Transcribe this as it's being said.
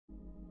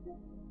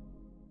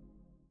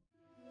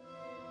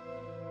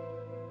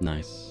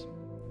Nice.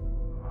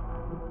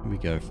 Here we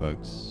go,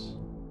 folks.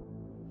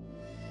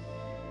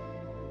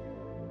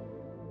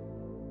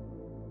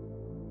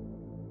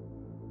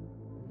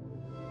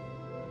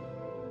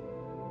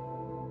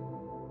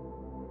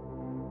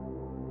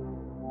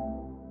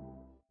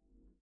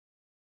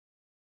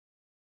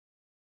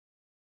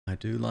 I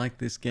do like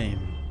this game.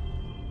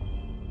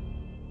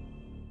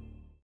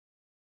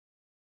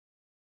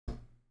 I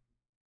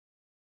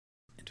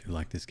do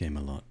like this game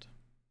a lot.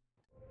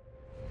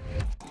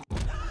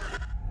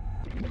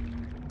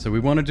 So we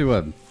want to do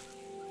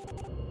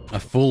a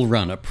full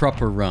run, a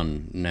proper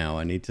run now.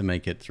 I need to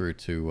make it through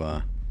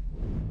to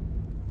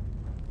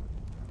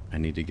I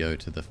need to go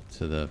to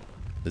the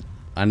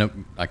I know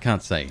I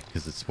can't say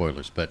because it's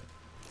spoilers, but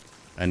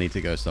I need to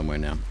go somewhere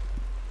now.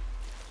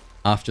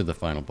 After the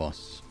final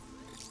boss.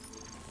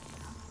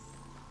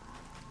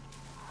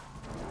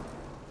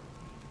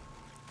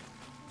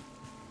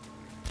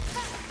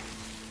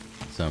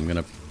 So I'm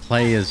gonna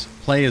play as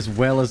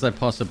well as I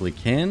possibly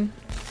can.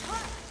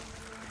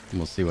 And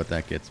we'll see what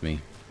that gets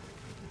me.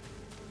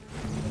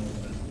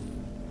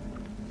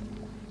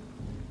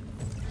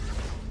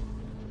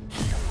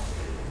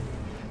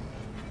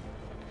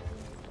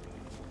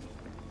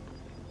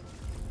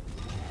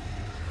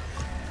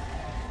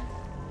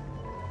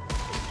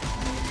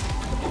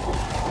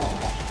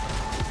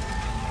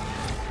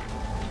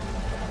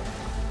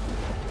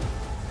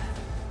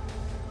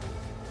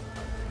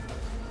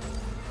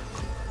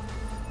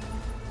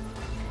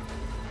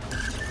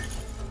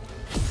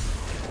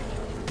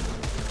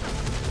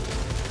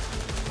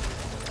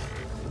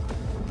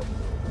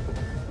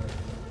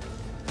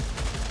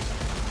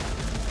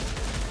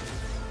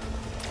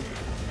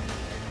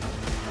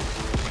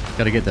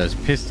 Gotta get those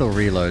pistol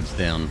reloads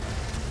down.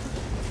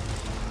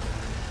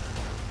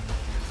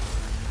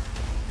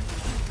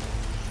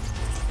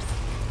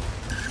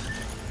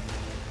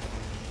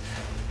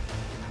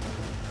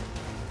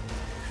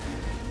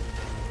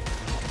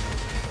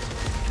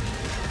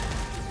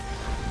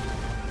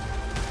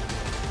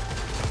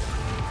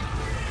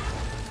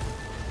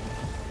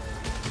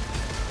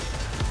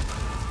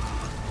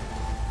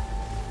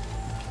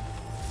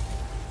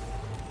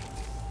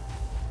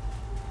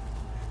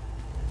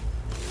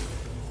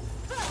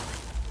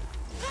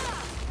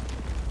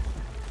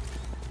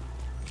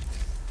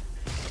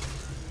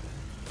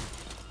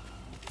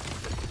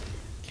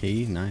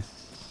 Key, nice.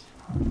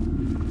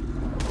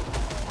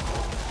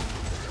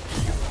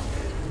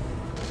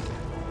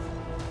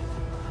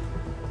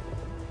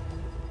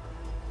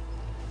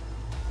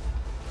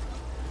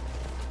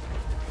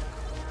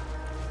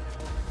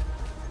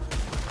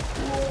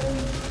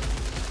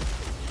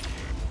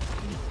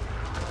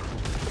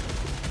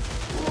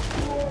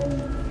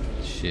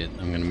 Shit,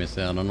 I'm gonna miss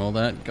out on all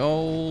that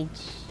gold.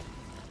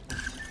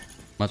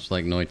 Much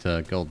like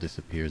Noita, gold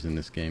disappears in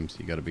this game, so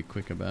you gotta be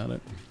quick about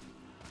it.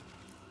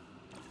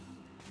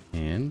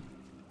 And do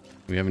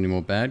we have any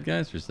more bad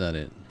guys, or is that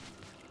it?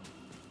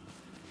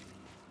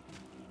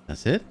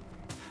 That's it?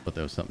 But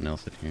there was something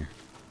else in here.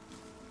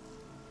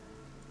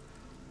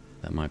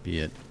 That might be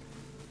it.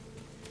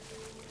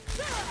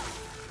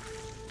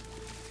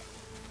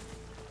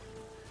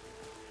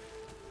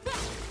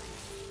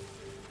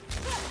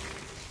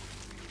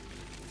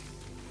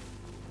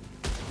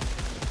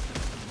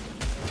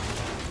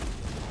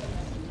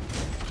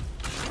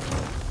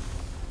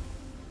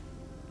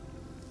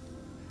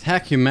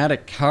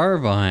 Tachymatic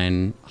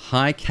carbine,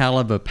 high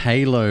caliber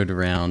payload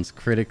rounds,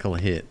 critical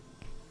hit.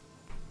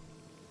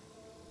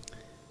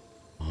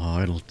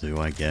 Oh, it'll do,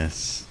 I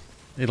guess.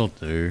 It'll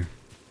do.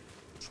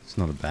 It's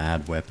not a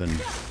bad weapon.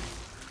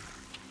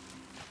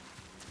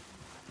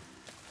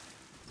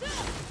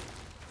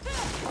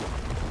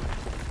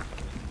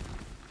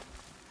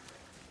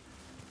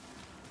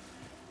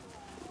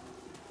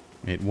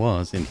 It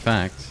was, in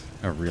fact,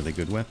 a really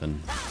good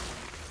weapon.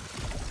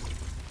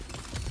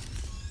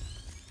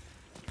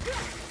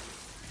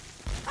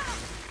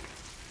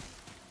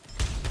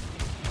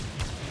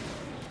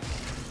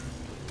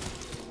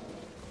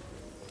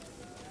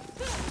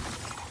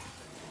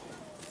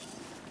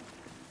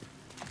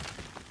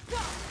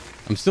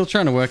 I'm still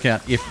trying to work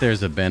out if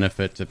there's a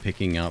benefit to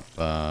picking up,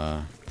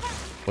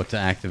 or to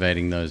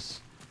activating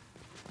those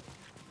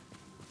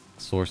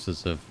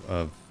sources of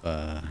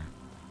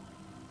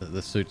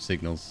the suit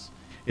signals.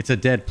 It's a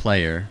dead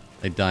player.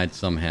 They died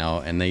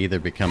somehow, and they either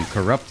become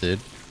corrupted,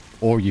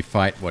 or you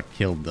fight what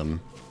killed them,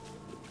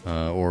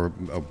 or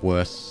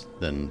worse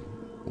than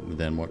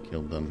what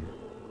killed them.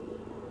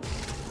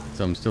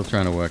 So I'm still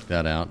trying to work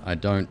that out. I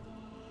don't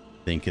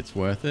think it's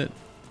worth it.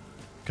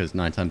 Because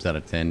 9 times out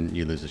of 10,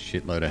 you lose a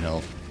shitload of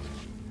health.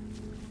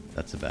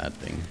 That's a bad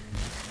thing.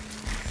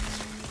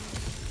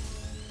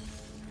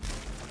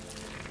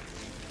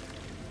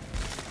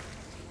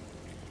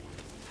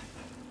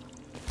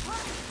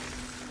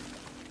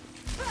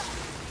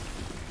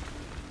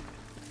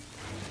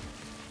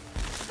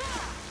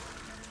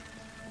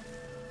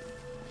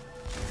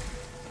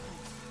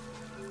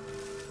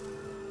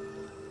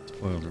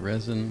 Spoiled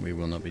resin. We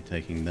will not be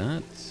taking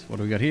that. What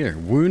do we got here?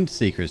 Wound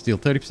Seekers. Deal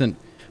 30%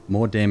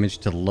 more damage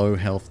to low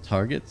health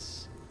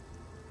targets.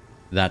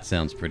 That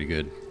sounds pretty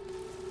good.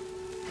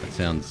 That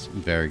sounds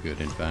very good,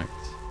 in fact.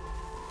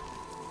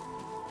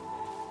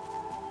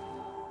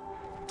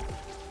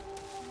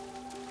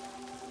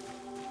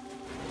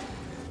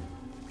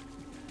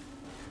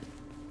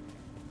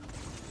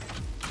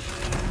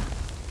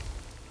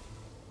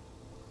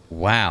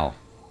 Wow.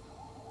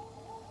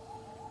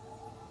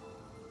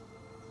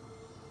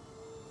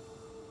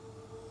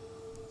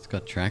 It's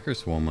got Tracker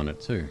Swarm on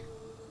it too.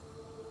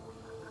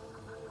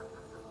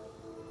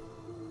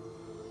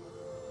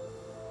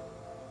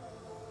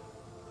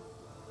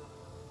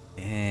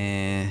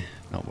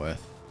 Not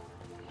worth.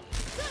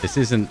 This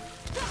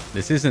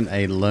isn't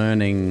a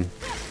learning.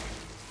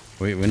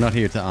 We're not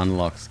here to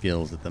unlock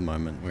skills at the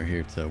moment. We're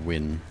here to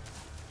win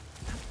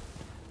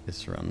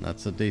this run.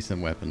 That's a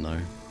decent weapon though.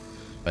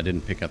 If I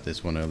didn't pick up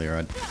this one earlier,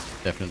 I'd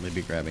definitely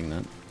be grabbing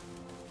that.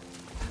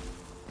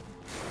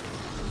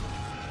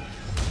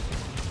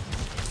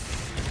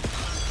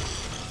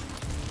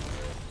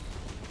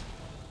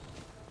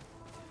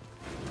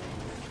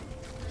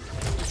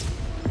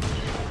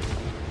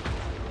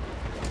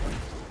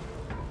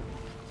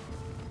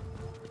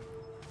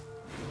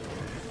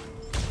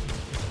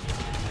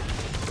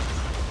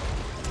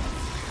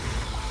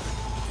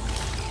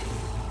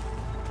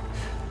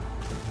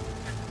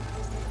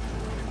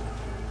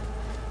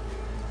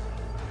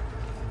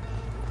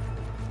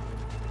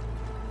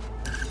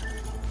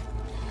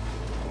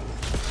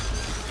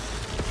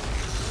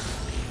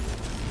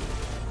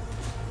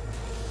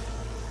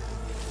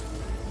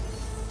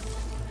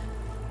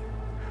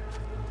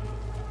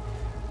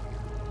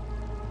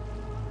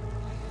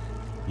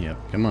 Yep,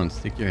 come on,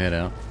 stick your head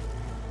out.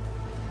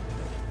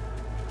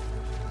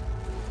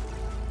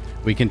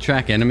 We can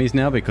track enemies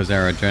now because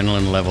our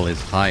adrenaline level is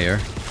higher.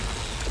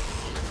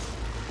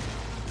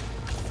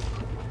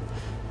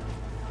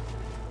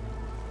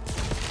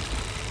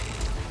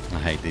 I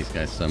hate these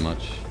guys so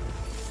much.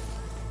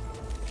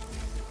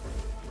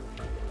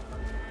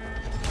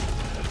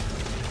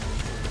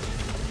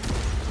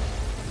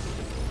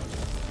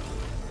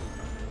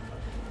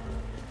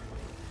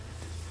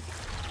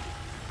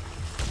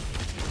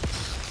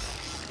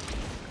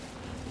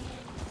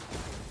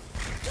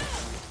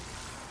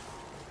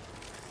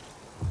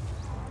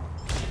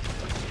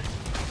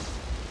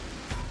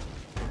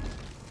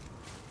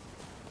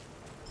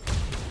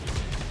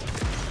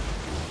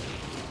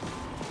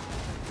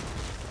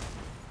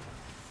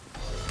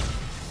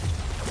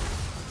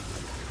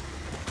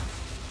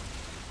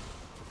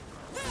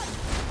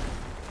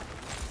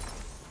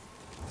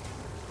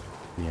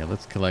 Yeah,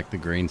 let's collect the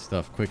green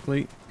stuff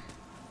quickly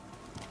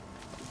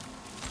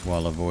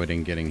while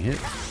avoiding getting hit.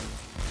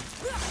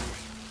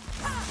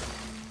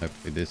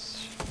 Hopefully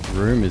this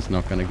room is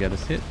not going to get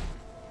us hit.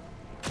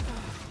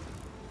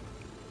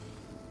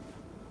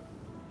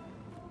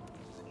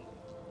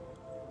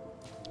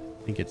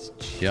 I think it's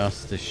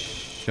just a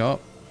shop.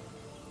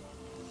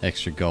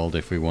 Extra gold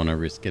if we want to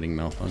risk getting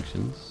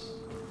malfunctions.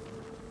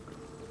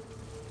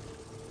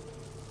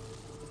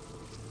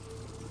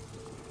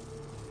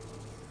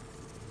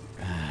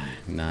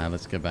 Nah,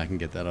 let's go back and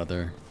get that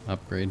other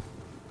upgrade.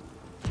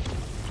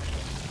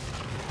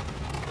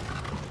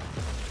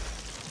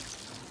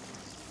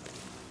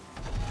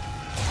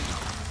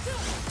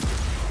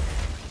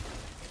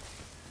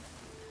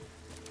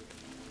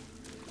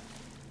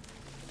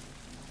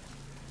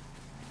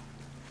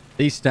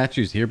 These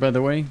statues here, by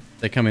the way,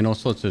 they come in all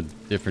sorts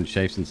of different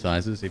shapes and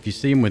sizes. If you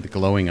see them with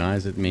glowing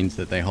eyes, it means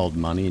that they hold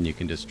money and you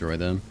can destroy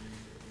them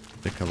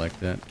to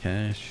collect that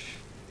cash.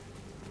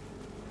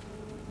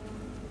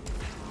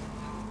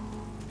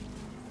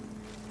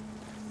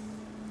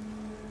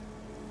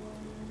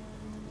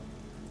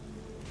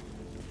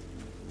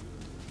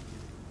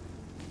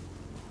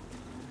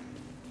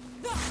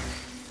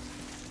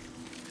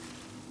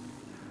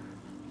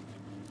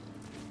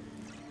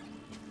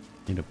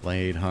 Need a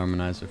blade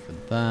harmonizer for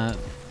that.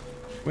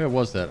 Where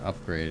was that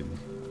upgrade?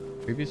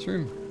 Previous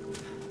room?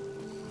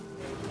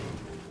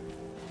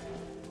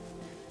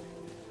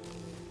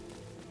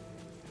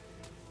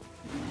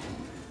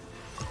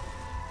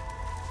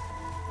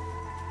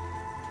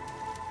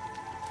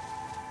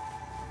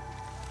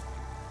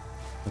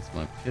 That's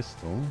my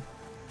pistol.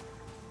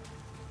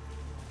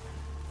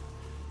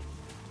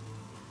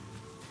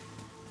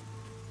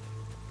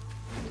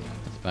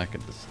 That's back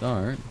at the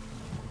start.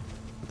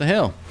 What the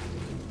hell?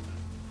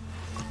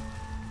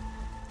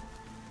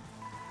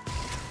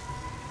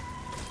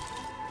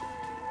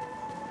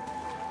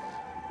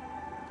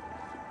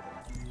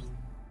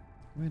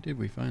 Where did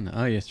we find that?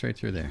 Oh yeah, straight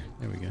through there.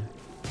 There we go.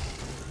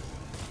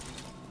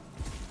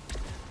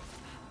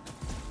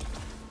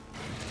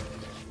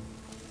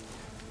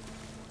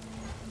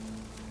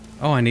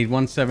 Oh, I need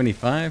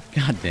 175?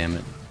 God damn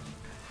it.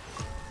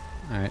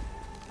 Alright.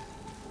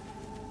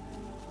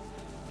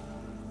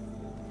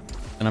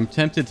 And I'm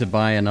tempted to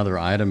buy another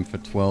item for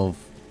 12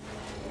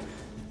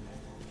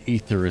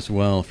 ether as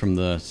well from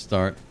the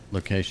start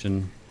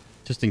location.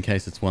 Just in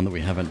case it's one that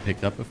we haven't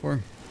picked up before.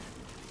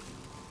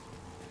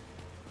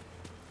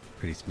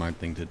 Pretty smart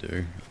thing to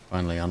do.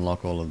 Finally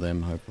unlock all of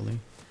them, hopefully.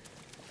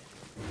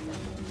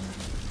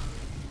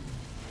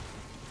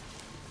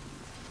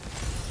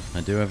 I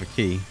do have a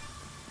key.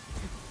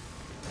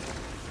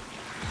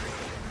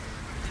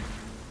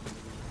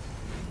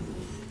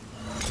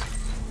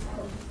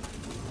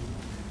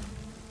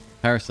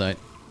 Parasite.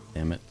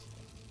 Damn it.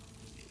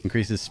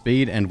 Increases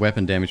speed and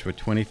weapon damage by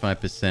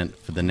 25%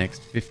 for the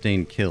next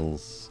 15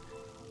 kills.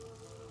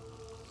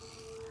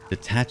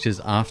 Detaches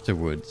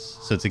afterwards.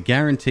 So it's a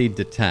guaranteed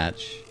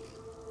detach.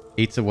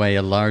 Eats away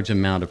a large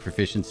amount of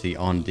proficiency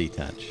on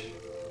detach.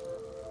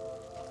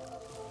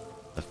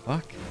 The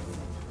fuck?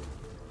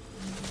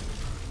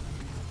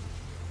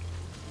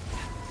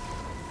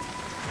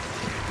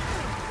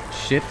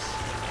 Shit.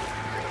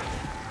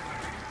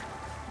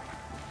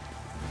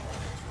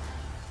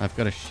 I've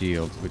got a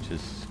shield, which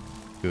is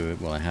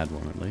good. Well, I had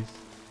one at least.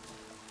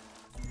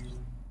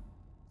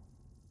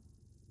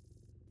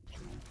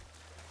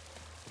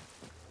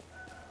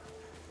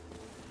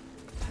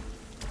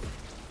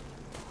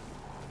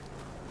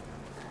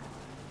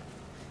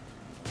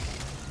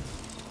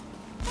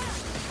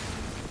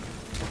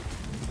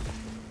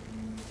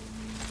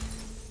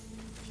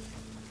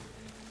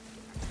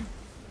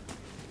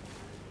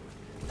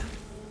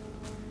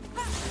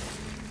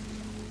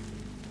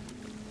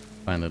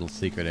 Find little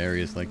secret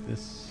areas like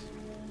this.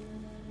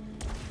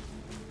 So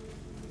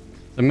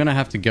I'm gonna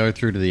have to go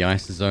through to the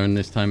ice zone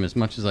this time, as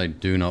much as I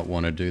do not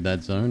want to do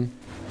that zone.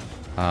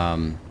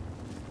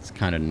 It's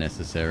kind of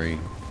necessary.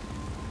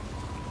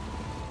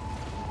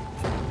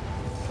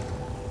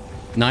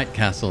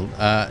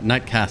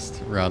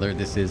 Nightcast rather.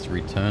 This is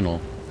Returnal.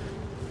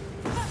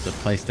 It's a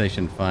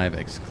PlayStation 5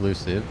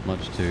 exclusive,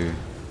 much to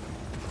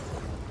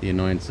the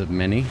annoyance of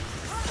many.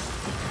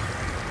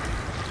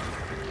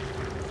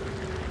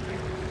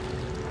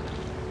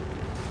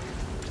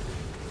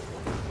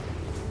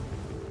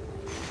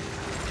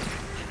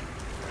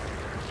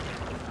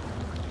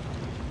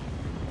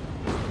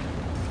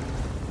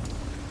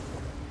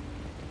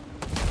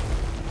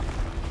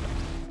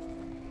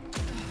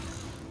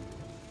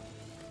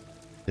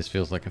 This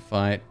feels like a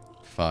fight.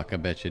 Fuck, I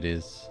bet you it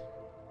is.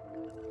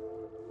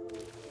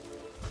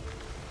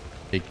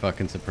 Big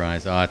fucking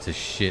surprise. Oh, it's a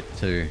shit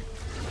too.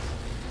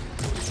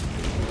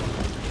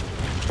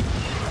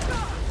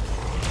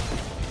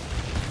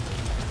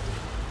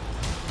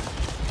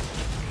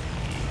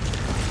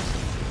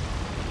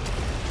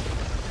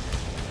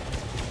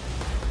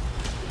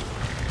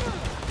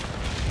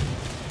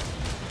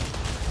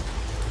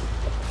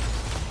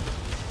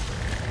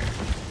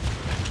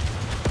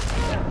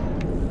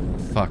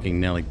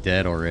 Fucking nearly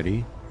dead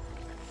already.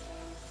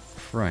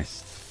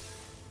 Christ.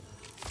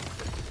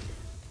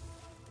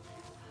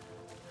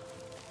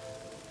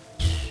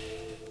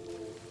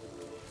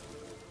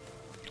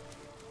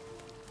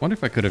 Wonder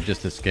if I could have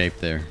just escaped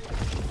there.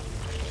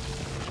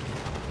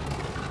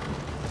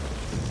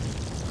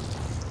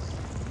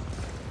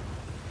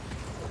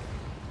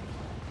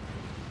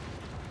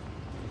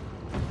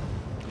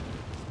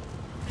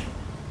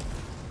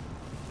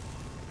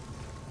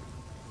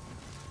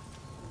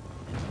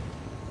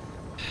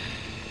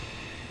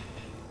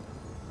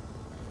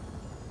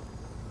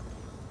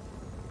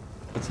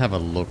 Let's have a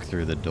look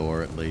through the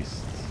door at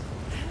least.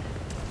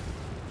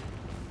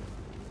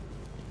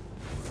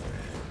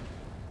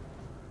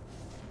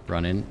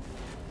 Run in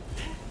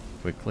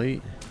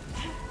quickly.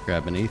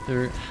 Grab an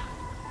ether.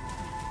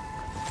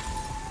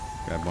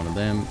 Grab one of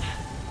them.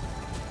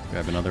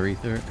 Grab another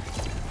ether.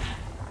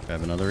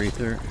 Grab another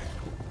ether.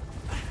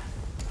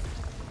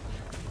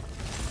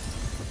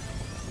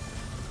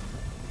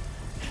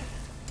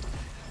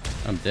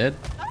 I'm dead.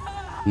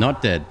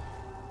 Not dead.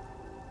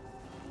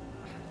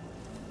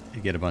 You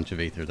get a bunch of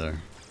ether though.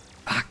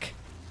 Fuck.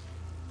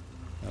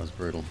 That was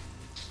brutal.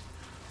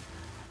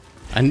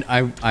 And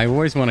I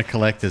always want to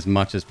collect as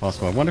much as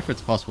possible. I wonder if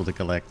it's possible to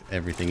collect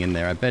everything in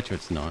there. I bet you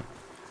it's not.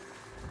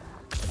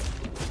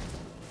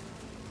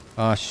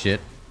 Oh shit.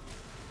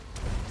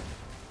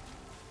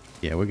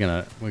 Yeah, we're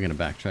gonna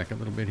backtrack a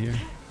little bit here.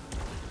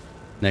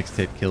 Next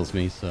hit kills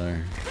me, so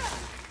have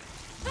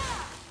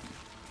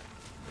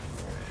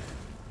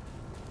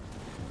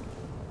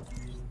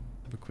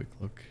a quick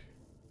look.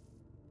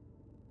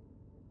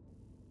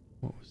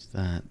 What was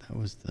that? That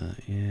was the,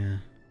 yeah.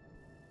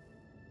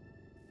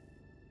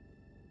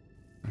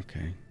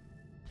 Okay.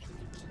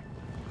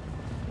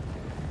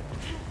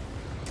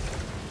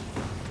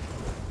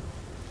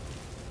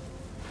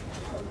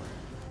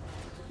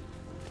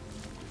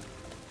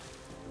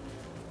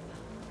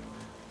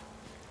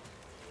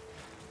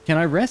 Can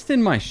I rest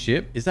in my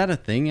ship? Is that a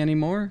thing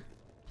anymore?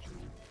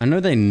 I know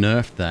they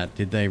nerfed that.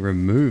 Did they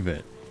remove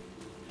it?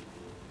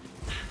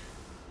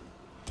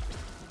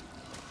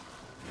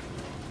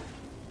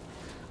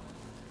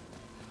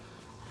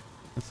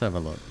 Let's have a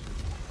look.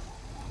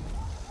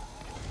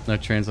 No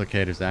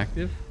translocators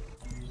active?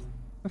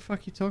 What the fuck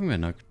are you talking about?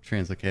 No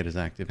translocators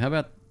active. How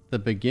about the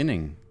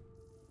beginning?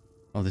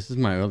 Oh, this is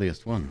my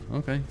earliest one.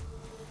 Okay.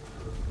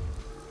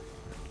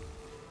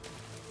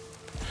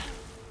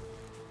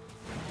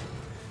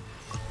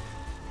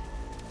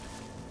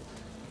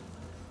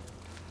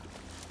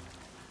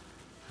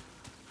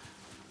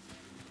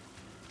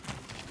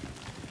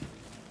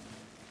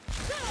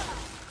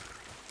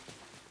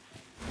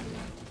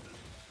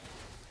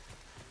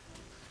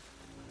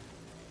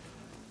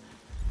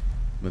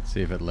 Let's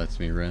see if it lets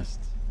me rest.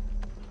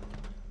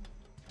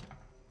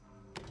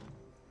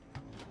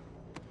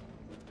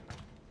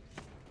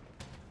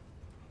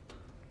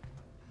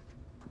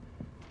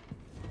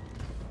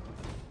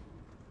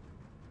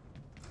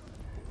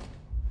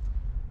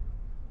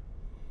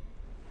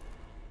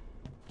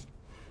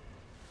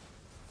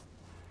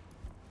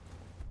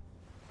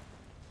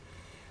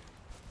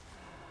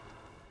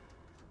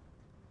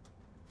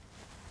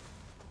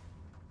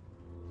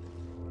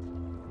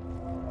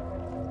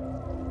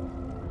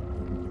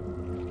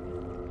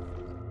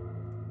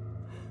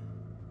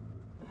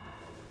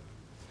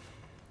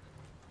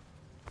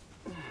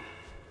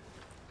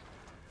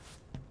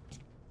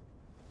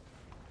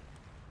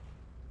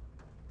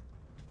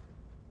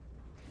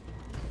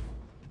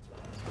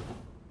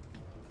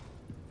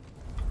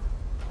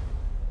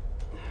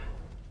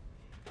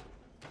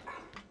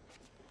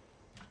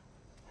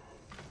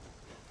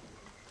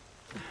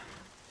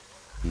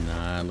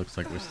 Nah, looks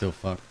like we're still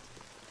fucked.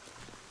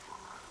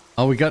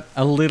 Oh, we got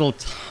a little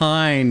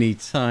tiny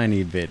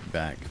bit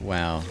back.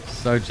 Wow,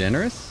 so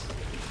generous.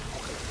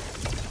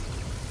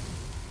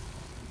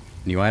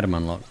 New item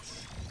unlocked.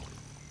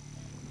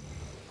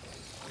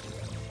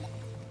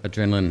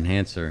 Adrenaline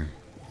enhancer.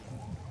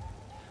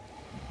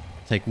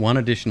 Take 1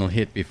 additional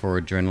hit before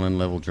adrenaline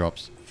level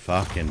drops.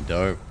 Fucking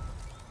dope.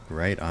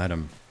 Great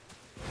item.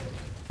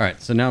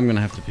 Alright, so now I'm gonna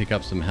have to pick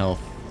up some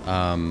health.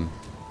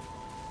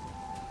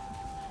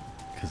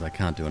 Because I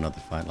can't do another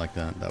fight like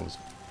that. That was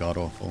god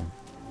awful.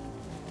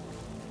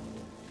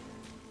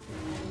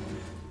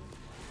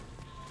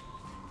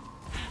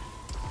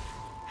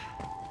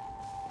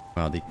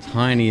 Wow, the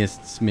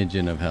tiniest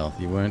smidgen of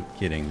health. You weren't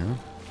kidding, huh?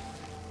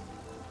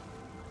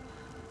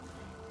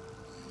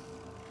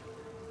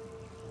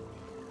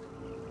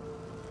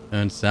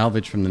 Earn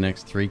salvage from the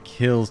next 3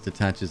 kills.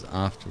 Detaches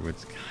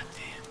afterwards. God damn.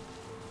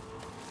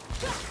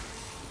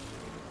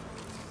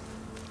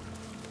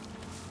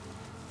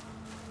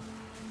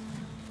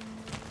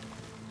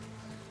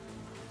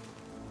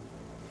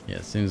 Yeah,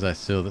 as soon as I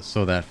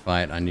saw that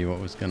fight, I knew what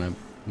was coming.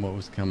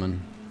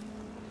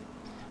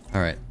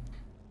 All right,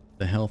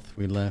 the health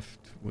we left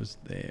was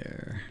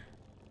there.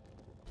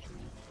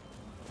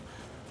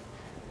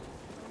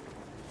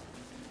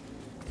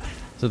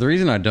 So the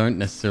reason I don't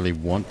necessarily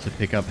want to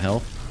pick up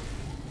health,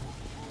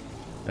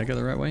 did I go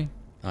the right way?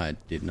 I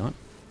did not.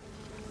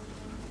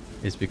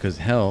 Is because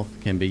health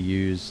can be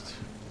used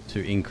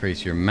to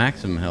increase your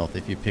maximum health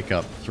if you pick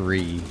up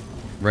 3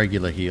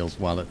 regular heals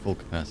while at full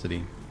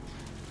capacity.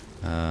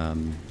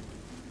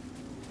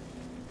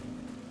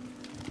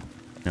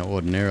 Now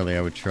ordinarily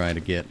I would try to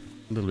get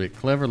a little bit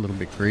clever, a little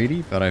bit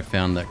greedy, but I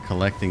found that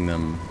collecting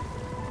them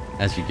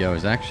as you go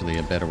is actually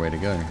a better way to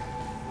go.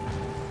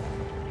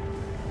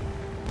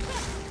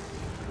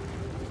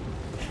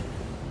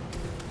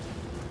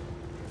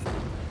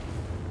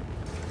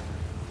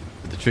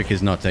 But the trick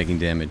is not taking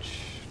damage.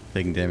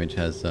 Taking damage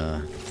has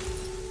a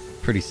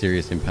pretty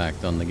serious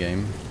impact on the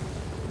game.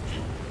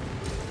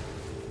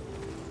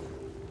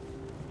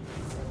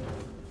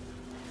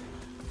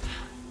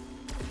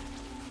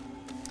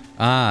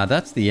 Ah,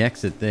 that's the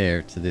exit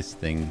there to this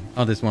thing.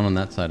 Oh, there's one on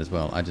that side as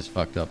well. I just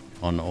fucked up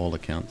on all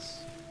accounts.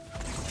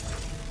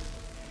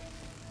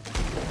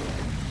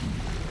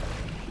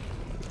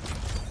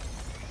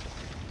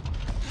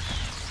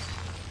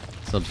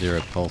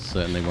 Sub-Zero Pulse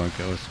certainly won't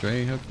go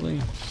astray,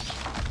 hopefully.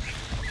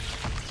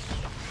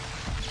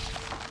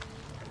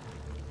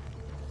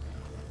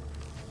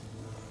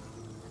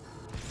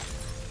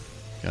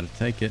 Gotta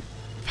take it.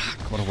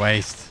 Fuck, what a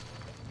waste.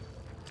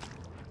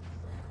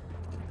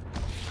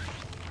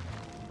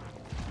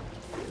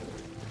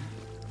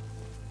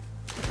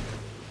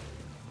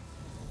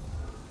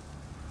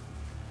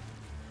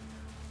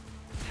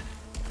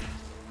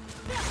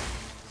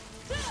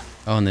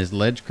 Oh, and there's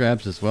ledge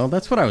grabs as well.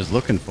 That's what I was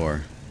looking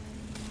for.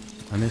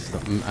 I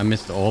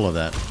missed all of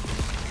that.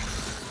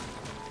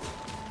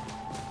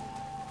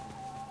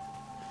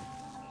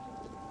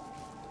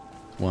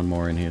 One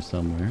more in here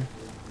somewhere.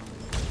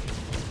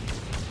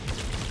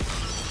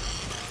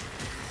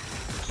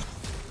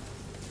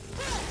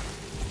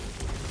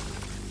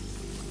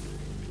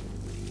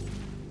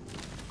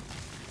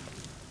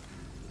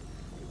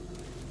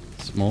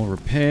 Small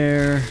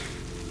repair.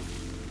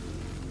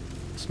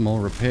 Small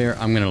repair.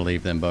 I'm going to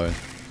leave them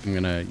both. I'm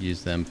going to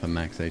use them for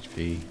max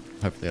HP.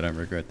 Hopefully I don't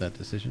regret that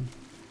decision.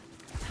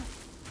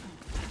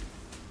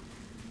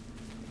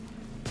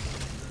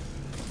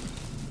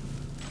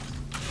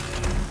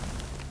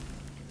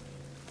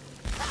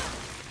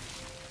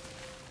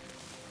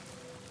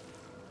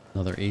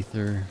 Another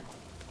ether.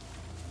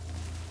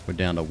 We're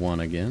down to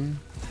 1 again.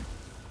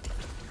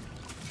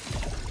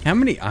 How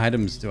many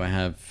items do I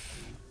have?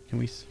 Can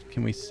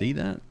we see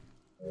that?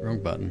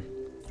 Wrong button.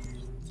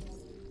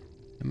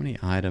 How many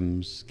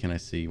items can I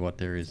see what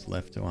there is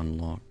left to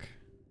unlock?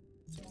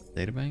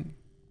 Databank?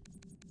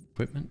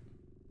 Equipment?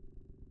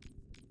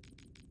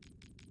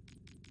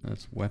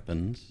 That's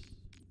weapons.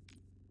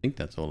 I think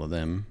that's all of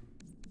them.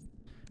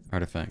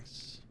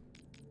 Artifacts.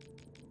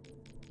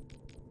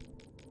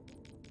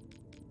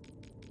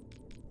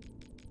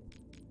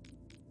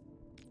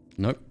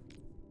 Nope.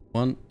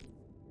 1,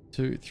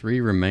 2, 3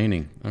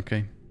 remaining.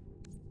 Okay.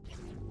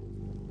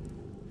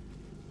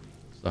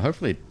 So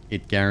hopefully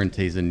it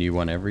guarantees a new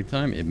one every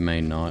time. It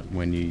may not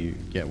when you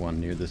get one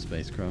near the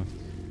spacecraft.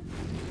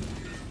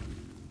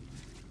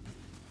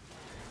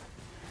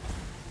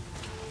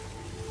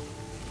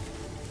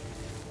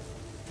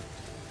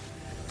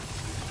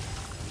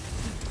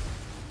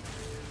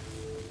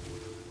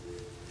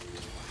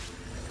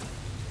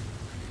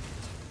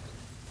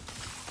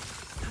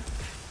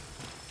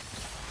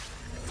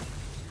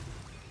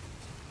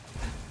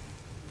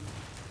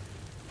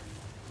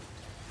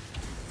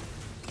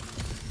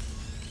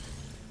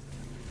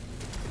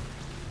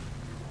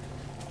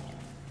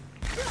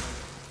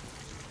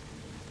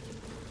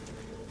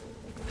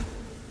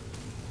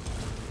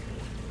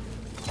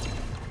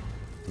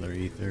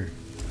 Ether.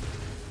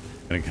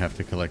 Gonna have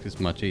to collect as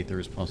much ether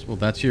as possible.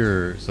 That's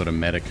your sort of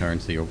meta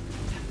currency, or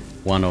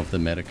one of the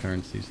meta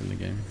currencies in the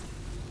game.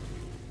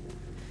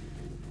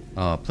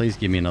 Oh, please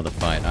give me another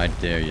fight. I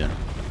dare you.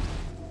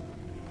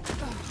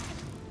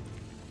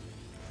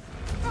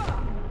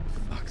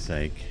 Fuck's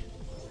sake.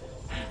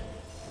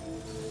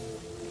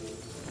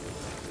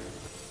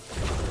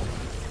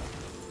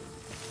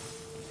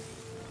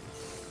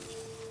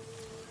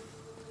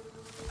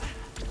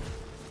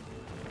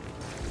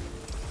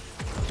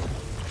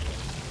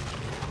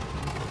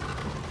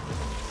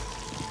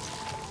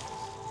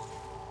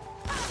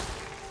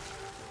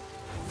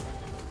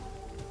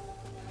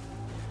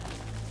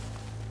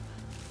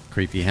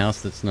 Creepy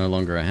house that's no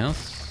longer a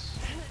house.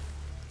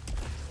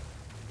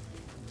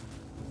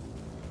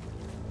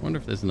 Wonder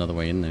if there's another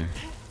way in there.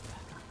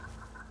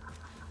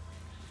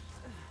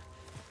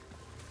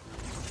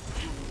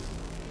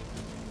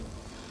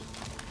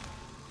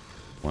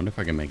 Wonder if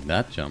I can make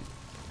that jump.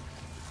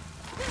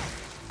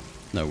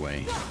 No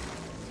way.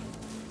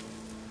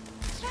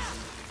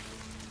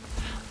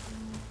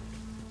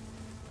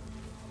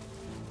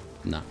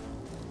 Nah.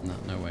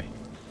 No way.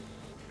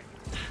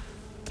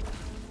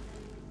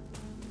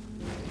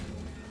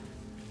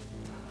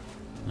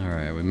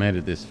 Alright, we made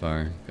it this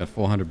far. Got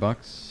 400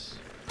 bucks.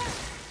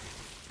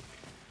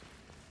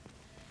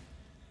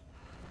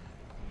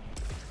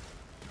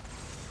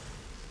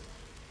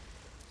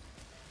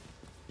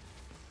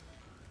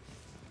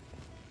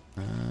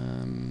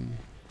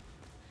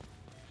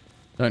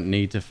 Don't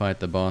need to fight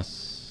the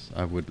boss.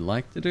 I would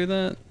like to do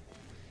that.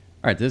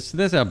 Alright,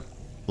 there's our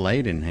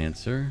blade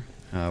enhancer.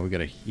 We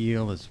got a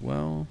heal as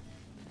well.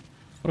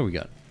 What do we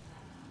got?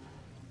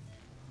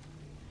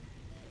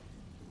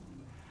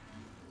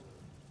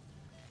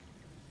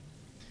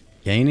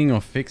 Gaining or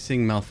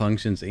fixing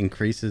malfunctions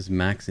increases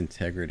max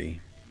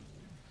integrity.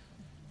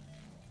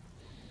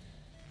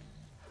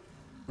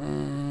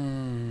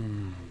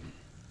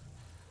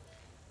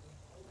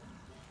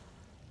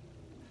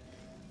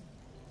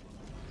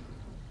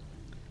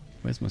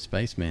 Where's my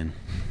spaceman?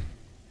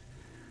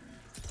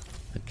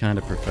 I'd kind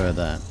of prefer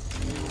that.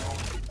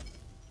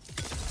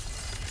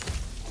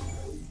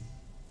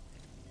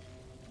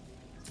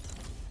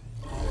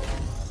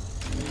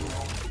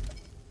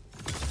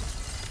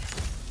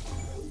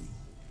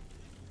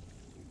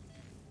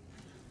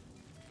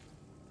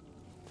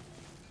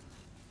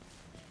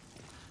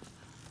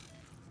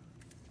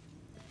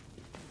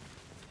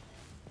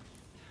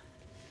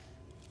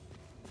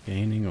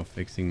 Gaining or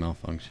fixing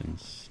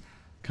malfunctions.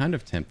 Kind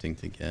of tempting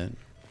to get.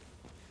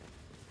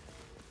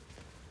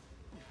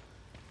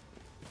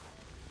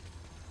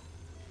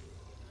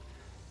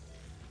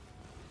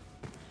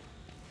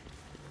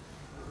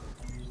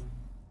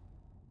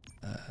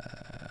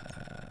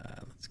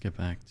 Let's get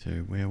back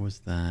to, where was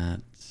that?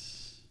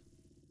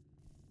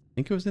 I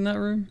think it was in that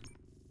room?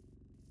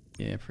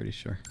 Yeah, pretty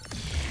sure.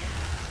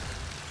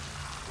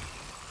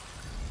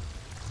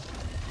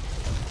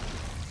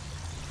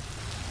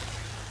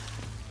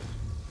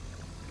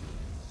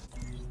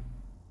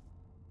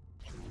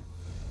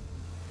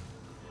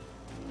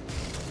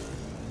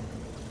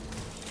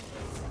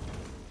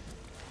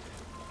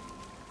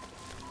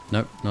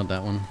 Nope, not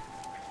that one.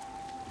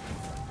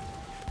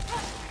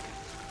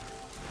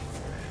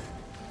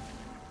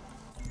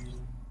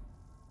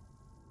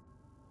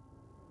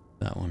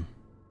 That one.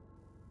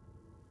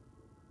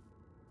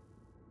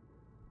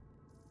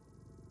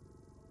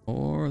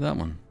 Or that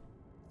one.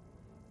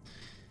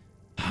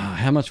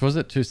 How much was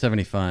it?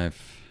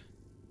 275.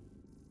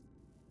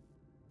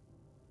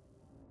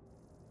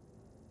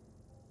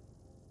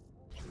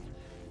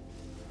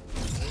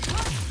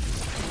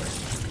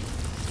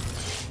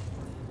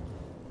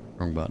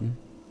 Wrong button.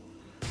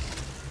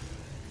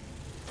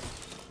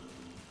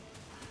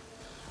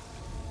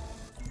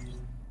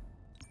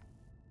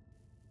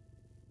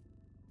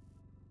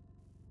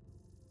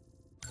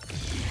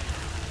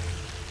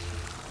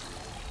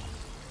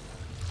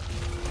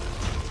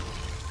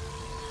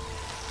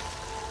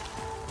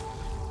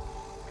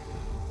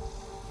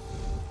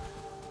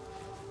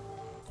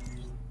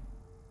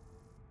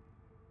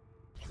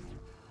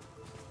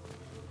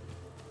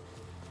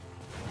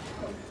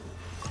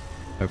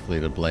 Hopefully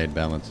the blade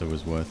balancer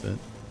was worth it.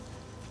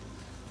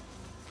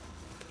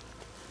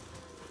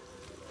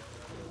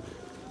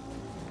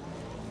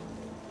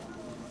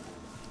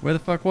 Where the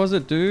fuck was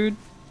it, dude?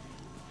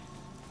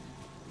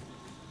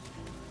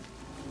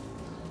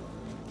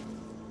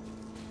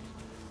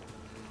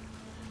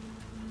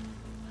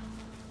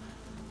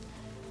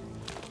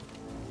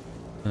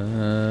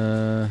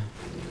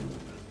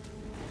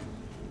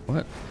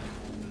 What?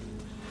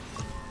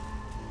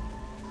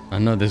 I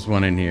know there's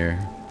one in here.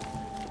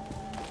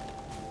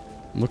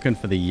 I'm looking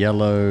for the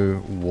yellow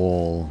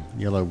wall,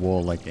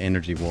 like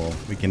energy wall.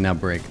 We can now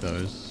break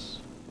those.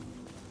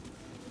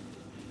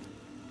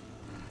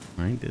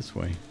 Right, this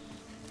way.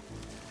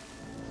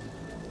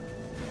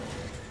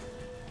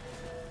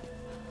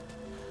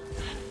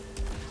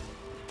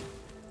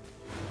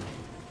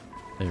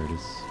 There it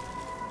is.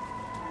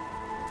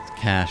 It's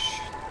cash.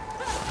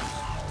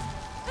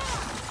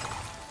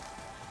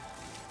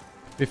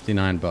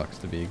 59 bucks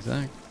to be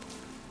exact.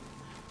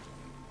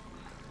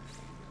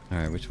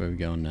 Alright, which way are we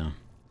going now?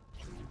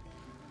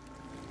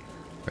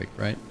 Break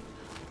right.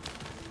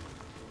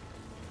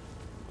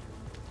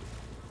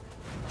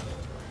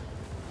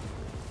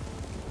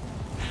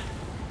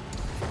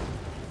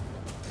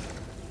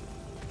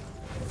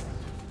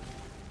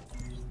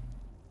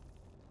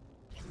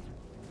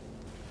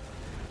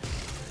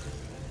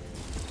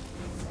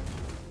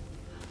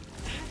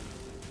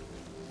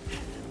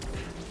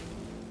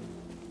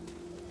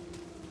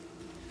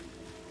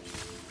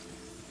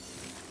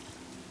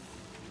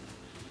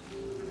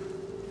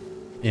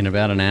 In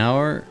about an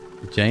hour,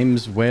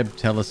 James Webb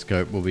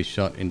Telescope will be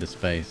shot into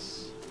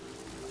space.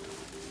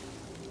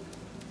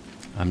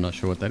 I'm not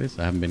sure what that is.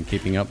 I haven't been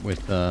keeping up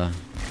with the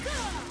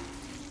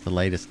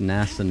latest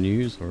NASA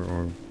news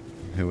or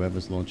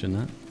whoever's launching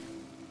that.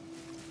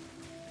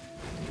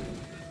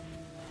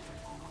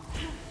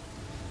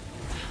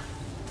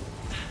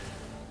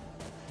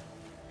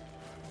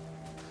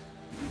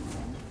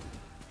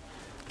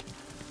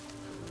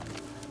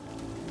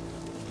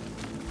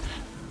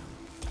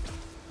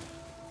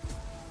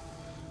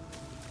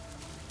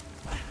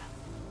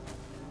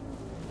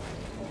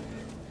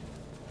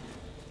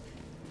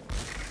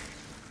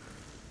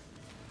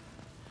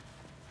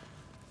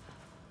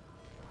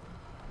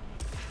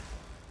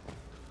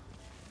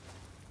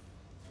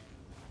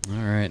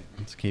 Alright,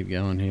 let's keep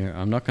going here.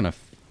 I'm not gonna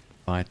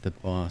fight the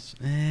boss.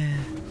 Yeah.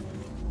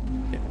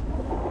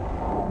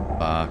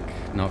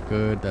 Fuck, not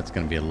good. That's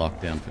gonna be a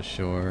lockdown for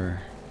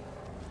sure.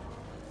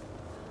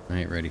 I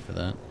ain't ready for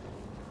that.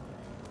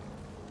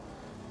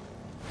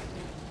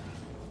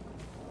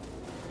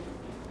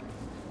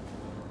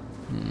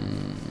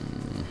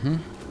 Mm-hmm.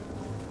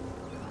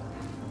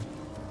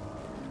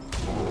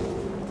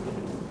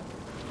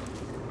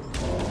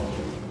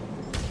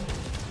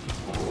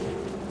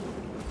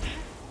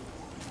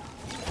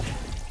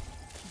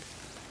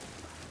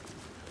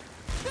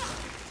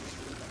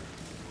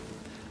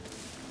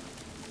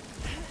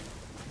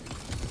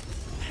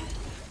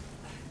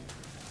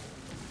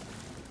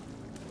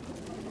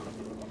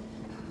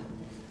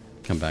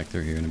 Come back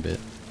through here in a bit.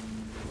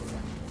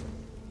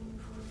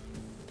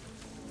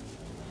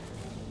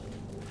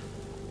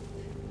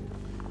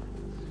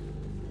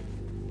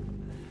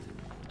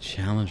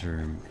 Challenge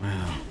room.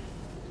 Wow.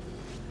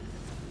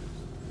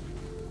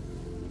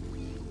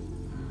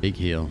 Big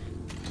heal.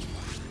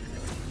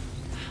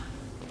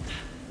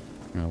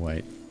 Oh,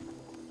 wait.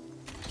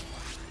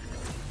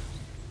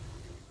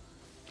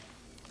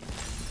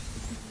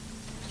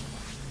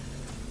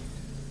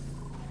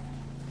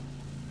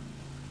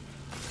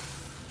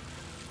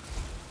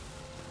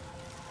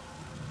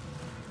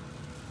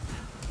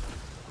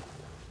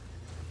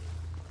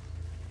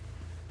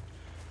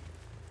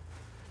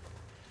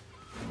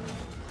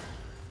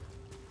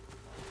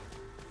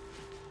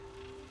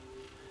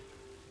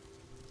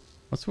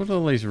 What's with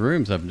all these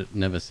rooms I've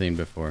never seen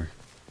before?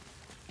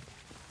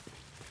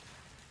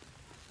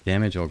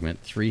 Damage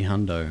augment 3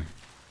 hundo.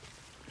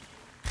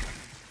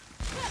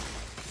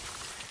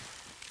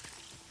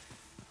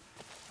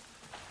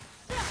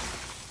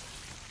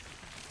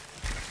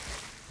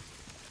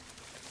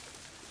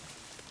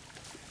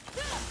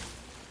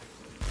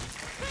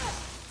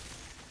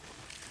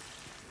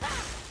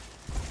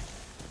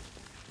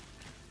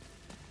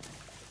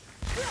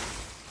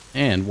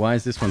 And why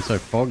is this one so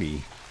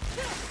foggy?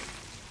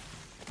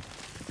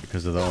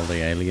 Because of all the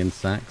alien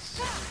sacks?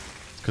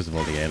 It's because of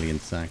all the alien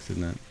sacks,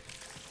 isn't it?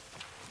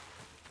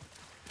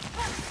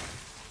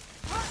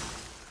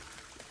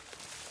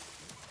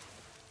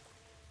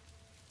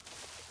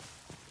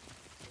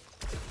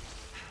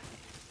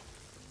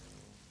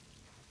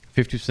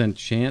 %50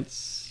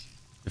 chance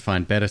to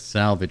find better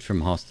salvage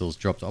from hostiles.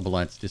 Dropped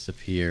obolites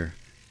disappear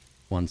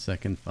 1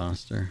 second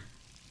faster.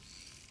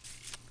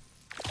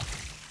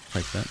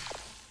 Take that.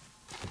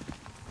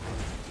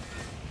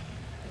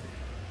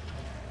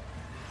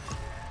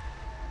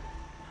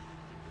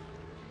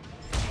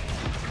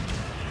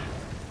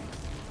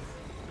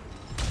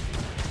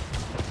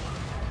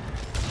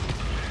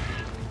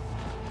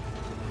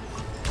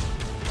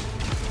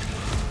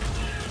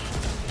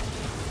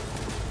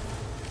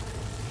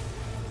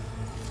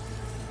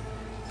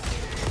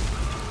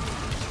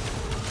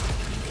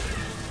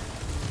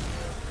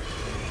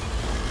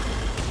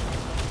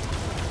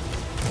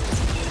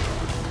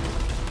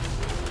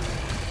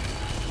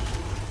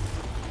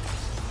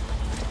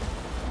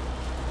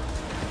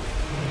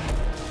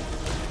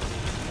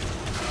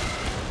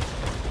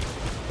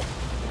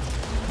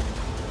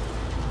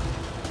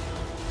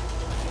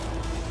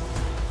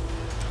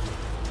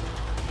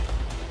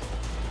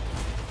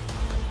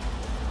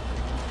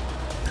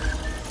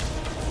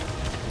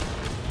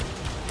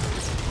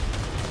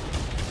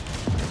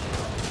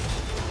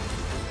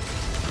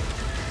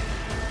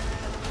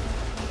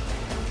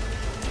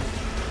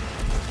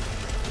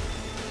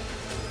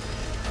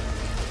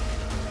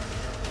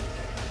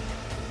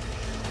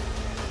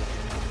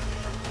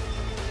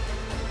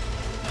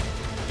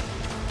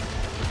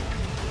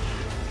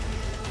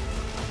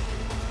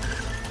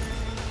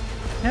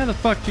 How the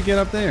fuck did you get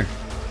up there?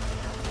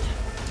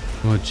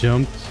 Oh, I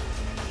jumped.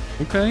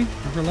 Okay,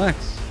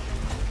 relax.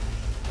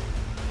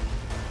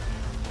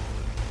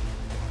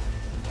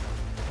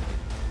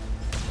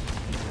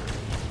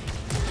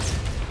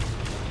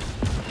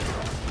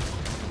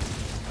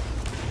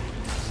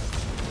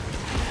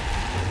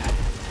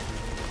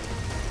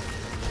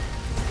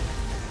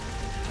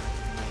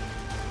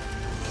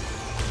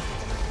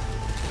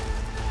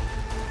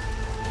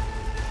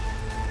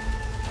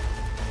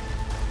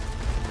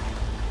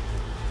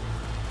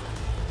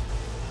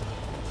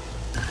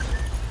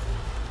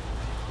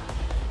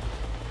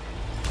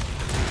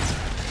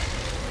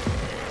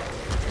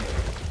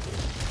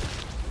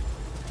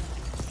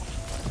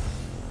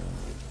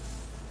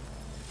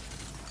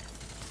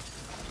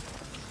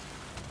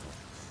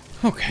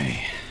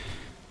 Okay.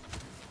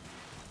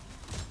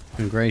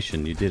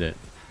 Migration, you did it.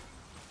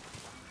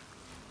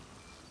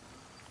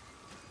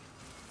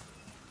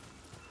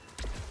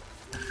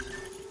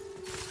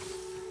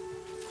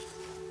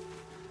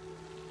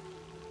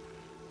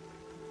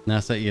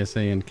 NASA,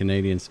 ESA, and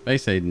Canadian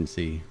Space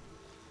Agency.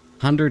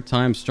 100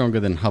 times stronger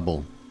than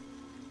Hubble.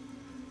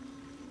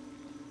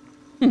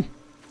 I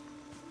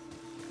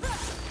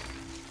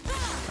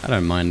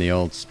don't mind the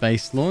old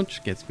space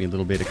launch. Gets me a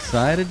little bit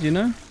excited, you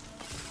know?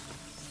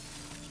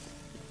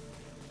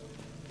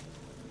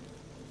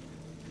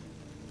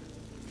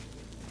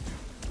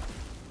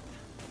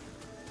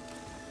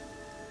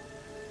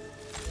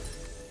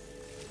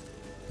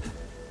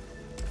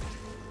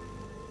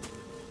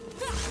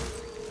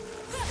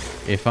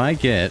 If I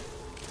get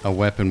a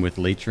weapon with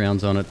leech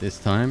rounds on it this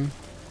time,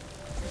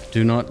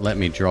 do not let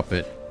me drop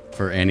it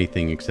for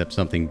anything except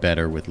something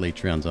better with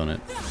leech rounds on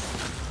it.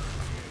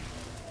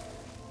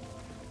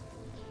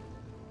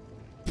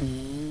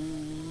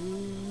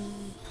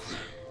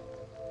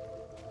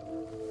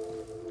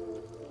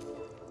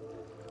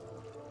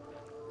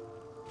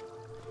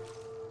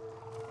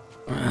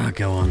 Ah,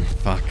 go on.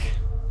 Fuck.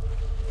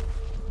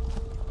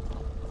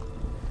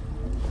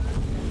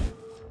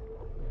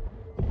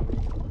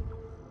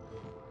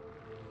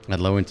 At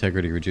low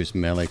integrity, reduce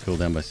melee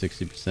cooldown by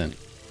 60%.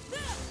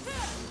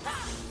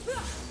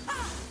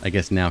 I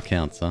guess now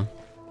counts, huh?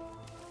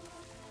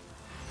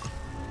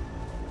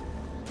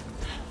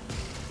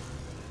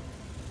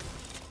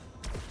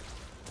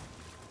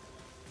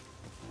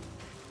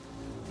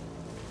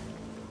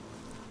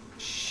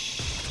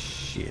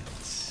 Shit.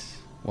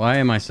 Why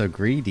am I so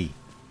greedy?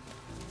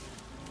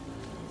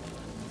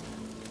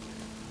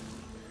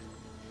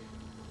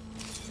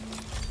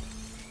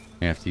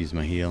 I have to use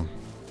my heal.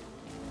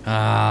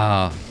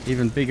 Ah,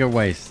 even bigger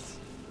waste.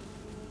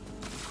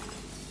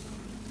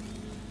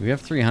 Do we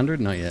have 300?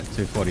 Not yet.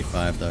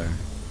 245 though.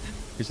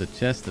 Here's a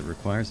chest that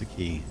requires a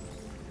key.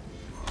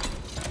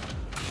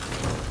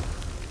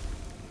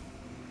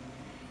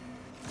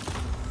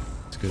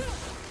 It's good.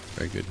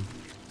 Very good.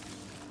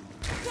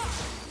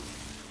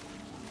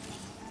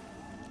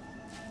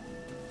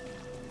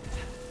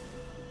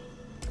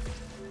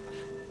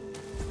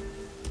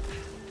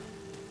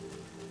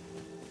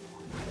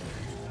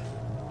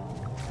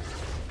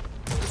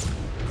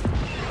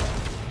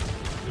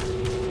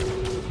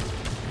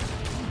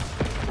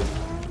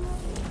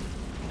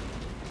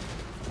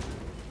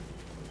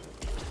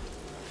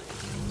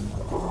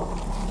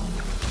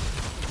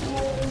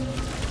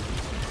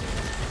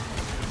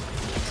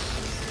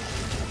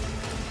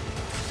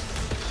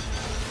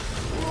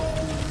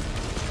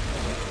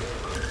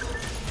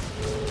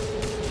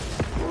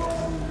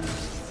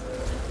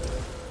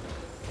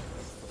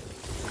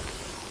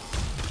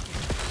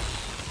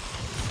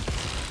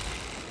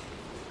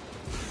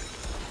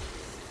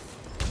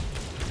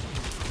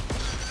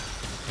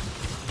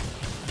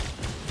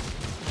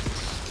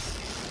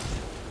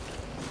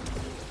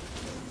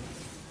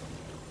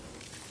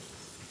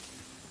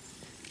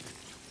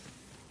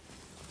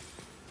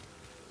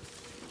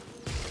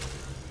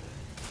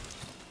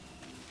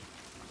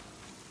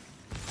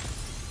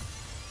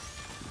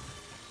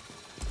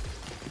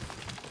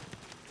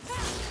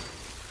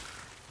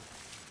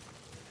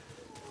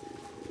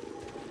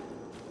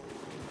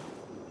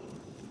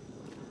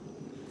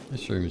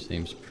 This room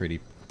seems pretty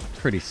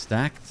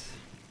stacked.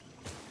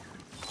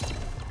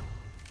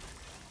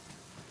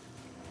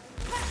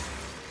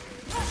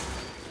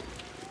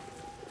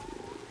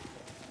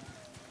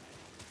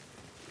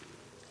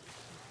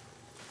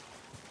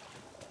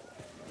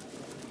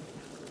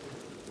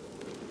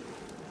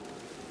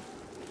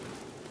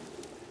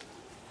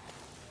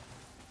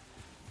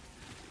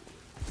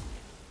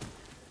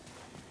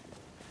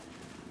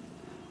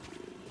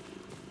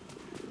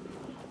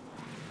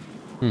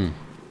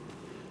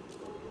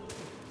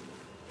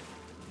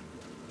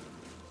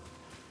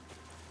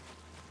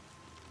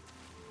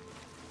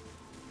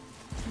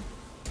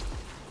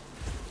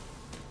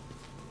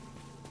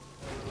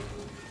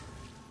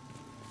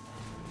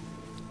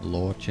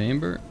 Law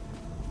chamber.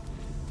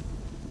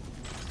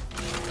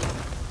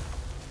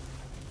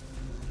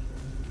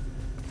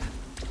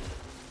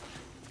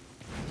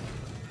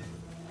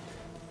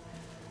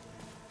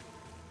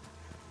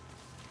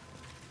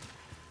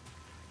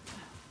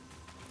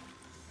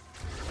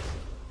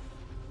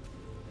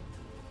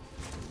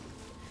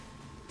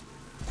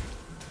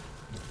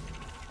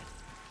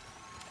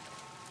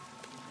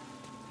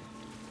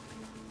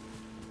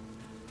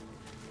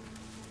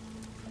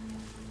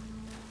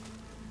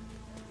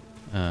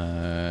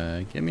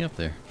 Get me up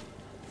there.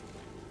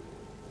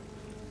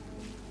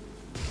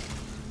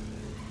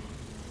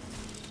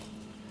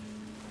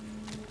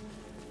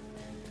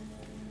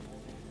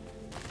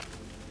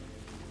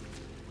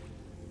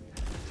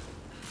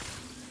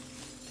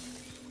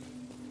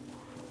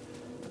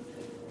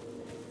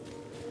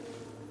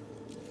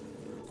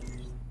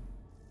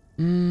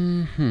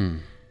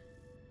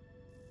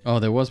 Oh,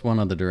 there was one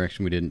other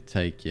direction we didn't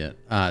take yet.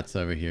 Ah, it's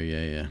over here.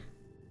 Yeah, yeah.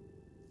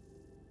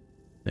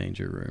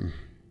 Danger room.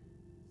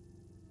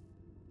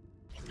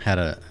 Had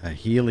a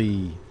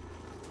Healy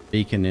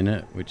beacon in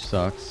it, which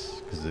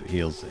sucks because it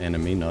heals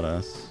enemy, not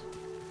us.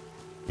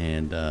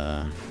 And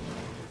yeah,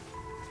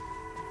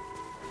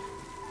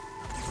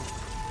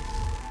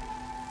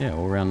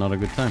 all around not a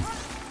good time.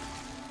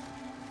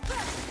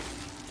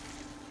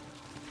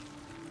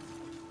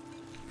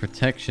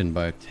 Protection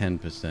by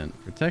 10%.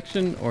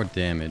 Protection or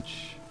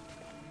damage?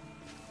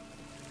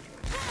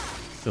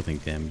 Still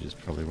think damage is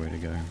probably the way to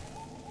go.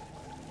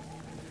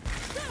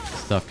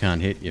 Stuff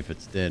can't hit you if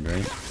it's dead,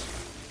 right?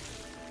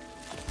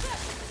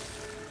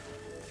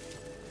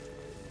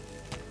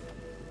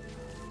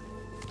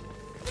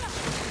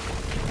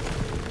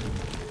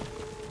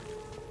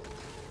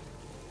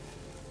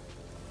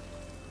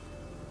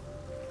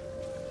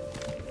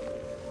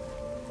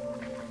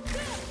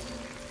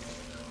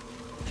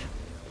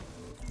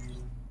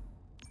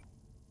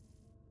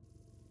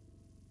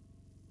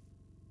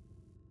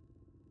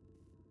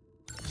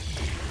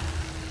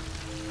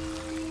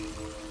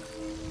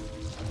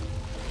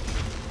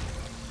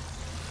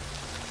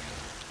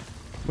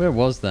 Where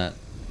was that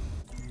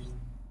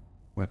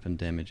weapon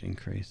damage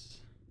increase?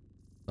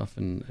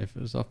 Often, if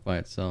it was off by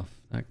itself,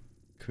 that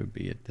could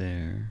be it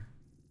there.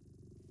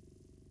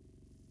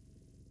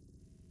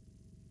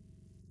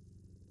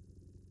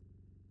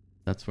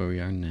 That's where we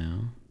are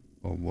now,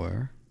 or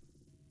were.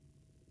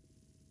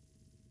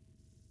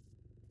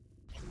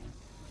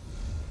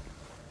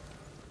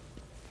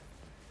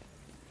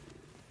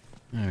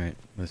 Alright,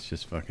 let's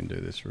just fucking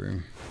do this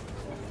room.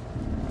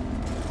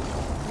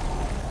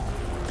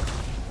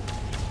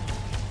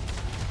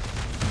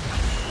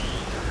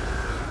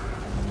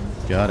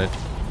 Got it.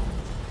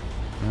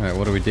 Alright,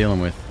 what are we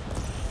dealing with?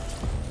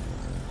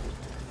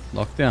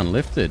 Lockdown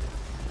lifted.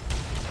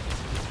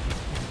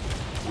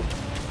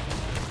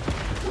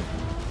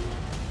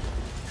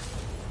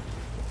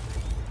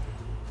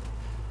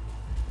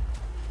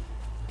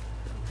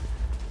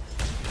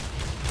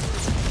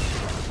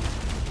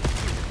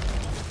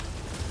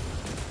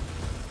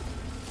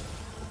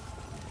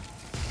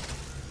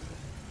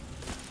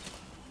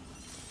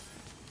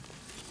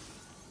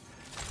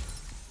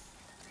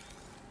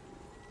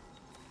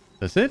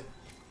 That's it?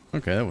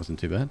 Okay, that wasn't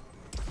too bad.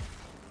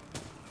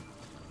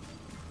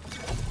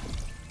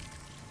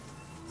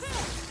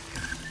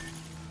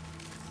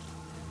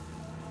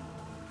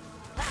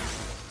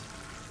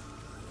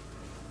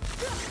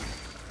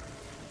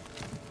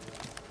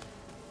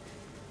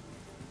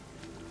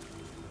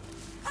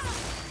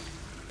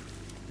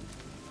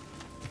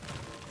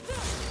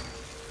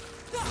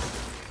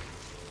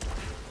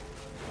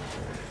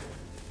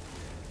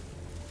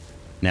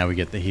 Now we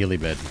get the Healy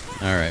bed.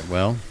 Alright,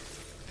 well.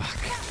 Fuck.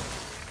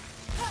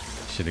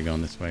 Should have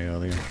gone this way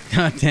earlier.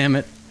 God damn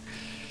it.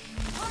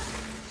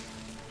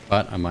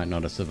 But I might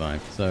not have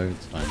survived, so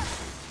it's fine.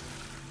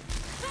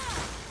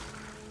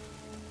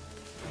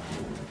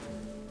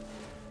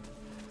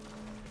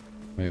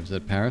 Wait, was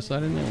that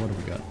parasite in there? What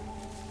have we got?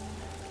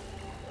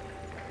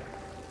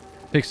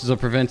 Fixes or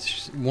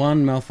prevents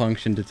one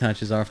malfunction,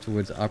 detaches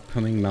afterwards.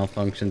 Upcoming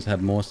malfunctions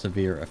have more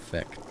severe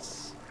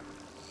effects.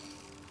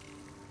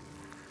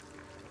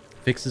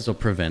 Fixes or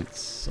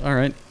prevents.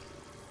 Alright.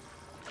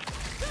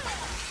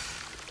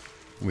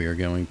 We are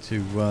going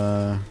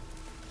to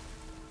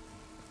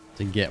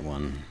get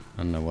one.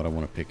 I don't know what I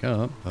want to pick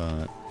up,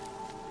 but...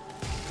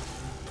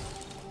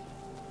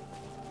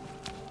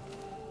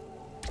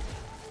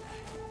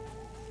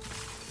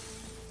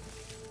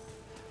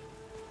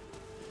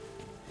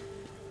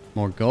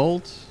 more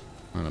gold?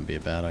 That would be a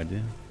bad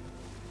idea.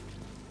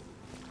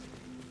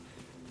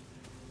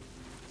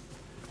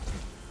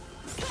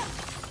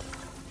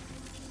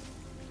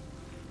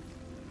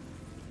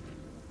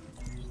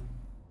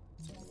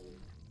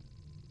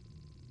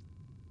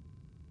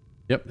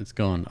 Yep, it's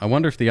gone. I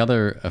wonder if the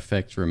other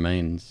effect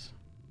remains.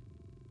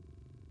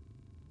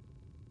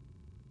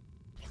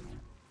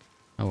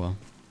 Oh well.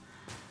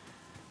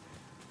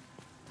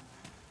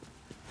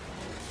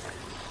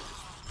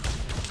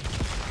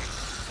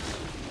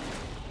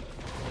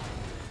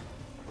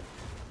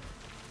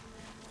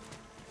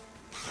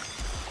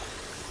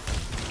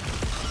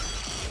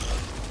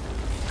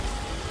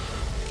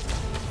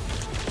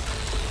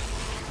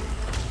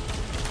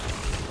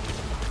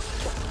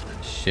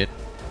 Shit.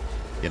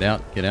 Get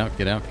out, get out,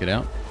 get out, get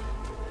out.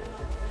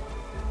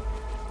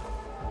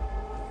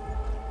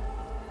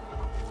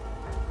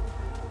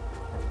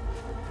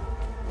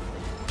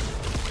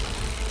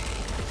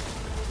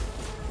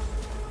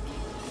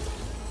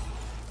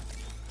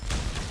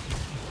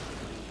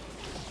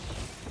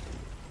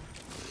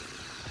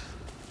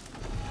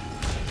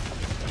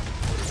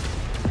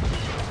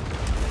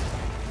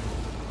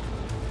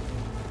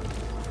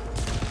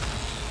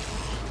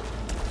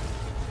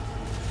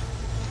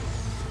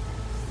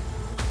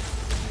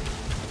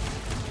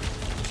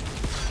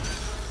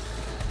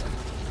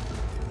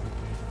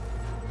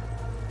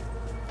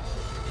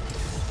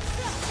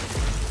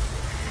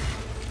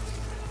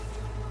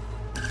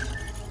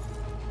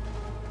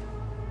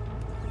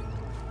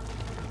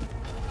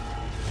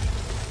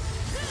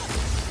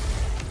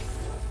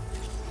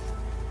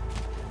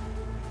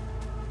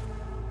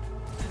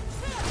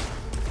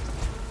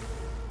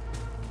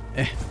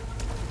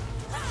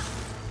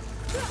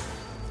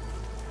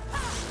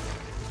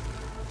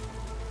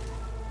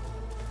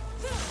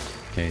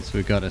 Okay, so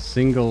we've got a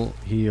single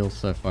heal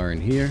so far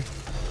in here.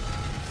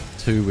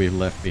 2 we've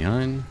left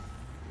behind.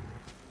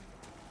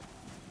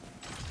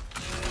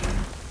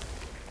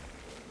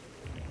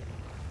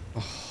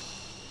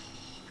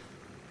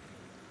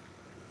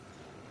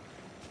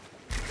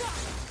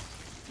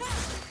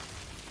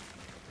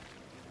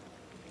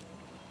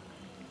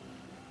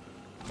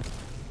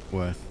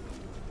 Worth,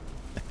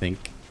 I think.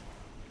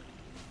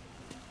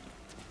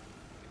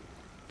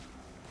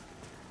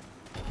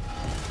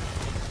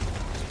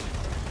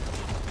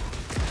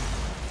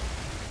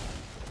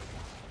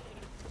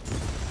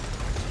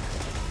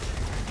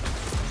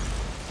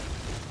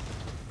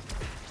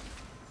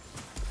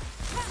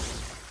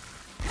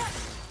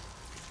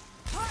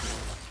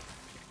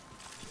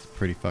 It's a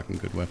pretty fucking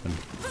good weapon.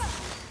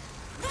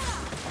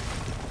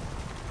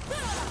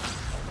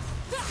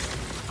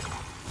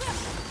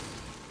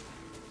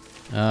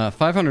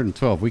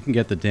 512. We can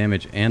get the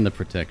damage and the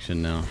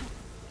protection now.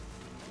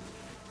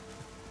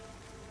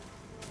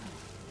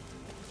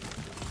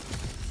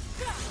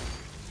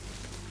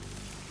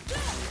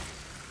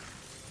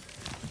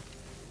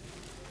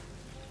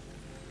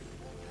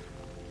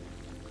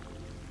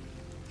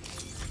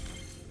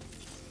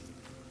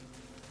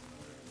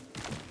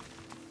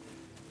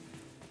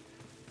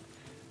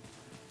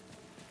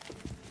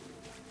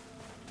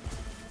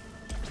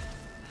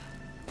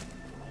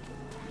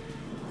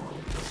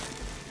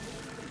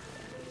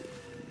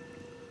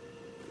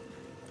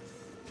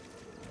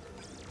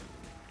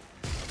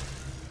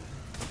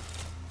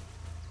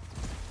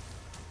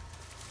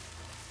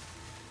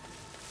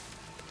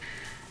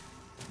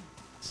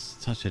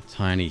 Such a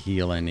tiny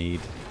heal I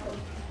need.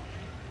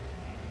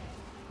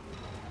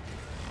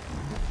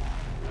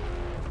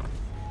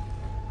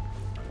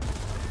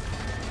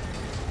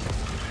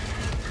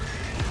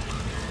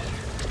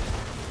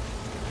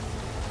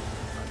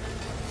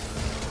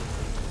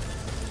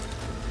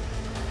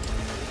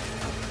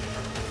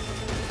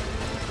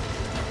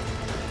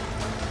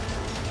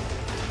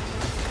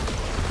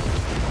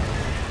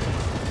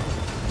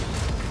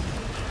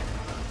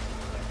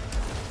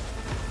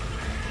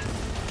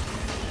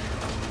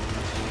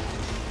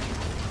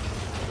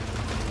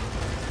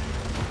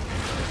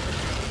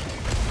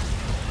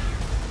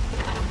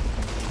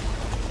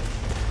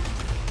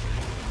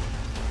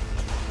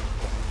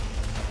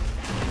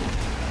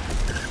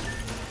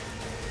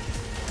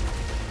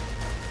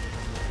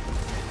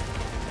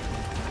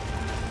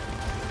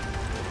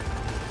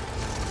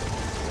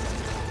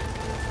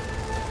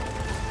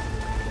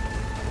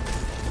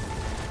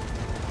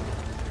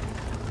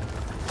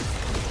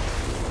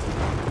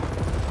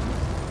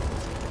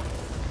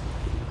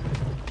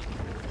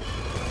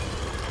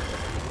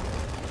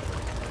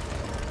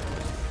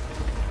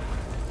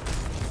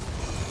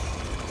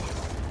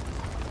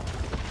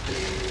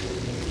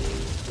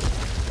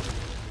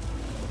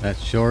 That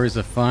sure is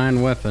a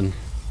fine weapon.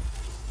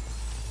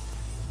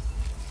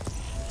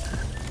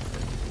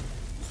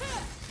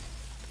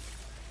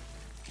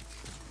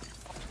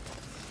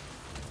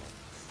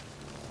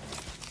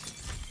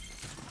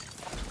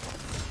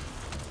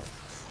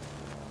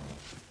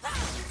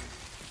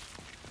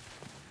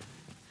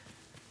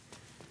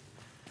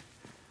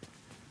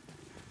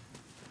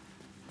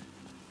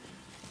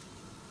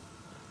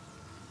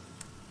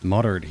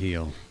 Moderate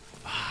heal.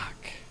 Fuck.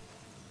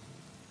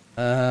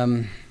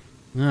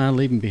 Nah,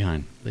 leave him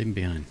behind. Leave him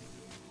behind.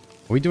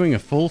 Are we doing a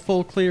full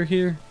clear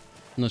here?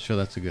 I'm not sure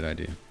that's a good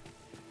idea.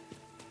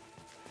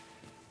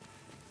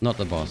 Not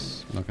the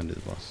boss. I'm not gonna do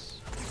the boss.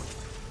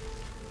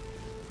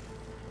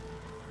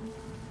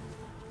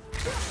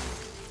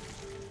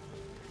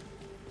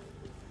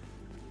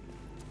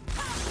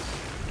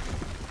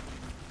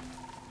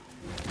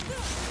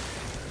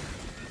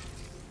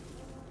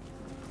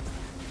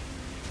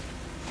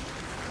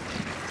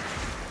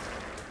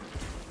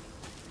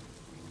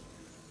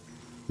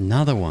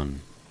 Another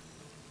one.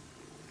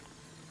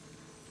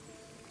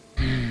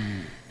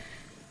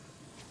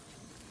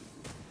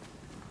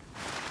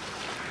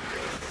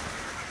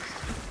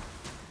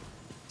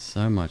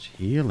 So much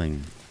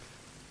healing.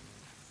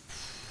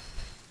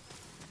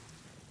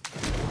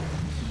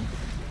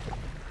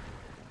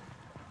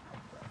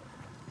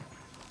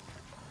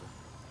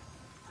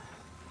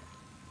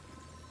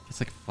 It's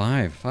like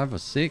five or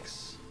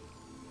six.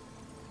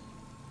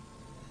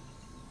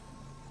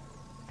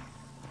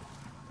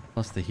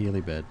 Plus the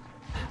Healy bed.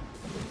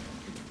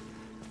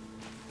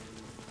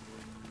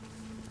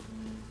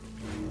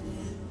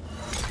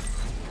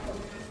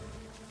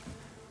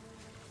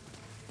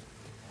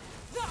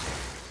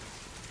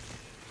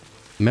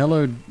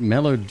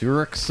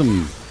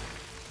 Melodurixum.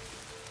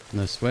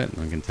 No sweat,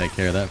 I can take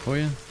care of that for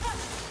you.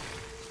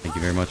 Thank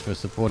you very much for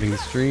supporting the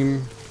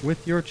stream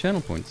with your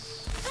channel points.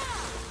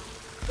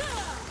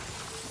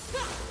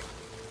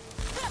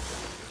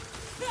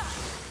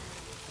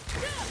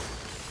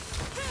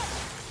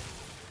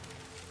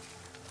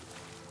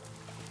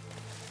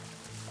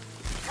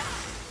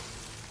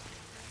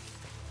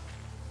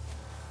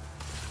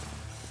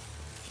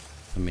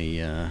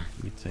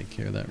 Let me take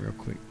care of that real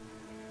quick.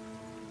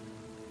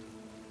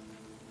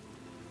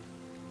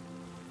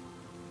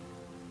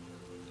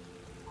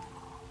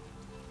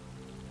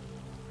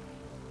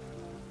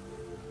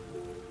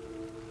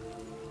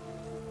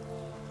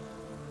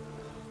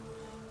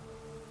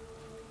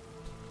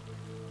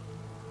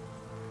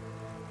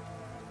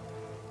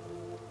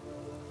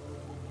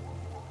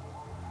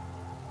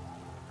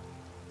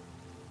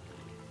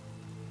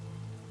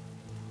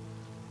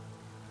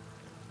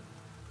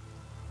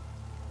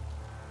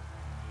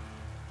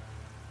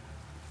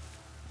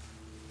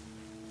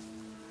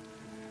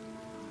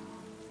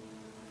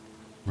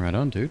 Right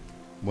on, dude.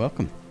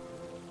 Welcome.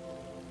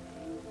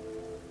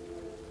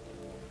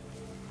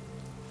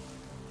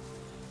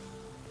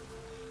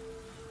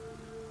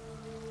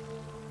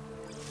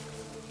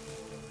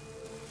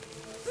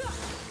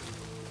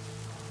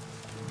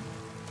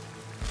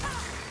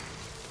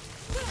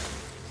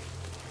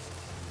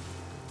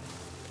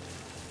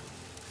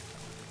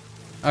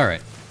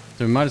 Alright,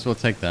 so we might as well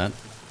take that.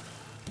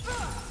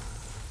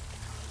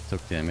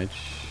 Took damage.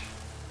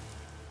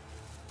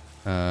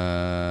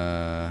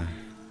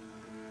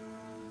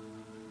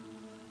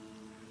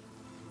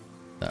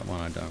 That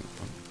one I don't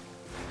want.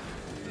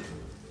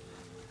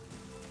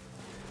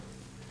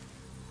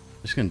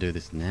 Just gonna do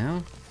this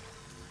now?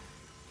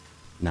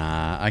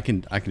 Nah, I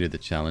can do the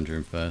challenge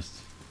room first.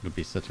 It'll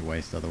be such a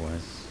waste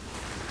otherwise.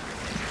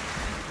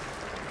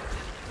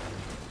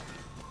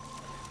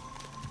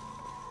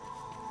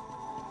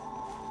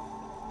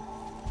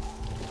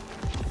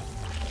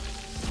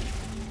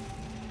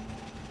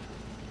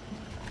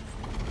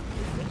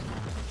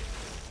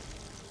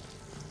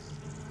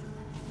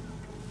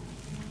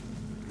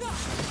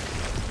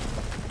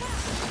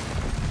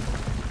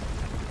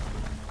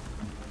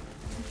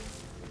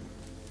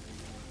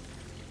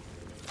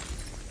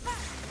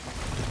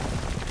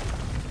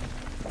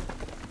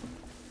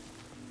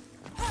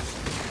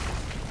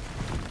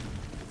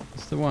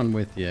 The one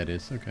with, yeah, it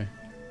is. Okay.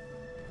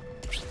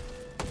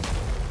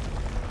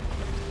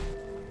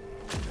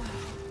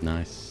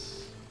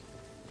 Nice.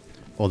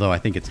 Although I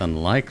think it's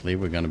unlikely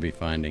we're going to be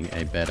finding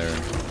a better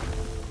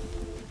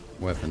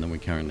weapon than we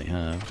currently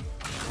have.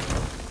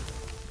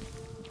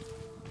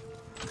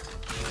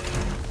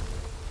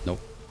 Nope.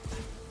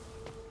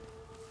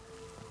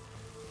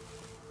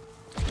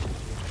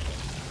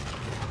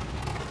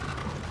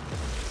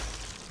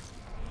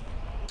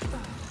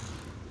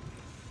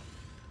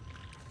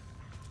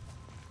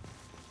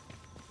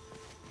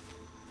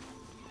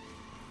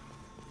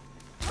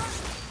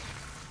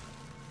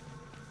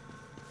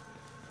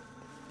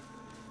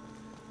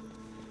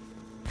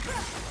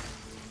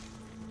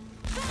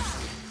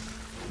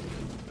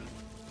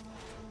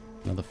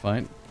 Another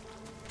fight.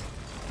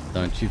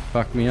 Don't you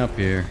fuck me up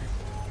here.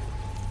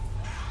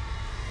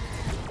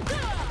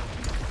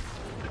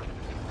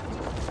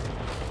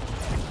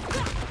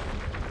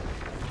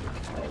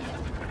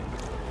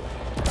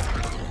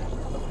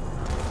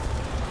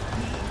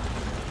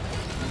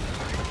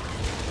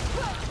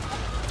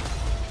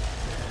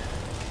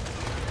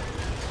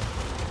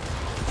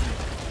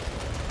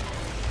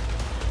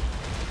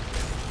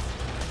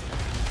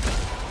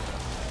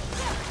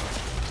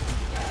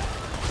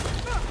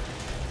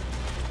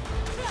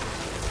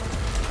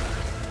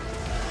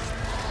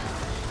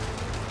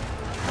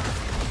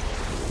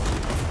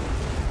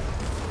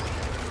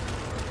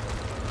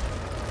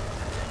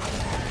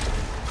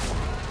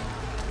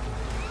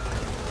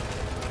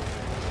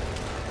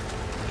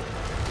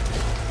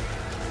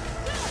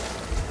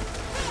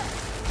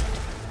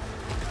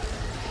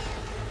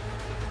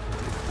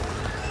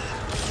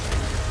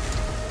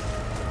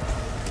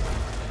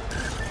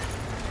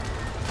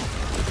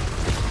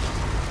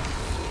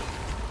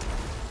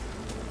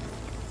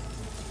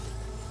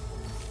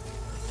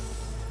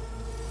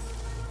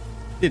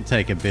 Did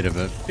take a bit of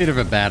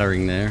a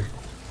battering there.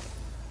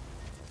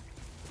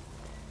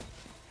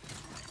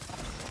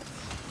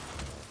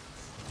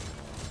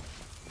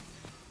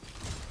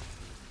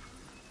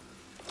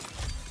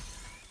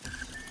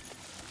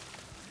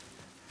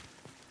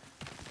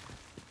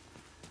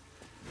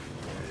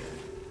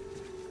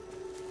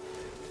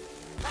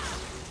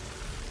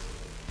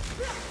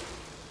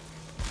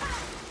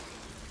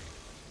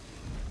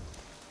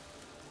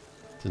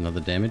 It's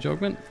another damage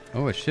augment?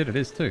 Oh shit, it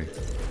is too.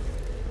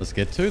 Let's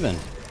get two then.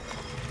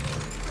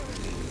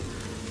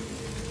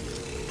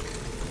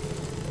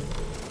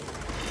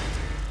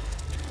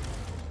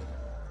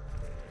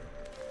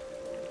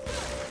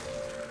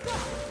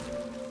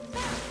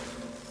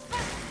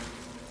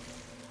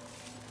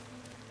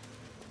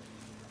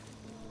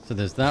 So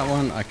there's that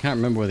one. I can't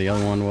remember where the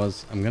other one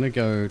was. I'm gonna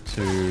go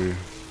to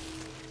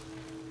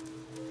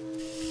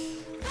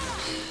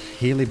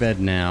Healy Bed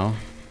now.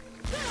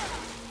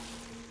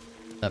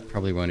 That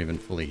probably won't even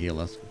fully heal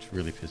us, which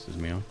really pisses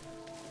me off.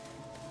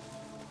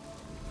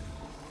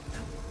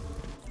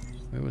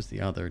 Where was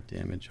the other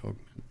damage augment?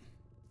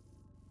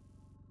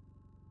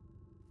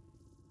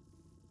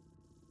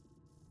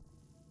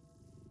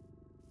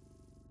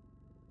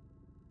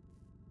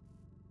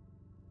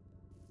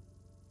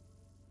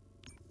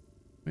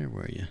 Where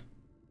were you?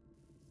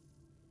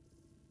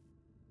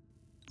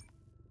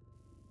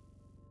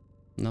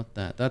 Not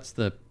that. That's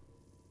the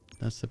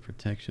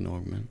protection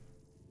augment.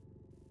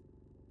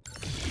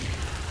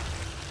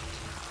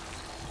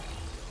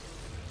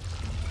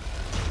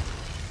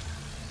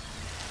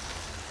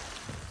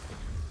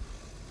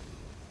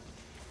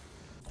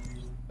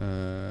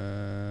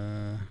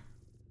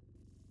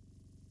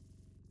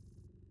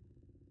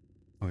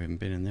 Oh, we haven't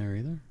been in there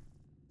either.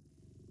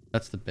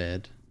 That's the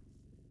bed.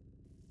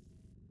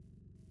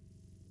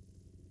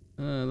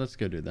 Let's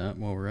go do that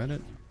while we're at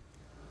it.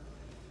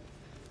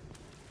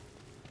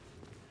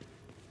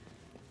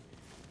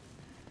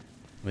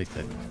 At least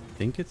I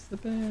think it's the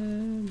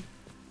bed.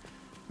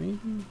 Maybe.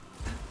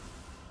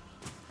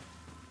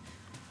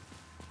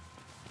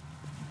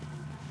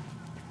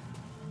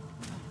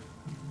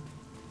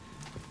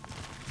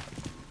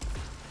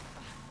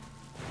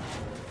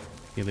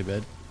 Healy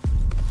bed.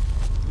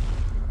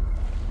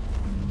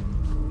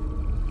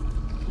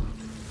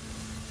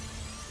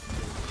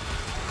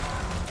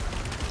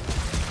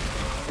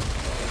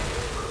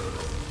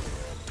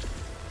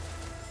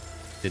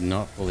 Did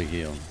not fully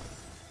heal.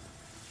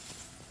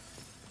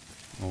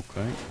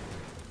 Okay.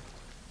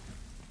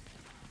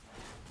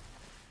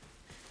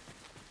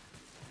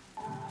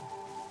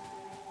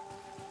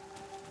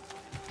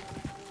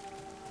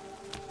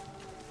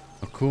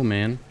 Oh, cool,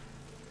 man.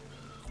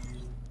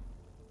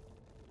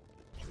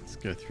 Let's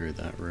go through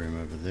that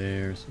room over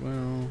there as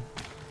well.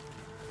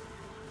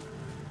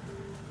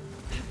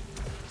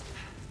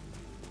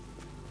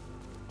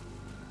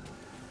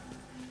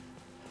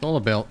 It's all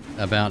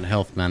about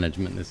health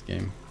management, this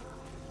game.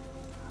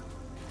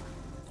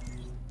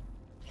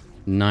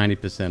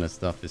 90% of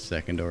stuff is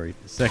secondary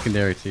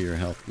to your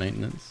health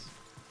maintenance.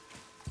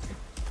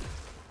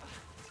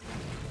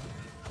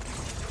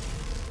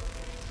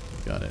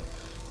 Got it.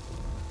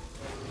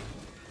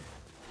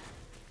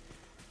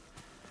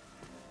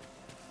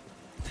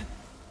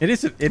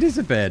 It is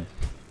a bed.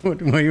 What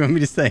do you want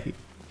me to say?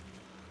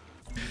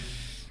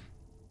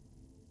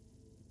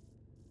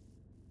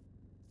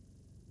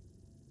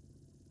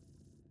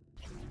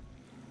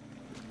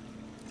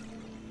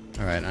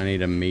 All right, I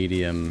need a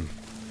medium.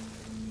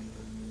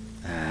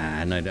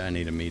 No, I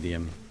need a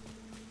medium.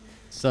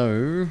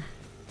 So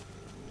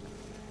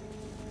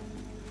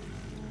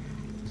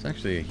there's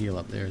actually a heal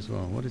up there as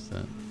well. What is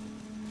that?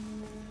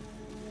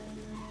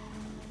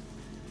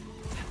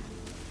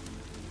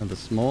 Another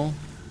small?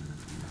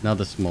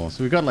 Another small.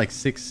 So we've got like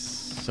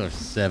 6 or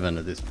 7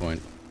 at this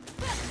point.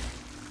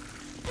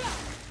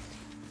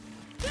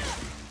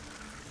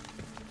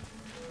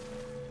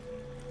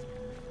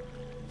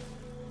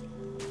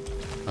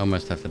 I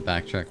almost have to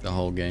backtrack the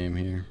whole game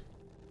here.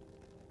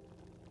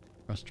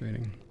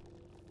 Frustrating.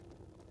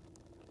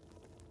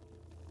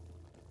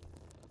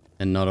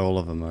 And not all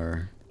of them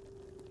are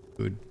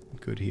good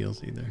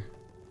heals either.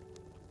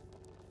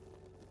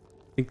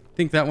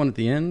 Think that one at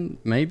the end,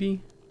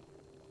 maybe?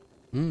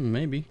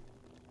 Maybe.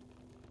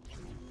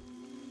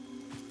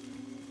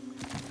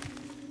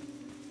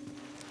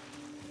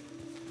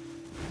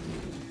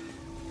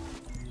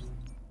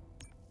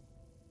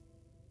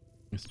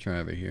 Let's try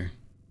over here.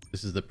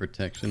 This is the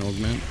protection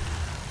augment.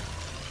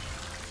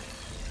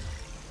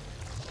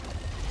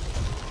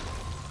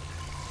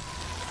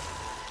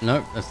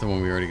 Nope, that's the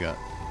one we already got.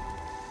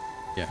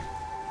 Yeah.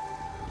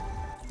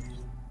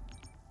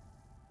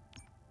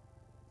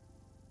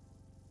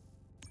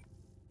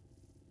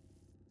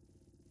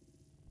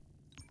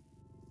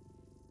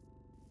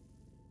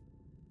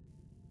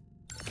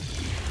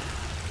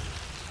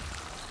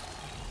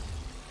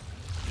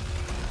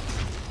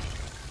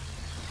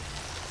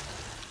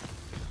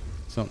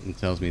 Something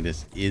tells me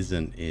this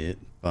isn't it,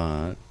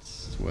 but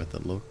it's worth a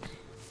look.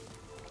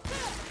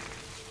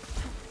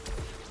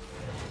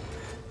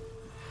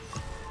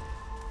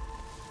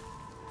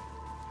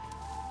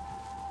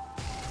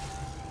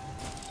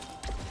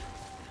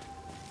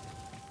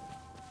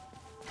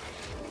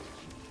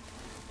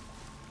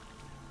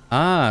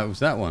 Ah, it was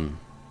that one.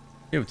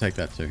 Yeah, we'll take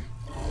that too.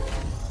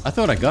 I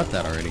thought I got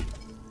that already.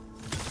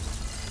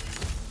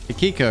 Hey,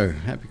 Kiko,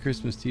 happy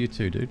Christmas to you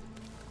too, dude.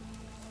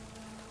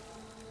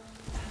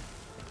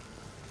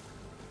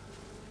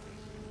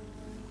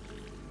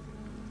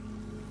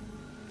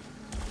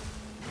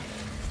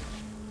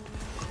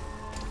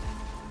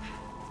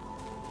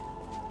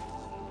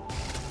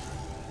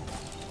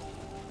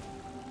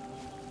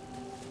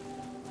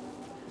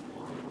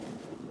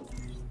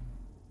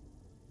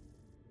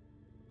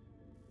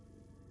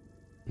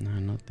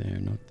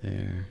 Not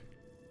there.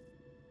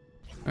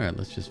 Alright,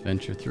 let's just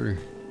venture through.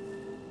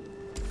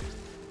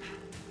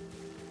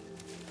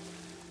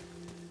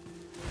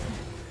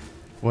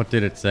 What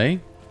did it say?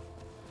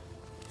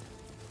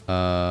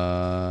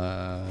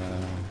 Oh,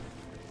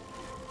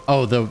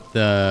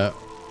 the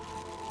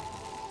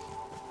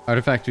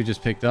artifact we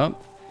just picked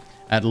up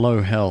at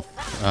low health.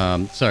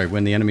 Sorry,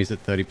 when the enemy's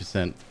at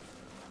 30%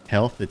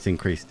 health, it's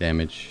increased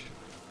damage.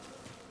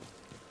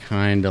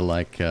 Kinda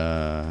like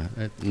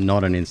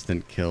not an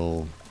instant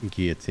kill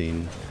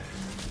guillotine.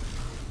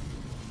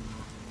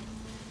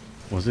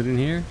 Was it in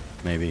here?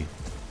 Maybe.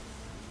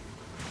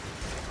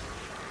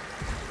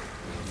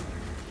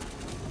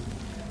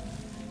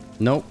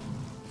 Nope.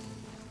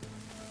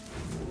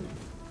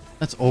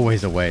 That's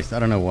always a waste. I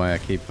don't know why I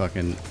keep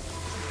fucking...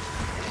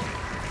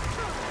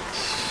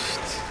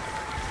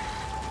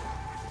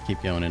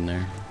 keep going in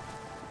there.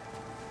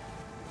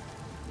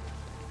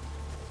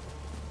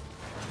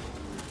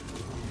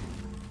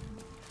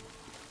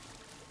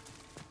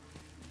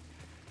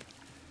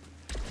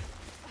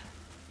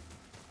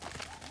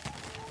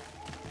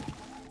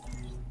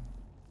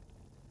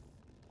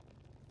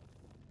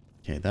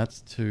 Okay, that's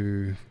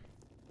too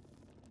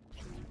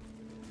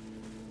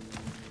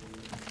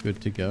good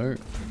to go.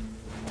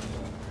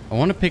 I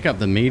want to pick up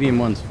the medium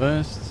ones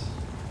first.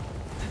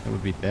 That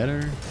would be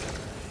better.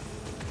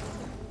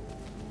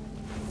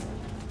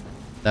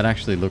 That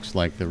actually looks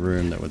like the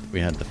room that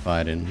we had to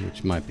fight in,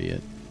 which might be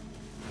it.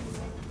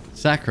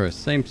 Sakura,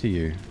 same to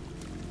you.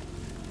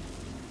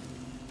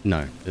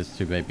 No, there's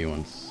 2 baby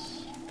ones.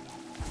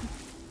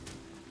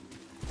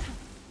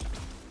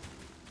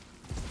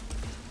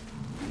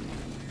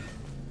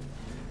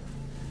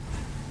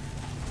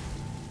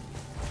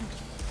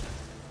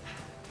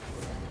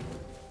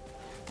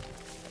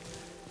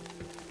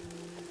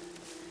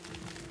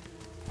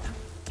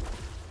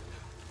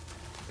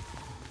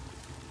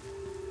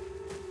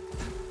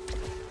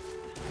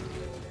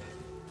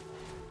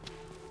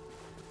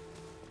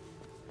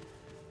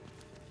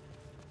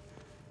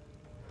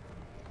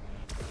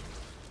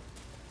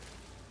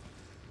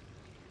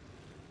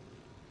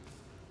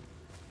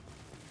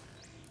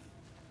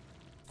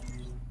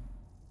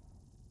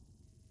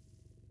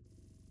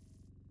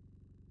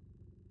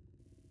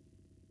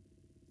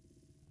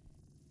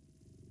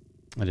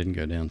 I didn't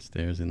go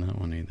downstairs in that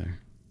one either.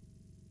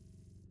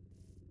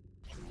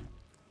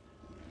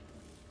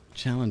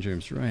 Challenge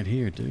room's right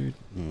here, dude.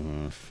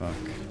 Oh, fuck.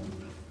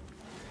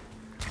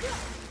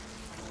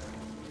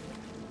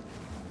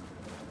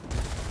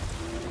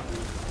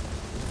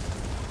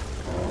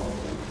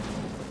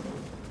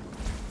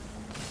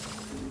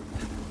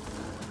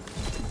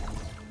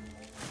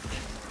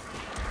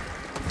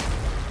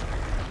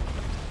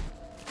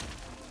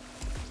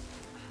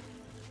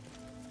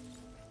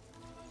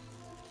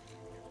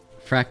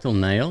 Fractal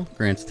Nail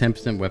grants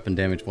 10% weapon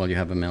damage while you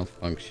have a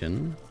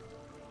malfunction.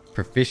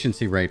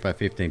 Proficiency rate by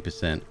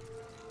 15%.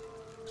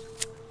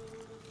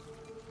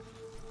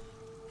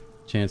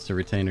 Chance to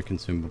retain or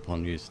consume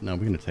upon use. No,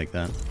 we're going to take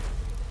that.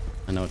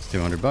 I know it's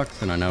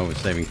 $200 and I know we're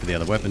saving for the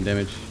other weapon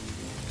damage.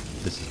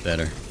 This is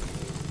better.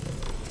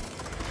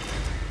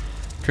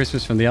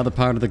 Christmas from the other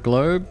part of the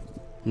globe.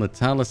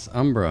 Latalis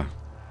Umbra.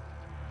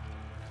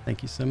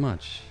 Thank you so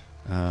much.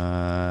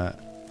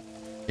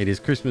 It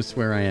is Christmas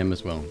where I am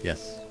as well.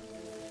 Yes.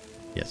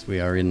 Yes, we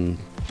are in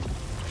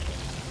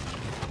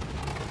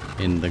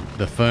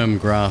the firm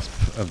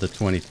grasp of the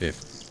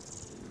 25th.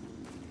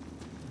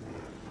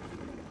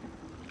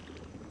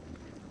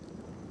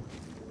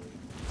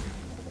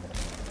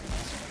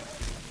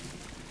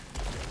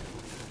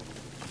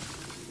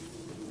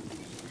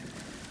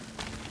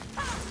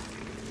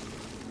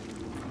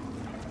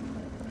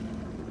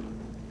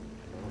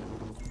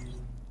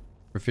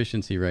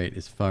 Proficiency rate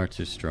is far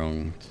too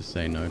strong to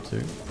say no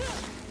to.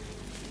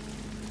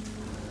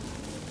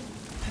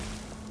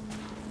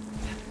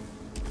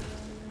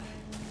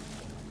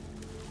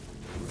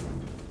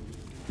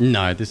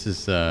 No, this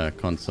is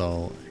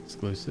console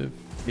exclusive.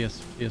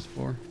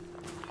 PS4,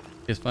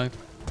 PS5.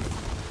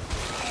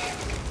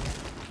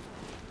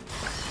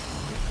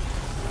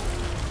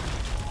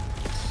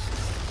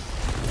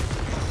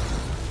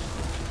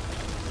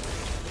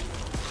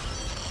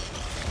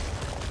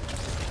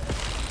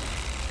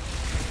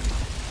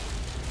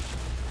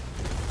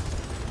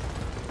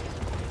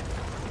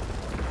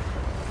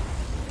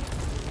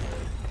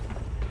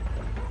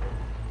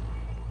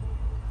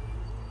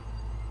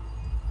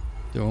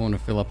 Do I want to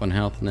fill up on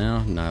health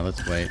now? No,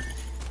 let's wait.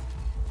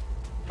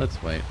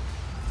 Let's wait.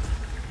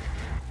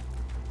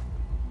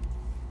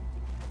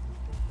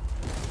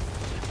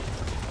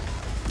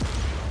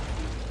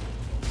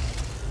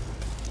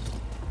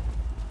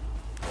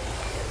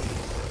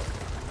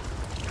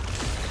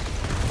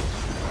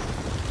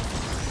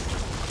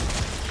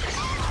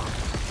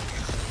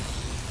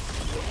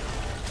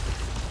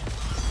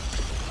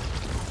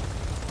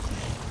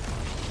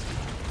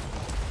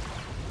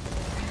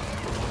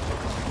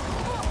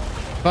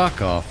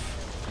 Fuck off.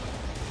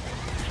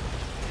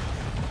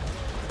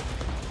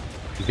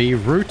 Be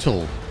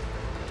brutal.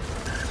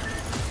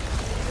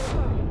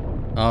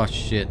 Oh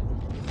shit.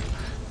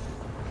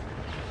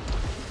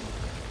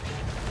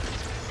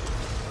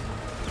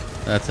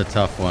 That's a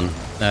tough one.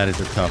 That is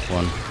a tough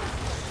one.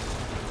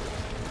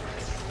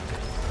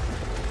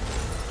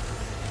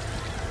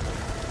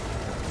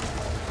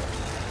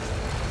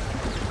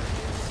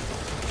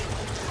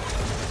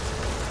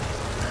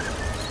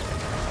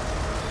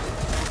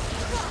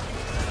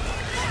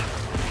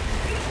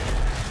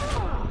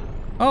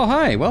 Oh,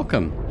 hi,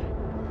 welcome.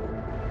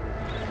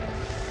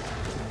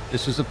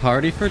 This was a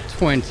party for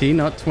 20,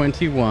 not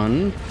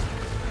 21.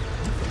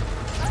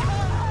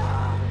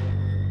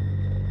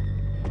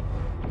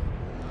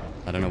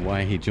 I don't know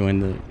why he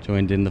joined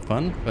in the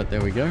fun, but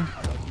there we go.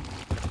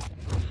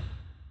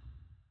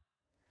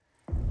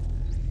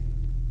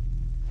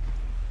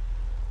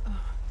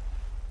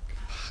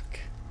 Fuck.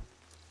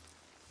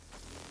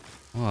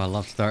 Oh, I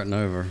love starting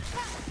over.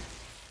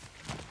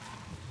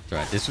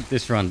 That's right,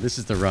 this run, this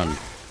is the run.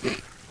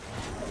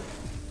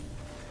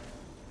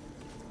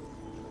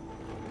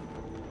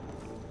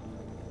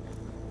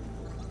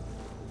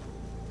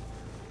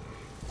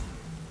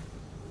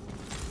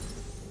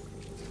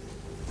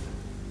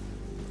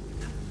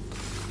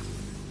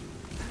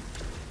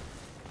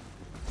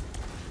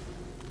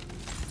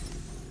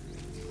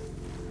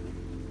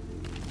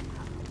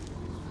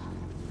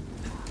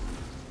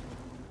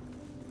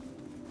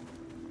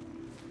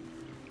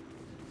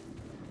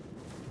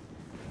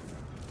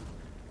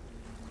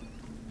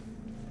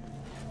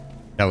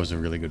 That was a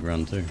really good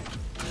run too.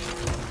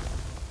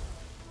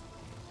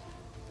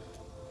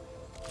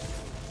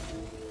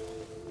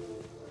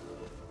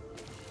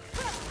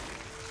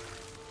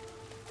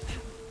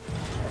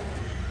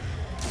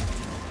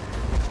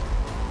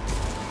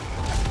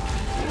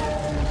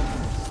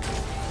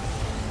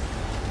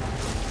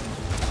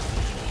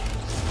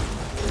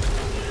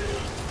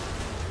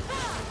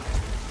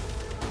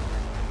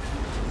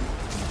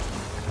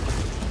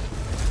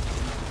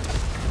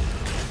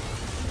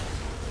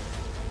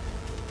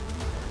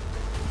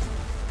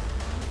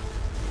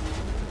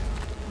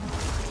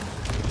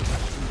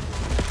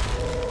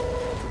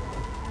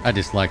 I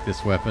dislike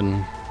this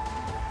weapon.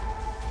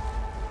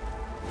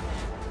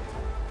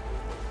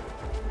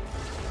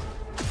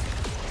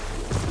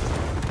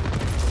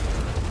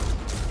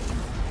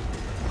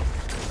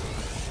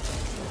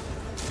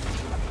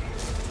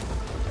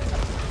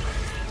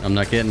 I'm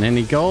not getting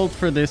any gold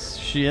for this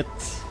shit.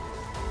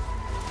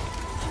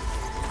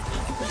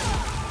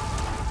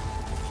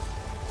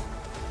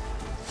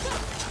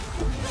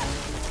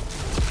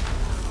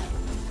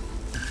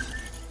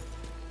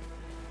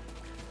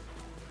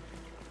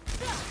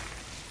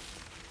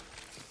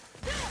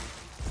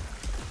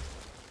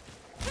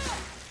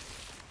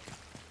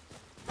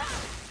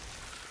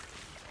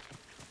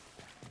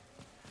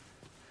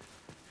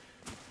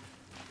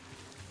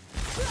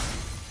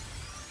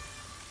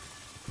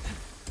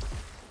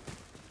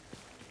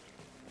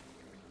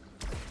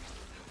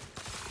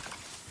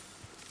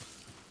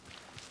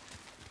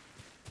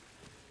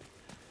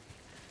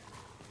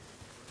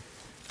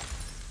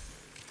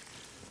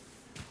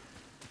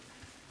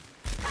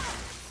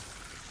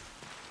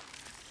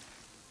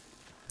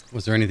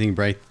 Was there anything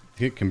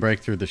it can break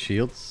through the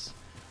shields?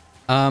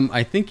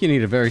 I think you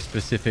need a very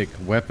specific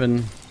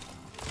weapon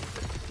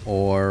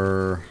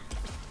or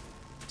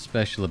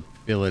special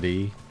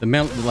ability.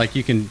 Like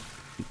you can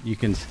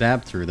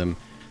stab through them.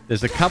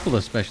 There's a couple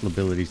of special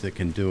abilities that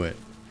can do it.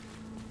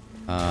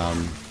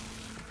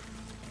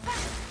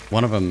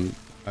 One of them,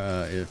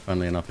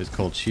 funnily enough, is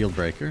called Shield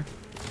Breaker.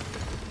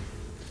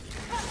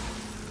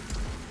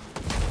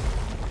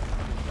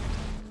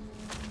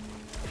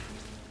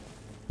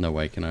 No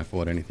way can I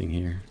afford anything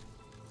here.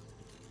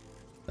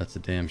 That's a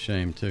damn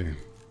shame too.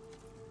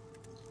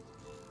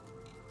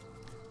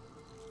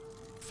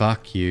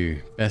 Fuck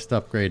you. Best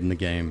upgrade in the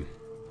game.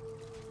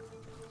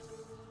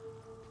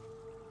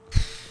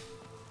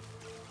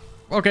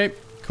 Okay,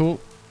 cool.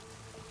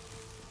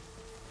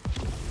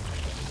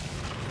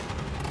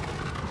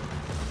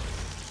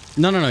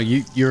 No.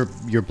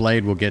 Your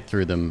blade will get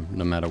through them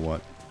no matter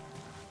what.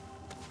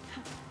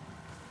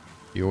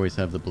 You always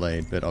have the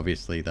blade, but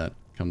obviously that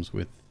comes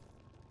with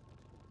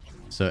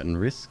certain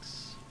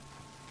risks.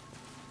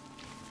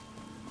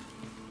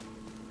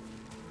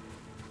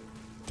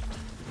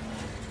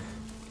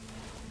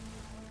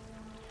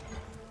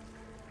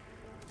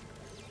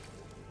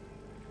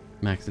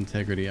 Max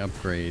integrity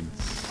upgrades.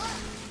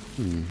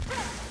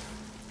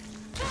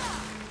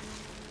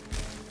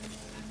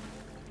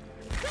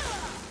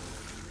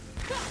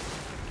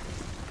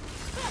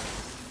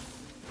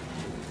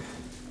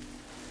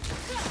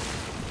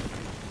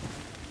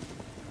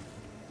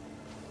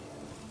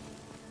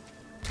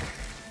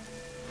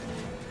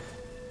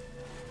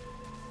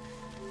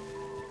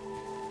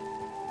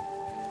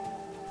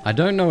 I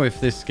don't know if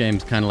this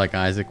game's kind of like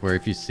Isaac, where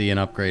if you see an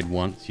upgrade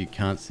once, you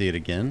can't see it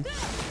again.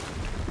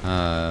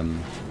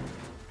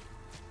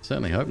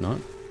 Certainly hope not.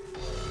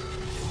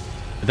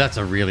 But that's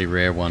a really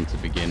rare one to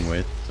begin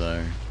with,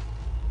 so...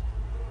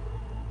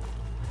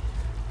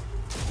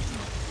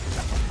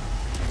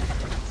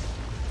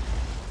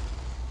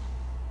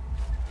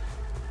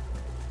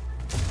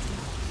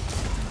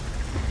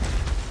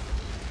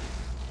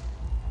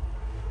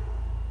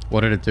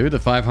 What did it do? The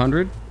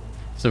 500?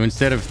 So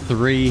instead of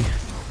 3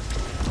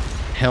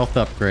 health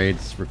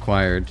upgrades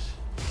required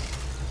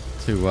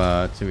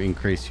to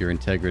increase your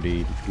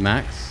integrity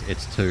max,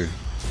 it's 2.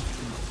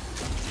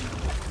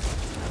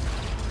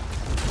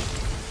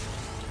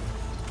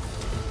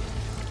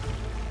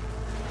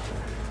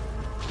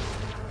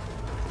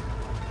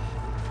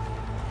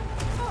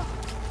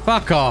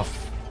 Fuck off.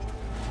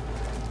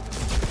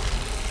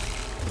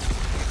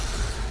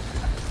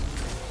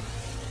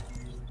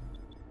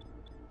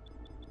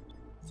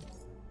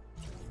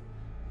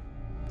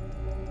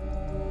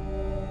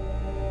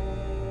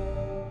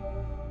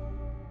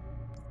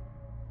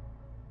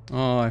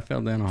 Oh, I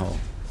fell down a hole.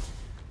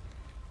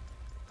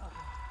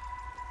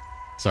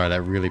 Sorry,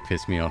 that really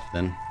pissed me off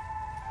then.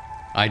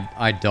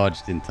 I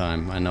dodged in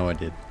time. I know I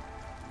did.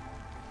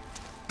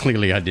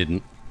 Clearly I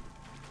didn't.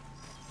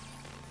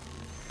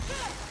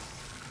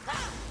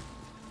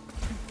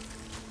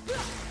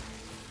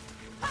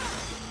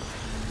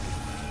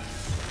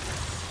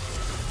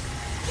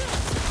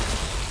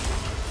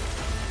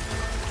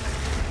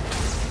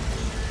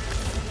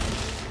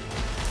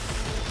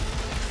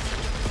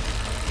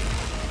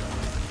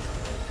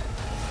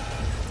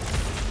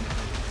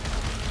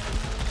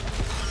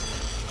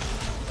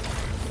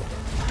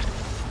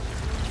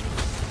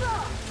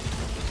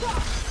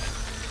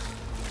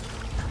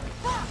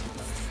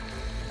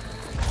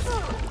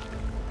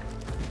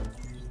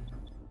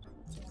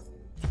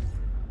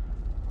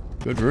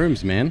 Good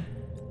rooms, man.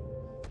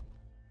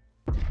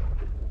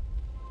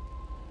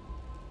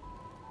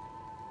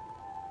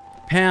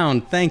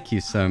 Pound, thank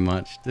you so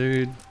much,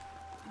 dude.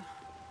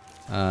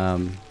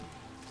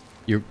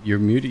 You're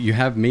muted. You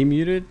have me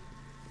muted?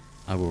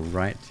 I will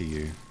write to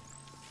you.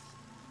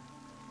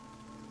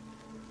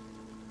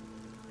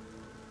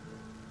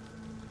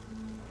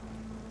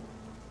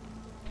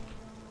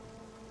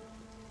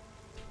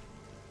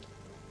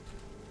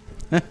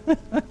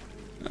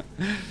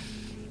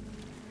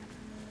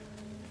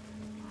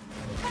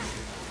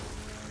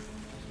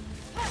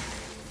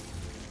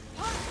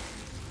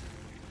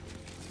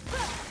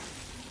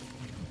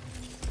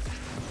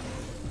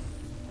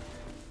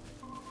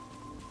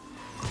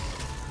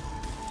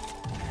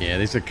 Yeah,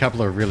 there's a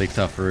couple of really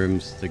tough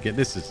rooms to get.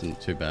 This isn't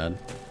too bad.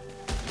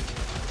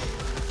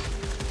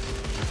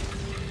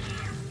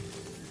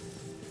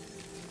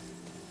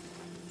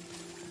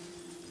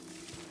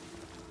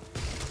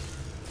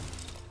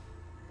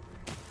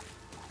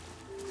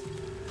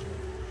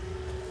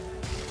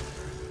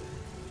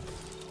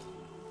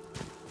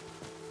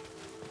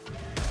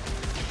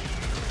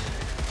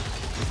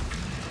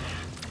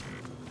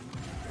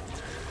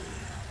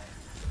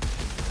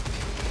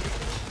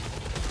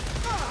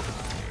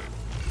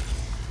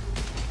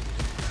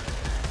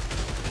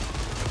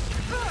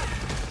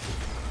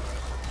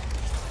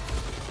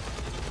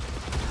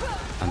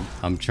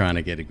 I'm trying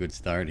to get a good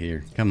start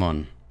here. Come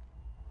on.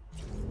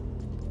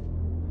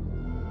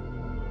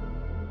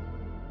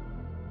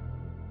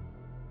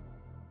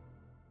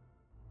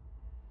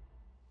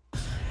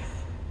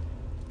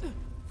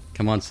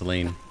 Come on,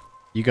 Celine.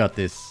 You got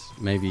this.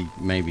 Maybe.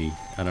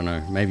 I don't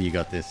know. Maybe you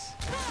got this.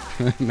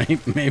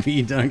 maybe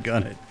you don't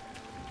got it.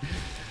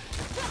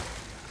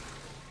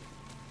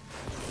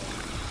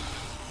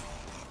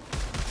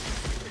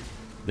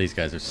 These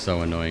guys are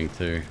so annoying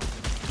too.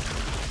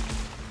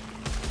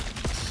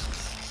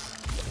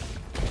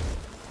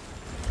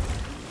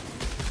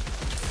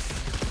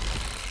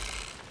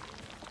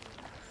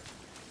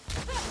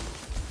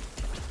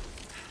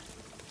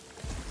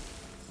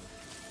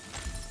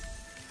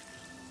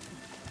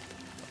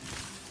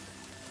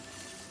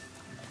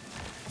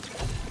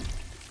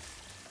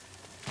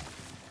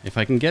 If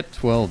I can get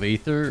 12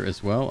 ether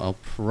as well, I'll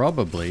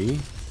probably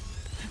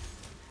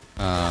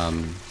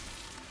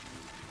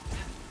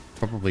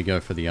go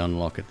for the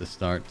unlock at the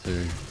start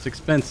too. It's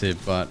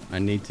expensive, but I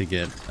need to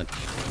get like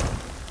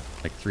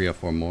 3 or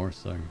 4 more,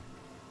 so.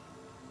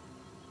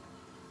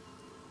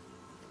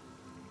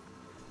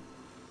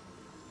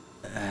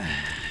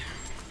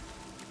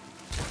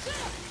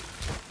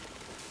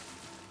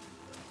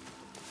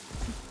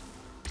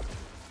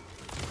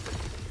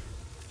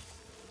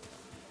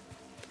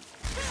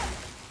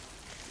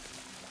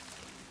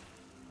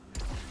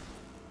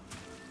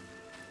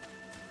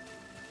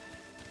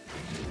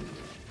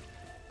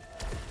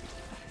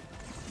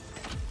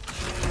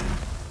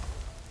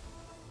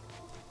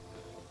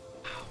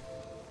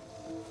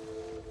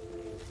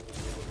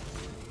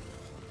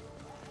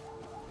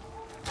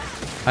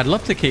 I'd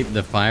love to keep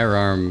the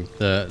firearm,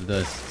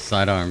 the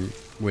sidearm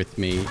with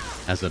me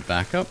as a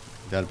backup.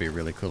 That'd be a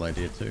really cool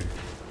idea too.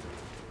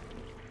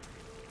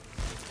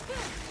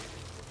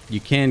 You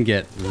can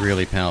get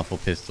really powerful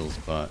pistols,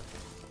 but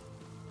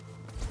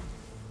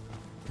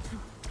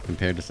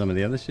compared to some of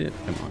the other shit,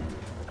 come on.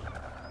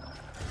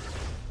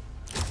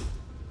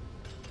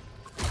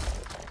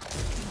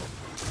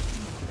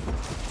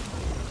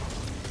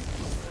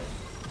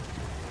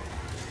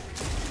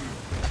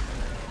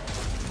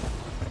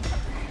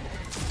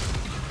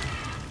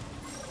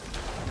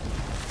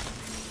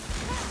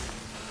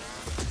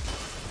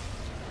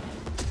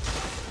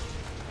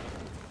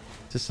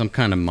 Is this some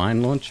kind of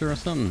mine launcher or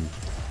something?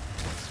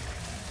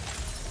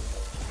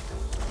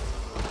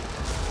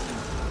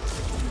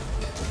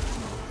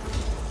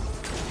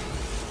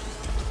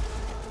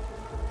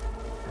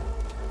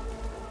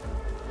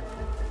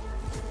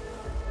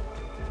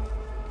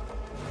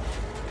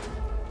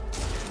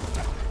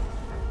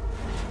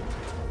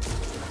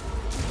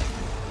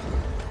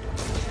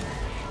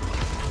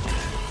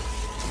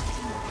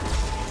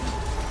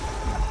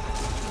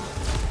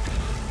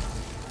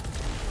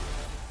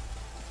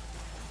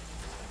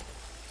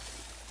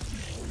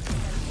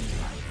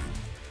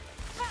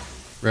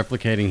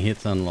 Replicating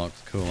hits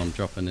unlocked. Cool, I'm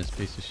dropping this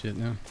piece of shit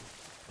now.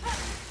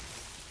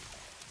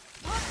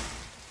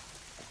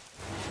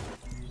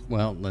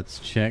 Well, let's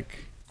check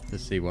to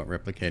see what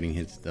replicating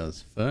hits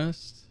does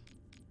first.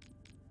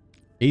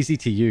 Easy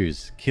to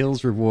use.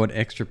 Kills reward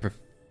extra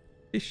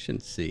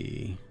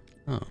proficiency.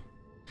 Oh.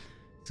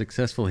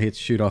 Successful hits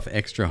shoot off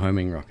extra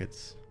homing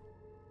rockets.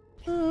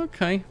 Oh,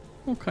 okay.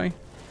 Okay.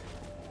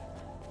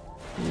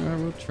 Yeah,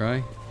 we'll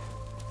try.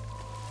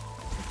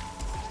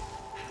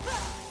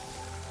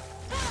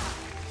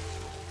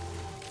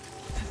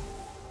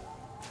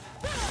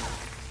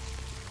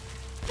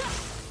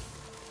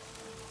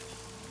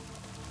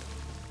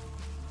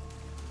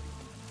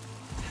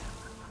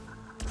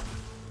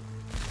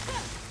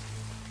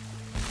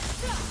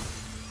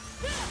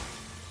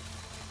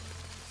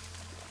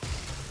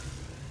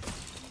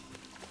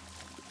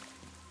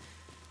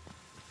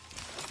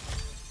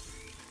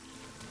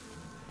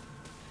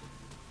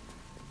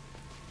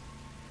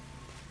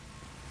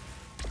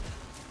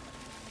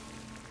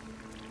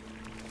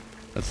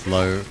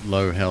 this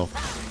low health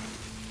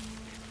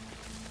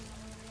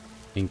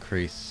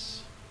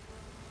increase.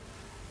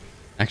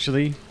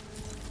 Actually,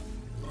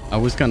 I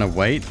was gonna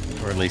wait,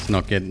 or at least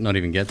not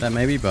even get that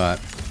maybe, but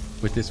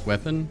with this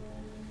weapon,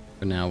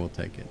 for now we'll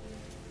take it.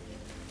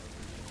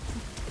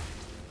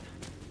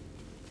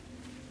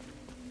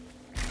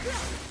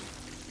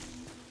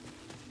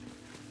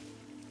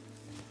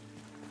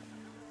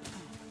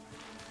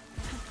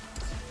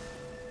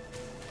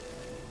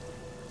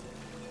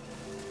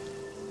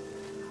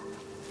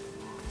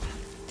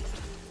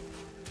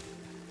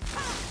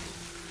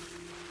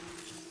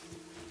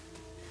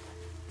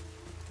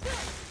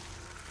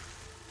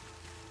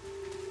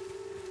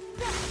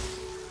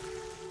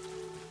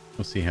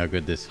 We'll see how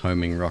good this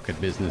homing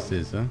rocket business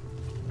is, huh?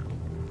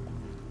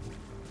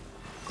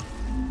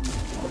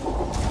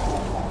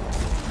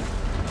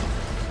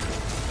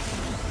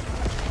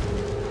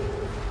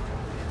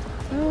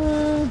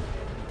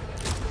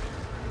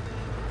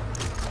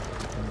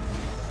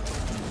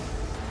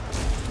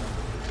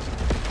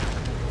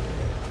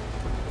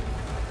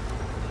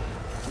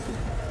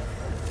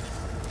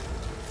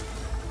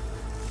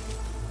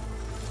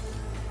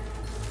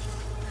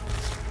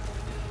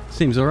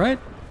 Seems all right.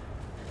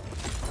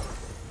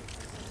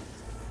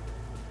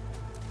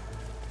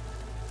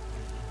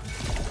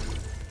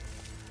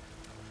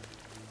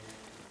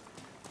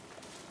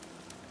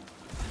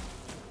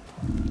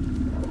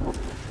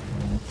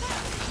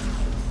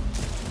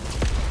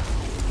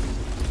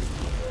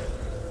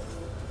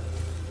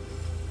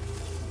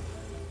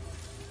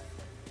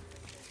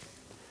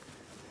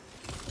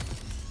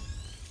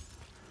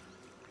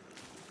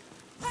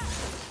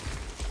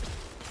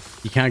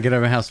 You can't get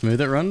over how smooth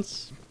it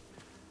runs.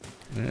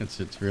 Yeah,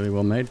 it's really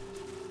well made.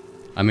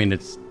 I mean,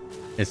 it's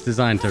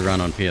designed to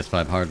run on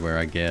PS5 hardware,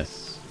 I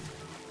guess.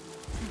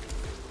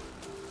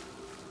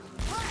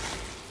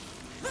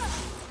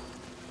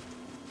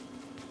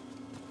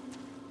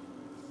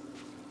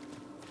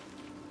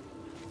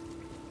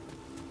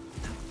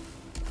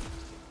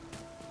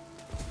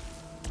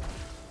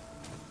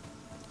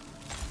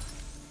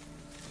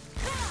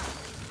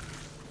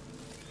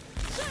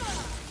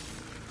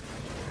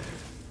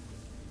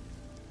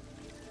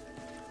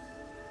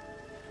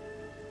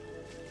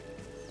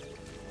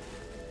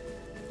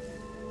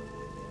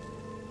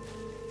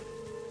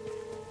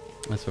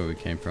 That's where we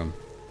came from.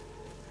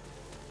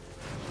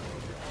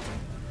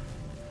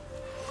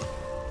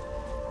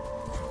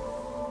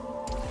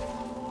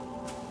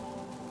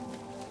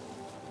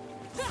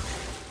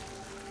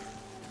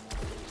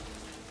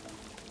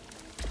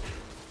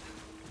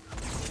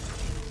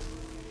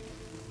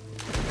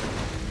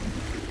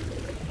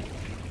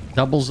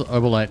 Doubles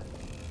Obolite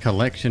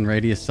collection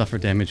radius, suffer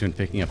damage when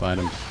picking up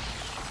items.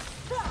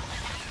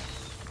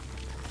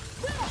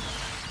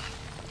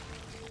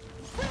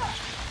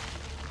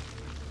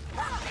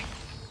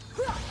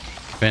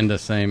 Bender,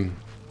 same.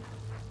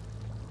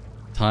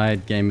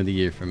 Tied game of the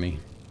year for me.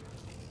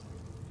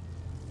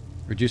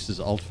 Reduces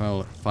alt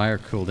fire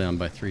cooldown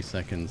by 3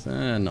 seconds.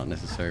 Not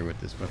necessary with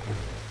this weapon.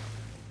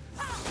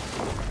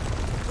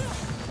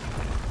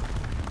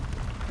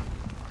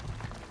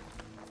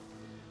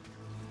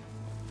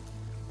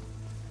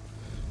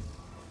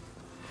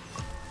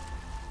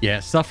 Yeah,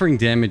 suffering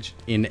damage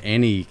in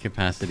any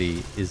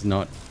capacity is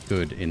not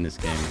good in this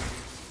game.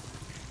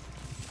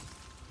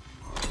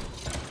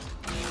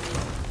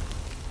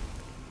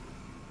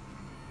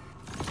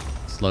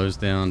 Slows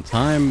down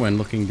time when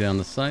looking down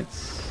the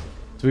sights.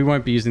 So we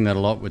won't be using that a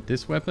lot with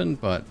this weapon,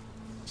 but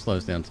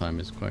slows down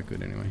time is quite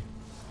good anyway.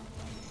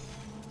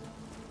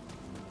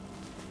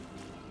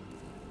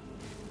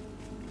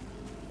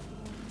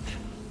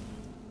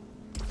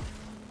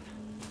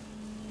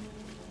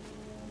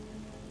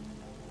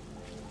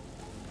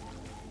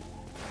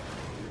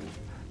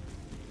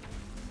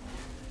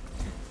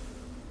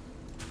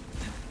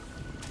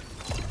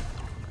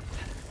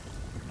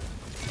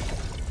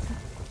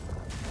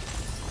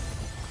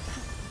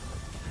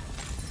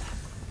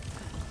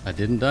 I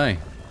didn't die.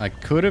 I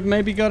could have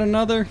maybe got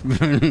another.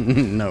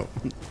 No.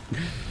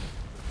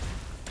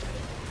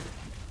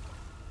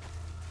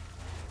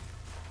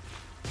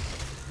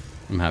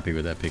 I'm happy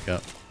with that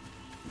pickup.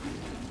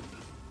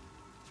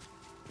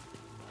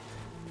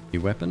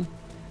 New weapon?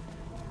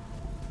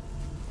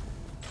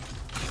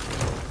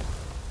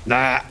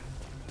 Nah.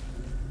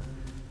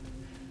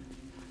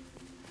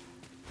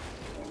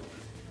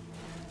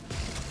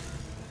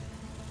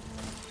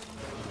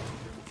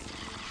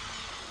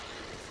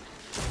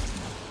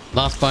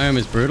 Last biome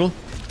is brutal.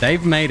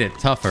 They've made it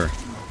tougher.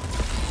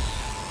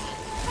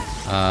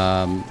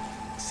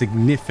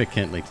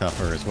 Significantly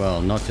tougher as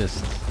well. Not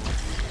just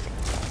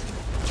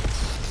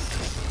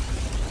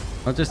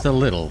a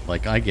little.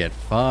 Like, I get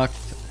fucked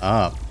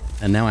up.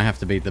 And now I have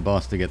to beat the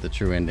boss to get the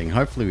true ending.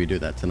 Hopefully we do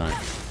that tonight.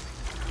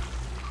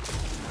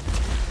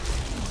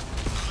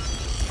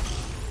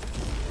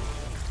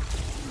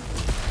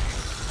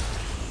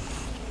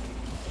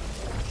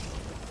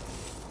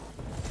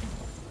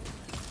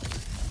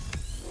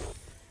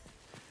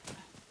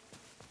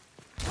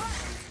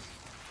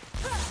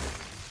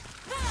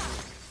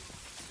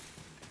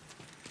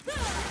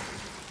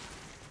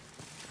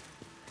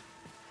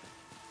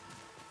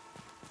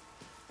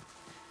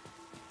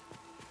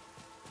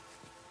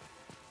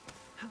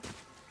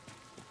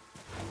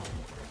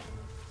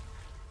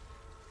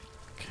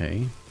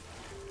 okay.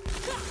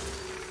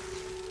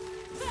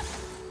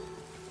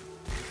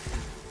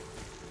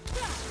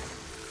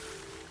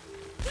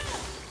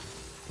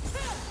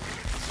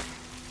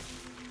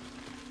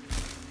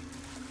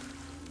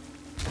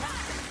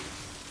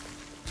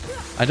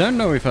 I don't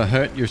know if a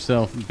hurt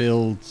yourself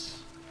build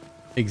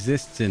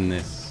exists in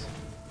this.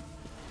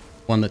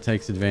 One that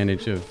takes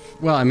advantage of...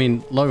 Well, I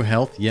mean, low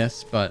health,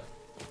 yes, but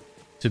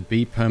to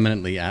be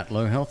permanently at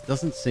low health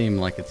doesn't seem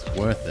like it's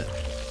worth it.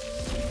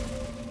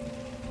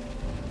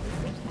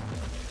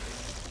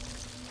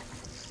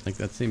 Like,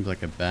 that seems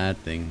like a bad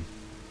thing.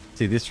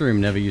 See, this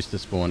room never used to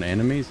spawn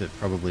enemies. It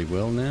probably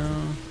will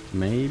now.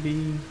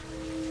 Maybe.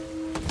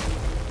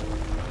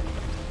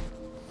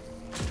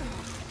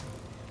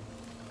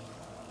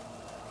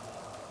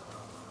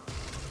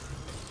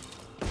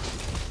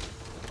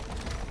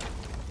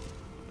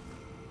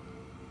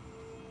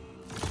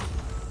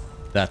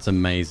 That's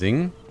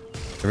amazing.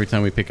 Every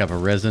time we pick up a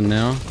resin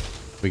now,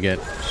 we get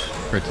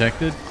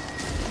protected.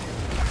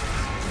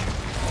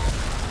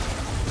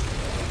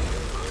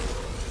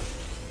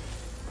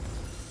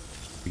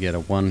 We get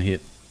a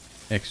one-hit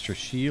extra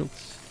shield.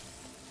 Is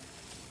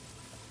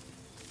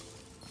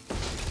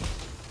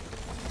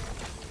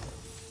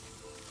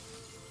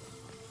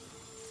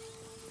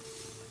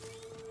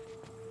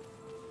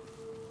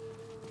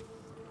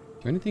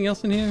there anything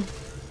else in here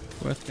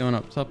worth going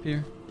up top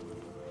here?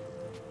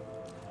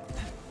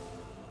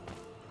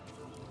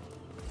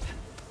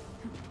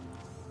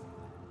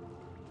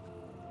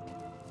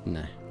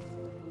 Nah.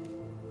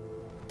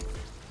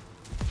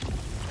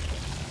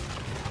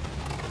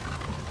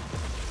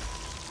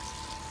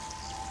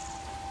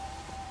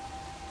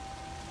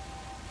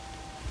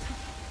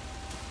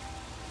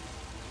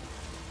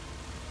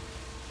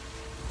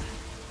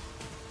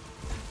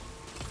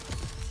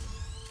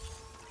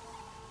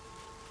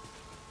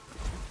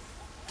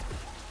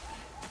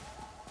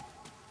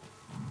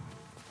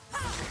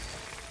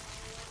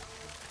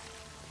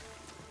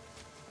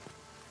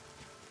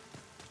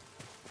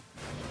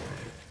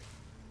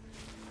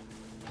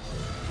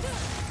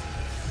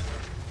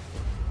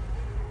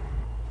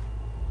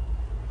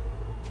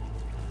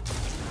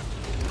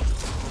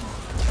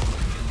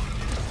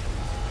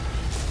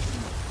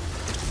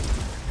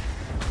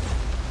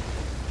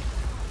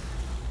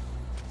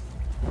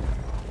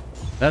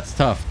 That's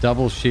tough.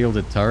 Double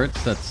shielded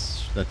turrets.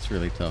 That's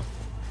really tough.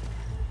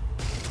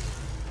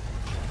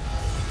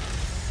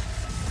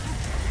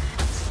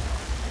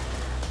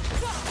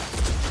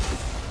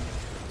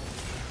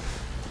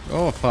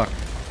 Oh fuck.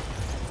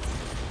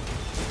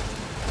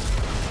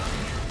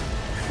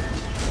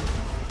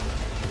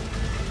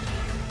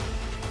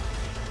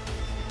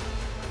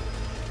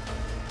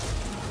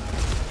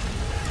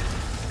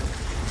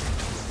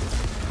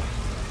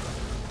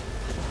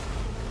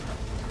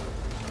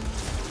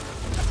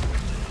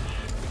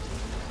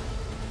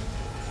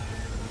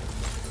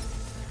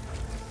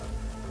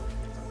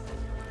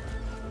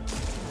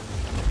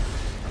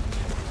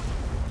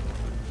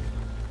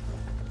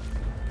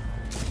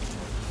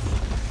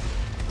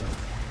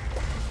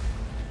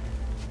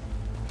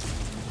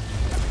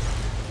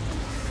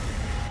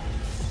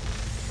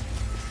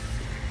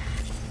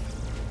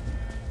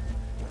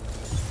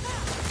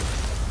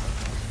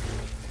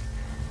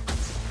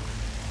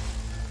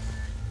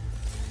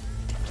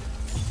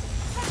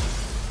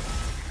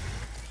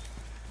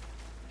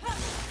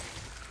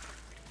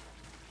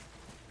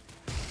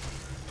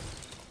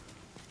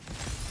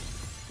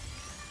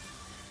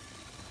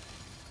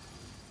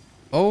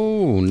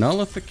 Oh,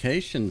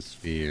 nullification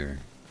sphere.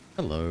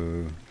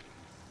 Hello.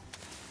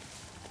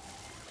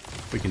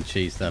 We can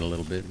cheese that a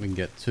little bit. We can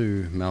get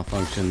 2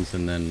 malfunctions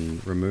and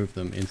then remove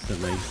them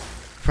instantly.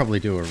 Probably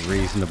do a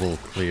reasonable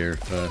clear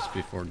first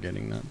before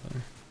getting that though.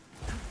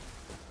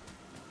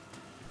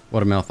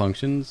 What are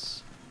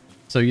malfunctions?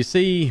 So you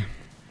see...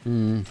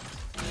 you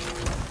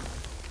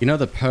know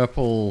the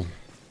purple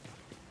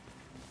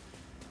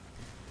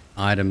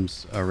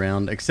items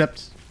around,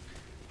 except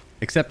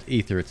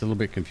ether. It's a little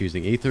bit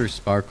confusing. Ether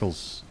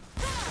sparkles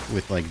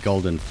with like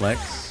golden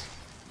flecks.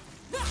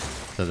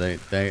 So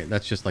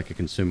that's just like a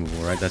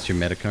consumable, right? That's your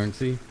meta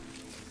currency.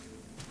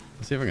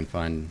 Let's see if I can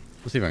find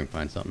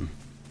something.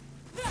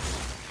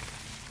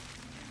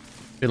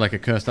 Bit like a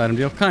cursed item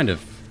deal, kind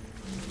of.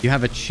 You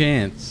have a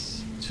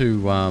chance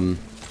to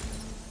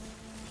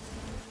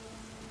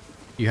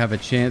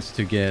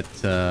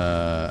get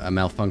a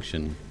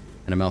malfunction,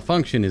 and a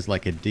malfunction is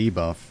like a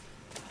debuff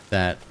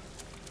that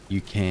you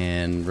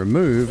can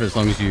remove as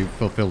long as you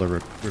fulfill the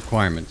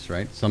requirements,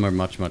 right? Some are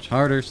much, much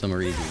harder, some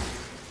are easy.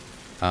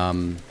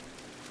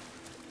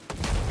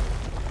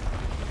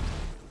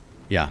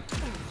 Yeah.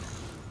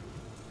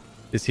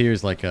 This here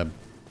is like a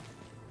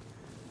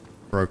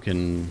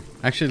broken...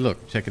 Actually,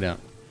 look, check it out.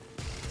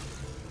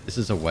 This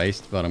is a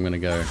waste, but I'm going to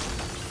go...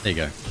 There you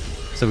go.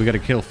 So we got to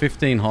kill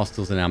 15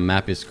 hostiles and our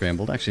map is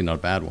scrambled. Actually, not a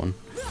bad one.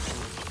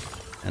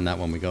 And that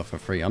one we got for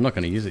free. I'm not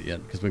going to use it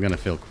yet because we're going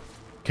to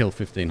kill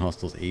 15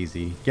 hostiles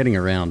easy. Getting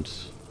around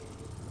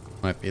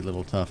might be a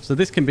little tough. So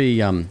this can be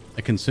a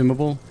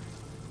consumable.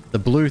 The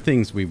blue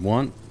things we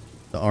want,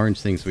 the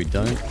orange things we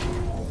don't.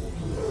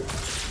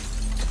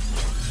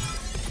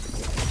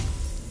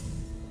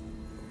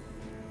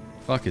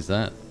 Fuck is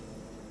that?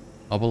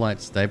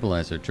 Obolite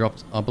stabilizer.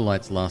 Drops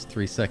obolites last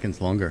 3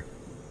 seconds longer.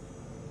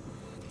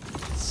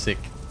 Sick.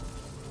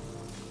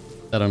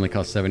 That only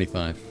costs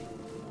 75.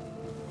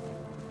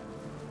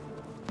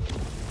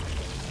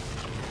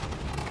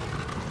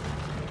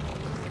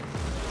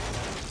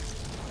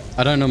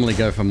 I don't normally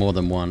go for more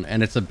than one,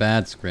 and it's a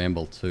bad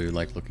scramble too,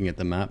 like looking at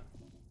the map.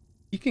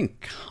 You can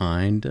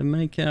kinda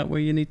make out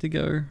where you need to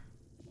go.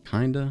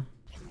 Kinda.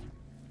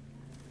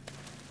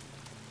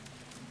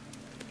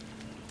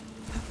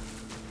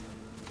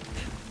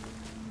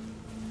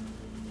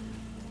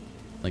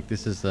 Like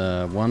this is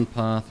one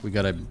path. We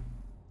got a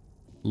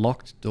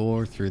locked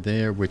door through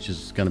there, which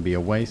is going to be a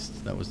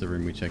waste. That was the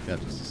room we checked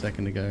out just a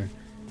second ago.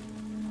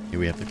 Here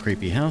we have the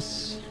creepy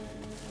house.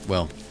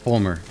 Well,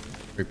 former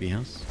creepy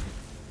house.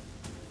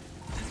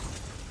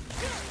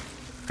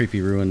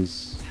 Creepy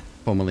ruins,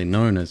 formerly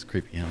known as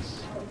creepy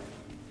house.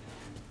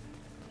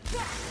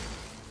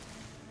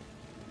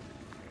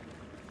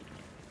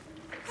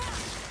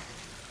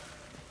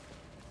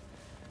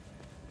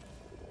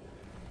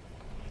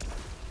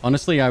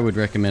 Honestly, I would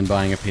recommend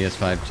buying a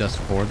PS5 just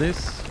for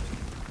this.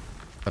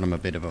 But I'm a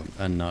bit of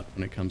a nut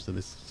when it comes to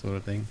this sort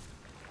of thing.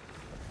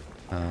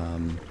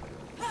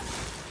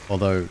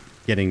 Although,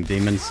 getting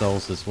Demon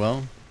Souls as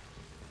well.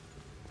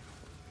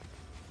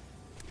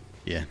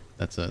 Yeah,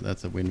 that's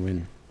a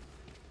win-win.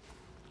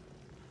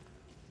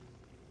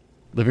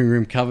 Living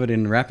room covered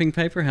in wrapping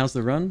paper. How's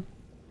the run?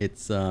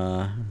 It's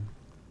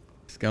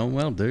going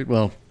well, dude.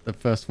 Well, the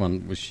first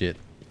one was shit.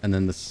 And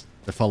then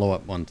the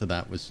follow-up one to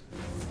that was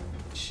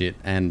shit,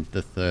 and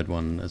the third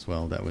one as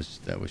well, that was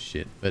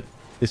shit, but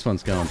this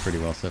one's going pretty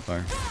well so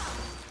far.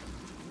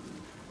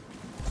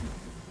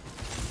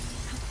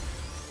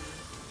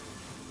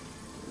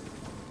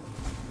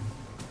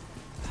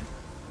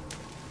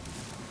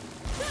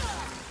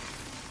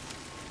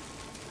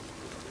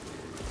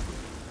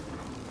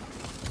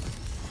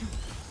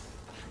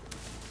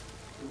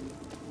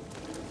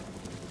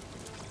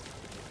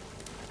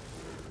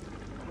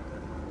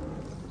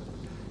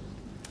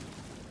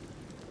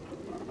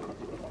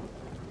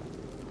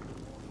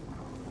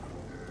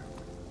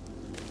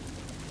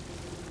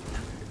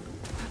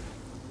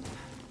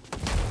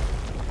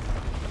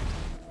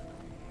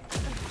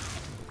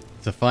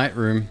 It's a fight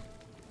room.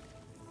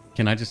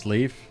 Can I just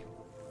leave?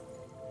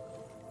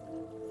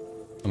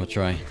 I'm gonna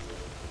try.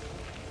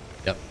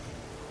 Yep.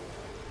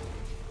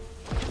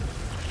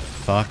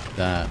 Fuck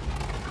that.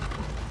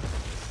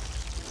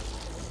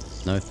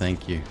 No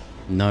thank you.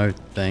 No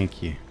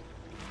thank you.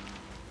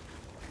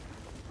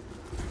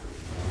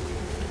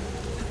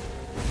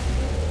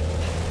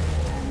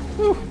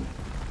 Whew.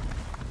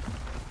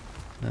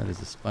 That is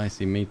a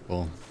spicy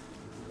meatball.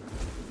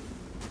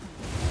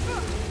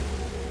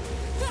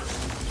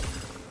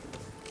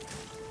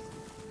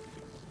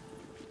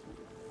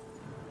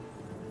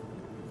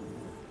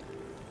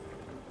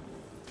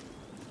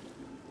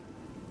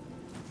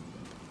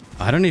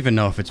 I don't even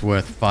know if it's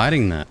worth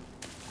fighting that.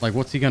 Like,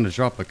 what's he going to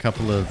drop? A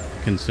couple of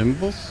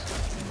consumables?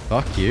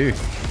 Fuck you.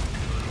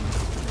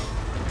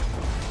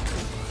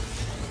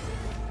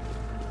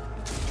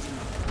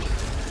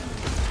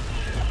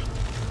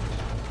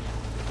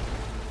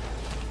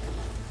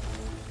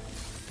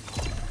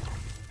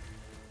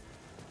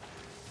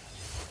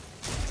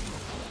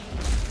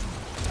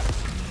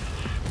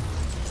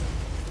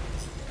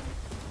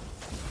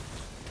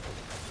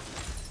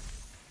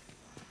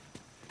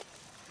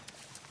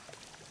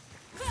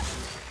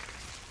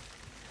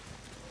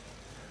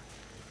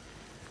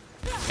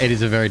 It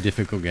is a very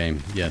difficult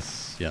game.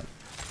 Yes, yep.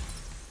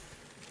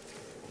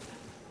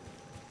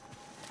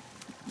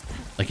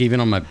 Like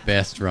even on my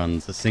best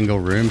runs, a single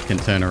room can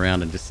turn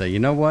around and just say, you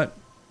know what?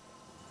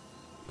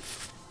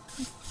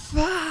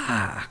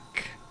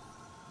 Fuck.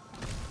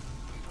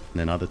 And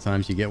then other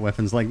times you get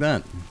weapons like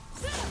that.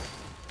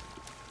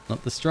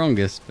 Not the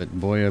strongest, but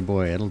boy oh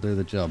boy, it'll do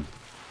the job.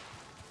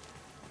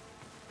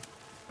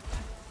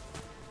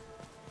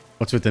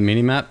 What's with the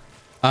minimap?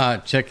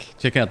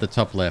 Check out the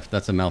top left.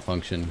 That's a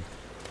malfunction.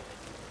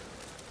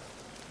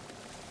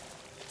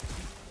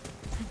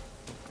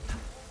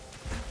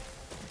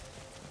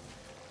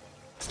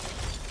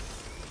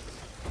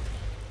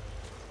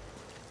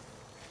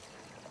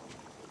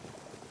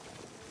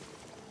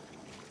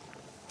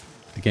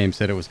 The game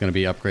said it was going to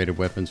be upgraded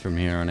weapons from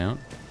here on out.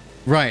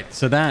 Right,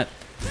 so that,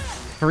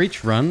 for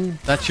each run,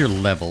 that's your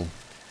level.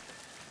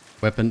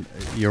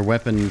 Your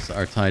weapons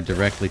are tied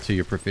directly to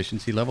your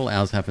proficiency level.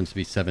 Ours happens to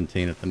be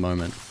 17 at the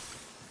moment.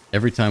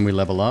 Every time we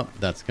level up,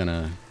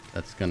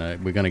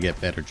 we're gonna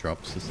get better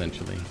drops,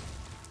 essentially.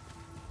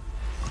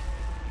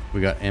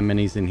 We got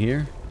minis in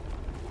here.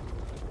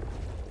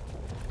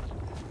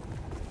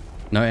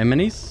 No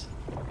minis?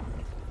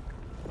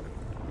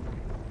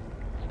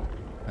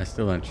 I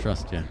still don't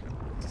trust you.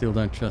 Still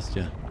don't trust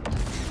you.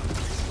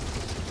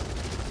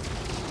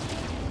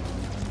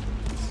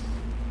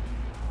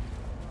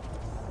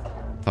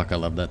 Fuck, I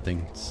love that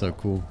thing. It's so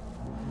cool.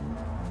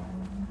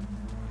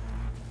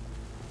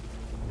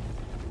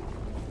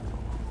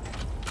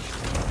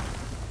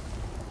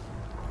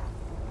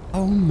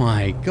 Oh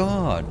my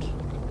god.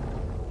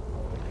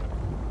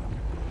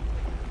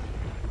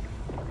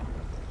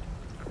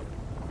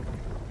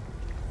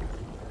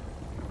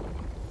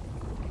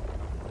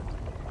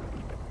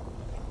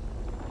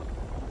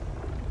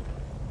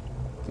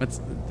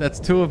 That's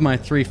two of my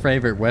 3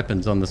 favorite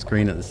weapons on the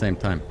screen at the same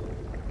time.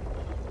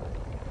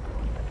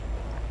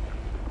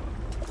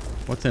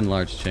 What's in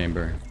large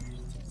chamber?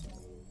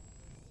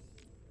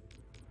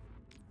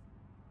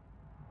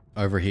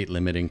 Overheat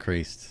limit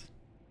increased.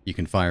 You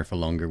can fire for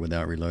longer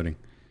without reloading.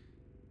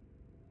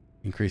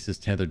 Increases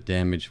tethered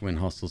damage when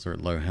hostiles are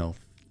at low health.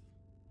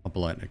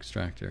 Hoplite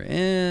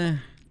extractor.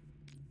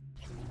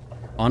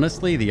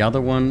 Honestly, the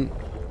other one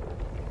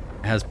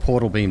has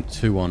Portal Beam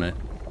 2 on it.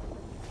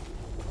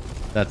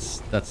 That's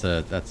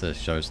a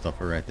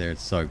showstopper right there.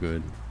 It's so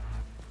good.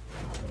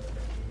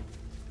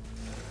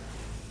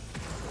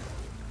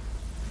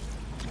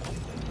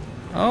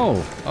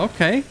 Oh,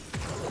 okay.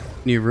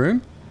 New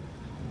room.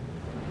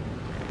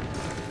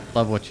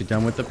 Love what you've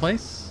done with the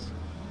place.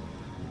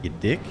 You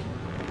dick.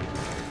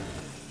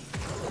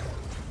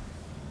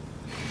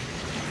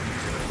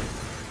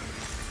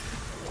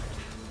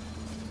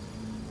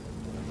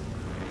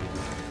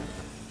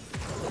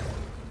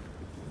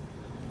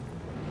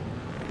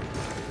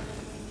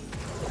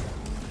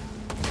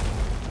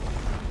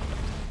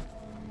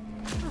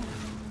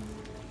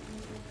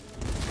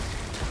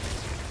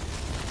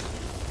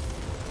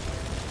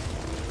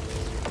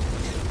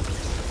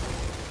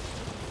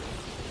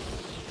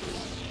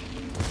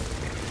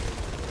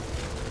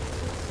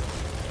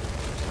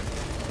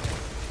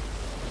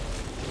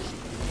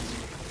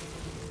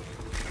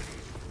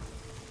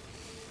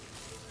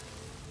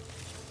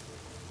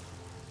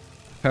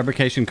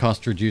 Fabrication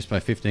cost reduced by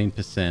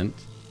 15%.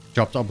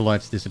 Dropped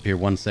obolites disappear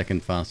 1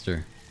 second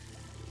faster.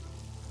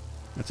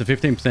 That's a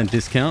 15%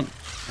 discount,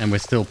 and we're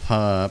still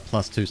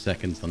plus 2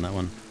 seconds on that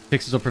one.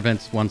 Fixes or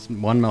prevents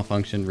one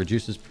malfunction,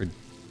 reduces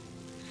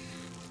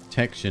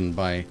protection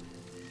by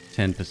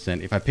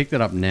 10%. If I picked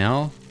it up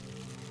now...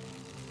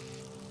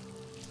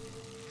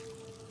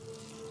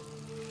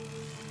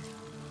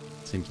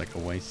 Seems like a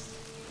waste.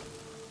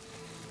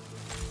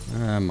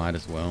 Might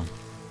as well.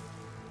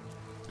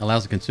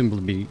 Allows a consumable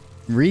to be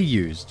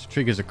reused.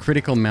 Triggers a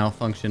critical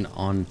malfunction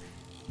on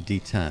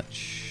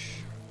detach.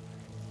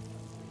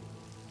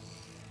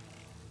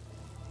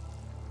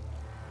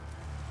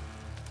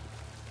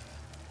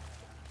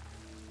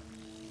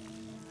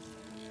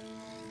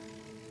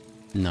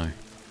 No.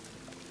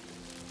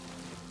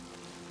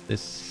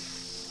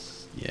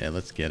 This... Yeah,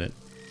 let's get it.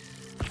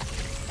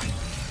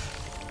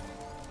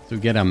 So we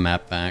get our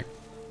map back.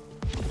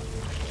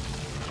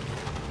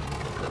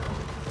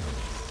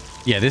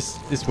 Yeah,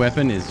 this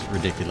weapon is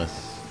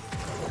ridiculous.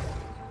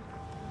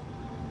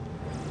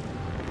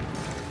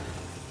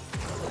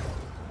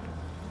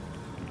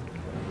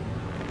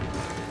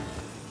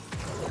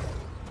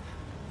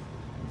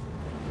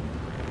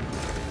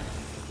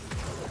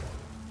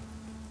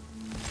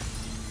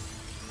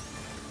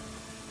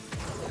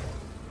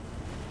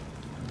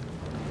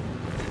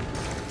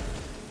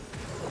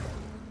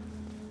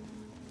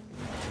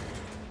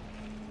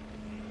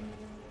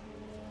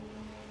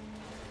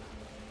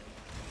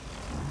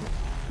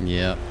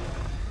 Yep.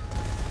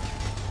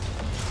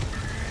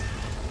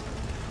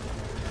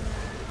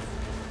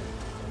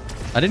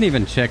 I didn't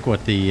even check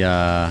what the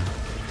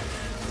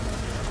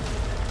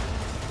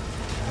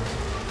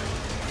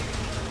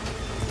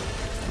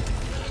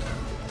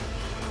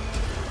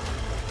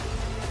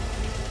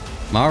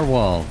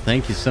Marwal,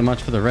 thank you so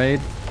much for the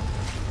raid.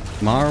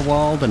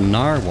 Marwal the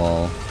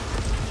Narwhal.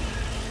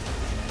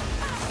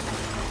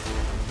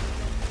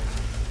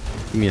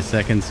 Give me a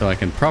second so I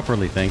can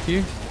properly thank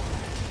you.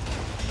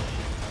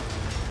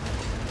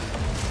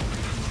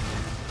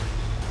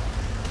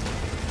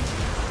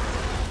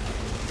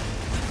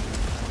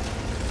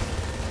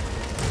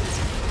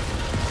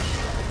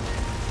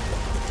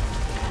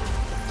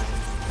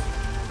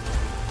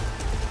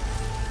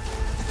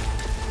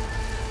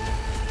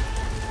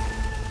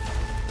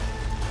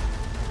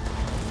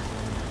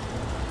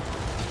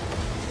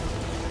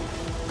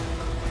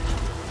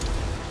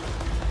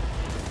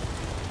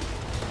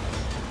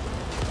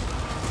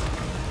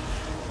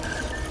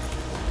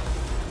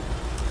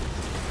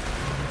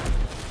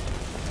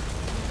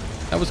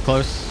 That was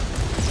close.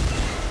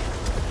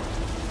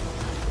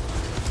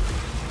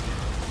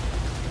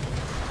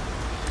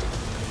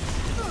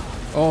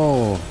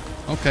 Oh,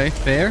 okay,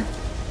 fair.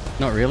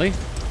 Not really.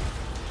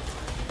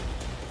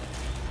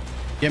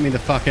 Get me the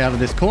fuck out of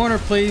this corner,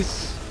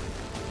 please.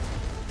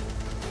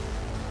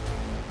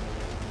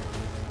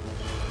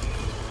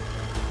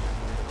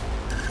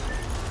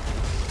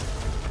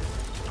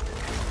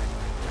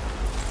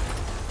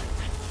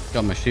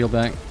 Got my shield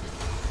back.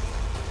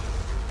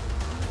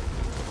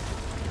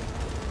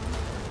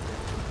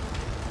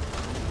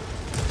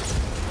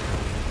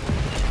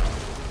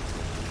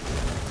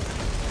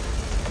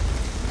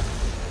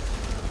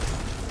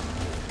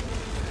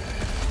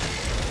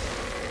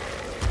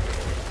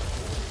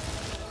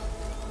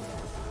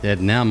 Dead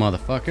now,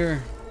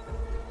 motherfucker.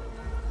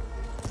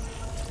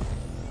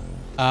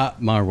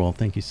 Marwal,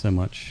 thank you so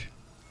much.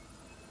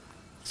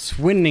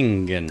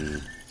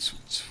 Swinningen.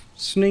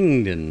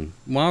 Swingden.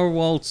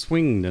 Marwal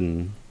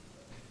Swingden.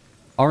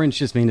 Orange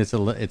just means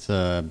it's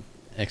a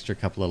extra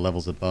couple of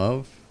levels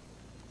above.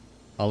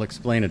 I'll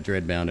explain a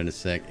Dreadbound in a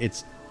sec.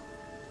 It's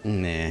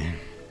Nah,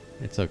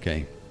 it's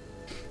okay.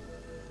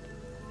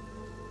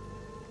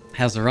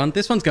 How's the run?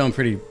 This one's going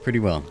pretty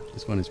well.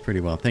 This one is pretty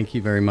well. Thank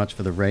you very much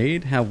for the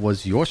raid. How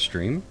was your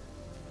stream?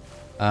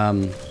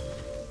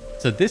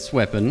 So this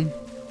weapon,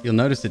 you'll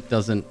notice it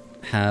doesn't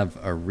have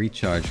a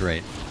recharge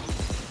rate.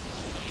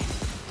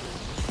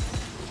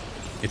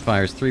 It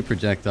fires 3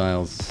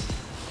 projectiles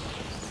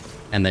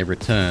and they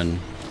return,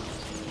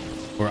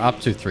 or up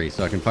to 3,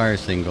 so I can fire a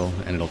single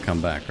and it'll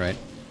come back, right?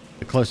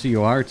 The closer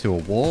you are to a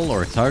wall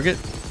or a target,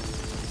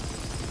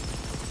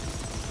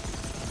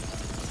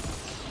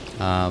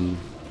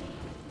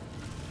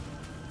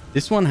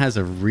 this one has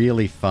a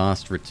really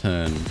fast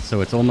return,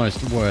 so it's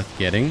almost worth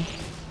getting,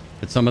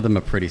 but some of them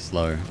are pretty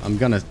slow. I'm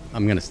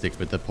gonna stick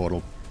with the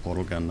portal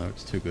gun though.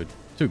 It's too good.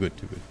 Too good.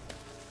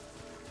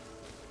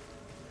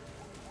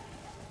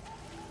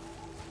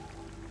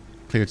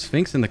 Cleared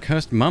Sphinx and the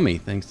Cursed Mummy,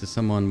 thanks to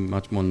someone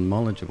much more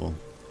knowledgeable.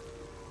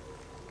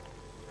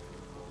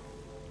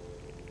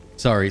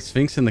 Sorry,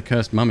 Sphinx and the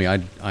Cursed Mummy.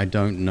 I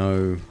don't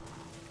know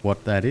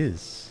what that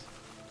is.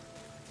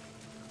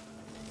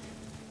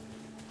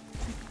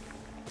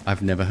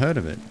 I've never heard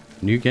of it.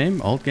 New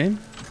game? Old game?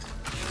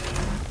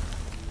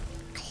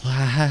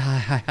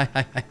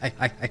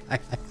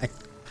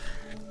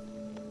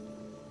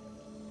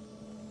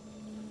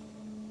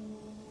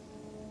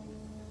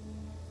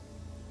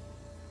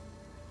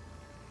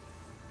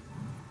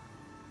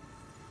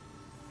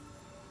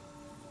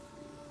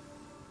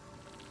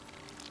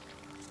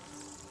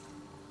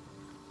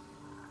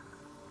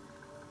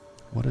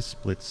 What does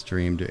split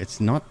stream do? It's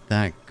not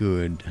that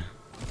good.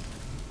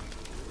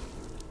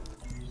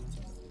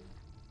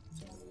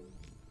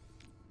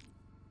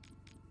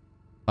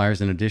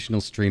 Fires an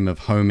additional stream of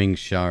homing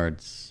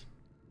shards.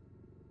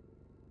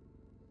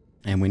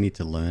 And we need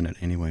to learn it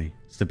anyway.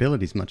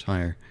 Stability's much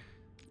higher.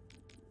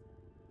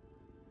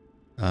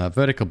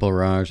 Vertical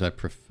Barrage I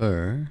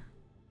prefer.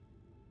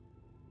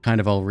 Kind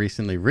of all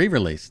recently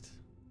re-released.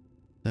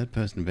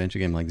 Third-person adventure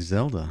game like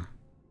Zelda.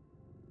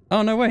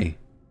 Oh, no way.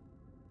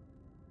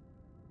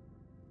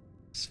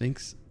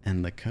 Sphinx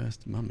and the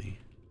Cursed Mummy.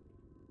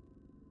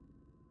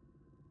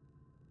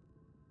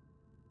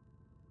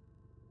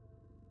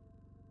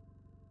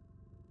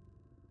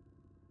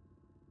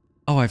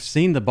 Oh, I've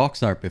seen the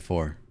box art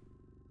before.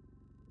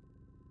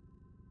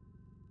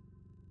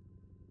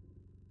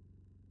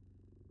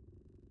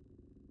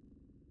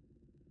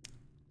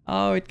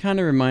 Oh, it kind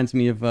of reminds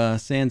me of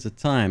Sands of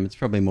Time. It's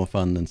probably more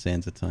fun than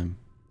Sands of Time.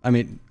 I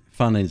mean,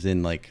 fun is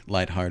in like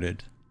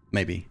lighthearted.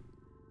 Maybe.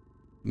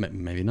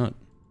 Maybe not.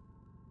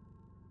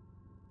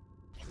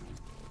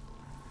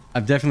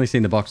 I've definitely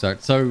seen the box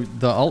art. So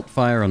the alt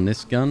fire on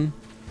this gun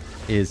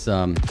is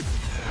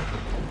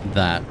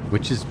that,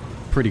 which is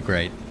pretty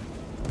great.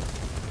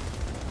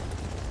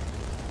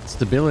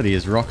 Stability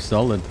is rock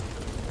solid.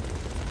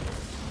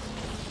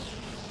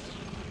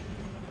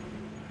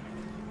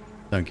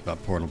 Don't give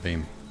up Portal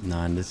Beam.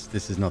 Nah,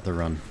 this is not the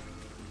run.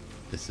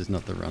 This is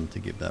not the run to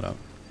give that up.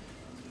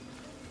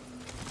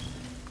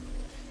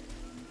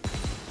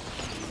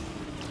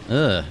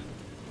 Ugh.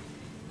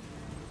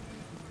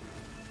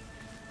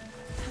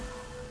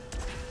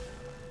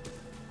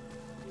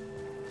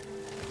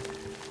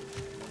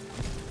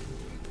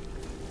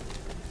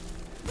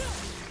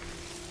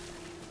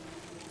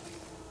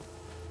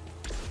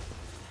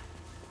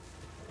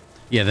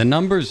 Yeah, the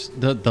numbers,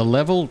 the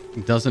level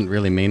doesn't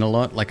really mean a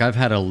lot. Like, I've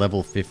had a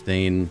level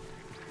 15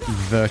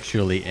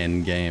 virtually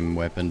endgame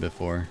weapon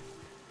before.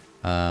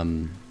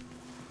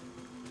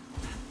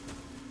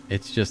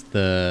 It's just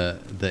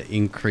the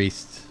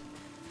increased...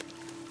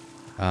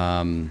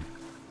 the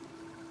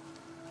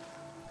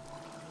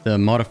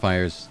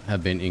modifiers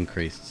have been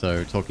increased.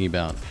 So, talking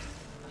about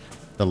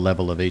the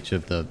level of each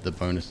of the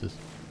bonuses.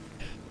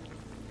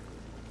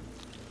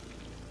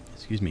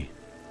 Excuse me.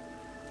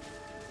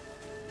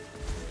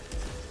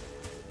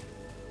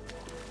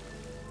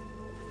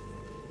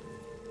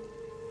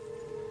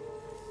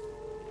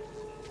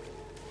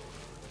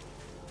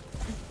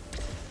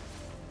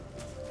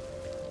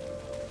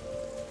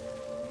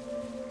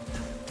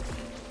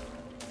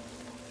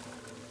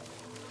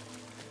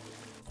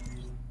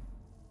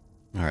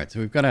 Alright, so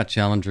we've got our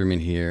challenge room in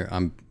here.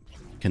 I'm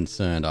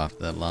concerned after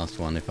that last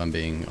one, if I'm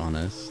being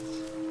honest.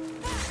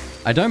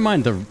 I don't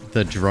mind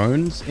the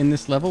drones in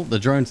this level. The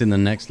drones in the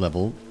next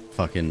level,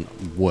 fucking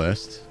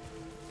worst.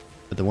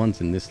 But the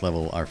ones in this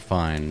level are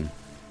fine.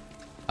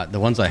 The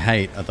ones I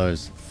hate are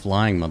those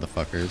flying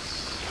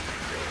motherfuckers.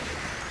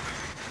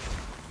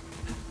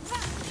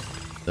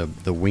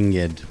 The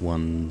winged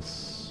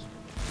ones.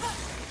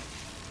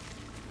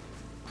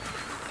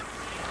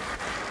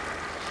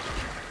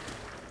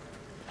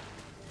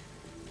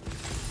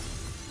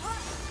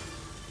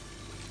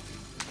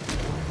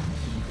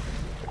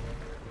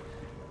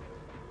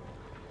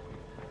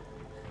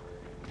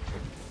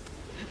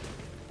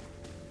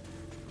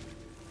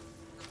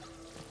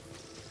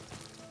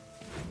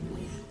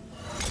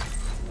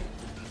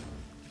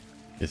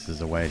 This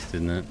is a waste,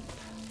 isn't it?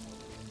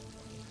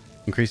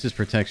 Increases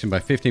protection by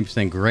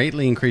 15%.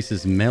 Greatly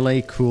increases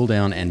melee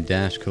cooldown and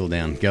dash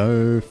cooldown.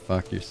 Go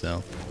fuck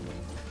yourself.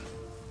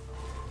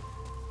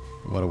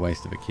 What a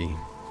waste of a key.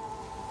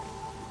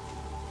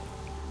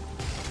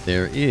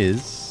 There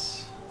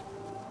is...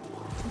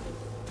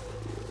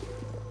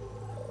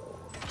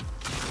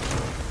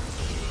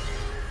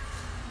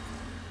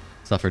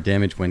 Suffer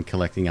damage when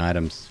collecting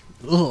items.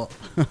 Ugh.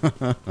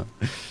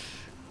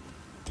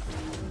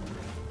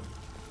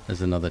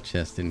 There's another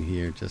chest in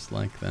here just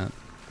like that.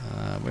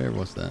 Where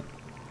was that?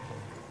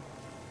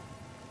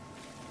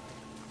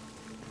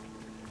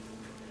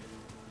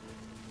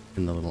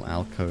 In the little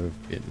alcove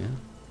bit, yeah?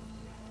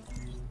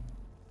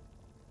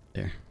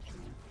 There.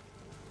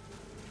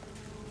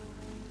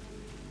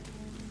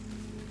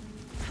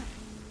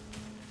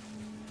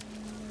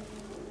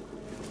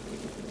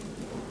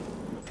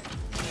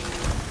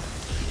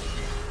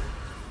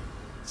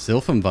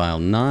 Sylphan Vial,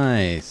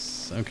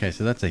 nice. Okay,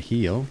 so that's a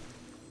heal.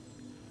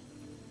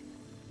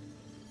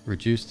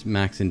 Reduced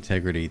max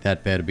integrity.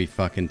 That better be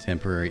fucking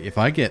temporary. If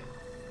I get...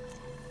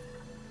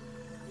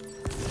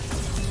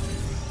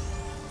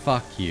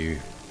 Fuck you.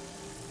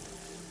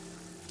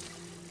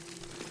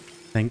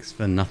 Thanks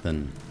for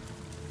nothing.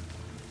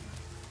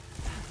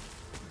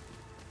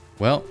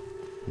 Well,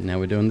 now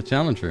we're doing the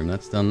challenge room.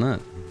 That's done that.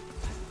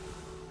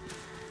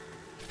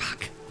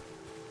 Fuck.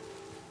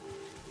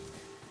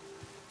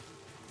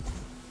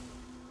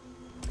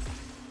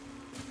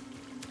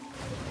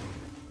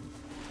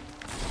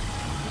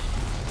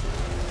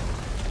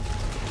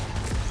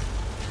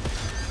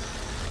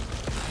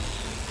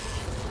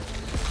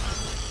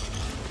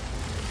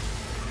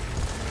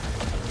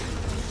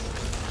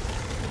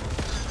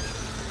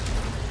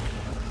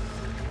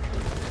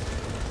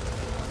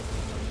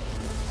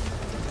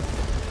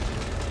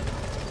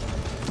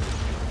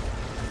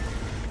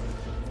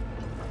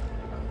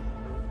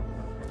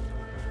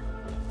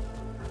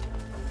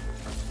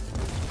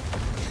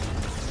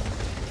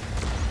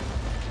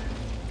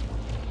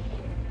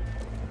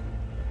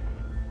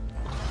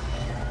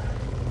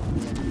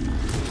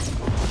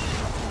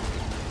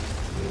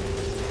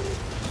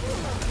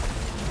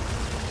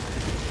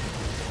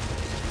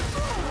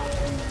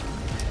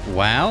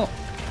 Wow.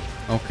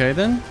 Okay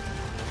then.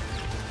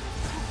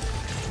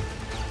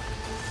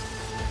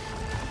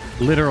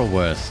 Literal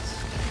worst.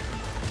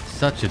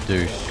 Such a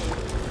douche.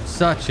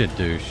 Such a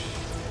douche.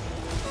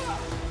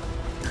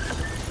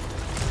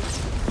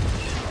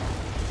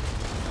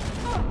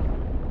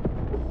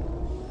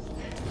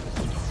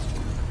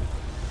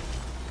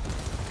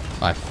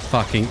 I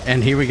fucking...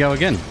 And here we go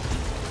again.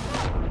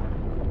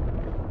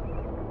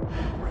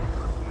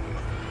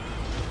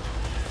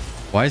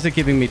 Why is it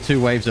giving me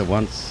 2 waves at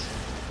once?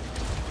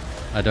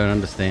 I don't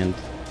understand.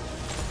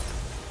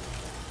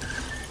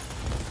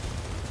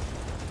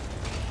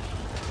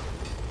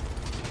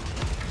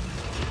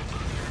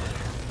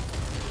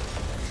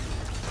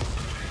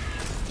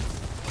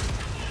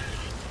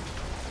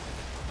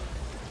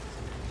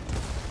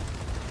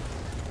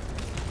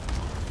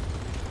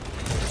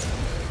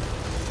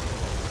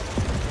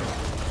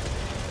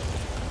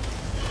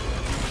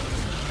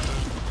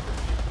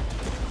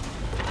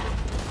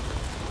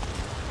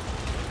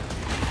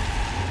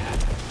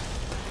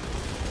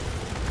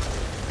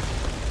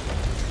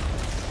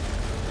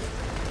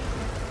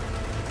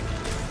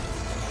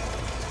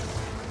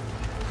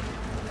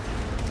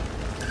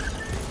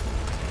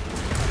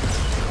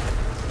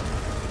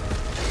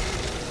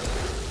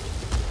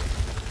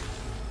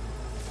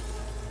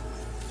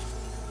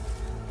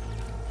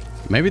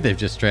 Maybe they've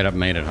just straight up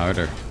made it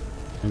harder.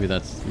 Maybe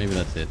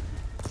that's it.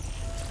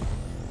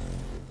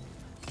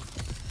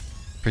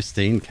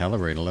 Pristine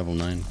calibrator, level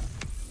 9.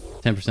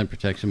 10%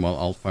 protection while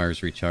alt fire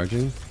is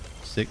recharging.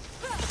 Sick.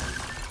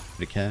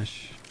 Bit of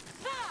cash.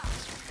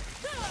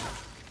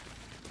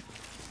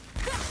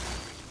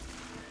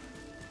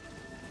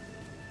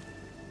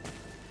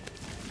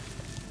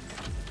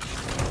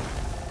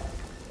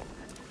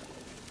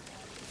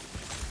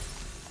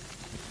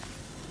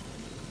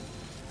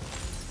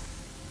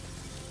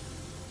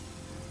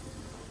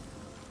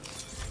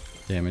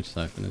 Damage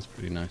siphon is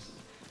pretty nice.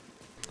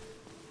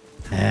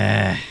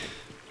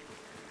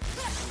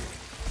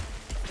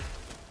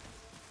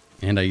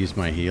 And I used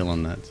my heal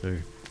on that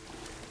too.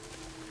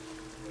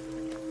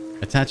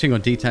 Attaching or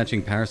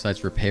detaching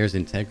parasites repairs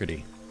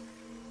integrity.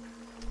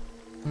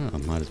 Oh,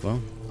 might as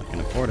well. I can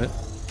afford it.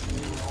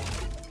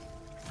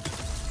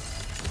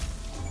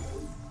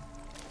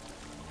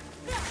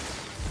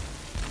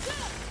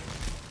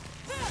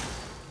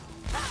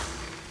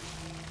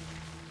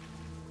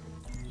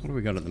 What do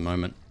we got at the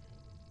moment?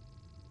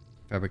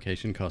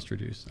 Fabrication cost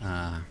reduce.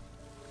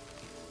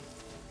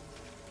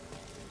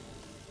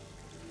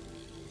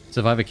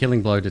 Survive a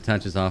killing blow,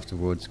 detaches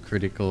afterwards.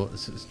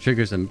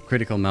 Triggers a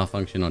critical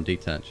malfunction on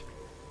detach.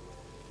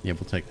 Yeah,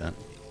 we'll take that.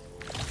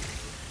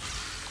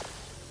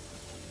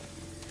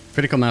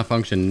 Critical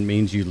malfunction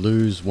means you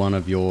lose one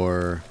of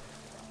your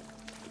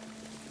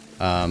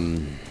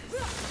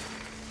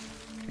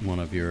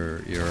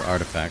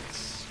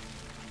artifacts.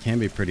 Can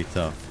be pretty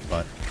tough,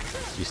 but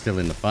you're still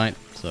in the fight,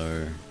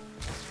 so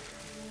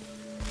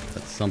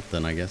that's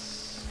something, I guess.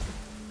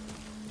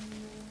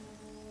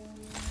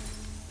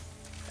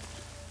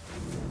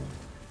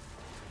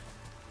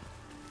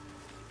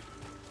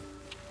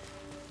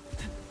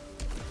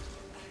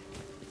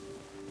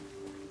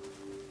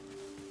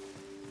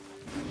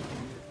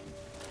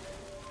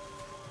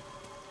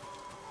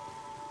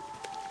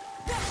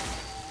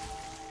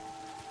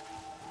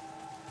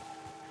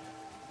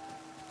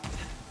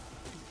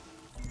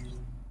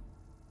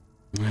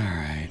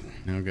 Alright,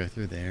 now go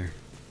through there.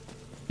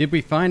 Did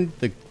we find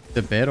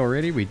the bed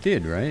already? We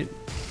did, right?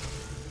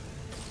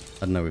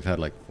 I don't know, we've had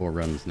like 4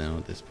 runs now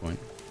at this point.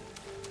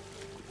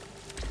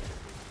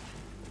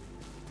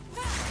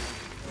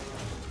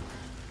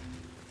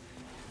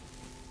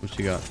 What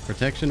you got?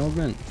 Protection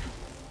augment?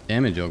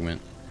 Damage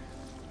augment.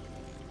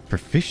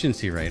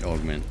 Proficiency rate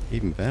augment.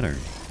 Even better.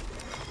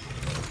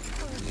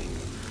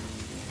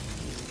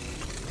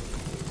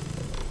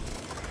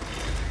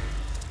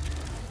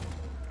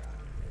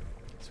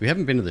 So we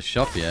haven't been to the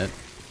shop yet.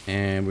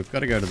 And we've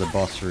got to go to the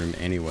boss room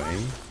anyway.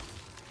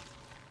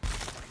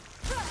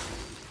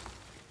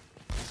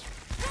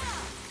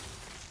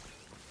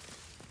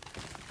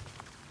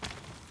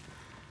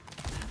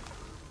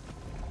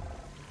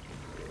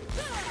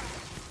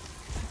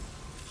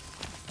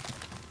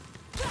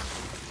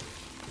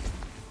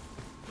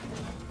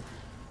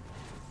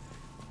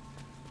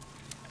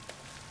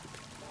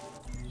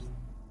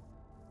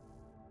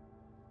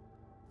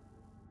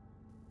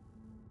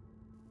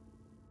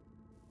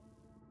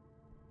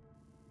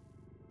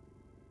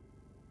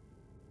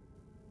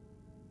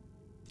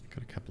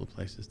 Got a couple of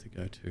places to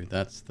go to.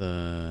 That's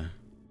the...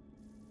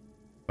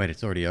 Wait,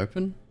 it's already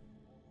open?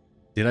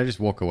 Did I just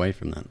walk away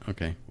from that?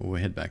 Okay, well,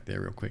 we'll head back there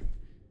real quick.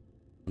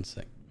 One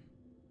sec.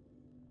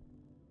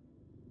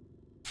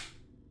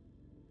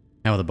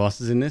 How are the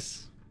bosses in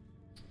this?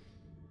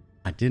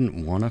 I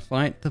didn't want to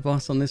fight the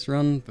boss on this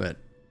run, but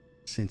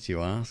since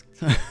you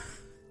asked...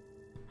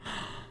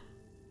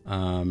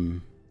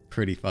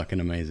 pretty fucking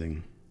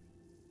amazing.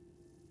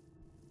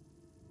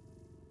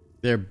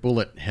 They're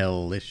bullet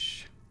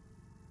hell-ish.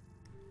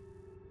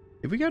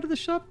 Did we go to the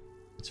shop?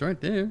 It's right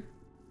there.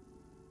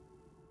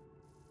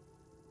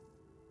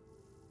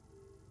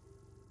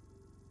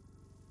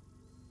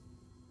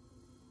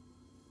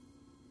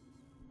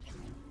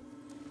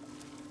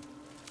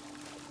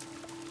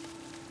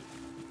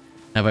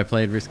 Have I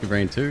played Risk of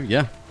Rain 2?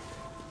 Yeah.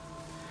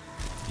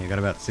 Yeah, I got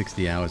about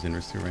 60 hours in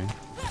Risk of Rain.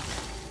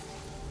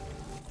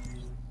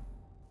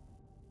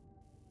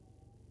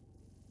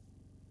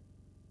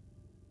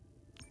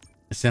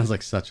 It sounds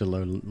like such a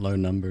low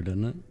number,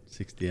 doesn't it?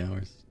 60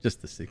 hours.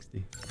 Just the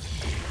 60.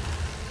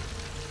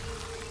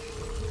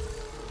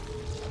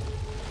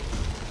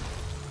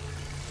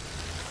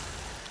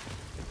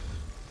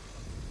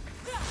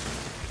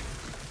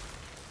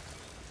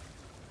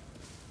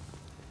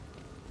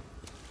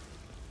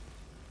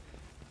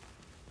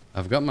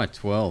 I've got my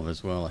 12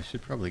 as well. I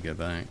should probably go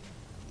back.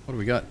 What do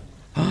we got?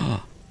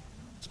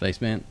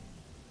 Spaceman.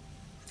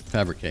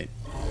 Fabricate.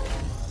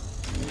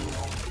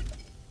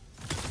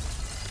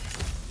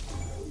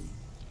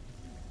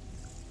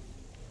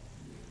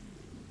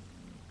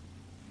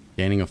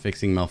 Gaining or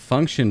fixing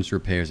malfunctions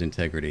repairs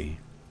integrity.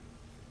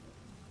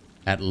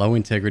 At low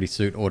integrity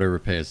suit auto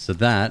repairs. So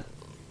that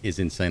is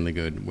insanely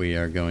good. We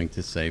are going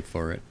to save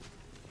for it.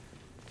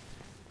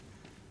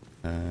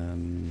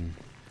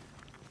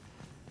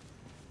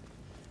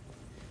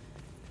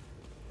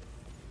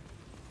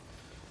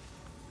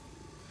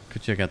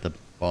 Could check out the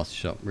boss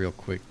shop real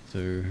quick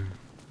too.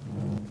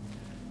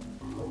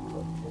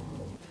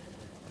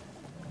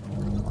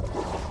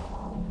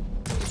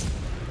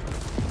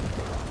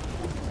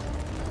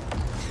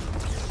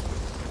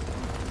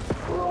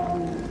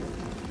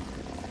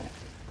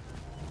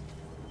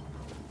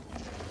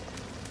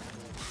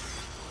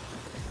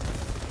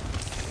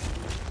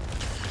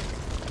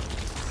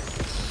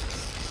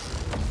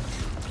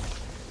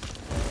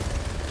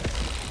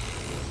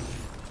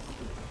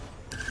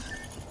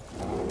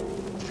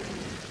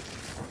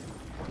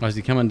 Oh, is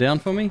he coming down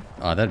for me?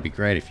 Oh, that'd be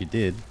great if you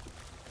did.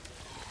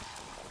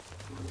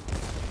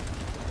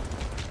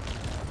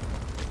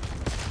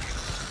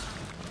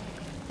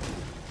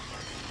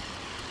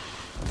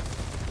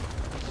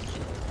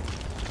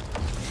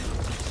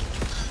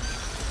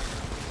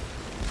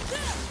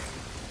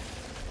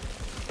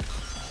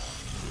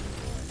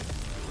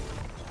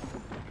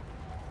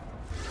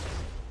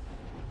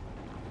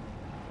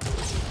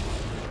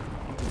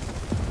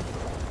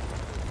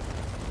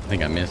 I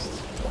think I missed.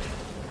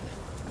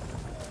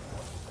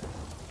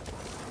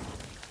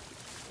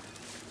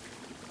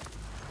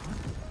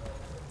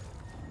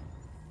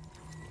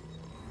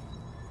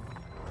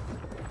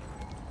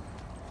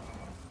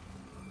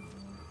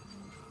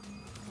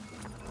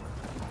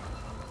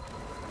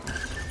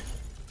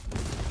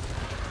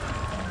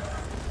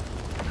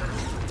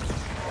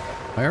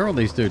 Why are all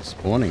these dudes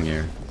spawning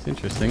here? It's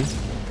interesting.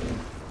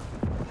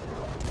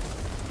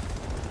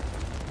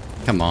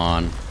 Come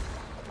on.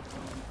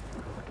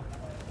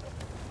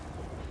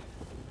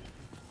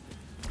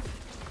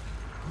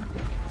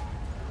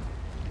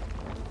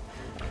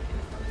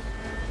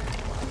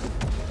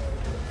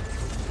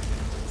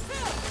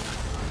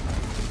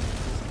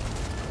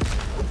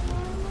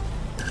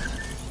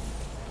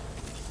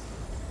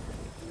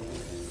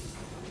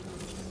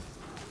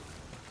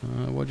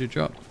 What'd you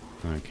drop?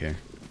 I don't care.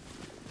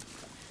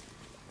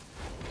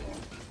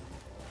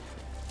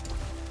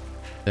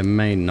 There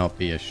may not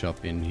be a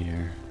shop in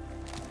here.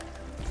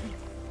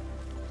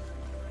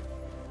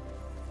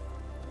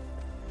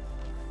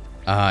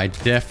 I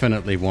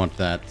definitely want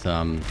that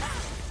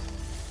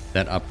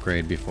that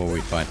upgrade before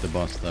we fight the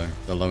boss, though.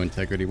 The low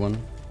integrity one.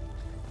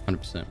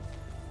 100%.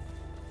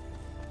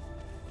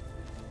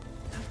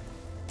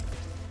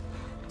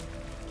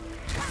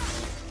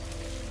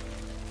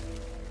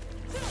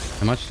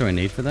 How much do I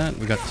need for that?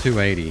 We got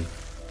 280.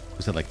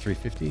 Was it like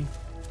 350?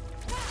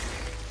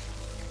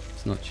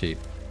 It's not cheap.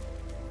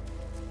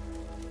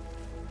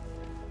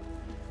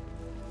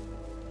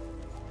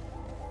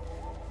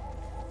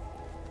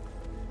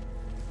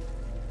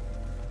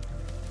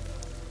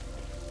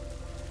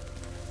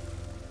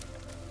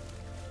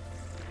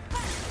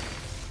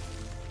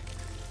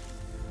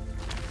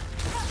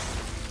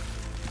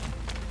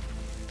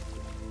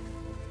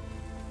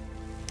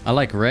 I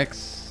like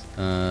Rex.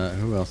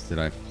 Who else did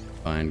I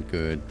find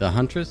good? The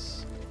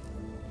Huntress.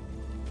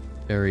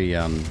 Very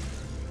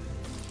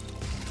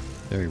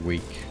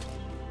weak.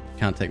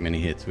 Can't take many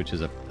hits, which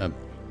is a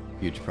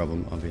huge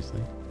problem,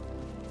 obviously.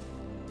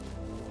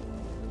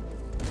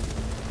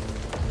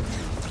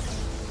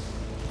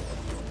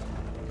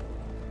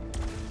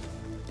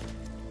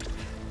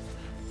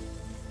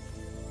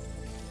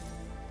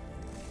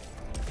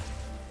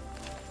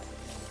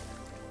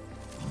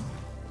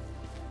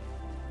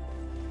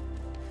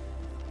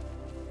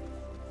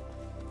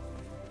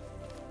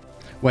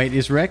 Wait,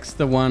 is Rex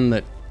the one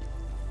that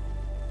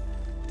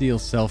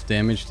deals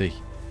self-damage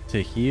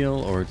to heal,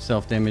 or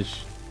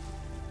self-damage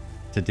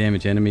to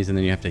damage enemies and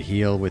then you have to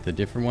heal with a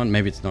different one?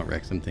 Maybe it's not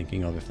Rex I'm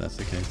thinking of, if that's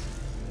the case.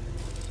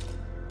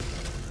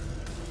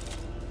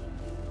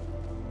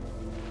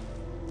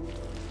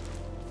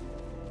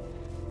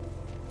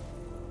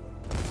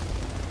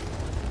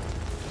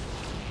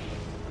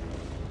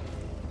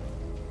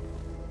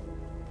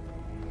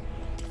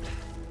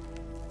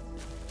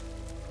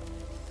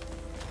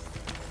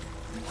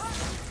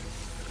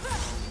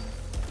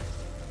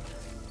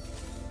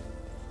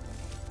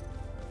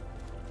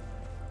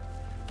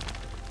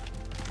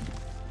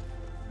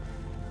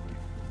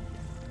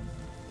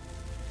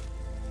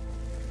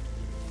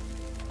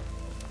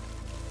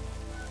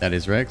 That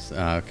is Rex?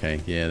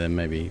 Okay, yeah, then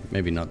maybe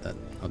not that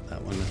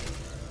one.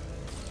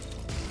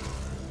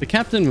 The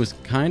captain was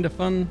kind of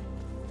fun.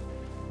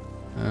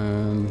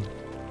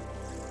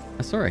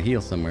 I saw a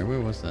heal somewhere.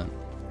 Where was that?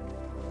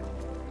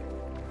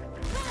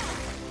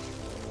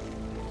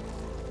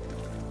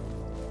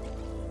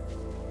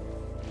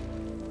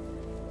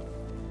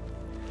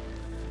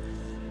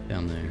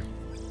 Down there.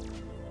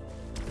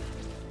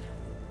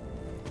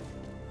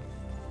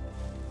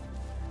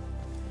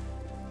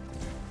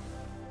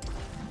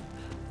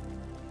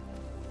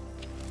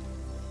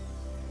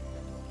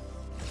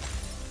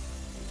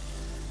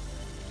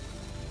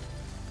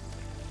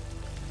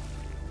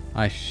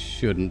 I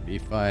shouldn't be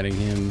fighting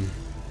him.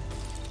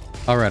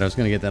 Alright, I was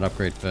going to get that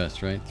upgrade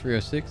first, right?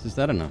 306, is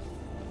that enough?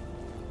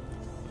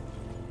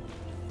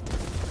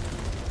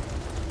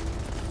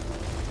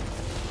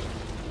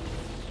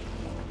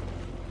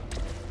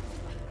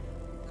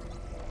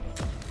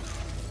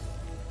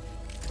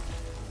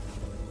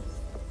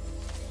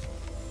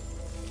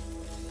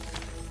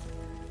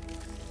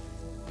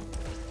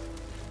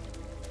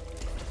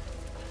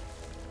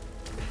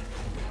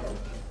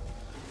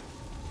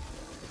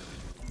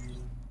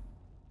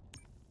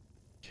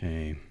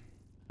 Okay.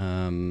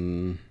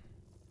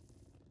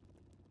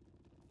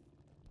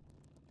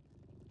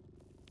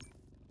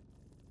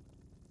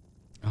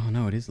 Oh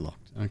no, it is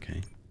locked.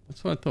 Okay.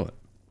 That's what I thought.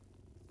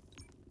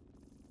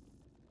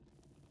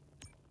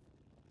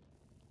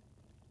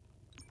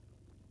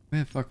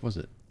 Where the fuck was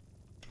it?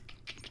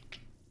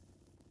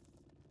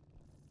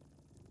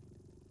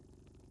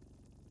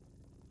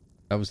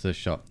 That was the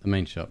shop, the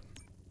main shop.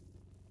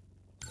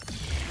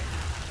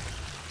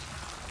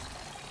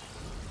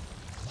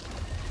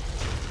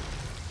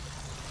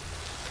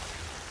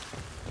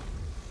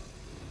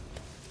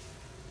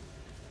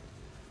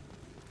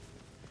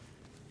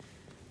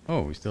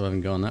 Oh, we still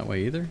haven't gone that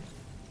way either.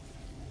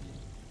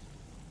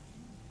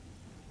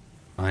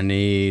 I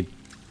need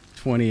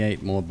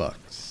 28 more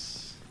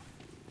bucks.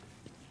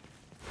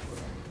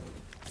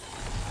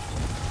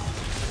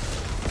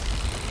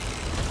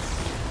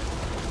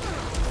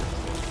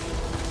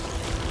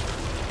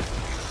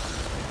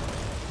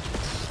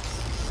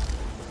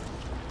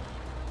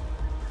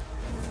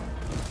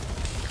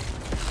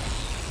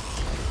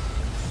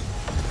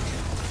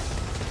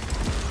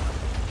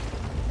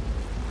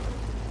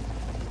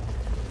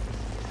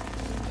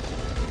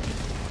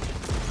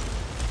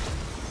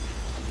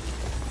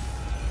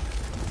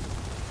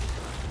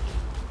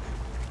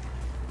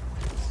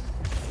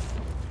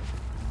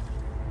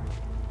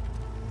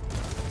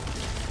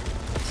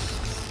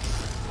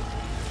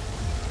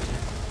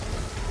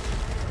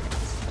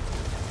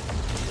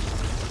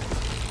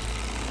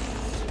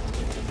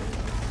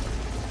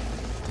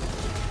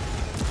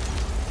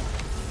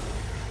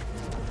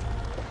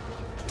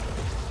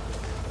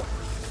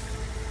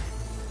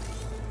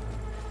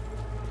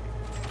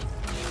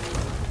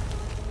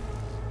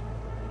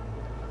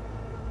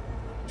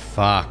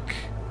 Fuck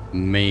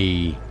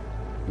me.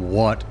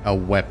 What a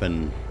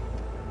weapon.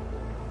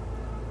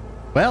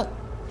 Well,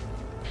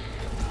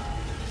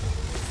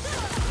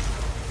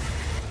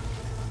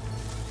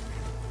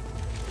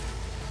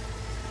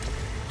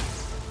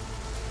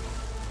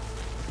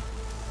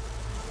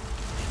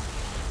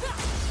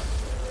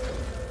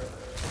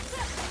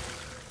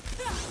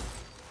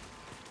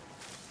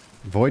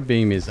 Void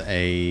Beam is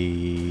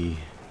a...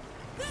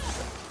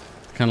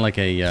 kind of like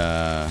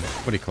a,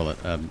 what do you call it?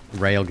 A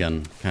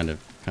railgun kind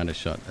of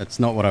shot. That's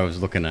not what I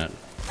was looking at.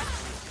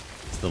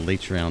 It's the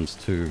leech rounds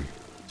too.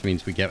 Which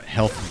means we get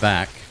health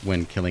back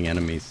when killing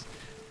enemies.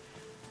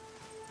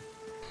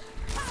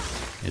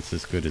 It's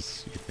as good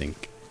as you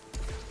think.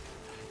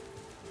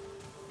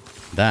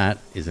 That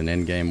is an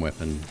endgame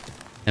weapon.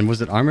 And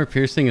was it armor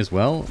piercing as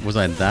well? Was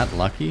I that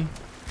lucky?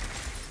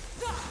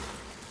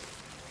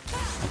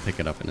 I'll pick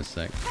it up in a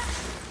sec.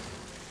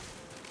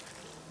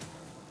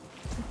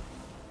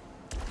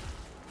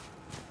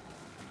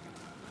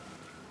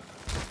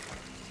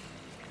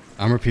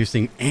 Armor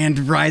piercing and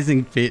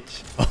rising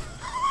pitch.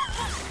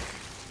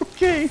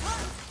 Okay.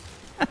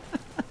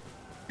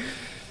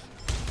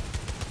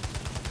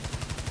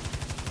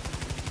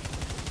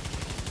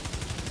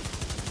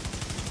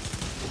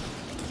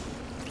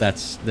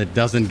 That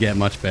doesn't get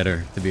much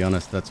better, to be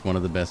honest. That's one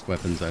of the best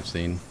weapons I've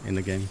seen in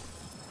the game.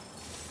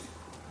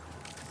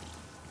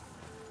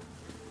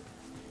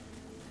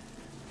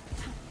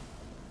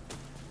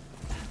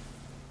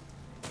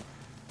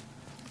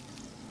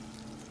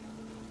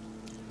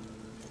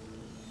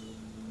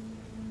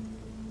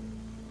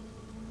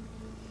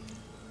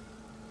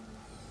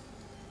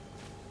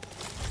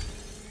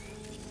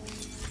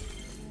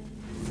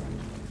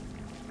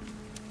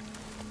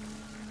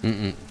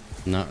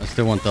 No, I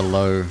still want the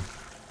low.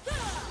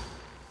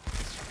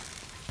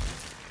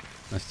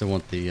 I still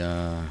want the,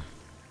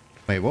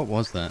 wait, what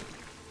was that?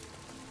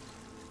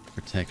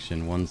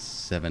 Protection,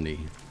 170.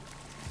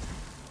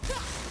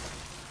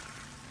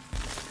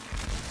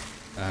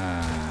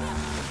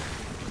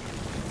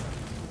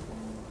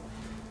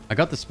 I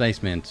got the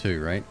Spaceman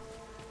too, right?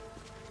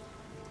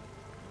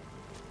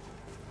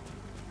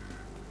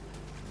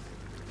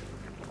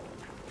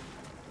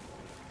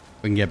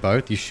 We can get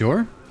both, you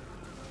sure?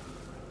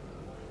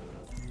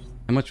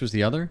 How much was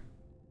the other?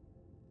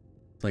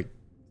 Like,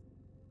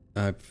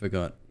 I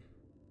forgot.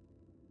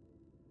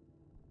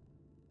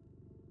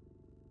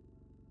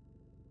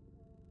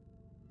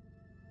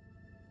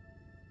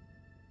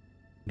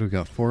 What do we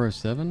got?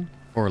 407?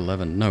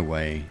 411? No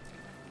way.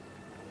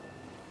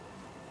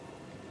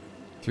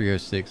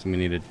 306 and we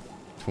needed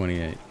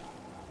 28.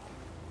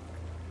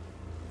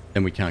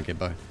 Then we can't get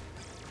both.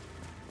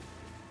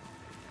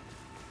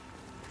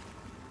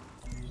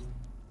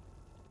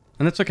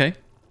 And that's okay.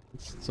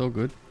 It's all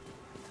good.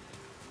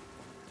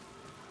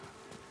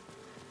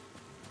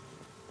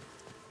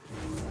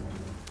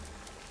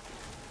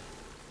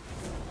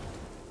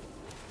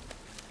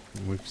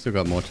 We've still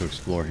got more to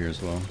explore here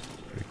as well.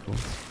 Pretty cool.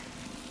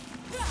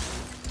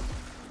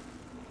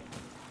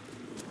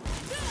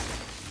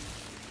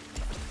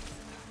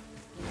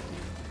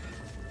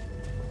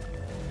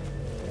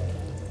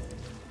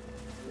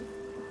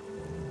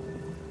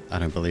 I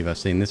don't believe I've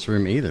seen this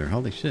room either.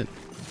 Holy shit.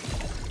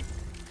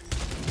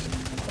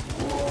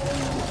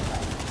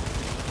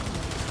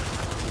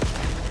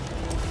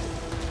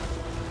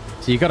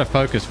 So you got a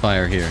focus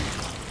fire here.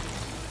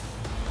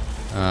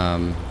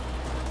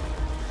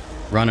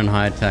 Run and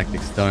hide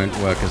tactics don't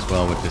work as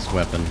well with this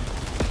weapon.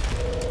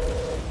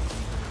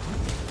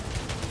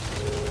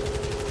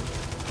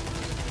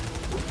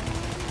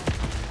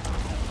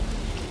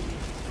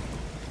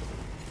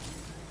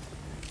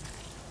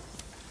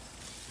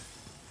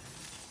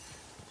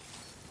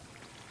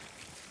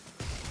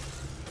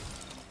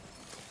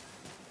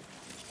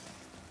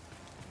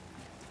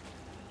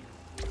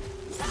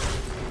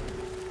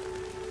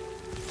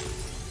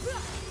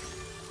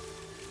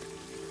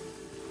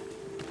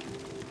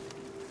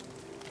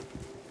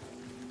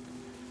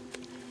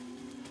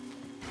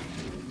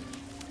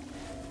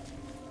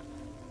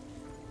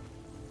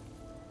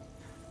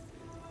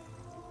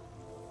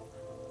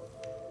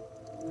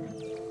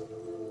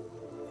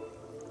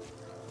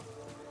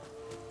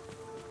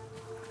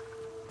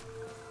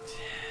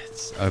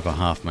 Over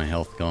half my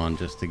health gone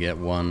just to get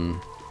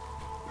one.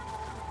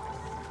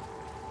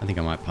 I think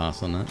I might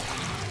pass on that.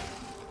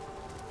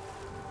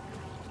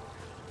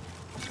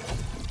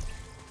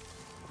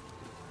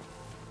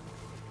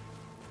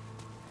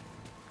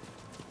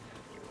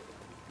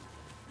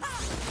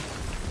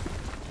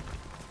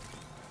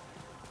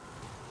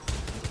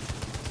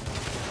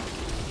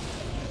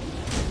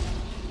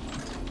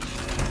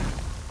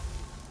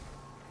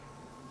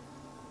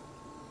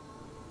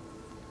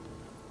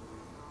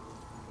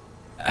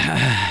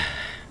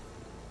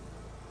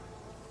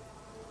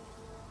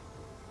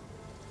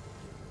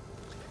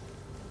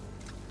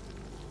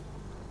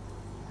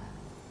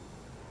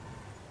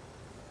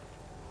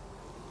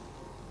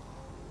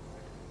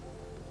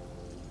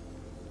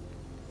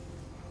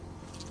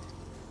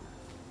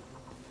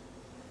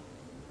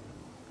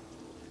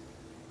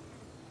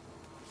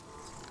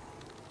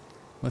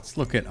 Let's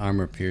look at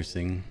armor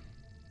piercing.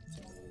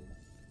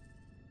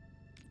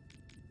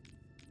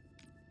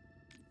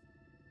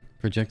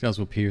 Projectiles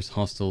will pierce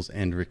hostiles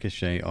and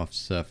ricochet off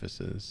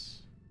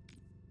surfaces.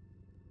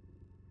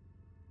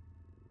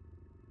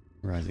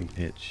 Rising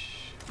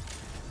pitch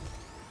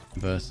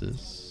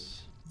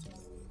versus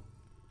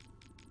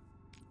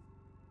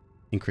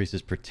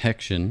increases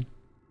protection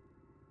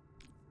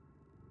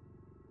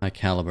High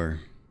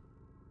caliber.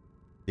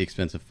 The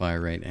expensive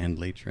fire rate and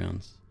leech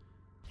rounds.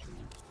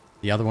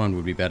 The other one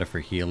would be better for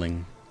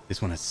healing.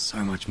 This one has so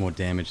much more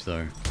damage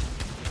though.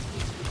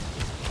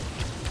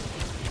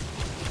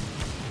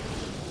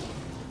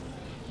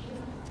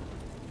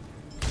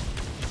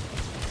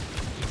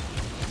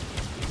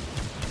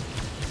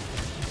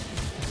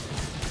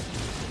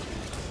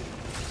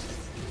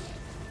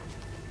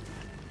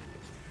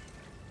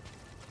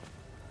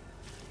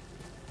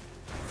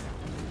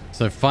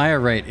 So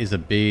fire rate is a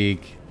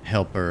big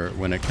helper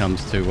when it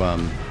comes to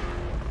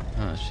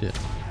oh shit.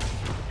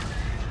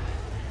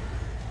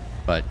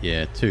 But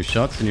yeah, 2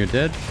 shots and you're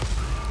dead.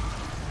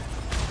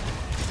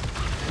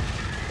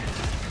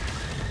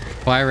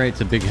 Fire rate's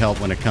a big help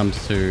when it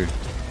comes to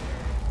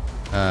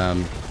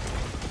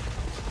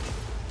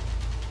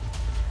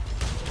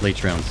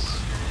leech rounds.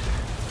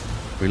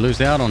 We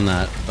lose out on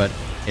that, but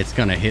it's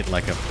gonna hit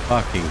like a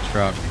fucking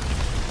truck.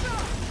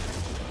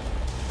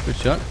 Good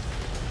shot.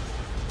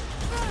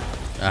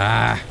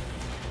 Ah.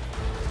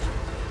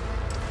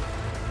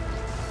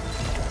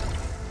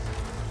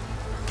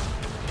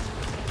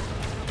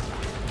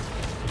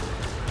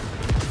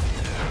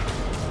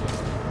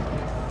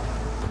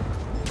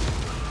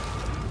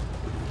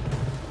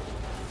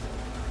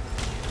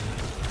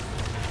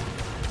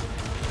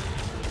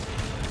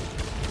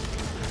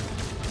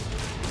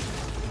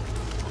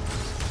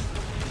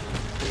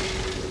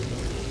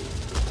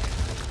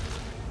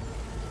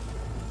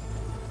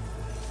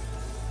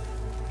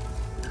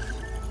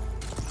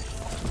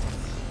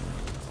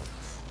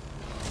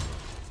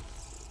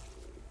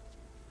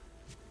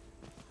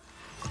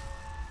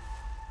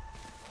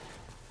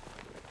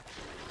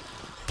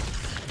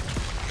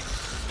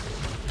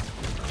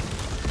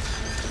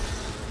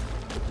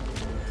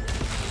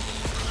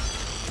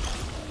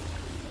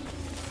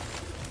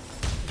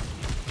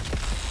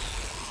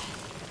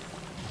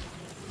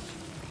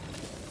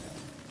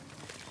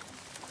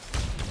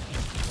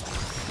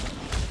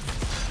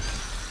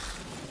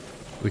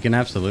 We can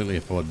absolutely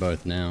afford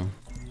both now,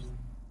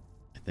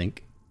 I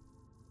think.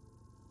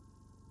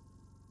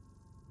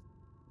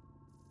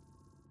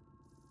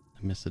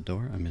 I missed the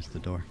door? I missed the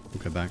door.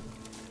 We'll go back.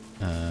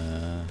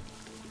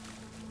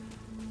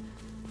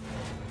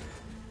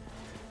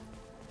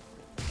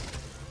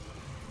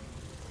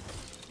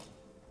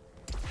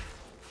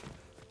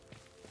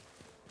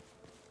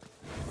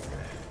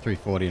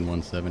 $340 and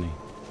 $170.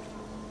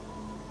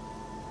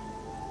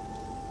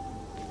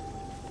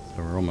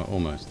 So we're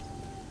almost.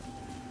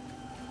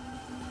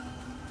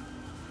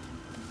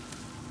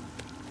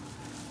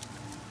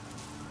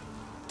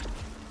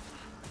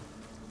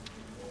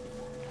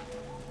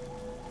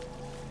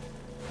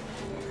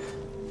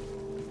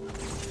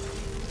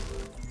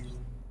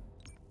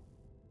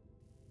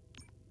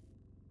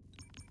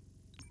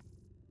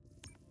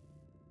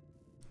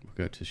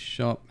 Go to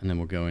shop and then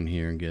we'll go in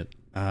here and get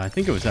I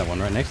think it was that one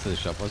right next to the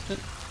shop, wasn't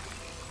it?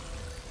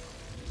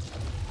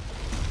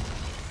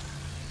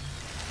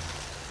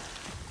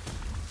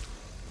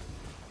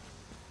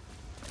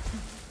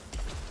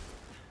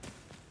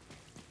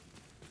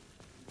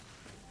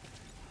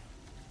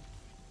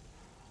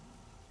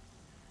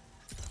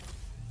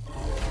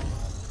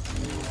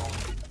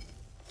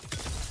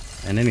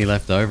 And any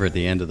left over at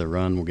the end of the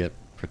run will get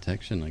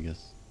protection, I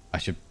guess. I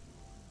should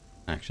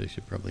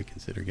probably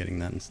consider getting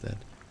that instead.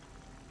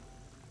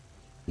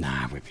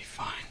 Nah, we'd be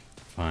fine.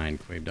 Fine,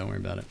 Queeb, don't worry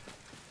about it.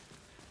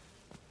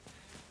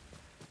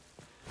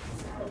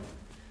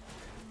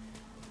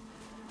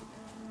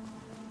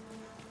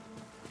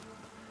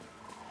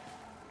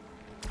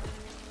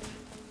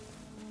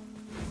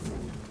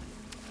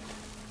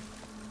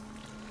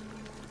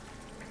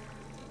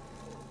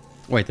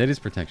 Wait, that is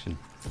protection.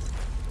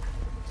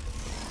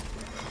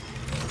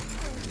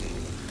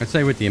 I'd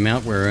say with the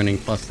amount we're earning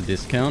plus the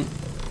discount,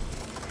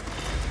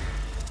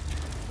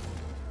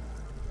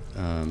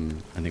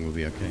 I think we'll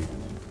be okay.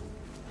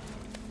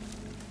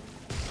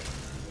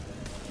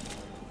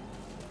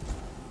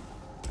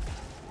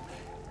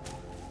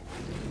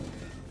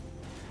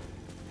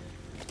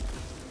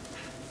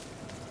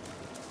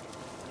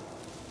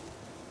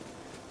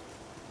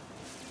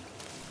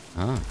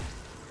 Ah.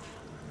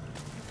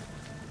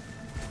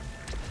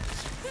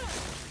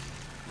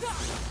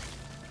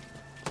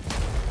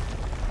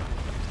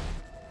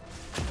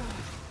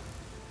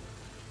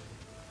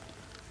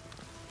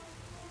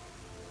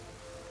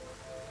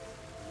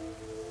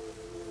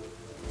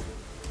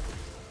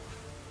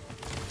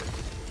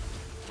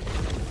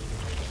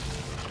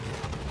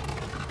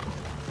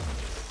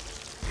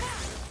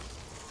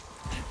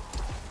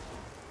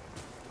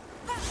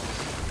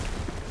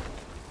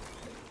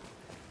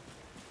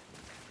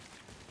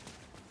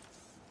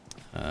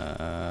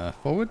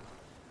 Forward?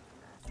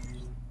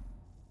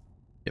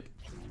 Yep.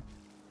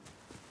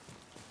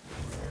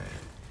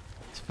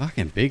 It's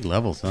fucking big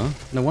levels, huh?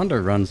 No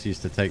wonder runs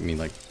used to take me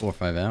like 4 or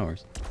 5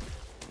 hours.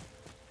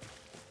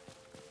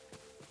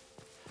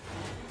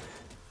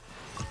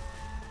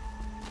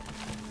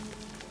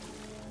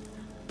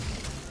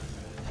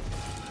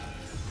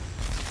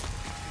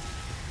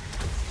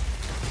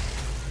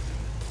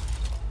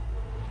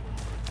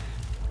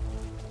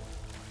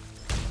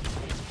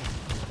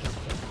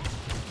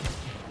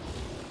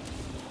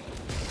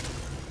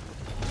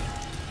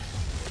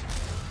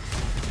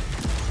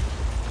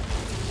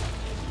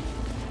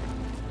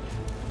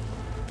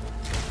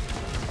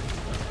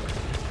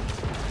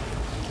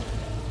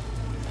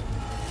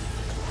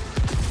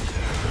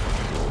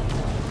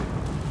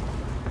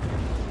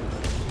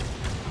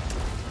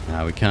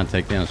 We can't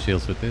take down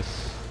shields with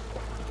this.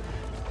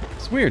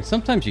 It's weird.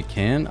 Sometimes you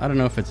can. I don't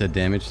know if it's a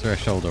damage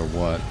threshold or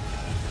what.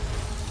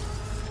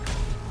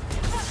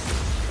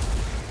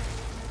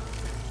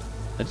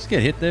 Did I just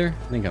get hit there?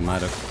 I think I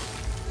might have.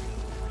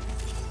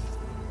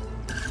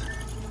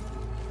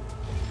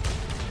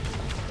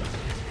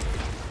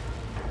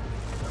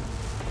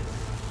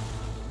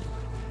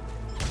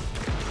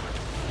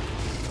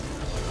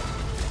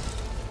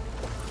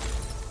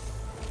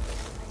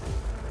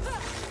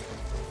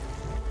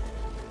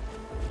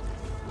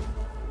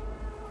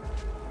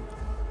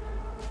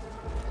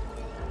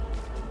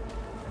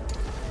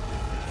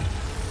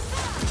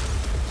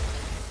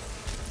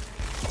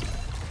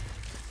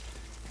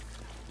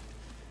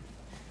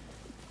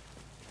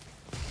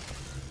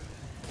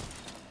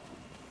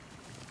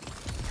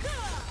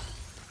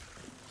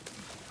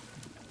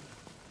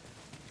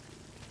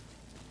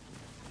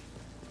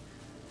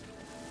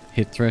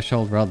 Hit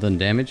threshold rather than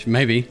damage?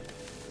 Maybe.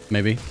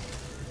 Maybe.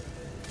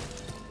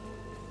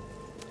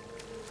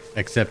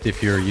 Except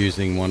if you're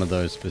using one of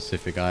those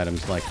specific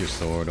items like your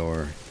sword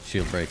or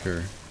shield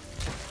breaker,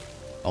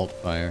 alt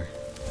fire.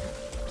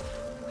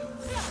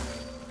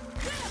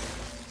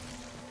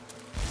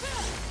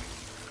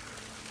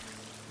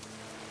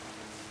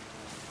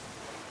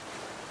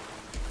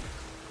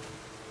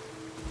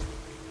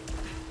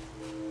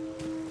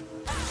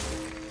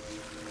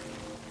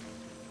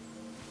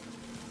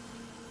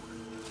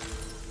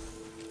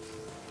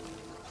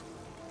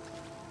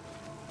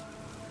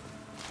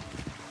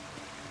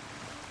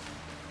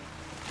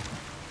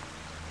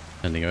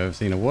 I don't think I've ever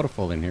seen a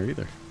waterfall in here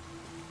either.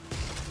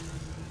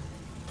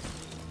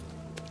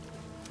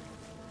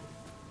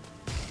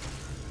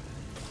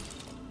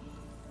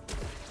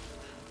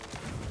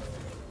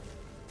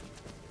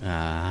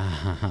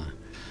 Ah.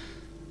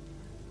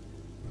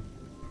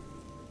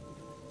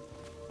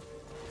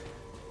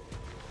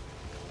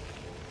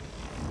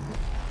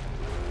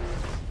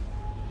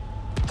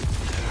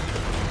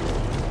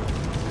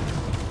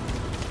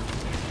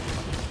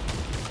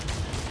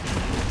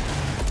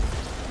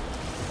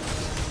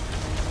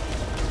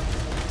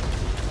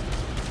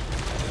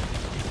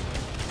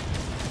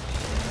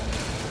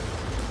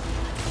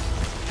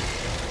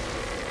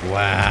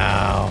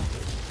 Wow.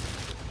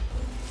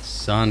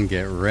 Son,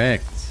 get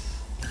wrecked.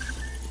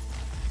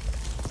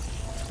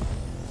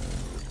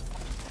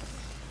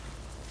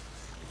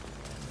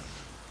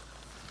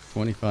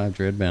 $25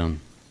 dreadbound.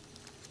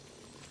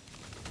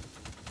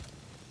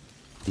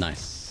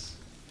 Nice.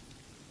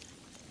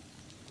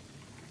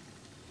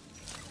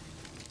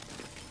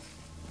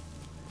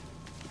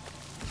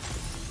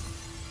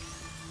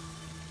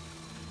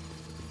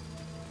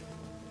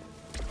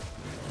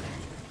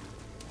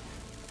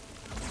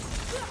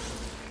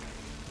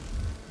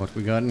 What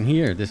we got in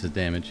here? This is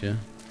damage, yeah?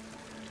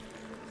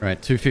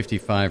 Right,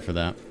 255 for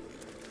that.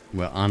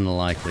 We're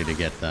unlikely to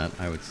get that,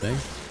 I would say.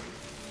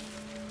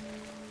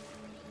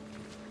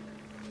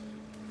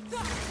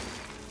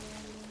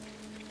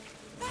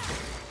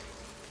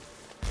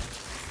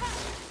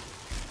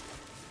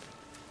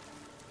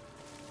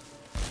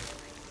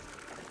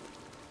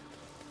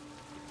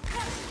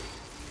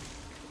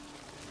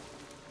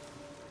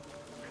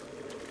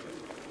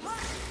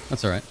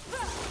 That's alright.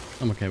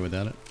 I'm okay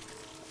without it.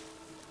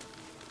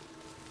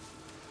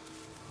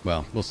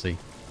 Well, we'll see.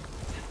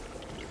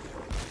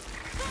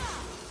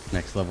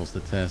 Next level's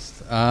the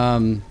test.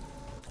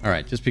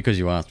 Alright, just because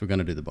you asked, we're going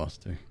to do the boss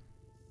too.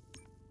 I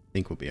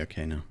think we'll be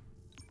okay now.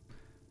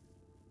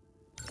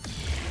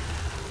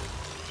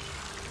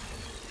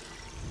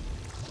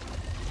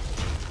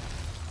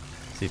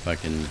 See if I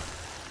can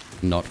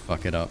not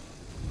fuck it up.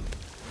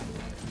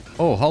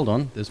 Oh, hold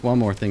on. There's one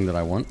more thing that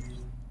I want.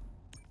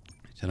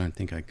 Which I don't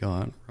think I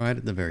got right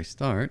at the very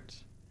start.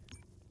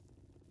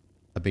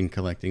 I've been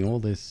collecting all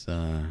this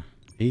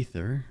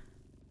ether.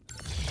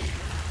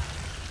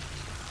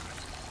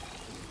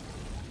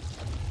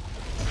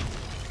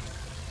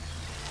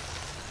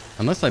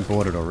 Unless I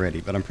bought it already,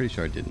 but I'm pretty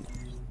sure I didn't.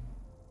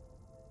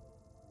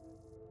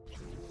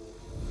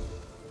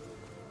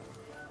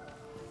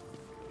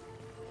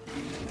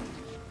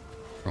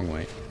 Wrong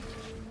way.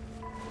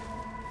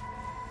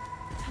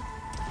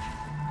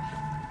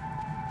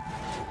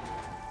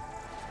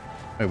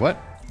 Wait,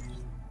 what?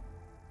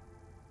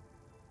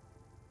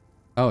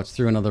 Oh, it's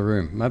through another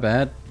room. My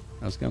bad.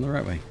 I was going the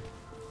right way.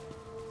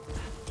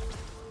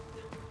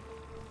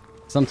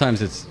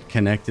 Sometimes it's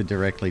connected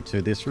directly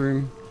to this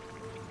room.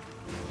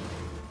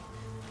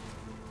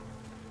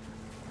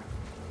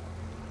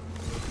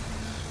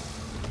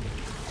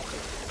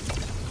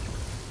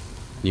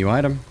 New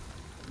item.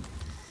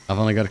 I've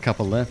only got a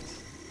couple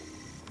left.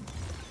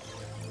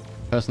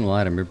 Personal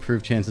item.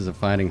 Improved chances of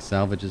finding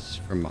salvage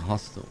from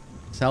hostiles.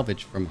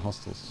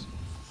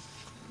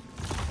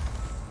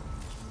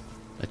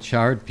 A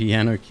charred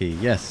piano key.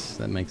 Yes,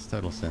 that makes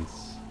total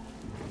sense.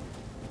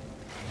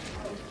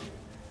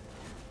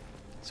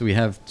 So we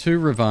have 2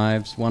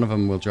 revives. One of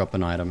them will drop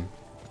an item.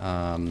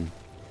 Have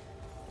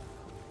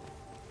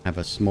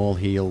a small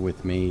heal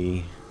with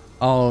me.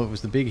 Oh, it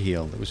was the big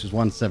heal. It was just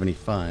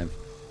 175.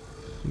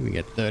 We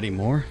get 30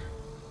 more.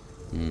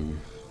 Hmm.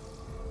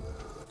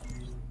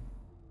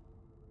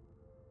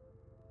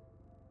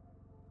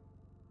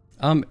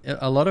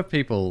 A lot of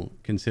people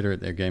consider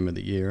it their game of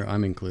the year.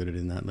 I'm included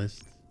in that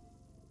list.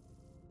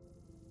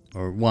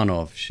 Or one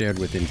of, shared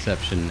with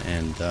Inception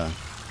and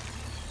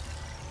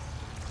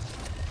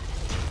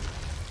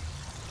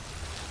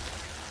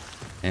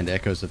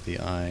Echoes of the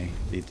Eye,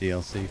 the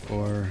DLC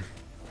for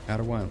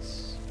Outer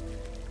Wilds.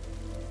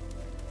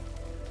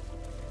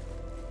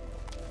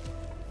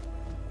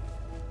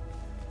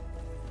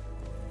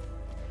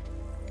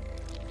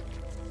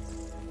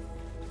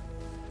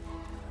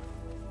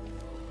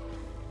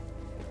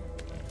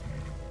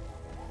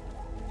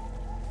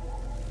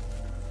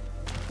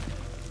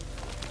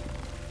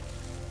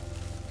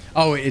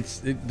 Oh,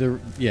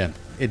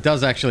 it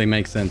does actually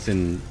make sense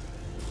in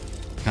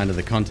kind of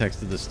the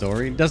context of the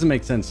story. It doesn't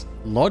make sense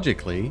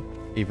logically,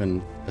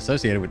 even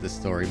associated with the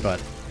story,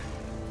 but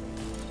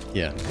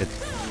yeah,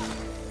 it's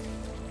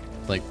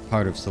like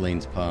part of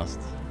Celine's past.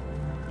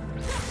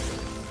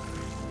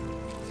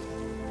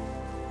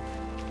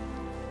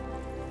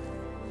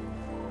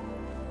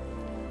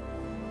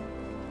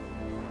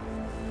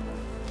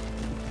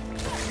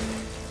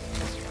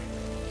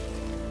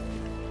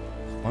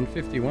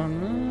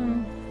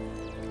 $151.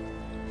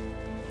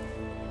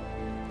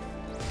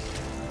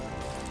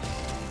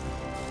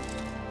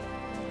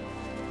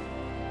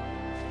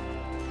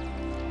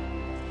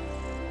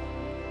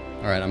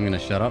 Alright, I'm gonna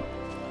shut up.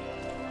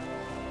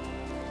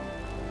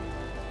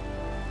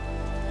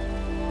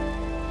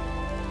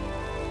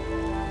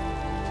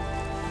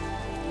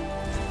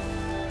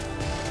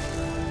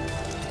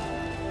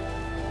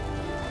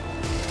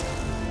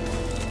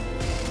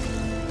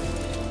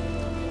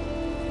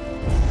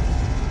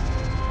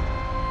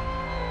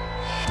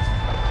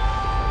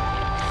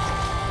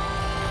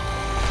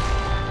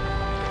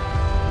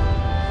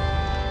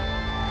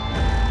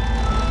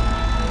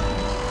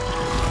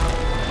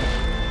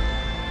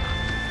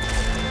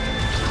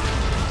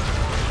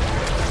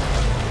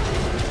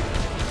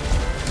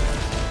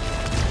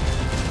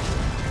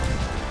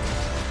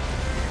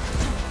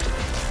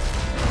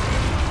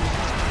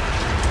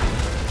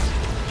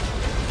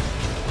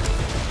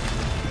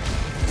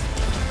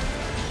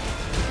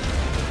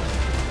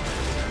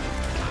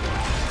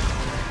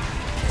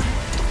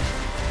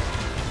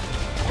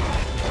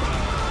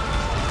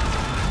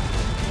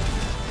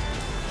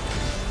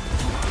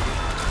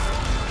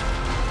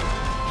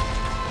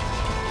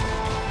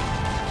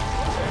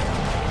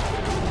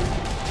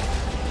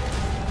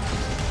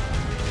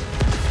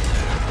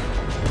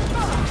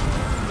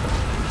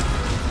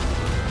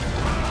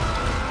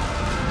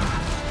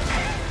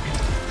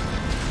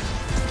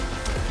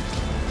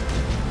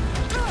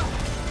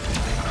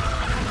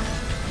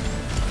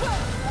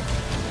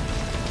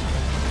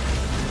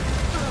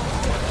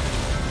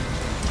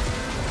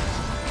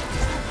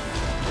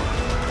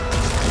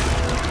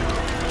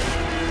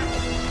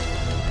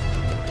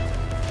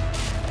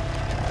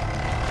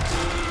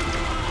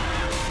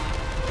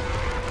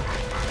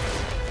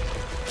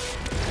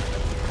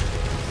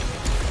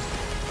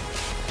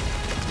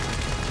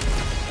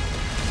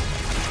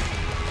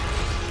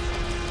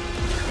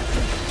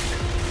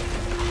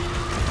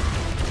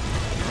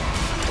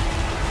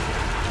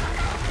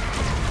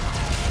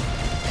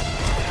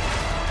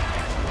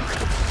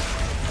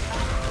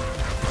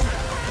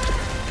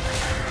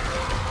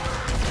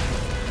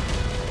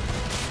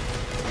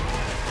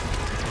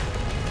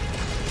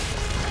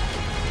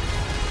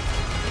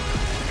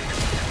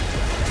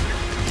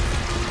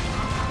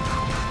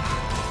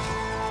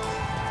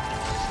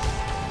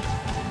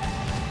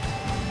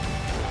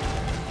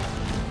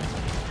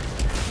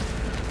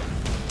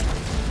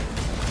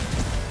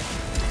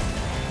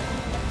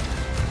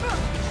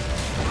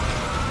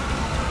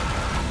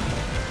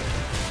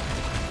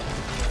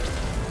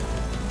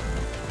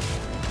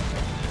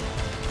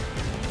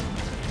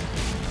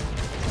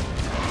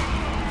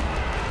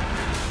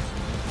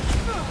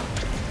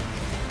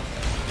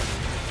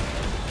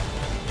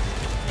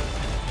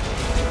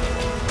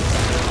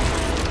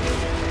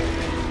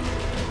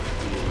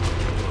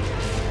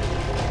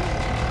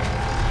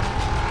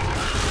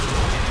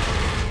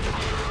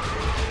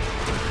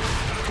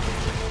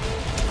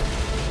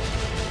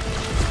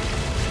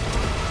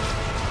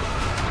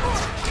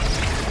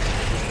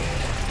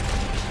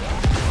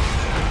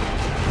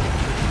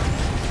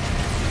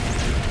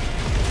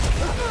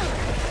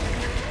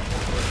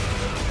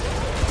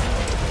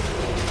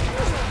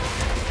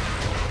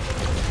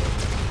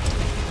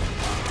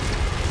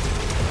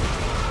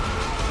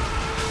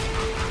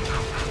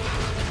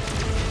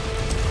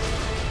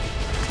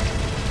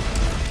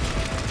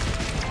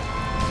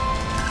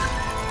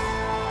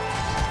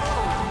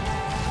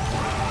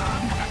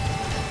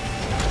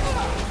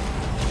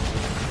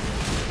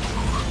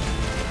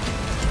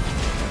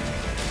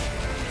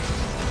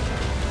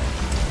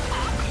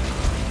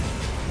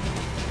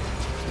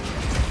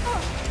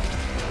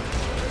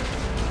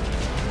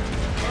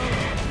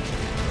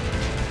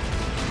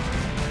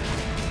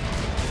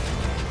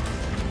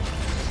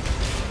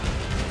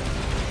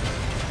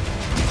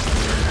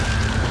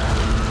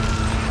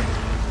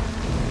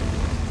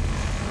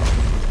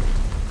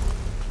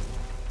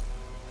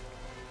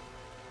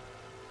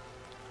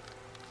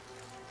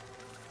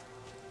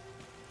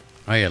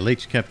 Oh yeah,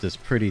 Leech kept us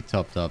pretty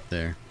topped up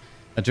there.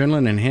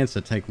 Adrenaline Enhancer,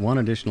 take 1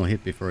 additional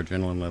hit before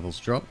adrenaline levels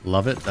drop.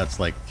 Love it. That's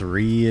like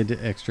 3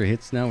 extra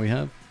hits now we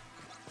have.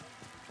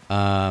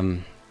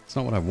 It's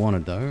not what I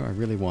wanted though. I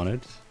really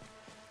wanted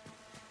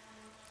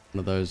one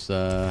of those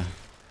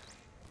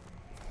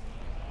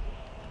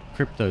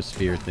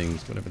cryptosphere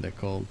things, whatever they're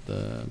called,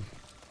 the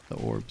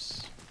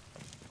orbs.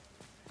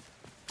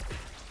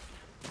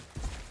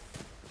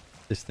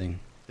 This thing,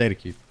 data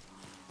cube.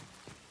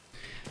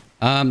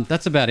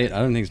 That's about it. I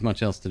don't think there's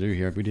much else to do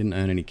here. We didn't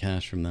earn any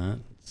cash from that,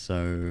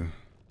 so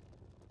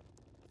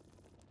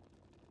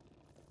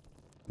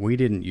we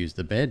didn't use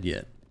the bed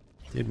yet,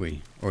 did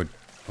we? Or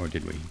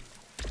did we?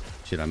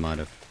 Shit, I might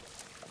have.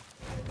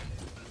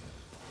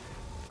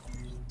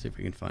 See if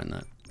we can find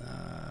that.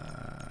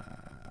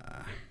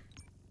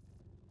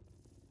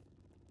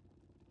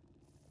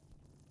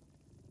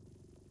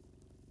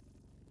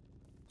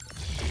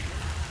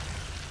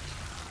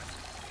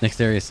 Next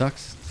area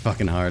sucks. It's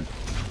fucking hard.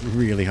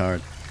 Really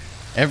hard.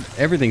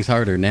 Everything's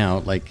harder now.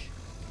 Like,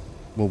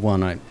 well,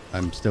 one,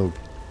 I'm still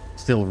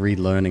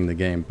relearning the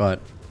game,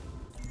 but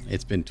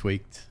it's been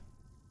tweaked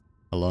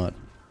a lot.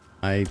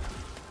 I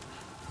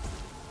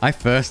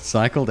first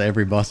cycled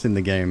every boss in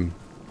the game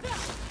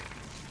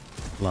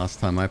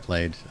last time I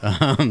played.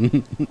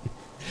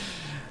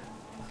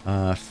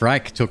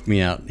 Frike took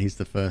me out. He's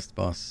the first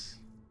boss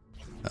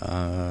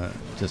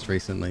just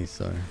recently,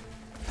 so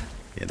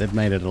yeah, they've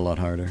made it a lot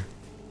harder.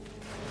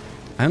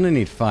 I only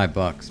need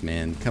 $5,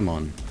 man. Come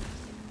on.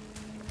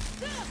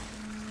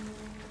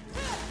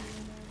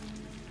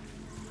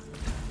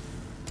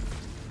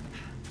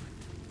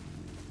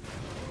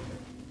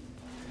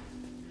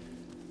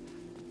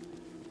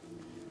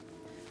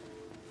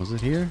 Was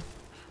it here?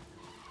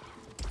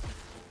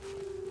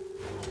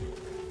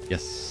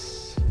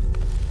 Yes.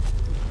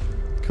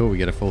 Cool, we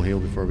get a full heal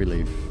before we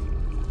leave.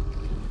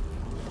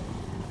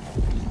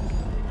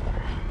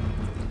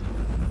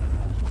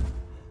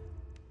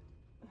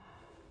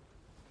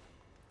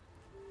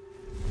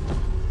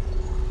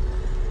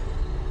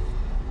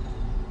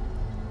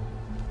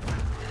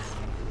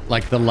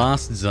 Like the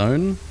last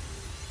zone.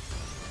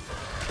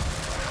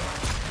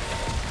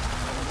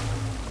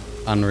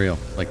 Unreal.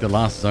 Like the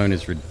last zone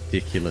is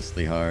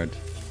ridiculously hard.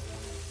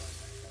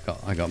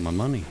 I got my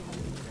money.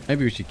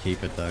 Maybe we should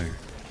keep it though.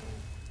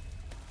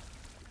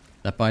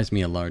 That buys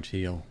me a large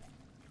heal.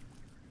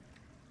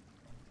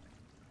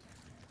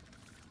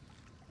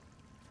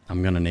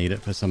 I'm gonna need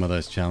it for some of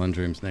those challenge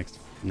rooms next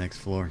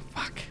floor.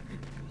 Fuck.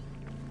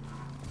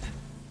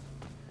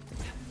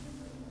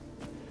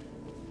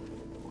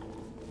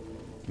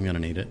 I'm gonna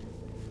need it.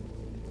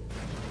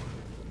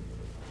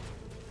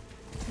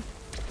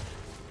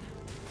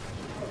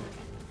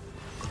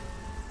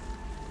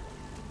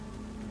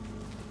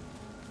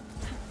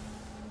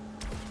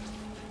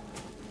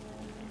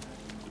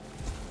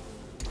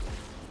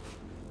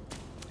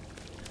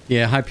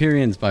 Yeah,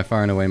 Hyperion's by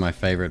far and away my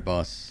favorite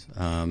boss.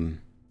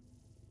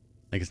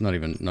 Like it's not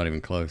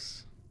even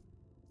close.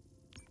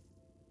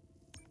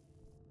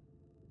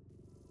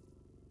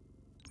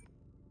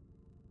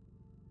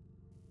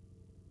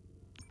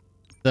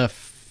 The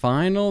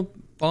final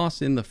boss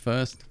in the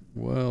first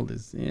world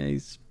is, yeah,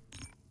 he's,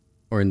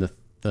 or in the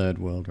third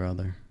world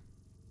rather,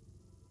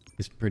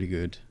 is pretty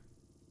good.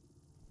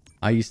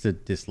 I used to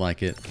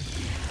dislike it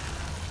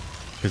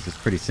because it's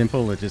pretty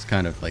simple. It just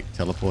kind of like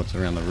teleports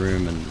around the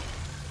room and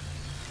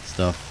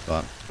stuff,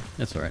 but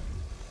that's alright.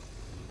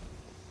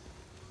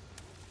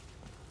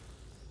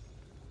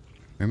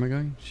 Where am I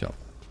going? Shop.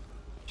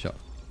 Shop.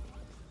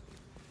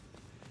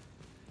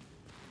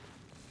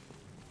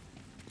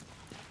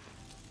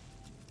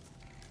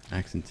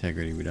 Axe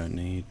integrity we don't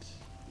need.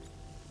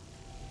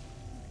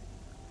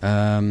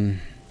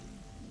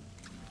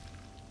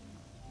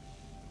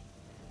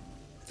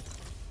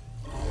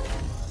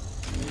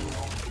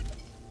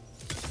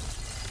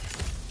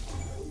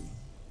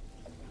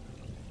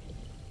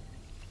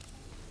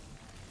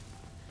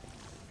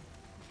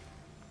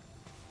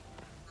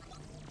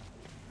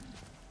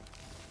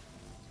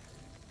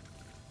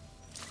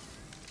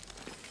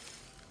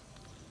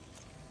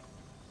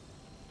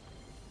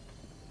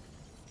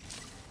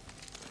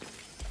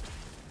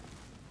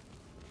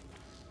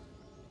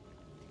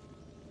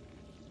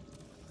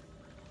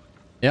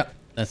 Yep,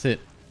 that's it.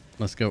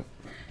 Let's go.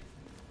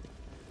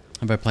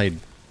 Have I played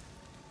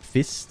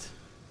Fist?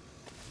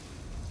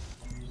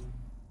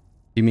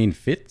 You mean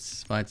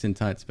Fits? Fights in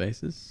tight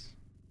spaces?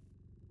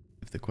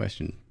 If the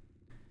question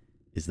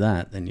is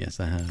that, then yes,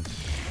 I have.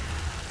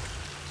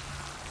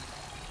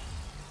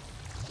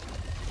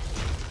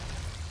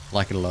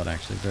 Like it a lot,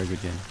 actually. Very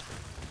good game.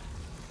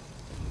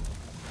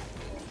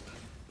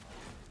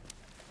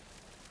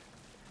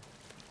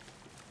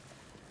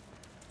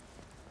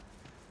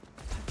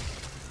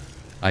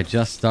 I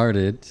just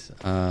started,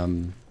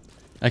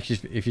 actually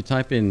if you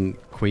type in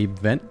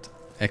Queebvent,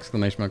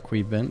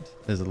 !Queebvent,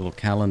 there's a little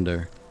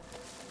calendar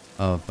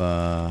of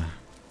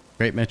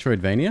Great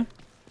Metroidvania.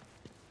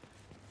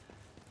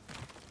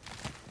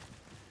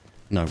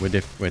 No,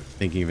 we're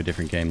thinking of a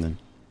different game then.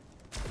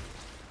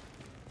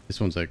 This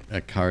one's a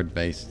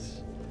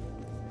card-based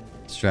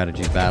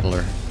strategy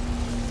battler.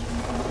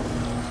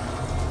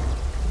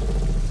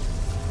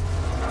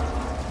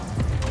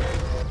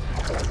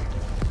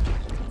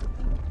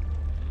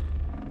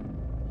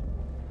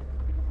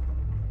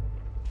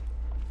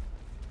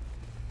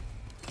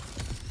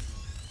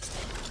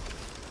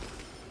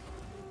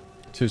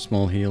 Two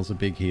small heals, a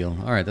big heal.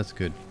 Alright, that's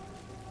good.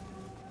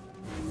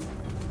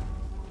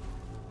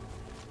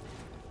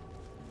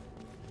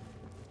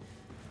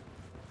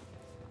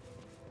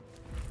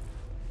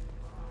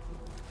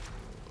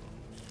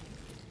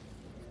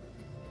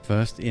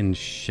 First in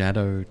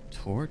Shadow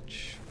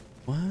Torch?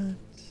 What?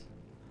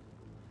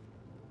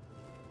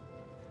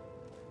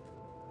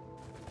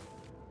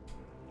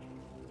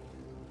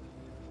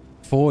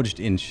 Forged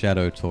in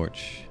Shadow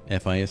Torch.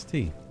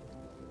 FIST.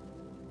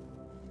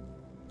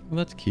 Well,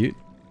 that's cute.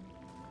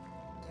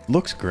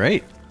 Looks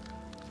great.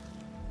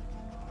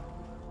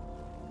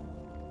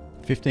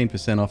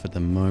 15% off at the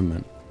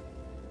moment.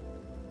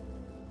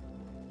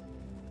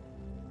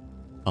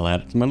 I'll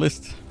add it to my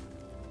list.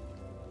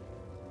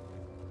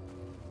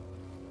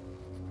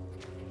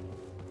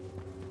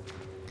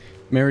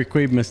 Merry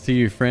Queebmas to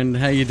you, friend.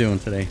 How you doing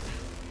today?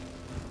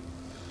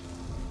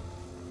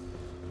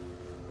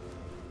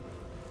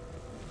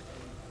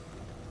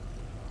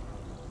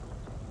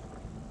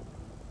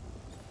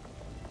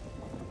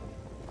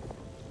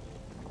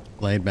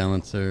 Blade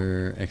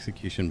Balancer,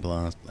 Execution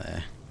Blast, blah.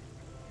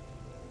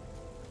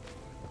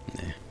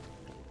 Nah.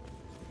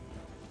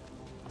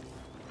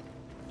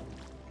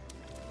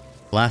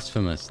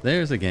 Blasphemous.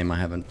 There's a game I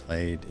haven't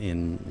played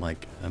in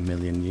like a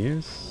million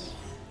years.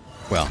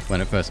 Well, when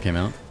it first came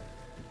out.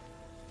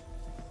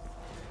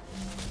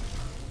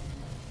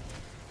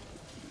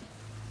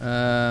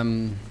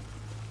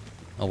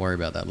 I'll worry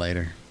about that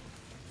later.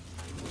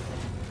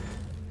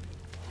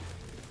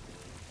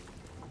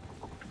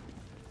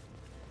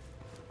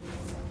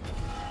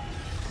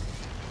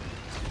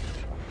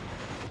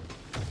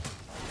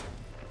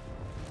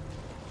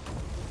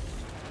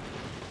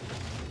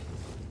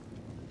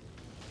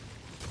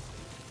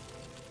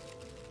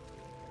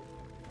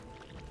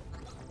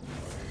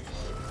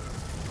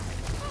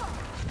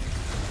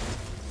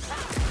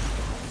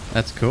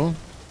 That's cool.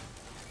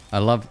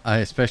 I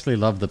especially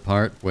love the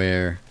part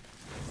where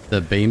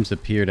the beams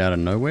appeared out of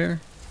nowhere.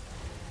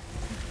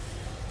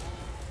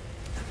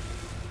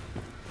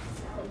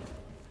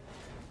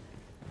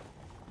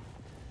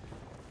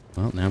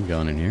 Well, now I'm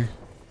going in here.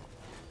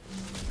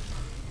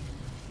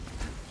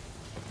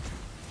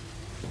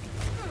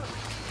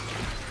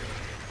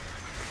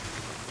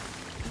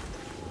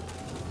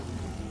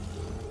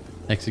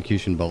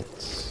 Execution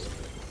bolts.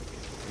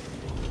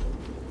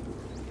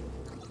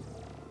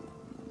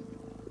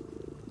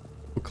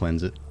 We'll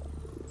cleanse it.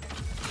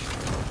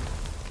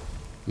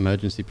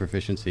 Emergency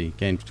proficiency.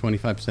 Gain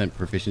 25%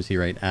 proficiency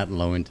rate at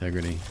low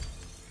integrity.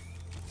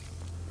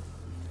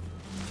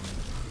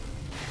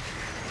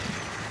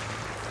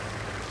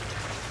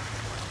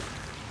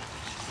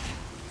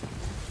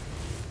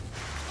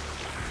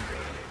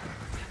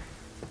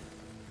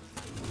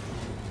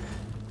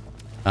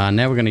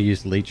 Now we're going to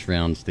use leech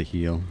rounds to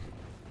heal.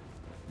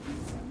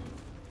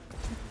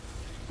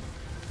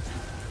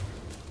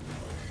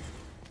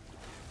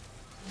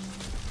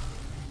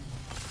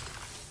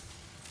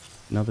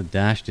 Another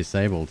dash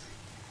disabled.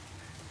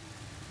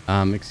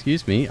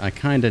 Excuse me, I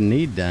kind of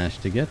need dash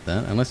to get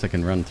that, unless I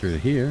can run through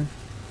here.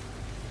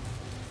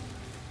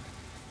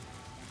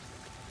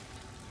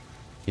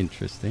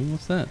 Interesting,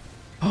 what's that?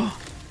 Oh,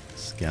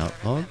 scout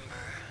log.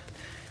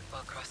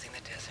 While crossing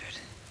the desert,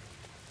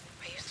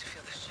 I used to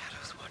feel the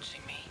shadows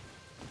watching me.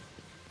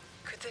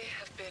 Could they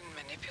have been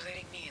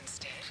manipulating me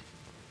instead?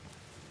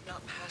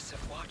 Not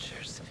passive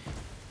watchers,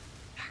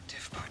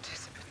 active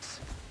participants.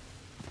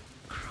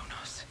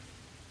 Kronos.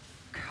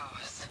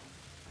 Chaos.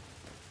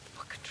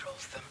 What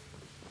controls them?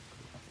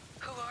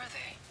 Who are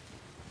they?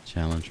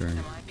 Challenger. Am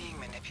I being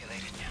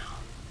manipulated now?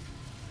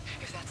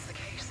 If that's the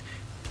case,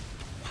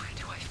 why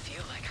do I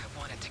feel like I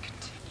want it to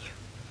continue?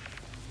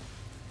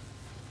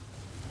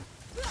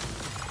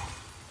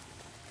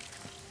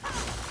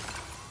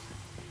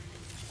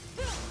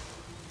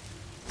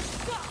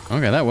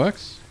 Okay, that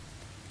works.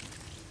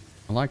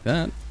 I like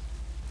that.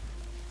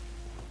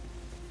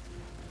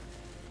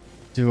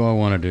 Do I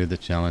want to do the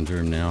challenge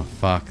room now?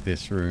 Fuck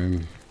this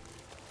room.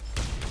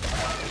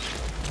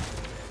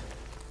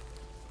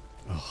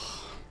 Ugh.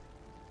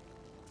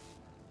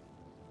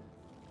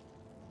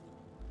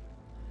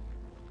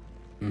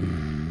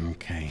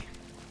 Okay.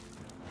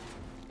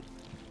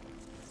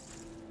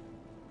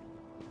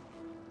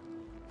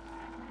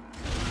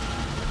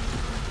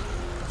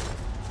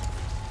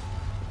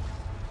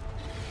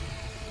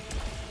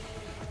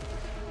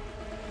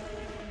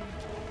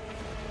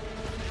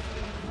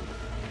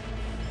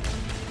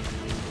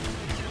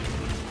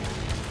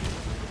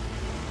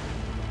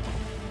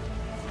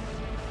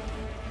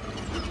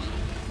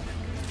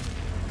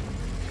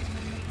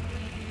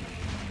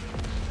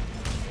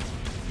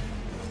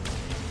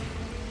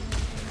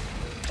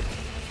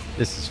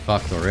 This is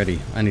fucked already.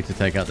 I need to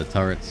take out the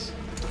turrets.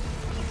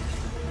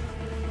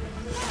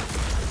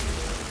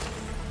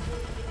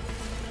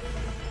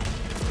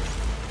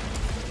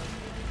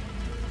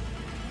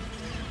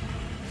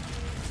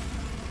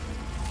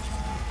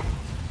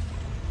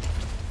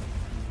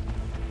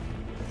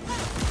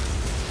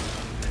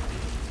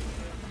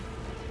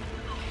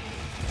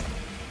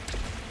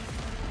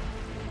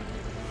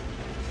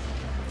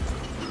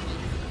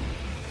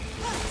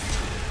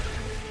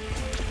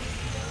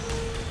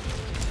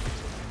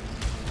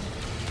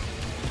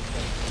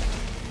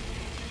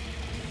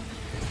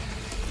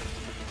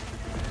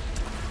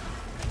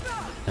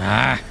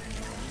 Ah!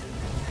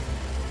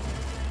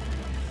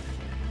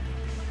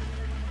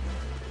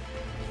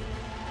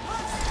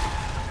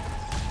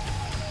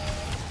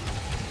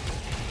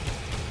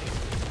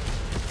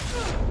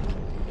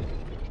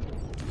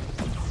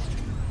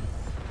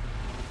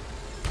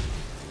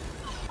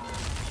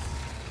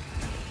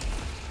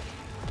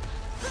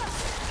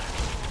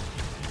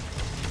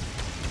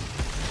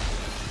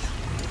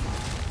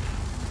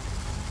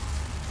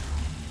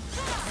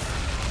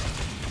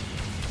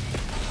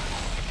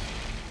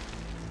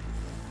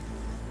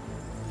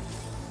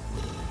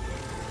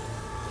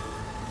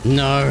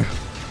 No.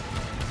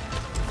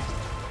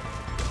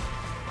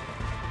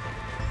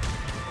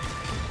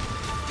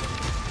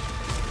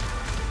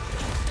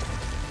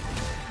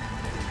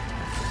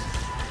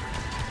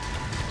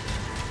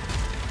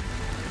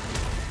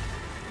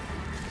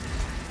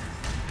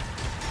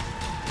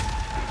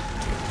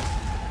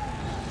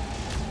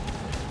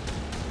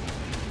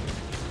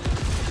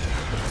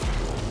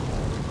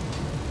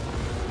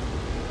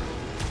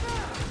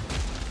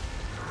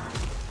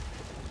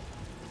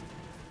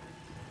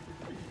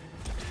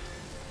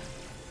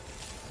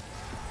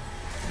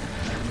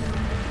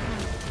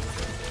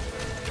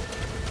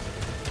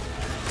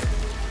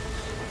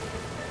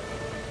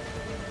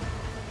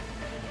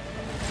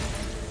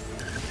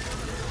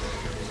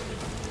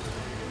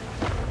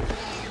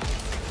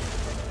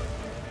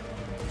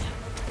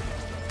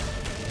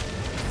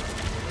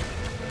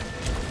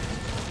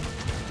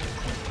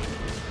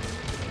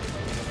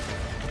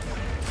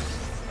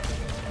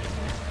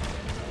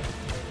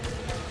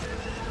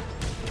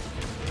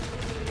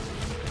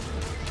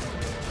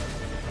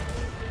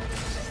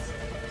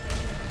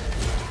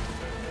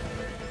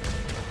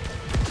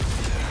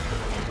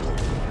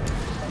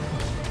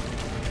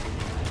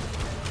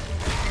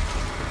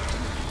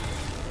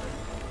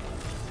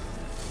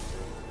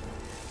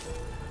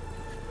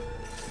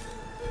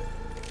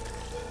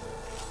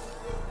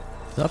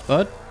 What's up,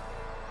 bud?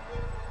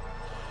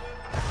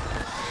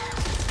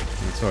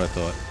 That's what I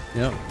thought.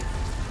 Yep.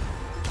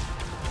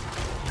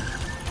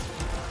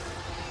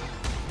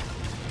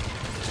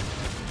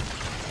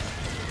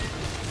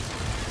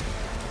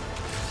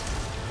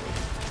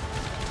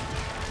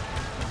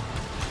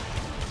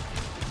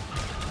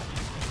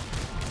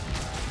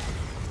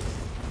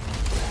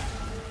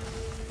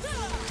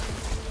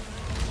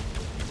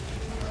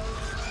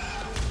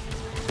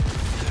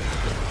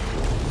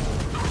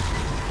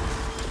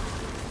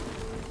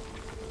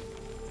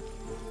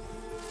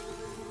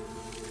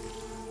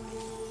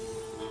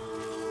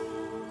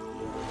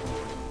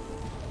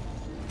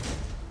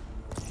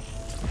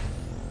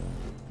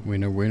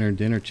 Winner, winner,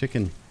 dinner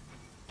chicken.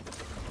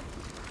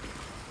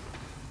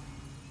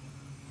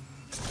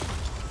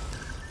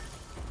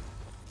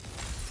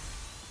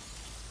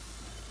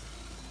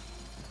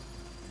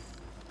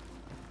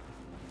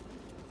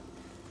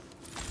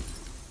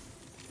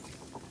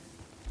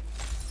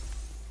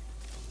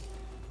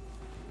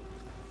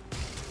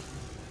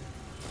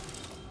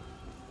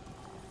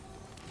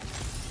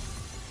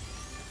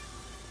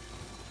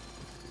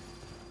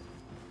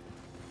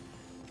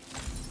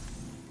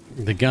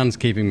 The gun's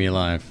keeping me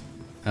alive.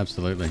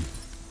 Absolutely.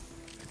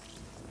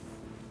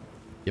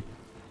 Yep.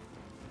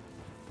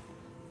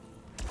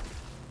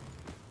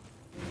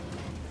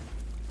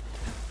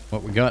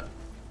 What we got?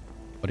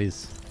 What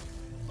is?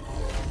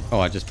 Oh,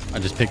 I just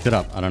picked it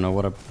up. I don't know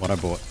what I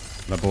bought.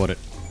 But I bought it.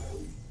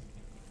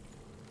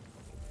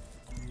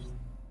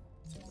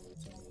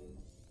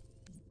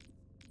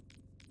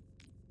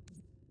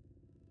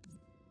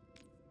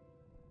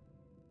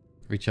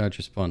 Recharge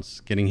response.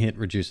 Getting hit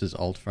reduces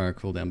alt fire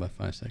cooldown by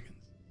 5 seconds.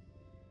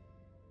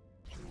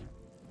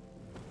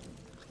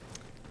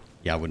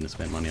 Yeah, I wouldn't have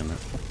spent money on that.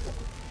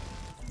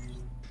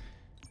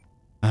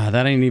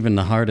 That ain't even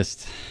the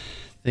hardest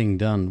thing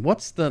done.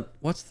 What's the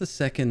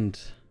second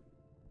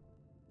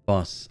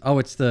boss? Oh,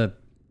 it's the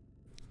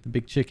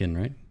big chicken,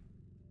 right?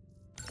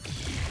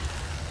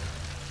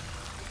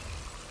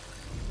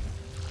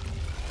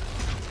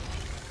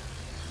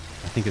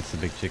 I think it's the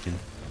big chicken.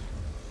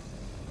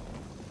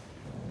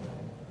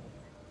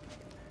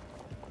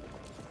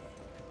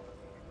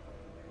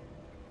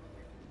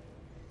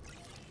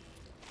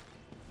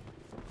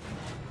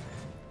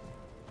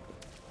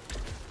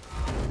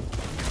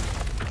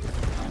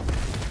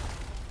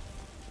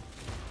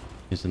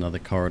 Here's another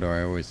corridor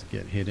I always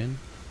get hit in.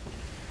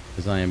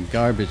 Because I am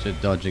garbage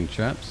at dodging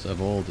traps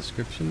of all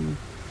description.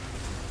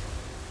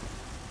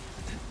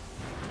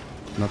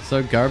 Not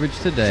so garbage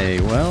today.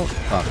 Well,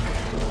 fuck.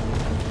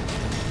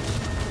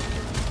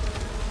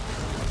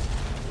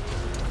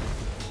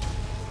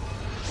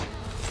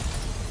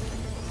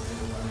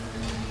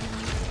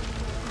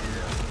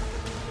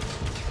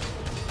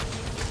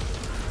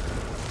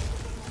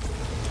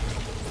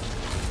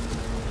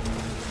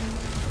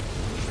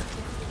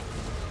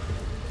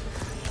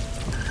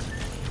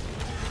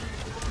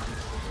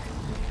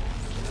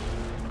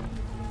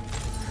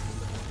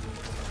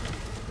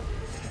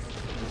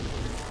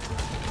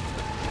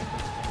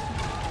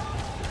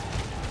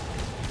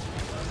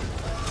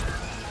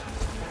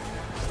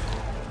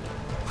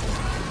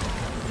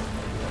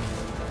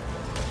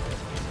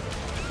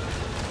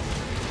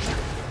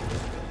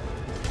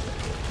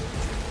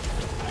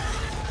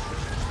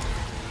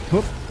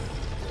 Whoop.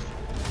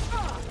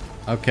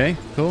 Okay,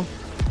 cool.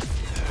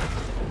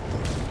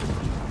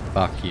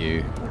 Fuck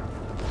you.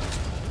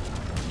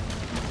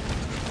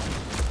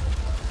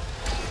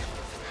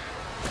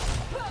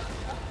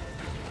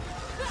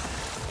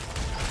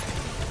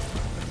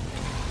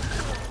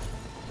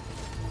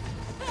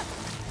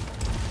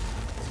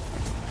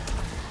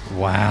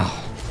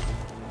 Wow.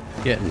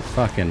 Getting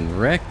fucking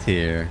wrecked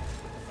here.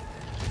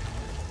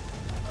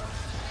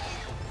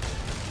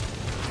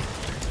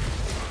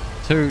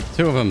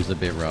 Two of them's a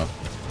bit rough.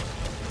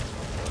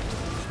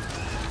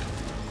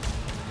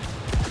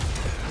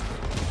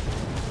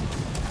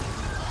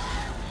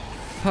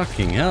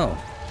 Fucking hell.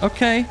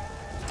 Okay.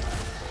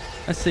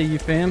 I see you,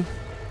 fam.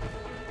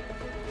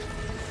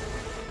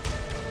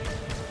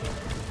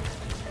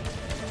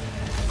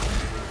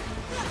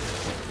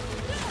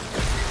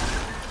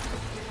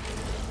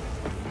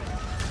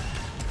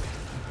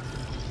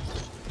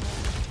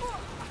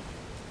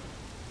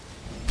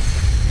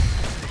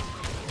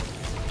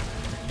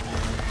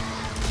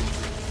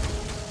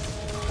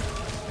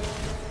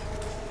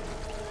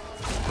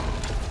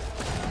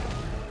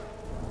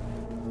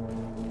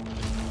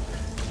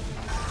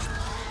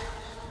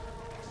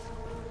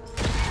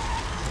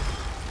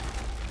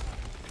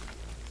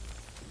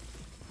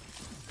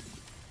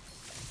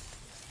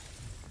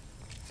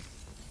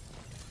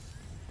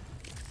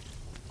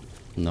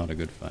 Not a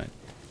good fight.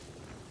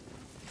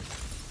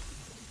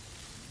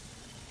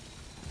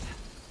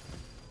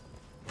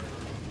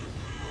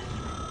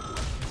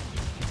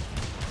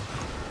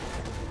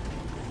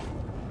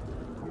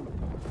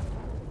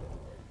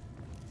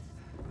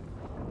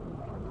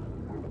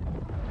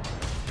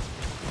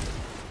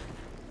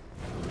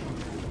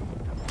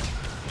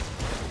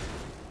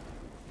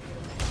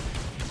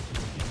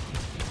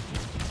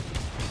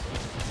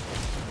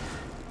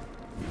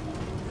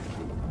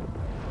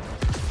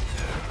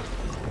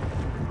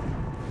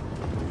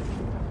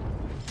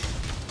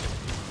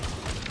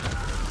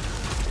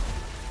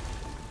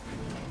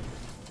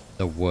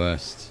 The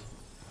worst.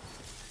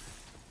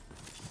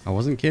 I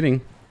wasn't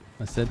kidding.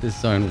 I said this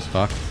zone was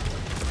fucked.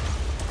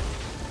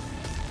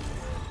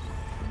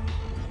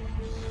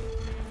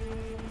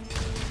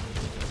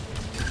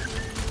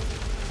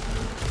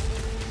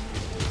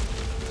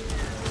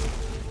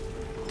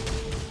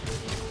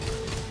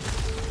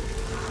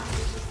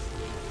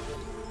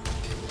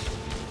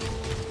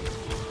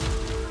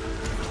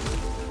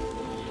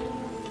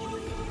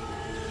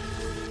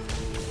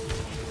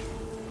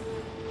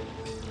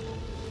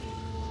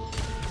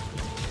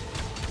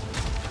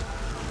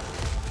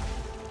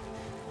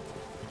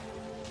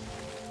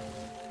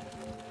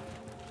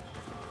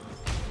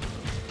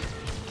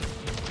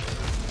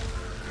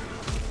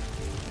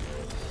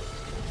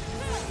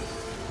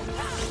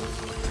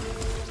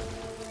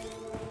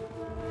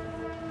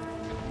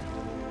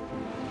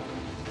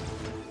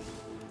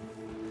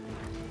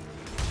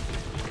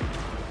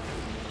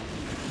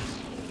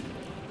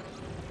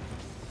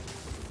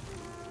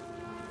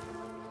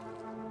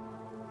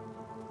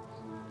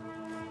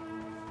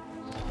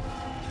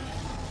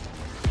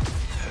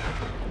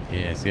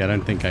 Yeah, see, I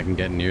don't think I can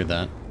get near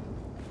that.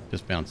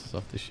 Just bounces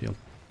off the shield.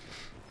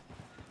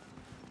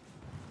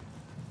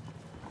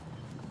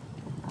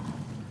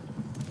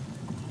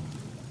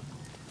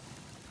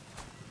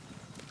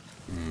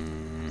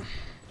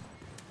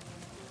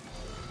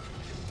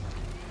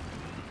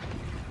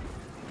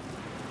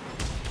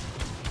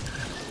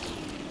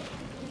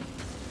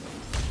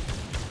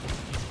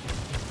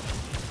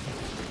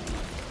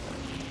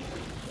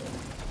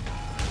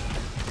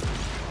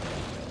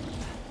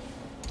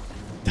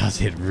 Does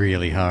hit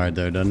really hard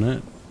though, doesn't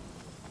it?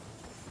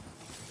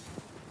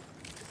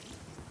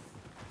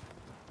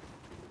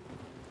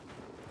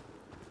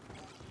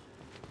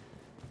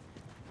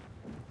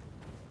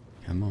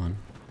 Come on.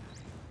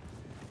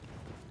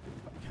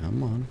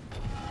 Come on.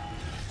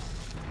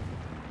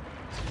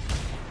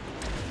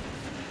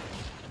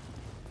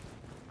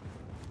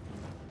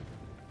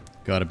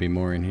 Gotta be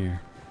more in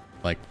here.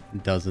 Like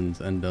dozens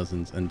and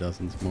dozens and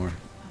dozens more.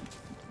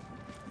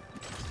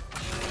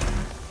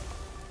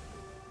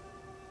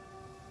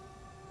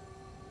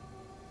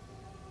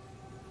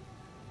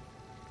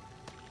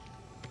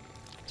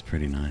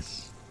 Pretty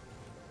nice.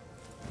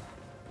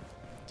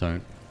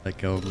 Don't let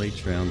go of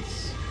leech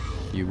rounds.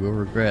 You will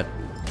regret.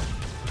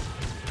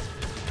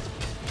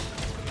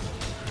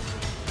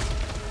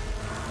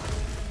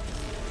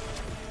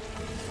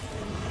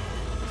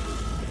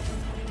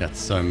 Got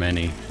so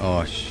many.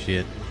 Oh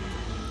shit.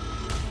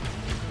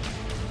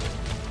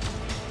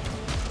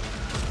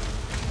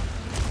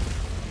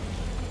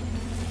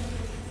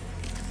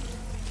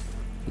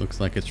 Looks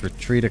like it's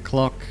retreat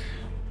o'clock.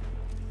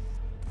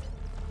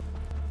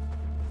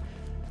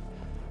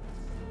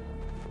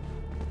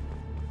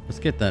 Let's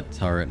get that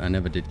turret. I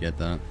never did get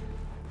that.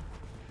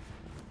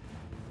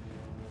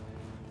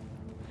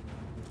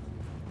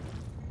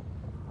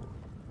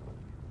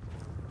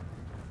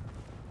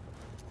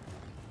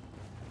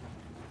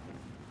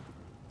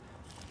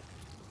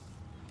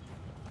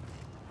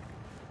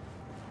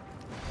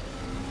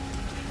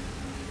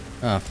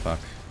 Ah, fuck.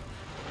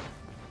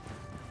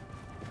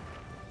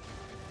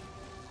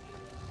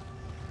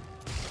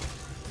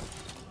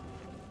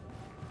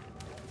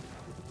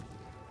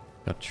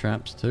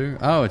 traps too.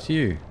 Oh, it's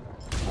you.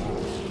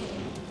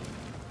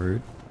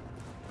 Rude.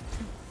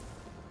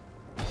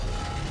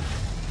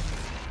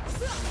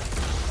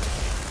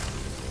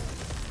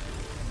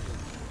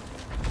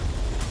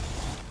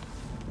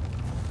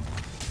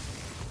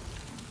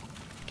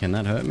 Can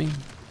that hurt me?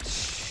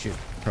 Shit,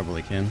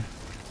 probably can.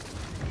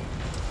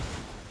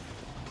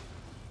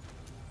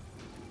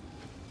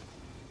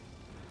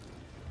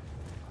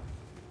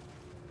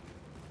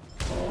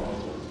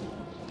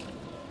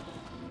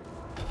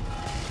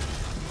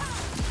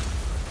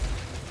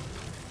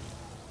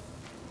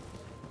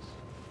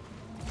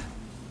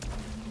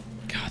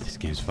 God, this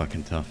game's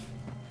fucking tough.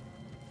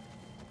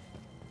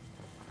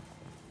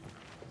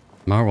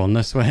 Marvel,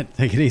 no sweat.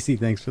 Take it easy.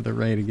 Thanks for the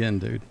raid again,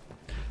 dude.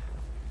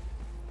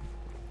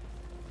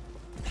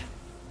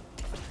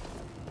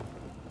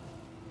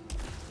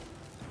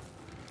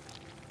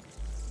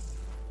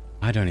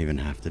 I don't even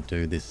have to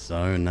do this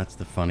zone. That's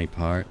the funny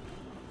part.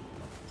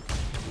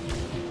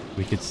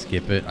 We could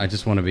skip it. I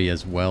just want to be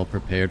as well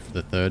prepared for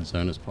the third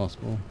zone as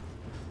possible.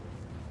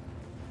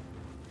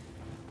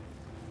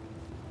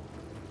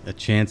 A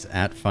chance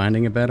at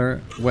finding a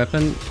better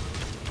weapon,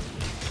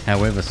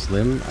 however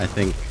slim, I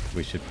think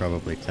we should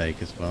probably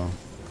take as well.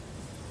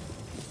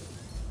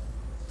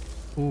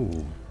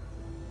 Ooh.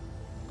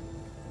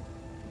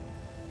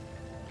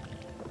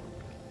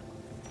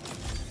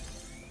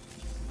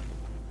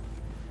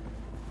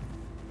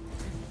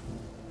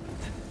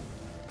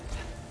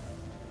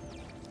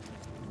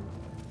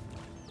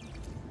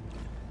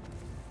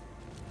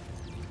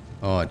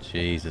 Oh,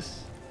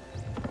 Jesus.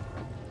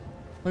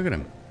 Look at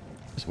him.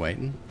 Just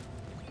waiting.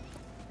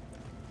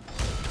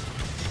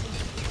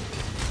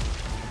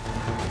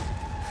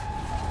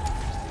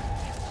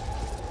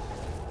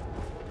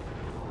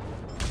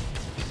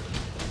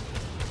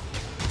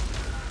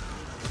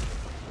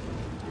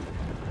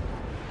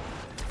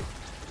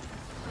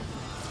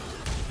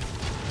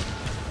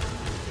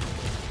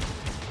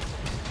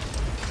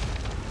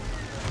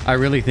 I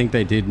really think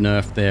they did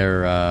nerf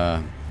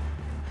their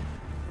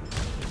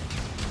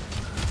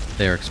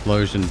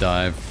explosion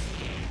dive.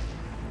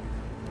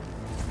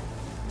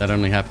 That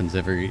only happens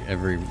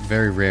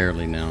very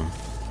rarely now.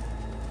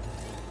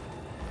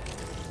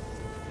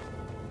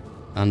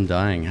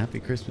 Undying. Happy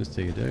Christmas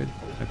to you, dude.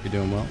 Hope you're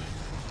doing well.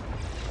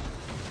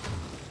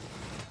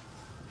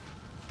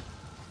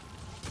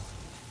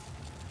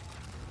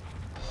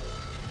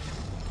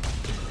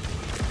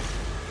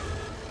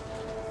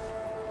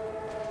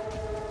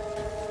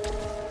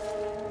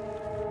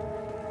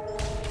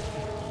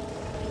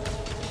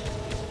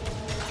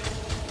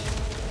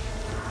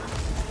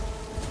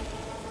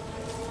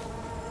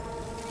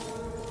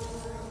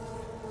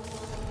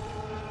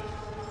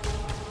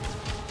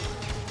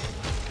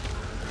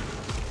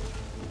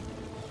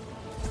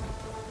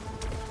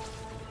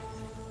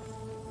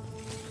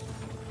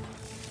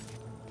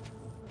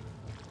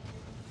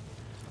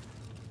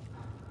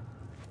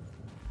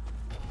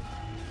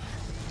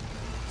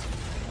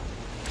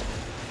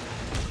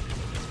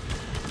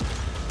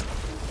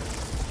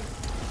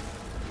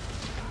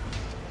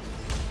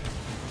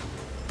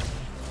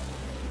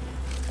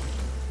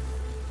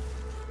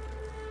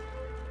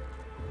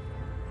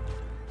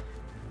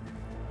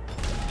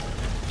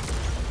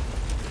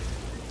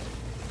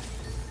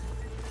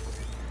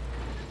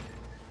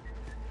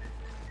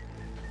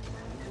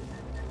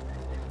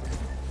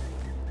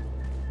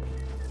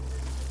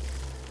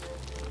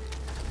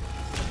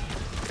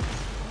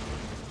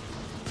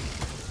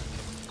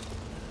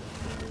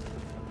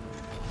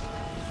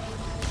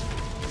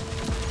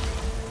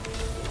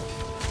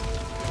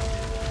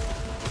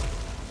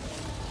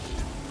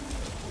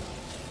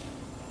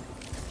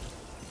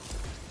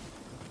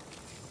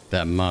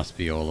 That must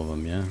be all of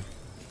them, yeah.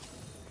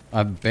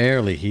 I'm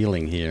barely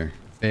healing here.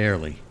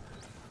 Barely.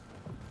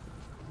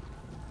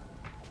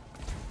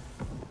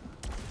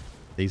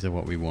 These are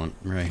what we want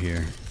right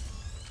here.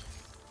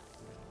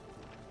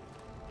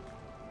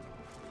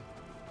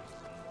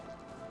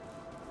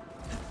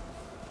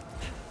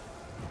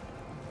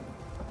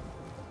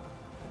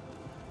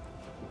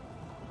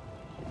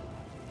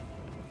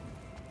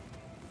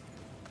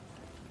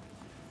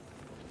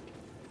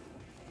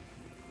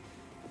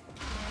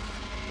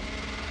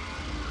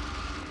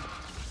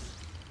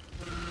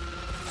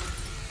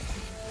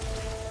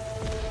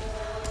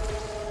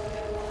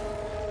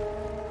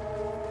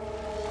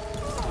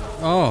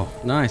 Oh,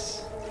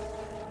 nice.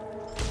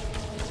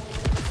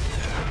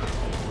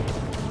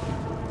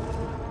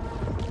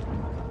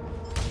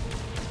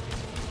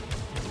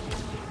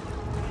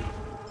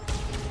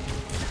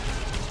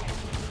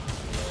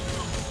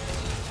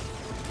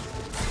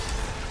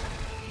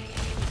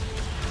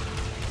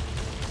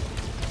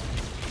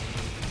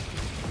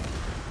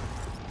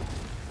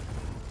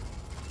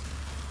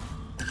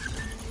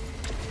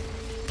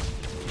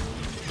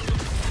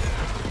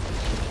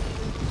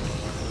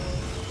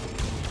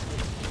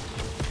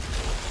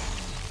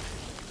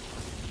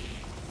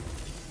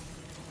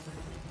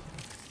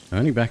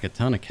 Earning back a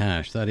ton of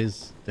cash. That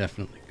is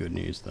definitely good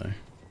news, though.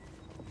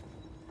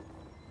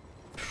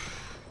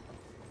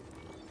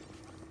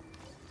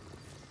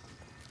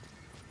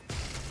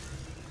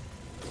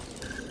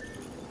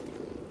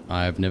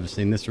 I've never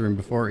seen this room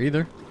before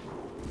either.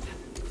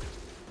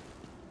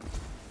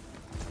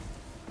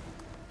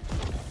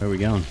 Where are we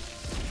going?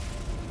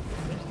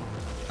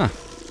 Huh.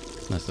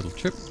 Nice little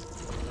trip.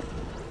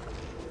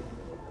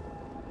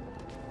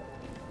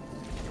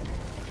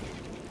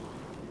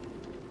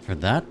 For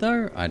that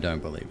though? I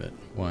don't believe it.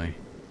 Why?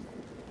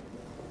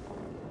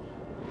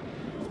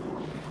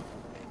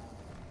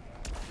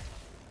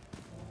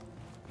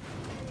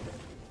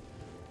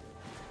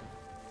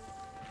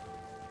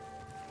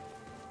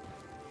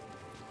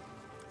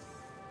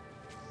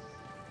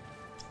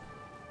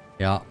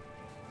 Yeah.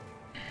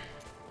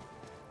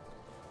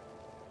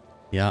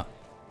 Yeah.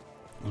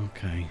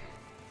 Okay.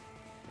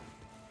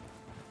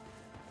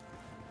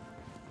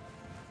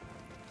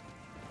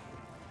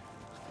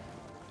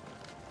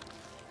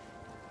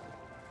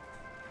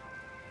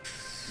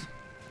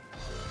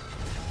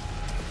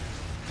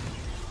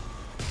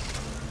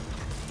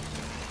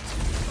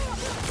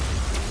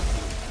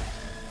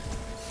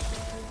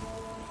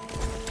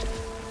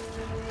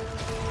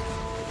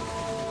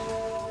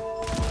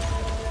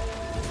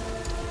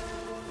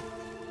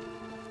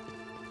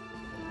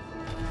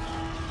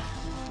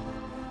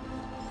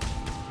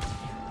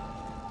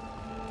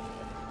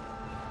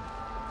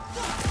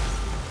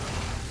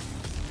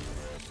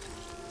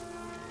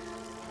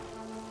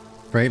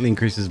 Greatly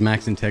increases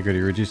max integrity,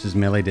 reduces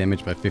melee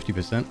damage by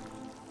 50%.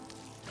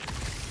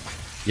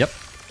 Yep.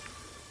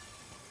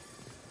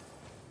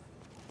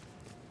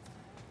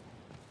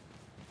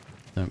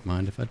 Don't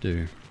mind if I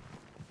do.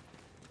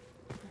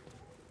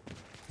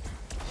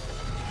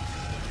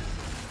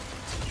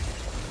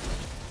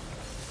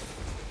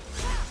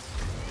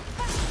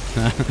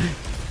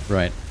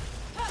 Right.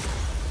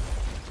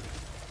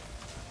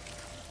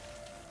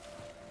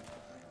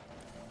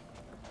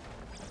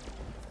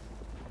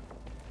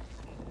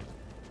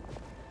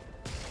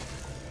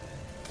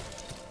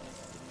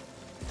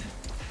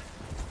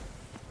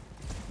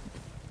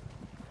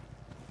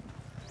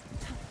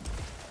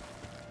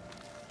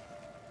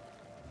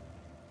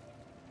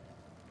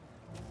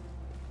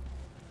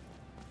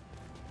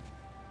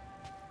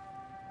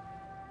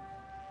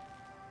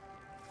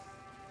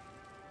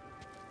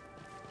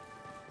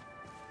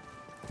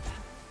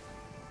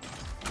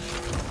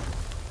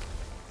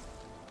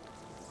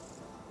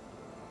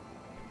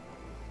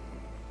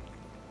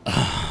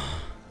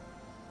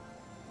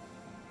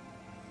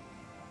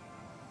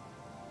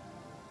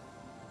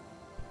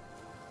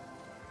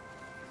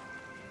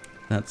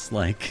 That's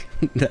like,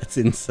 that's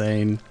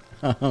insane.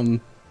 Yeah,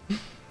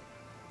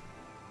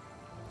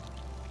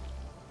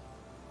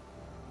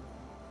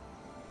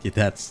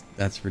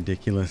 that's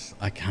ridiculous.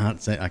 I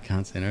can't say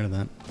no to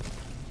that.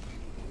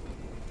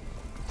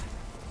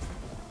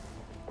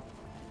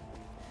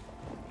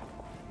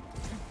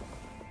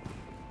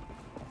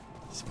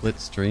 Split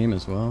stream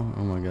as well.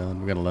 Oh my god,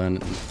 we gotta learn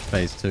it in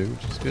phase 2,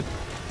 which is good.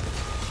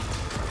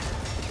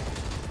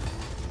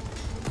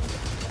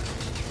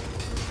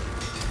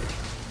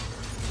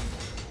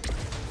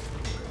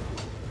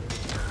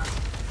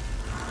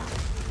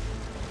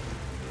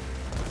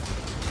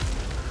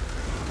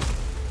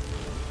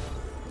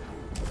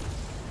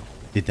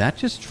 Did that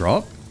just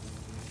drop?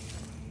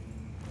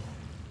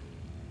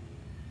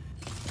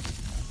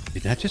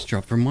 Did that just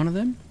drop from one of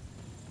them?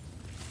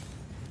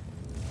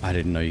 I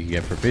didn't know you could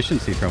get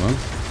proficiency from them.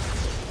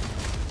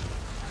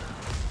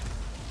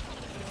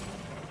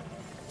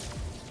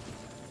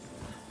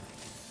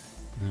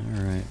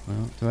 Alright,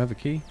 well, do I have a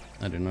key?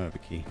 I do not have a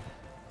key.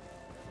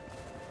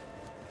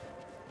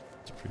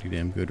 It's a pretty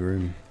damn good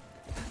room.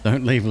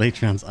 Don't leave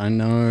leech rounds. I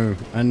know,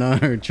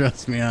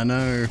 trust me, I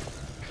know.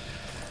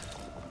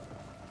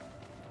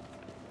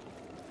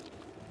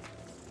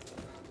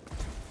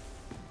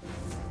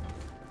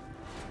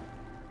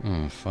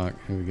 Oh fuck,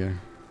 here we go.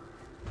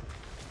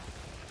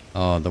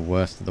 Oh, the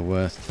worst of the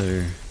worst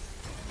too.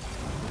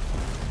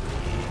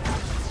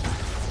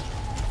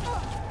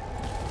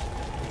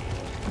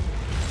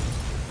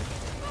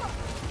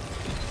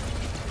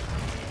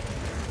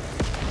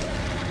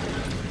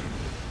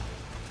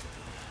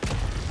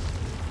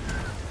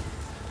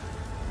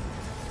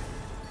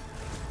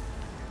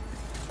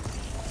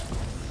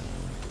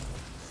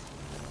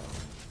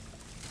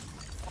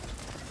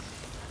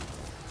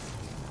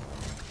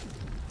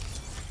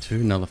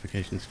 Two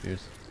nullification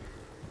spheres.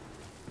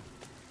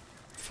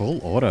 Full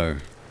auto.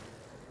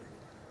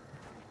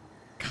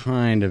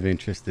 Kind of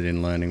interested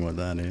in learning what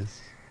that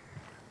is.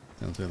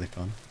 Sounds really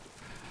fun.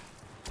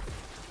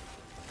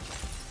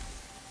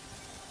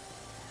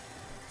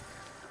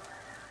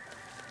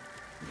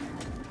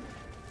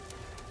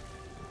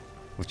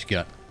 What you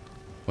got?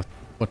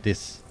 What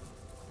this?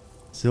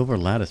 Silver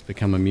lattice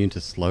become immune to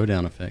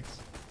slowdown effects.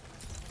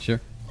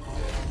 Sure.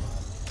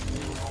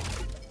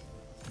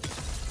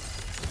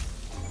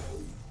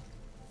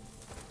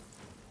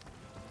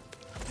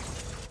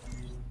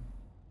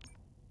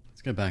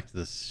 Let's go back to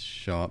this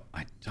shop.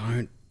 I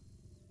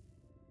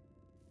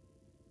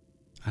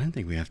don't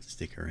think we have to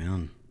stick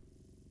around.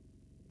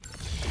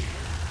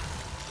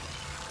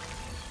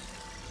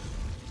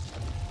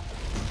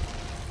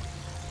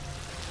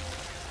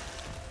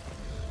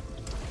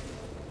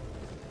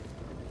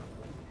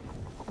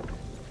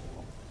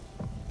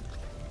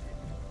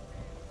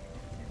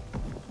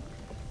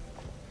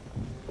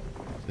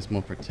 There's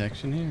more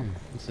protection here.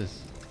 What's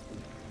this?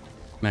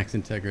 Max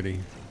integrity.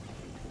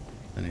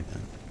 I need that.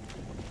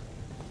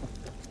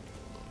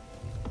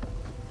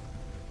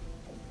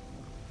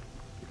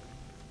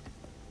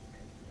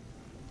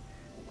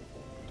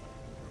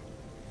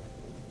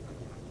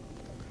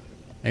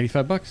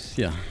 $85?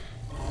 Yeah.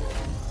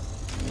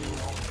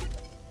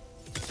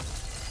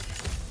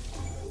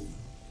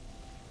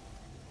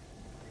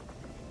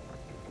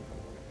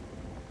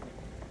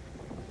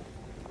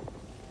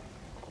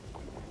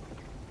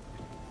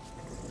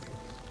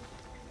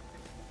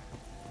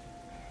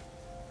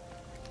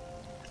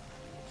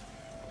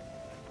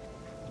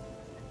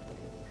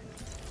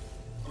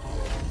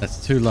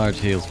 That's 2 large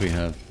heals we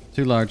have.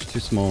 2 large, 2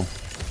 small.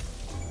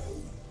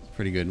 It's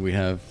pretty good. We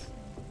have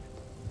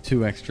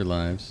 2 extra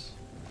lives.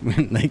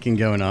 They can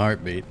go in a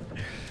heartbeat.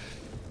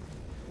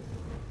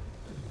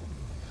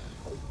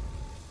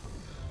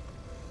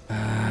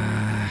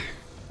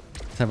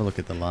 Let's have a look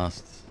at the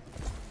last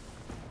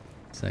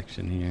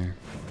section here.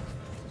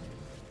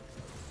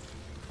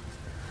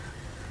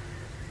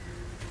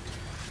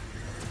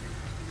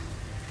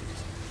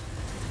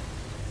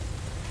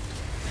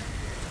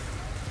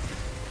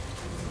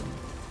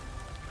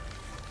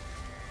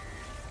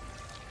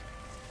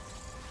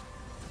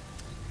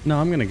 No,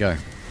 I'm gonna go.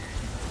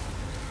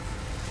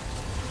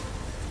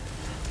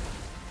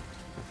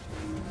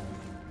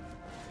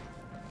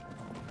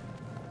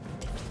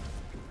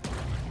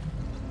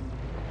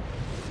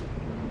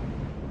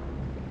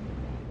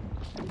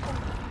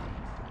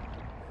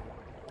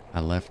 I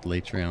left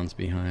leech rounds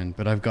behind,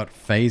 but I've got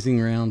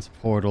phasing rounds,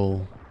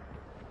 portal,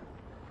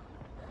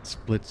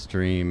 split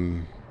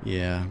stream.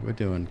 Yeah, we're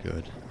doing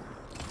good.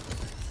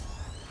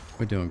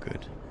 We're doing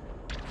good.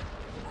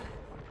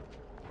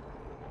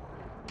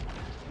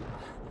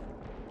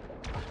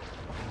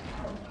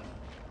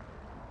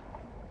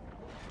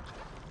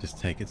 Just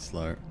take it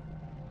slow.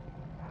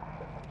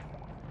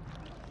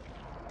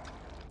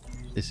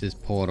 This is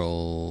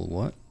portal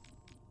what?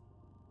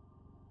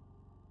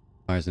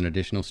 Fires an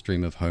additional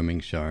stream of homing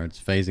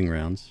shards. Phasing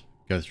rounds.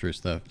 Go through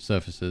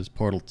surfaces.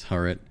 Portal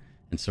turret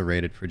and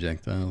serrated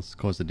projectiles.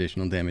 Cause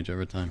additional damage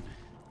over time.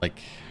 Like,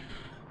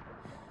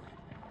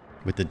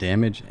 with the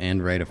damage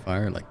and rate of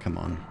fire? Like, come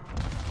on.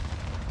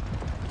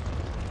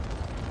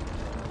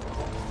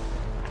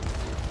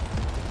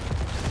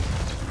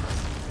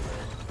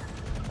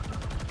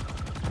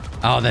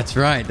 Oh, that's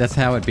right. That's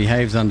how it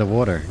behaves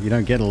underwater. You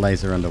don't get a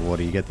laser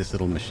underwater. You get this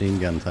little machine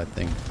gun type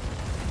thing.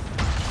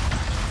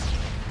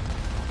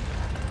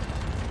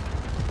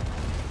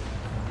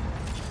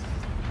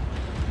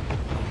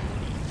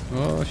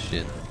 Oh,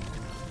 shit.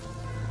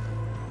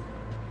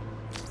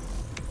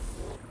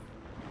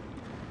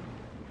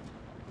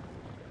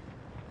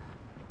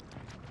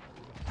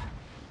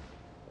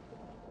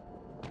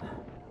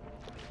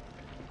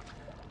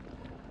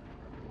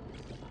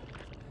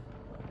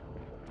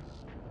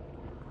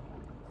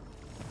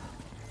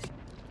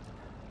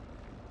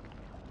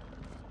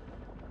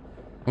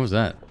 What was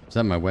that? Is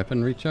that my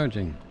weapon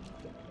recharging?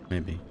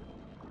 Maybe.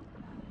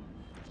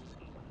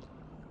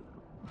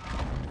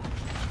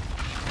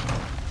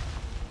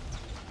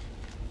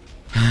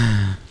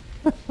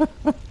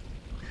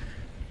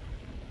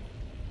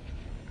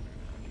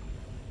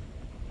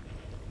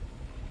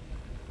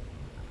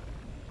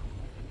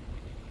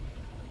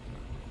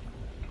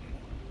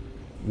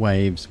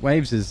 Waves.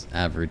 Waves is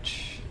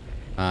average.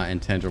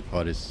 And Tendril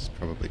Pod is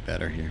probably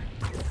better here.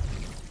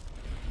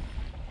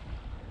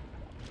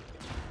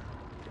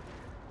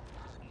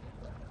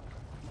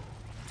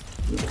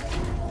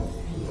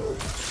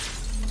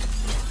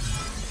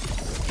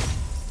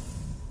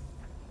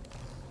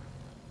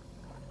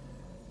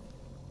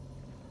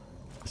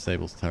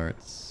 Disables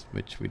turrets,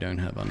 which we don't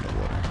have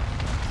underwater.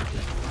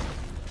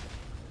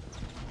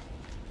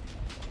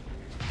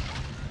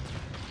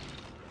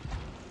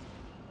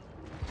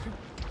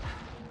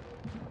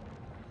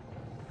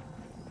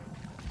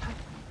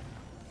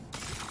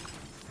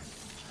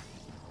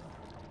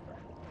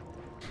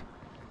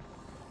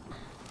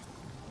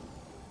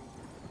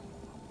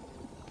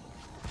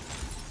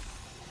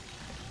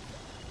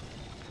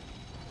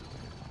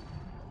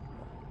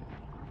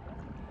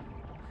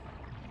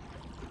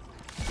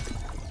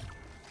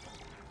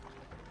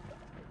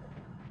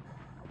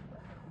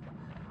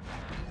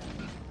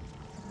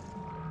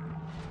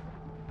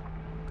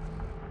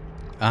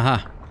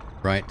 Aha!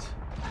 Right.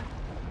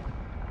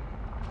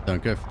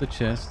 Don't go for the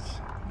chest.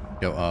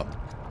 Go up.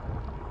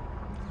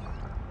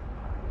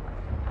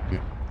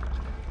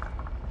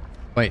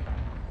 Wait.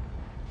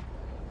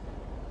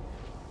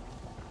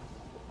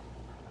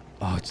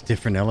 Oh, it's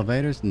different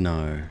elevators?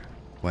 No.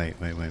 Wait,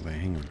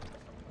 hang on.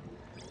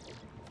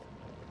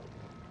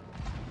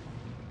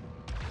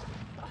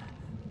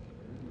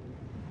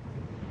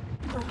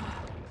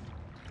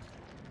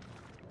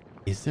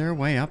 Is there a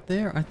way up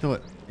there? I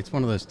thought it's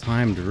one of those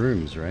timed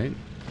rooms, right?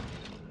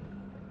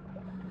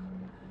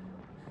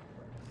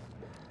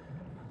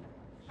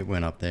 It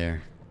went up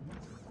there.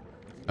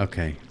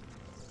 Okay.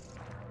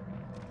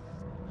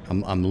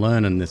 I'm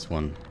learning this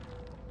one.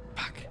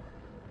 Fuck.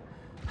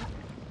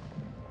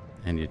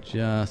 And you're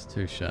just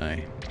too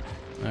shy.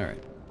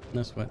 Alright,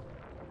 no sweat.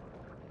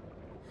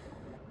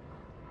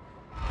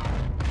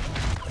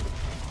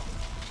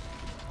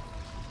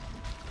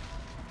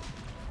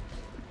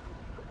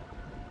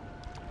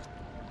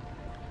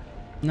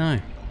 No.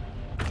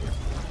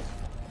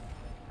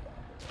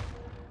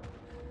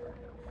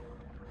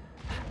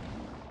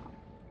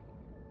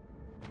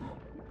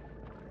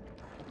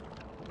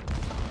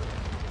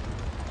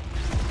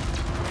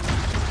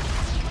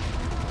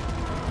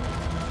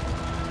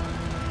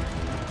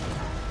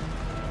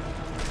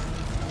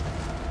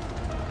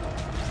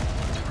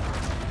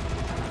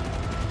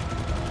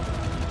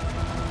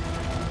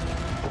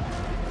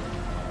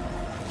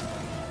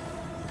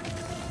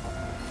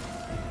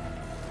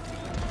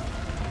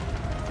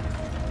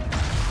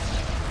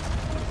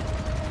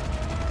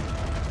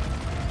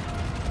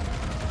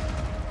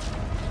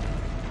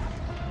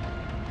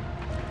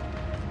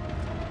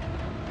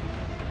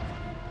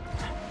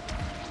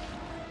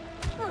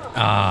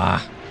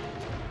 Ah.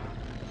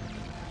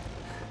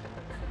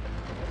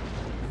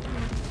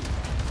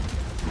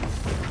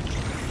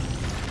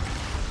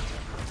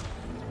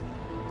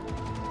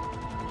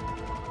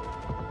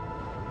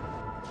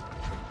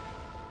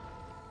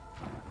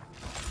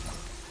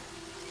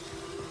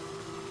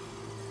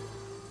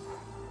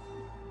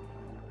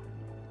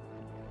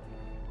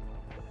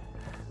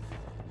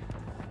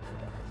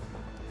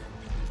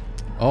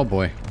 Oh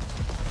boy.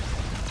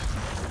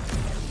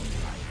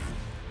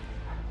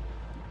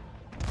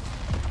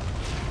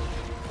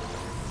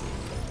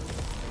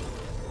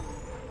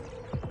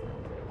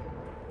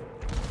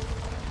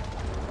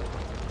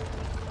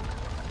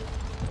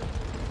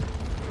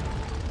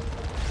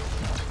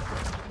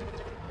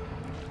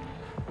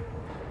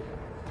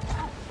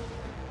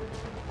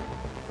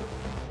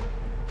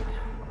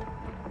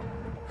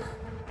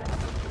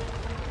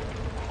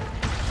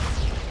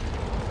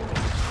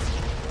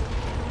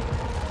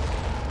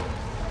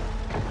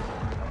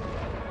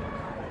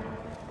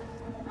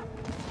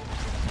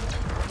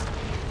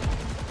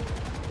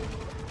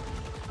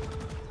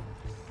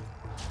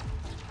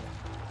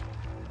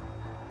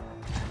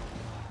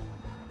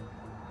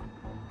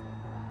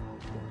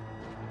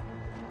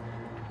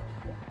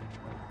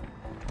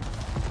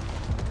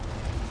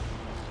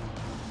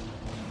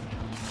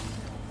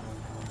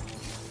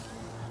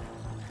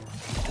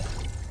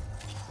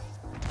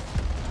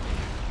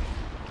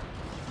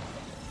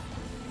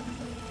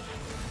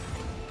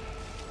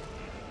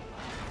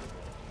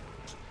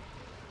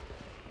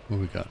 What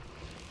we got?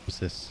 What's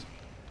this?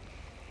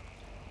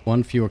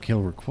 One fewer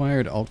kill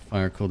required. Alt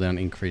fire cooldown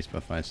increased by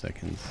 5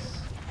 seconds.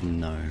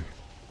 No.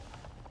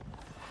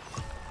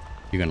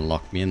 You're gonna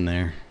lock me in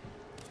there.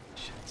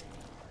 Shit.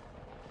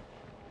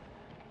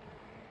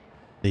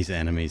 These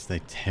enemies, they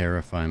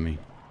terrify me.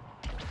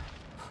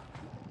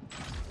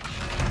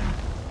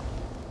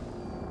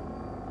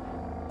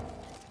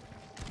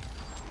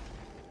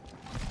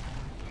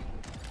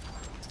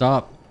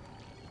 Stop.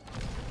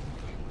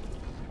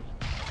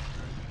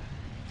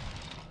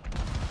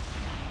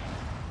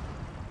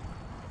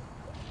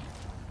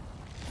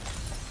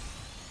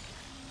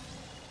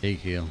 Big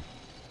heal.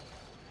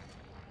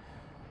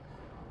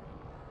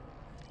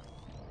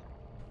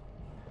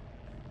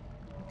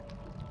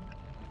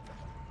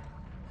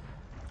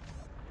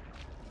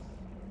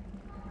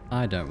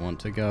 I don't want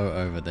to go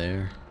over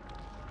there.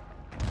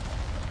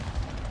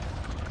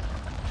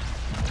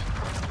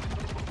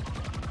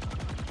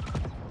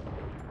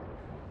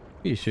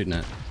 Who are you shooting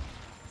at?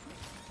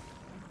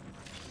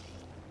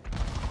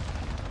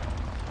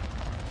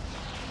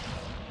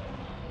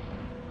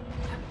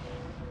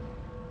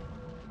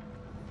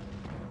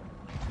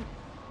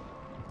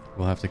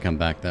 We'll have to come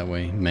back that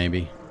way,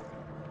 maybe.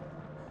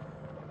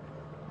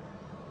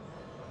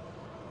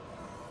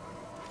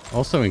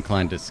 Also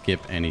inclined to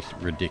skip any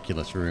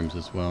ridiculous rooms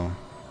as well.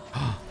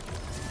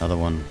 Another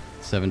one.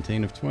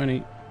 17 of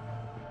 20.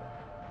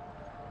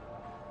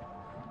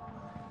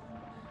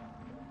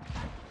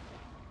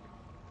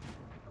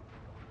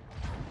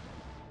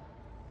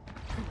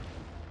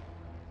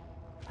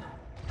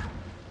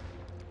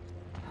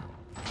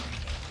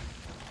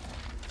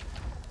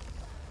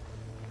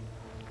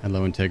 And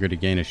low integrity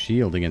gain a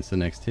shield against the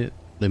next hit.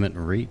 Limit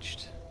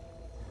reached.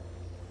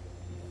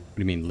 What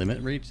do you mean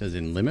limit reached? As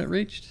in limit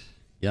reached?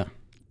 Yeah.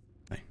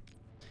 Okay.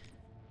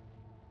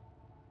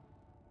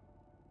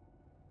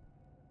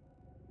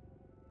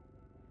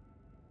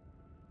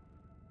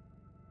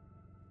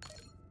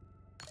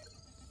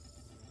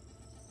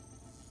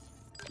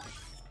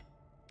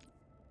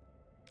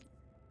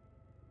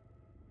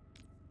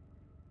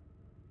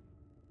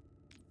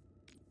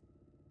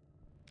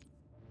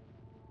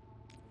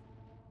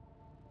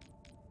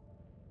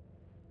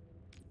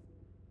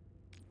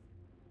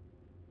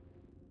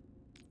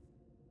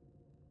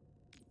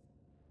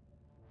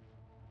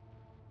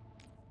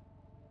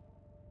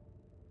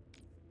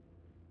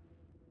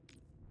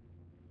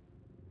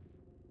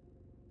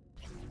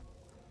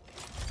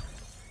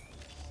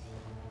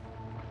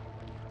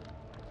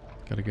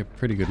 Got to get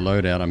pretty good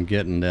loadout. I'm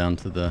getting down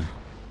to the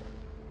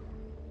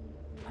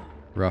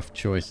rough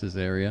choices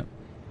area.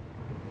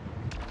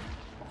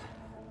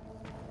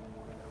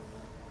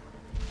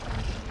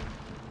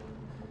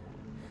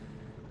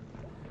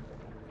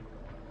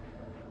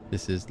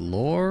 This is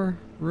lore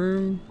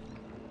room.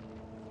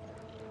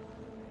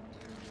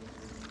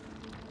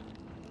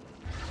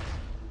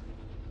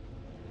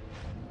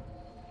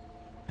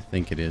 I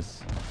think it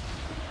is.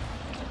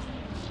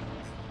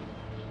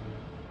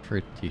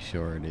 Pretty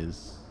sure it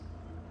is.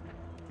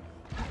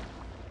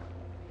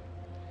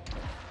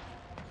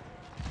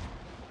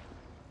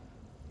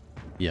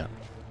 Yeah.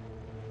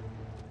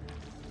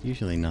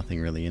 Usually nothing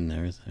really in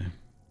there, is there?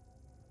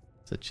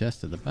 It's a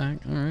chest at the back.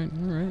 Alright,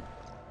 alright.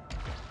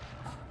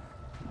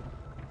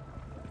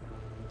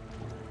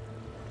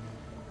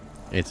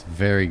 It's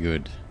very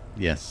good.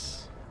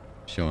 Yes.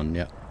 Sean,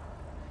 yep.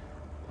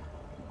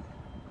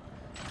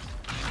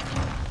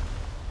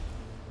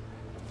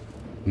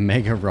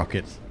 Mega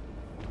rocket.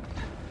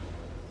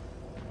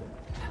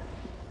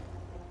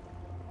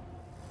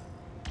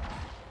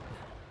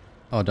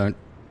 Oh, don't.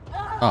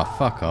 Oh,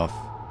 fuck off.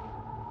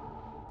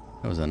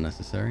 That was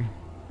unnecessary.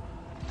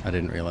 I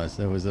didn't realize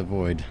there was a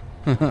void.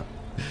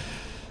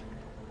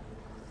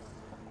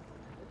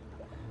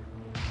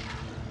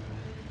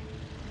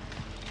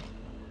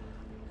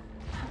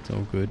 It's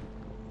all good.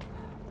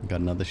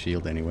 Got another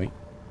shield anyway.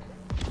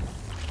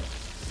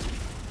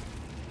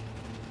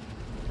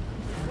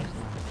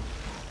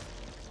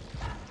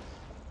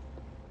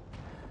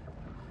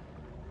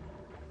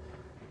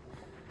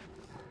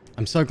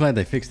 I'm so glad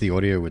they fixed the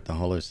audio with the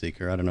Hollow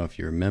Seeker. I don't know if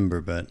you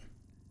remember, but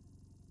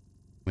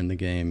when the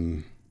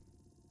game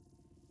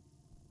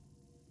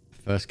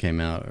first came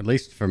out, at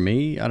least for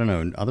me, I don't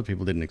know, other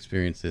people didn't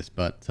experience this,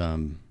 but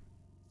go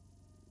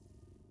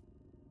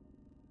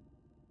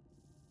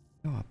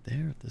up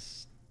there at the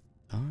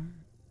start.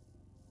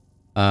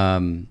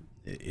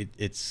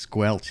 It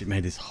squelched. It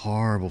made this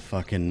horrible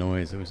fucking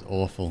noise. It was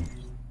awful.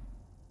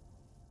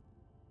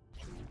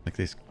 Like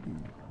this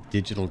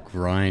digital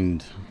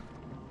grind.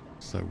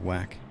 So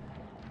whack.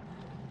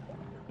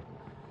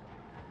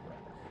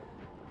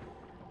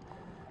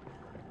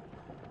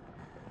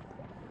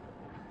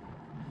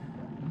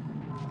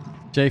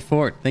 Jay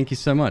Fort, thank you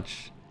so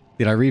much.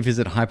 Did I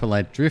revisit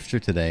Hyperlight Drifter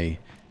today?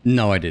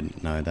 No, I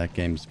didn't. No, that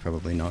game's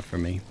probably not for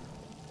me.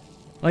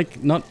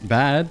 Like, not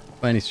bad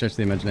by any stretch of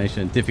the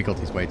imagination.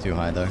 Difficulty's way too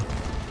high, though.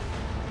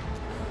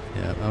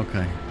 Yeah,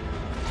 okay.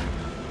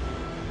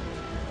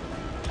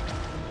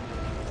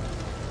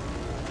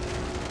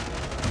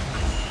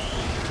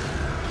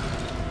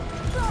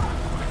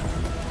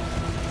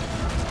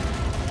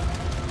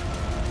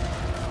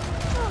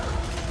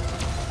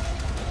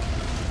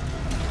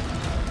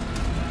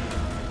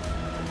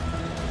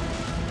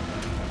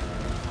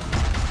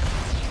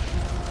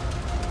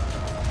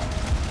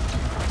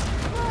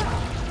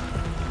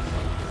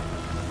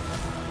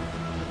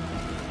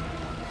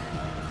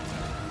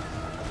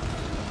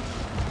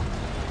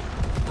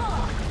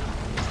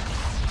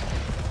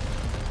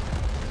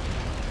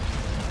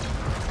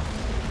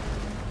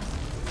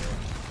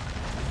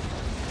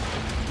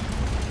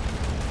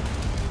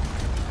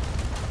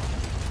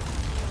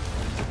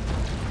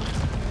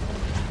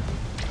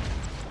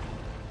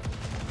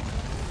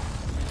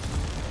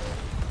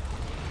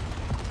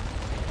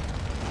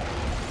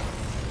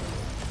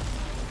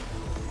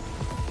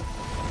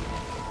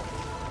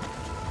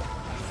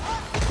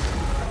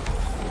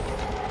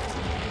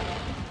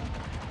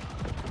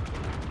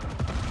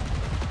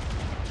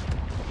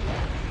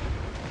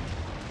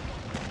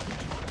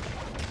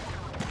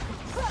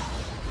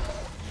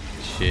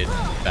 Shit,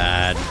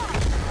 bad.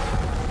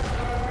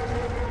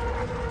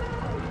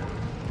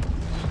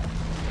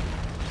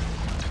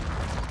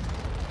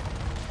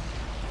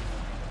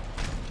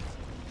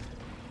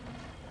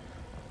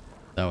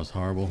 That was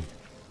horrible.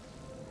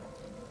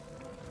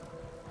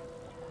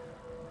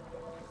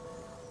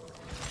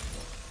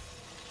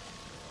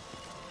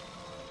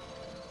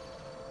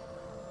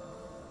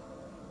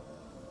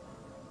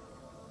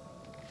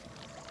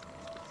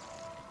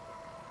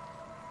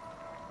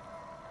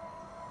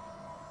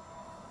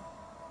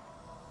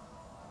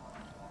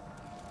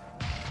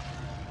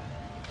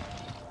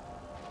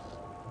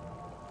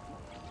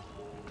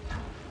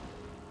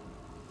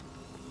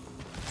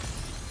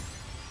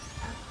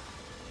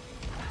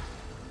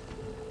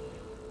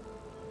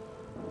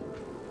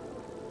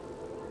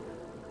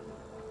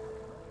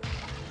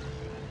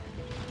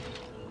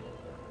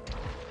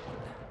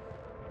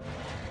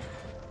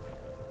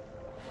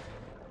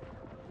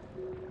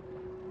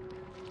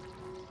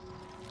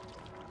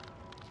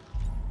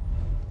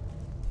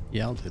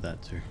 Yeah, I'll do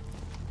that too.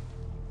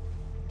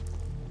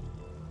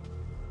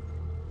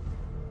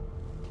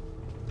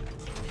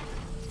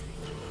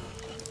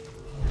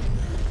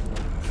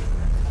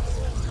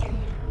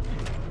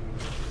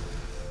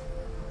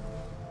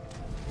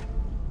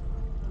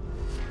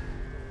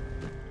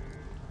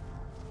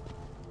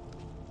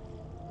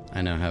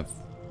 I now have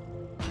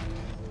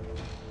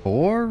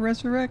 4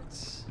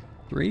 resurrects?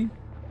 3?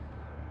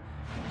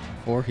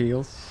 4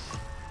 heals.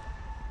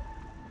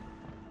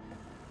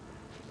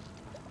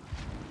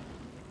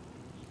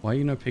 Why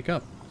you no pick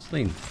up?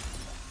 Celine.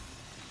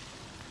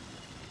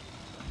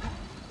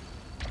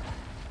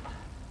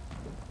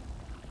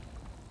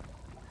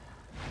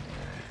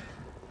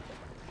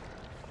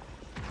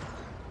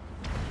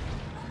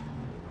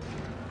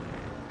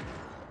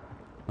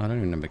 I don't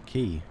even have a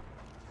key.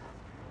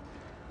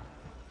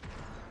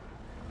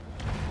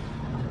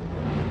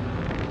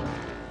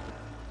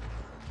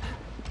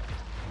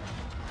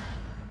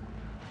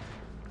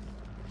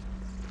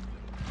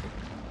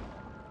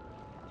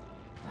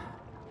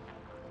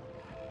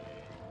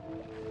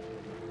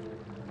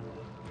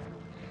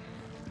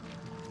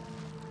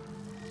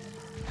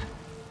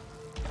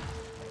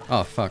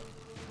 Oh, fuck.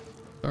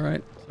 It's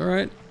alright. It's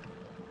alright.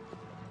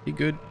 Be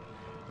good.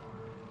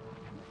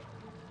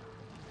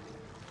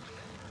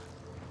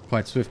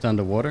 Quite swift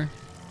underwater.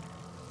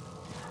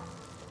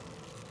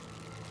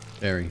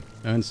 Very.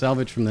 Earn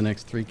salvage from the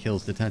next 3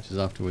 kills. Detaches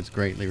afterwards.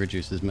 Greatly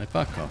reduces my...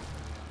 Fuck off.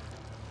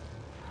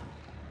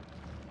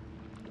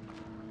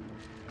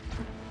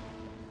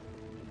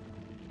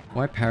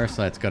 Why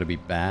parasites gotta be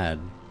bad?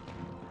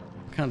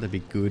 Why can't they be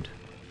good?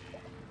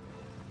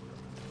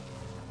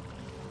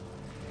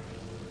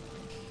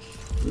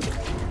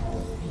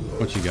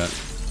 What you got?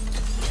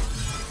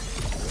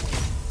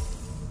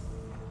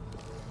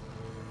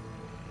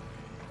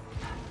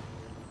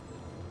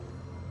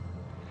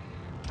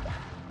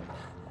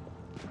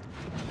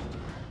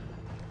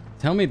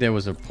 Tell me there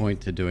was a point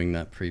to doing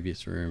that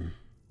previous room.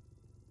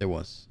 There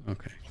was.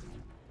 Okay.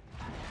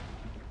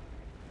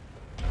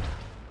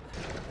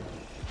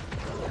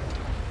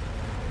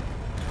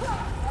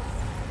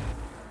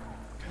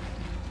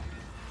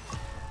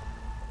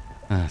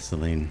 Ah,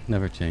 Celine.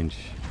 Never change.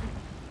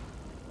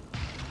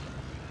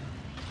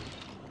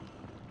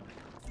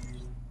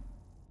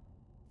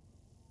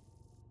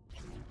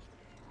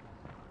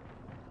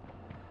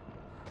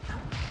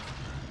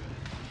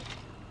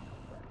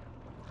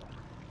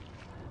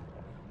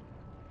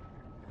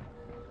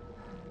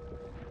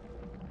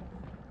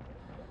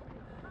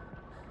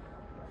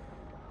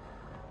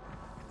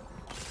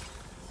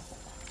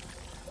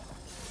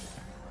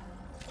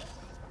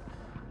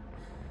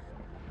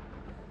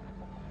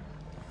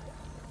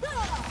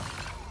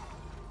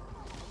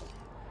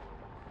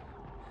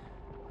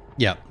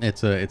 Yeah,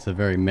 it's a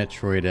very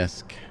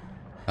Metroid-esque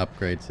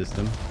upgrade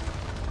system.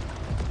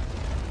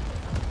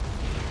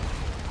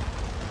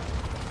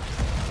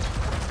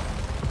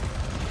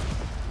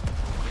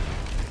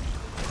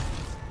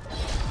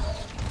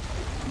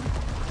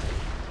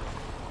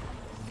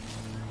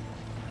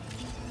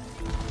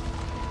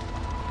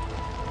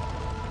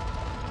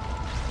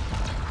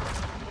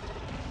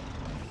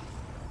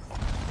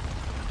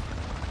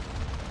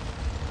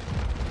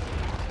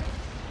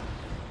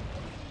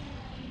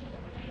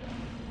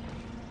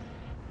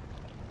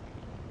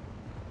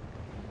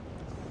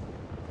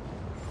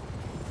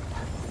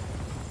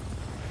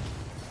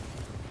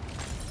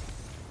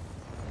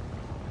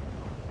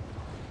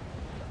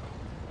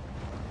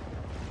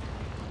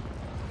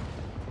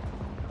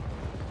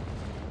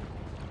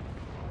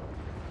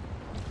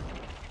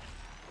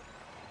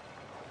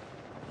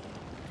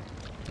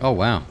 Oh,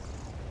 wow.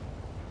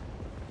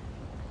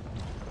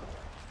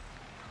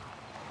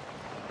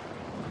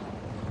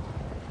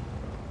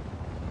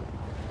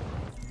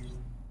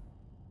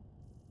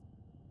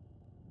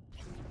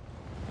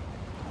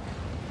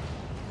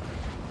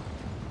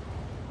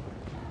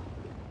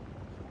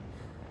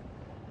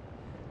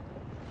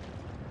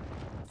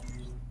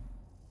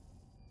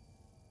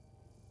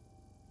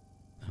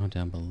 Oh,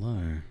 down below.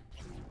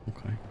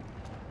 Okay.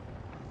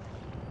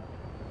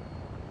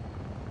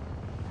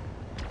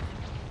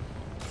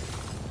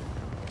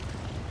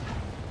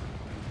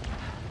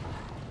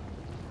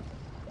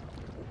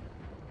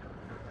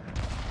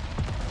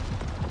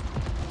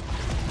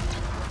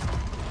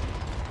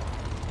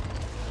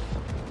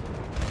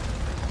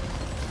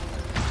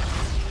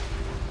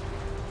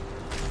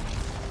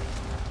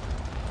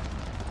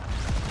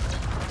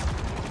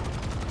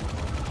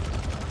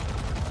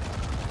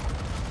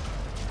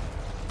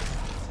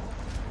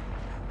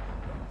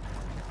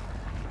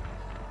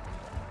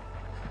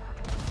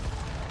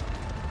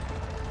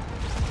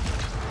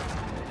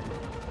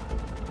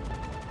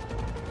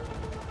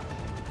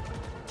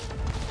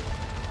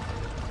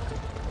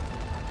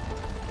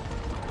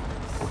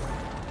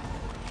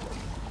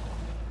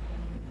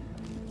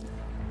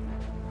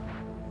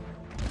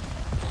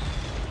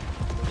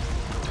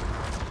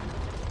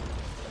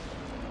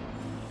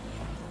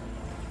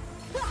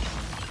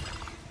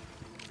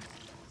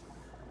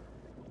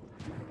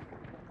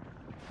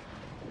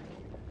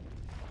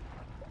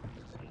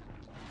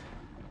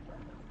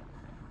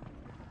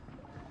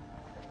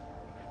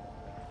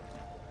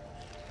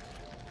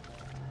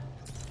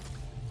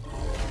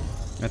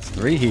 That's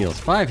 3 heals.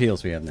 5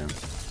 heals we have now.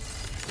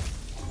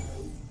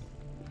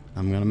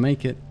 I'm gonna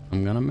make it.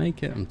 I'm gonna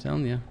make it. I'm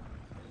telling you.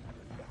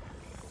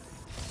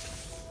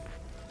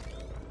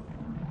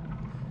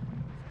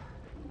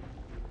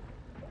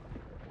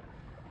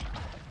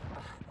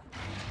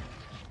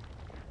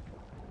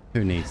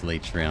 Who needs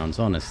leech rounds?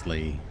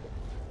 Honestly,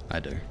 I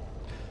do.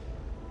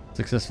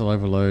 Successful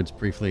overloads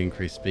briefly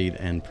increase speed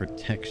and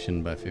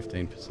protection by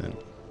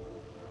 15%.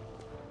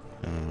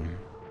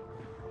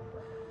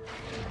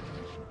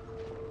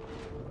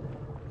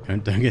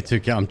 Don't get too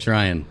careful. I'm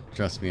trying.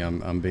 Trust me,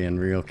 I'm being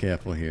real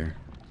careful here.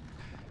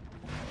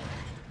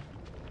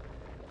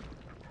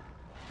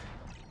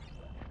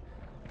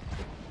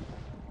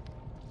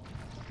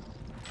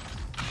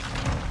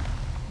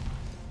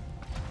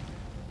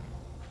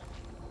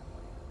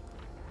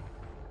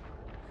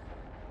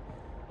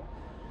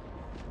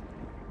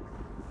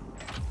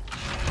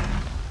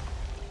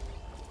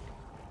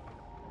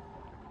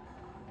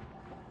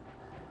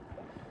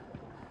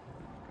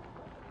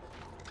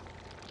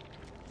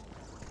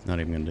 Not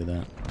even gonna do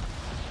that.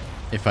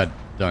 If I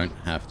don't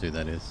have to,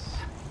 that is.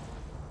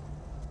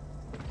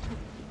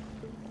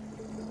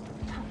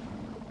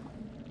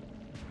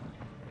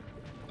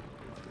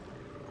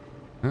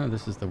 Oh,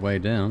 this is the way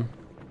down.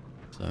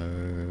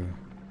 So...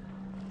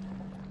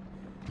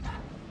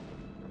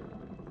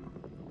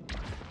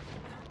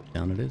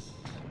 down it is.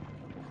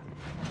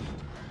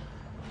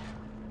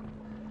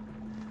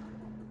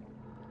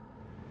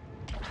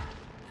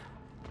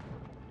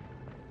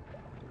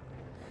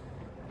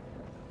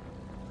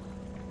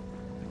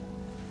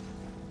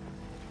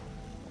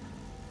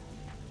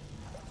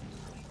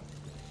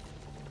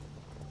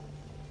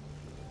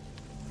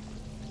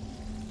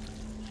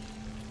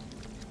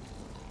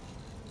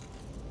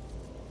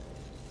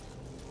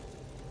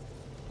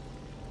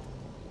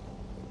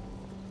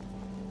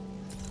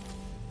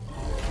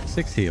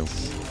 Six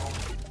heals.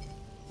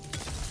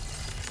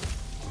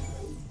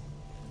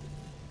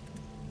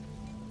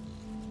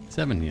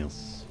 Seven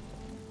heals.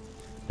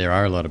 There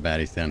are a lot of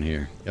baddies down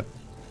here. Yep.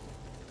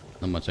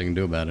 Not much I can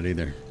do about it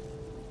either.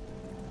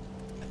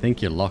 I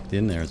think you're locked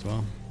in there as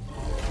well.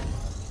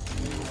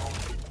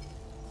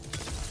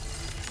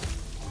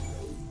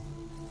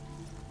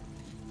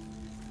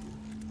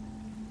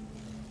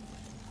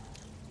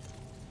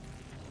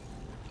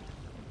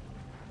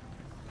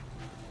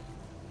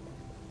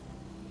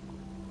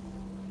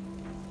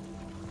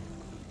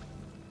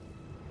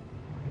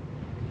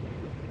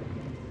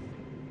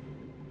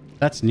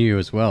 That's new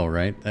as well,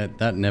 right?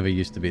 That never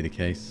used to be the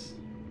case.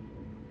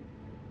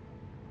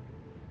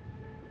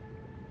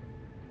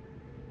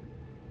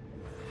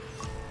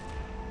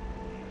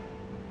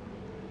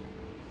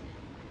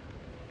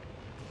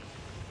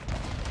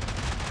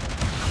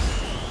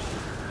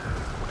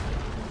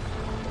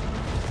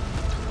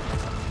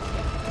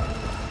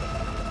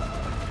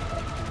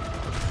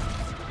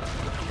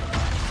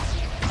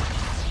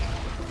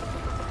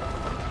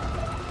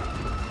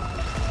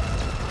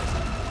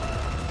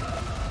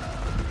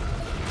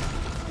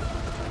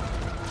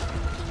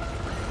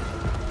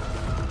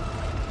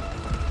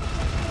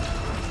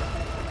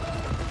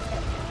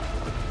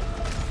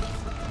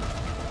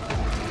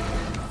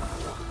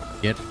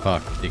 Get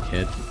fucked,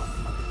 dickhead.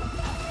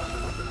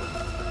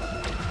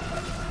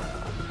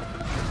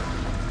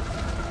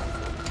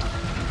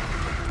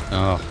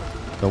 Oh,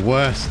 the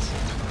worst.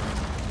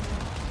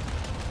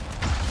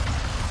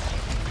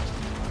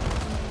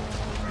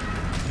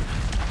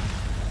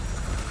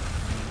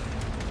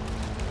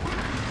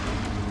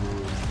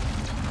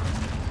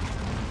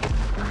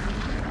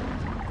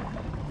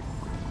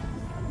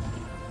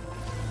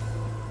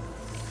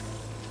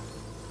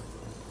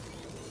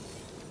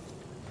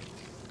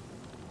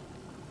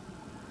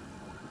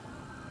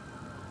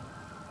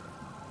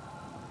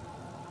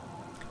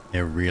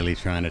 They're really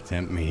trying to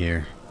tempt me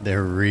here.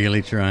 They're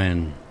really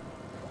trying.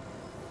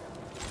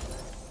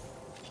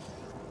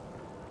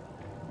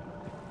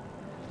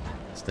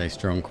 Stay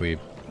strong, Queeb.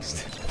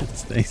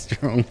 Stay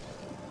strong.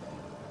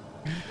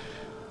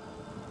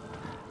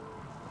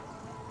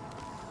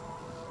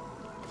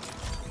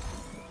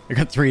 I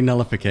got 3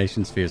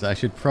 nullification spheres. I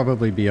should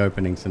probably be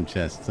opening some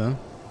chests, huh?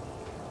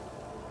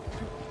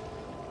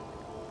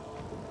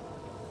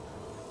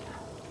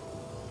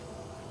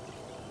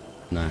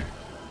 No.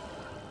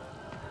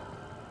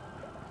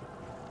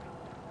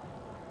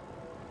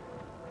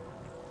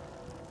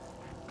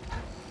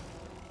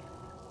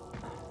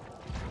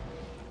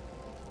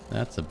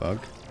 That's a bug.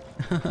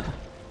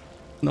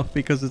 Not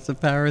because it's a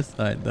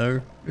parasite,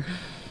 though.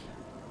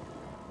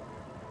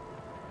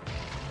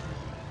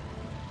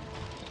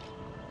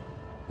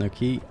 No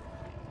key.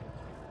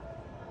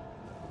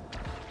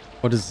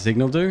 What does the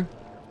signal do?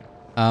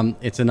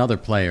 It's another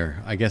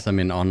player. I guess I'm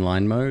in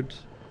online mode,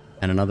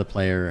 and another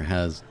player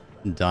has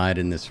died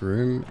in this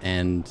room,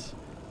 and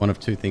one of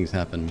two things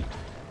happen.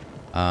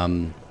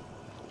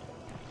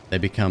 They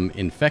become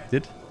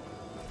infected.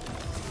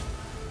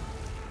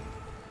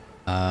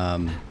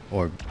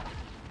 Or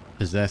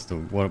possessed, or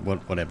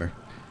whatever,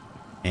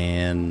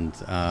 and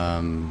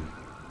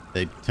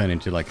they turn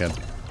into like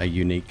a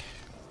unique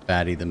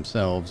baddie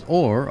themselves,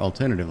 or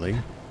alternatively,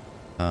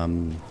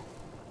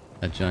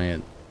 a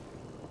giant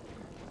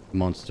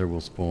monster will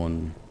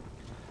spawn.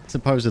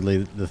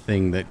 Supposedly the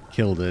thing that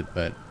killed it,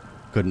 but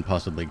couldn't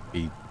possibly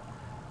be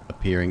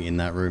appearing in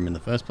that room in the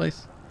first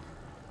place.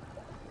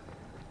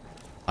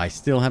 I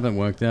still haven't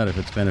worked out if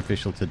it's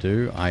beneficial to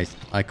do. I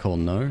call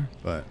no,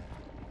 but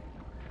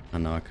I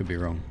know I could be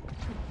wrong.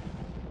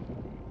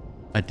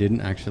 I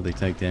didn't actually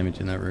take damage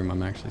in that room.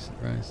 I'm actually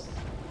surprised.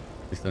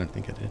 At least I don't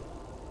think I did.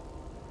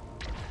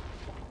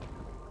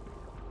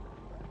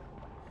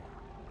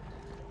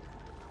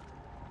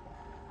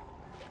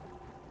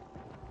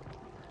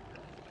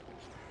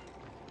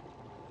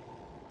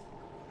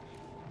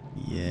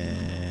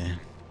 Yeah.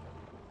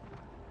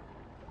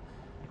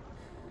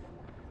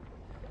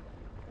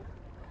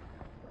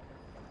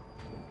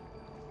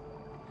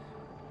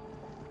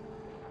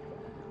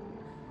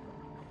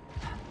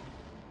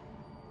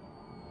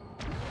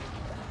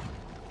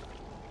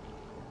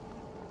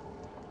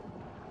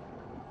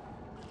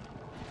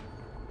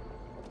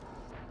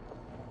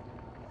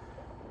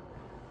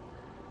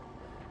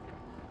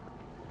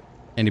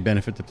 Any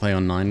benefit to play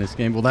on 9 this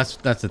game? Well, that's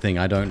the thing.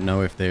 I don't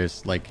know if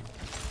there's, like...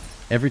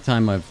 Every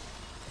time I've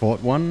fought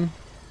one,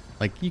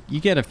 like, you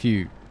get a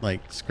few,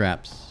 like,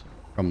 scraps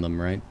from them,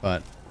 right?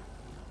 But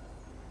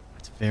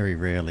it's very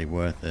rarely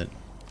worth it.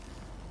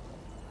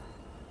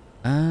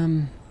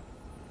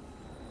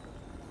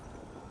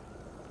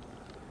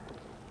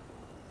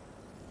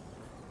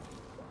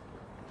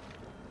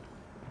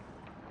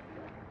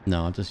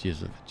 No, I'll just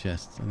use it for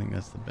chests. I think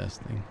that's the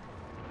best thing.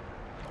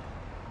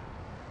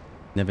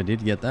 Never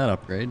did get that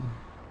upgrade.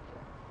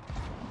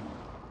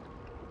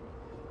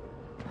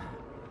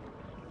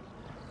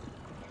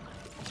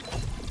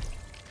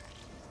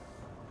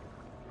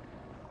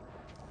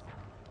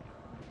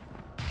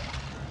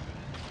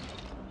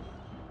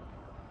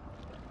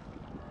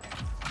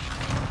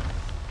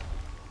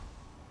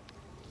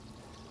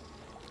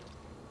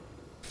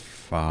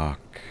 Fuck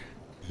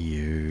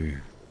you.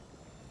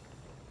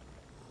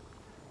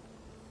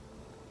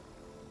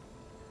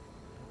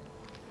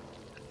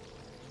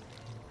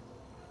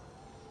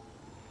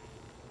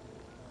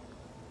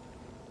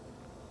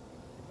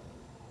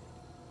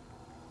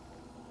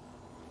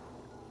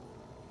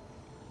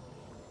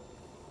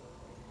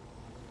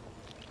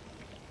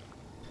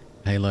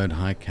 Payload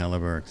high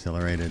caliber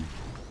accelerated.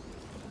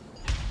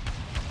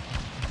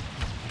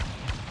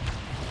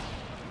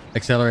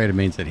 Accelerated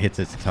means it hits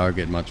its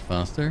target much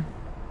faster.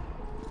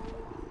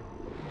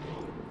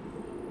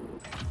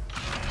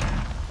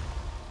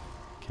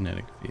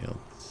 Kinetic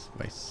fields.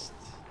 Waste.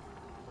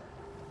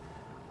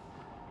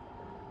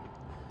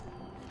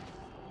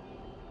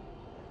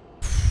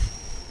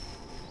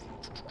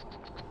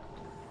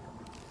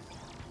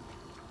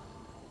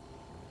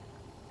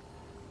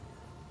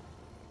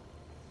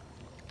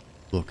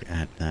 Look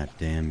at that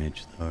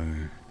damage, though.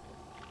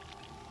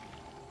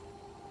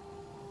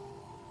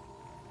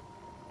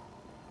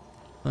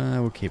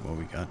 We'll keep what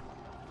we got.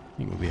 I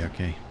think we'll be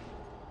okay.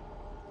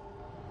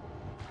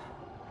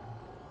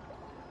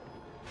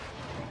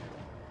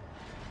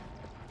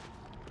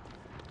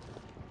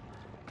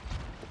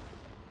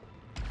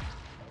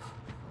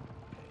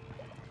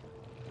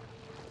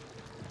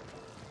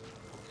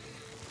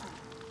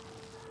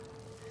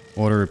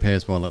 Auto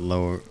repairs while at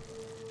lower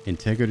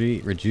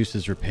integrity.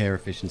 Reduces repair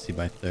efficiency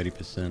by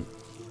 30%.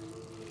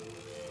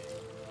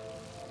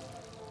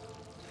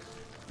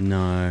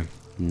 No.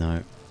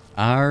 No.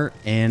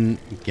 RN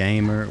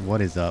Gamer, what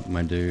is up,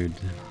 my dude?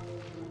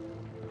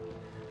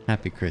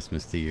 Happy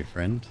Christmas to you,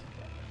 friend.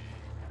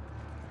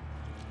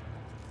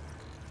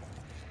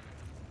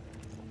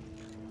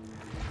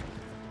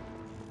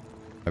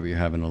 Hope you're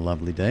having a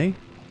lovely day.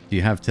 Do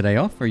you have today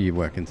off or are you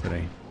working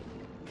today?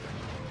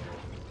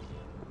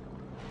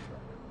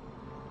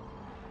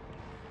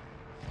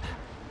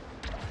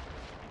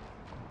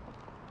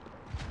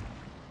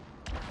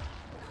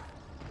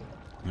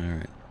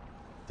 Alright.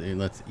 So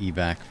let's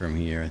evac from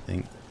here, I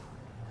think.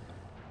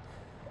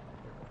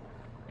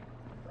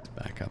 Let's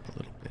back up a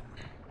little bit.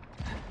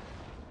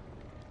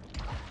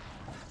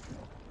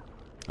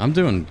 I'm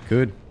doing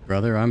good,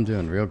 brother. I'm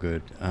doing real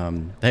good.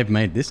 They've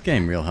made this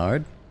game real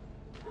hard.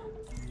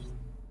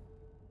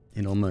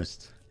 In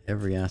almost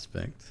every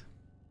aspect.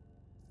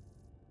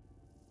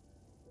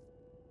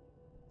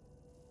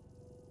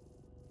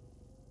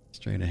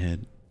 Straight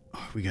ahead.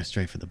 Oh, we go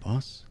straight for the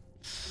boss?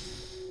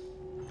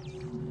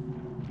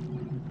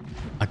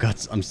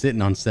 I'm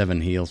sitting on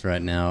 7 heals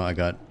right now. I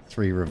got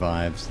 3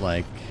 revives,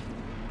 like...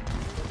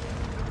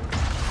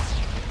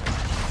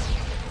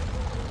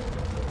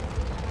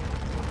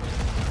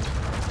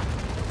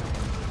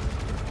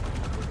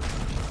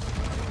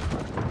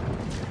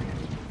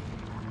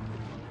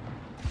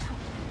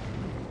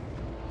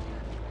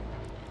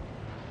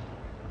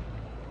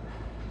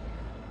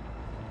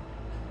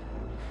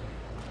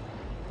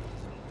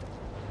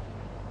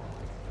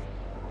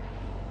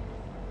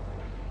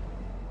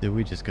 Did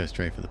we just go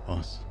straight for the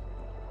boss?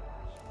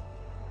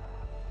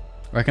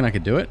 Reckon I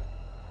could do it?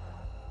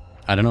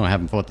 I don't know, I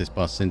haven't fought this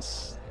boss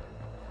since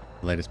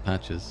the latest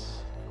patches.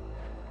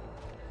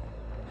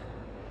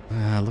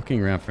 Looking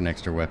around for an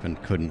extra weapon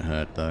couldn't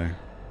hurt though,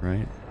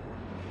 right?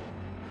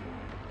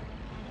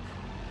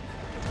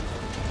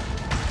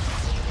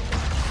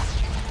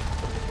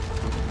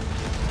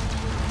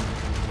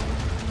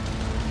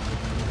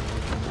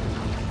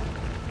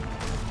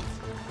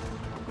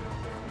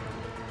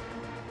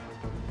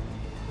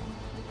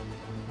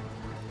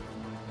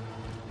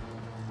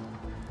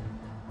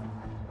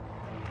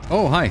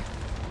 Oh, hi.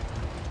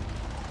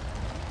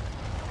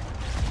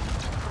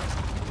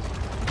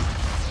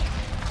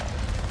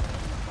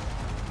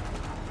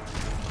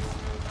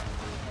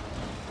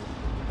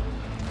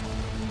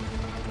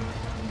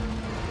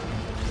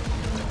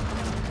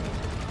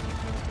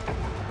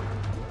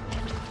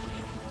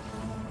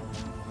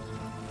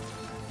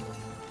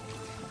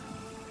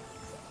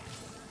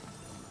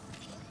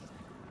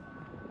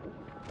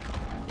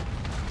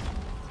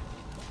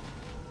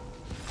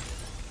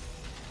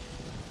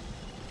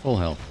 Full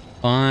health.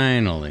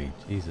 Finally.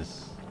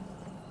 Jesus.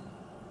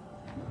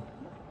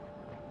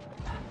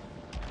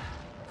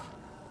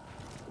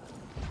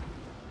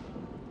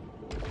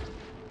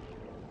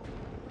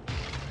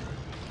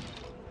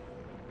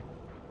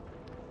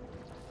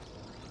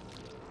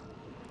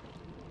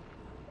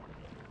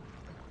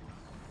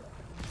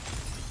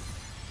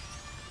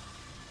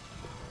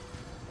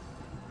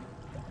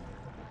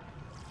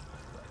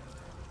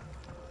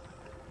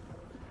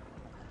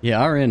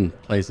 Yeah, RN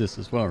plays this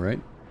as well, right?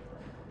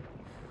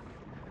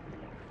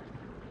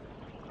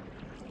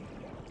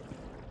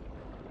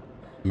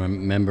 I'm a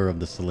member of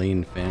the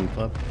Celine fan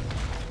club.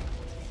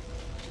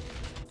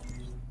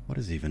 What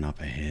is even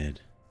up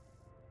ahead?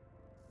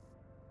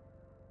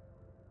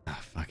 Ah,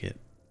 fuck it.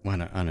 I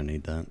don't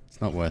need that.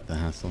 It's not worth the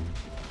hassle.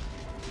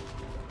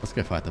 Let's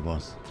go fight the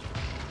boss.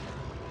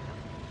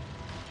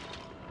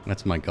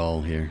 That's my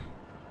goal here.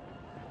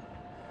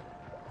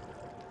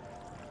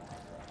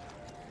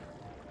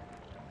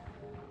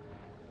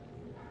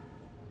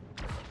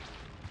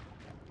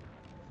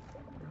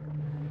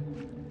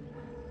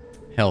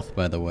 Health,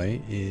 by the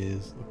way,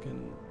 is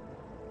looking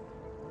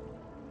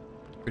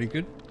pretty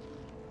good.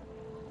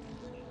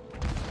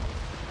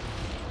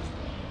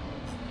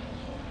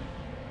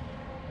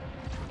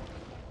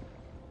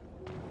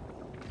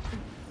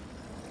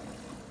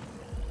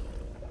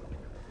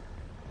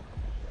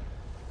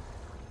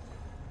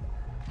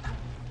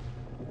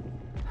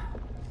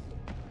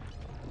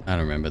 I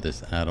don't remember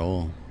this at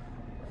all.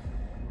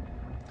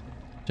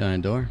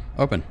 Giant door.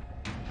 Open.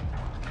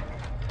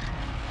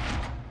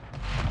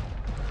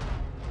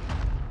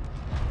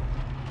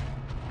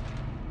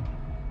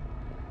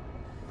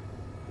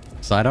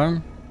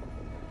 Sidearm?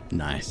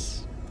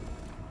 Nice.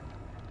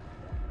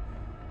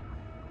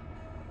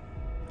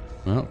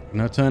 Well,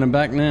 no turning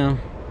back now.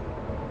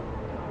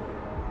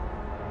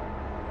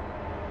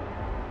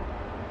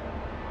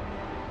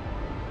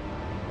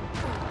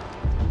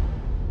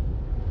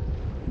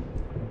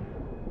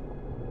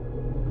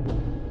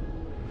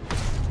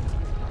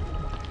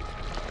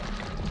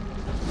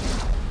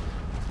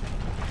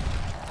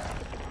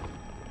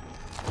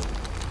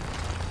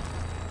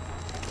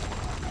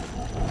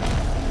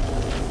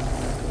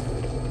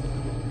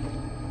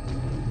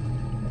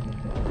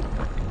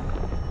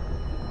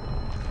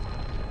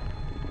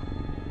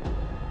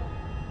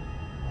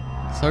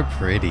 So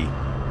pretty.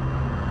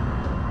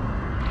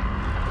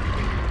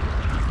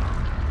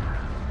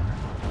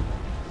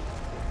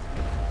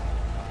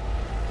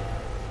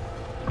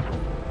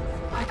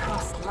 I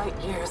crossed light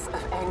years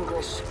of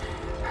anguish.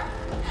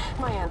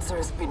 My answer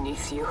is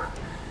beneath you.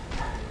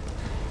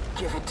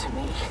 Give it to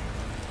me.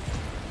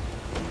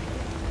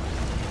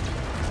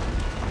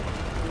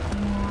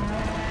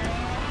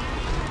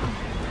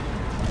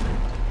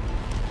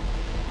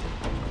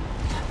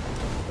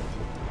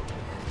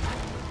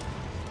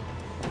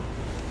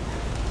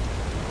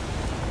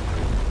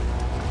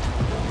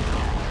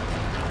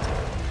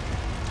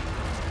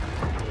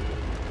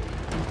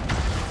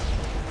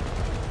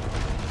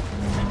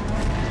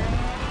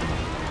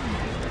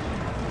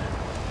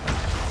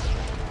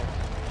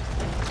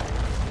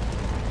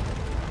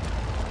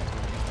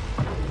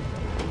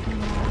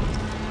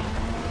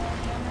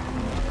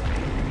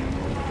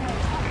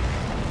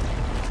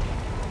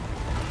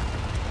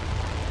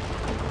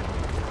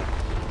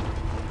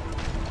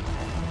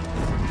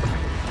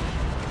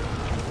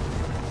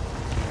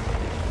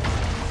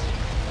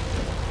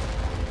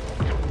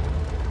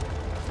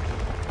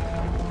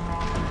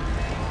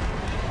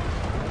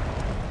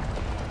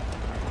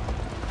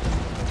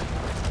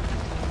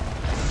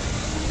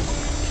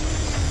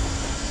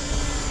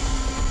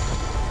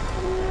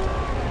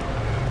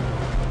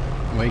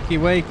 Wakey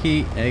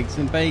wakey, eggs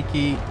and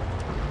bakey.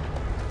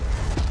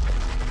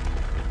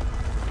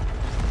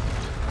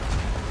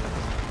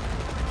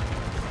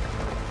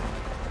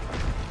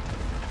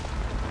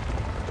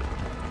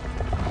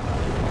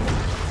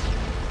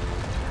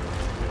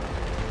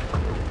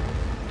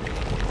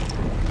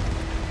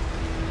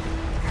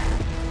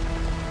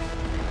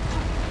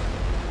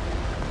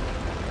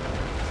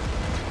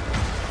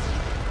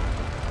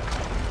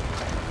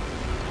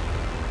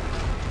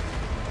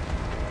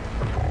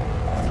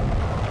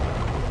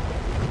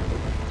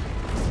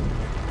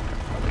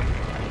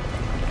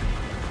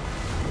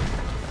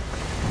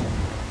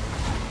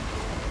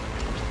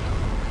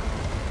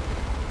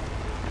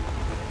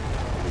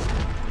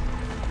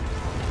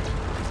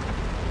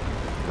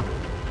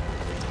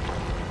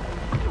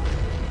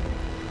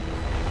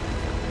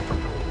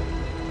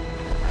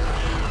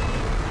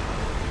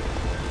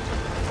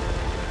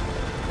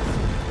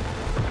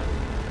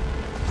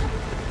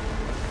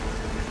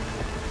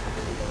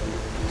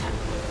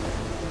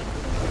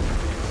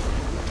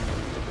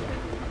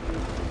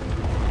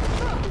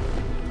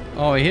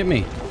 Oh, he hit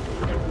me.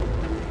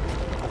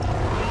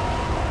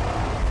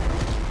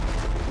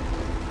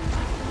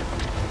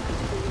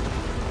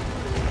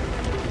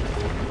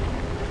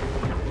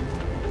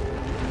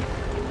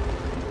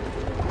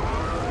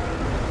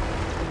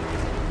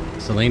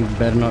 Celine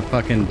better not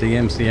fucking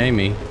DMCA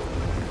me.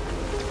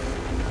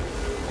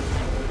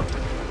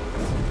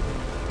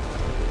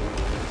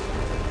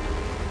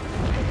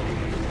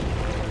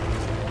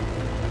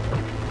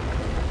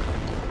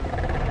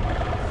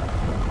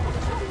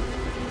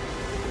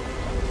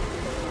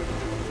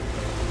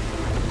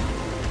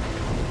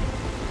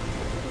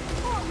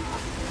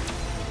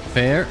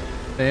 Fair,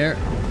 fair.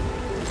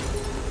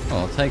 Oh,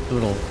 I'll take the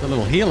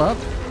little heal up.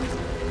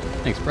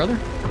 Thanks, brother.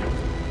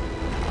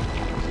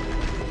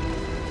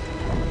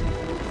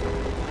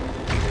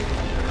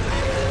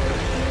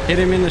 Hit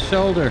him in the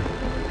shoulder.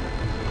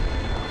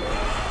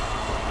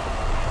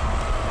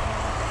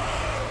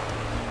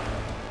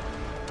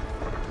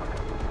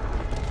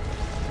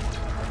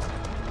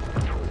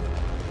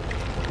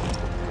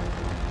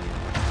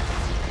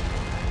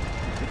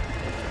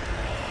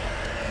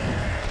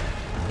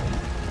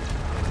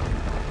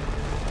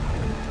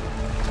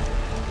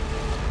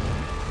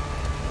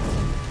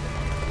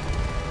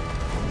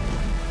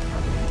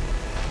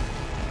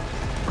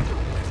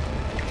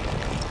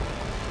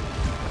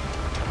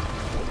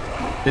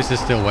 This is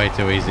still way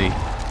too easy.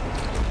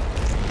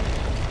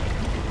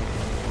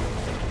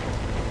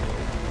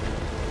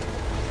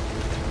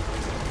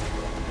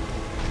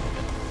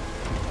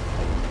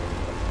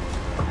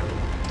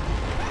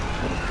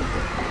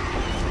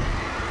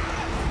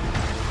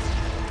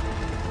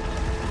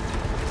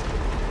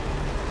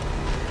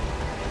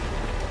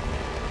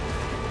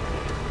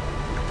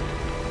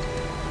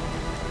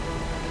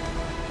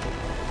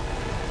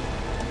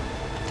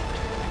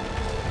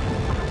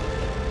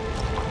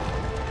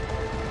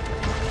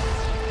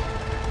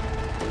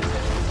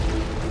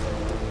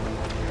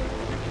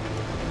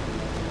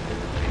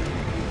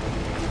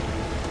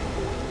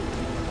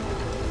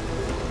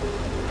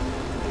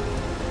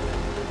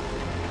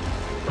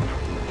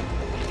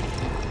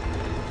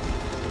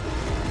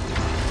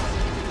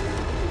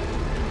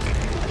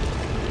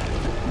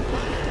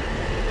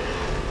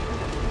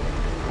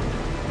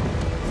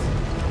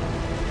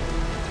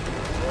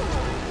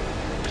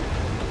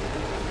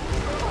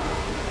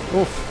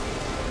 Oof.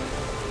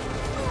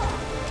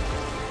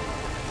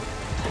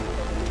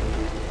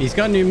 He's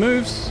got new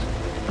moves.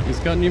 He's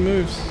got new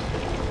moves.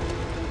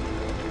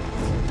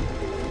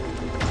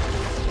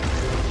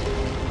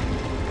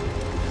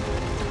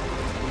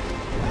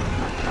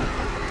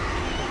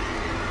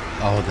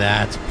 Oh,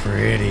 that's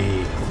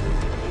pretty.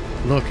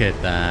 Look at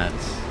that.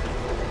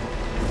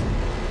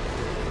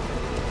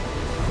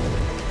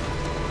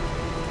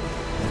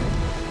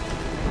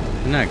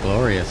 Isn't that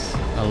glorious?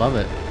 I love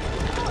it.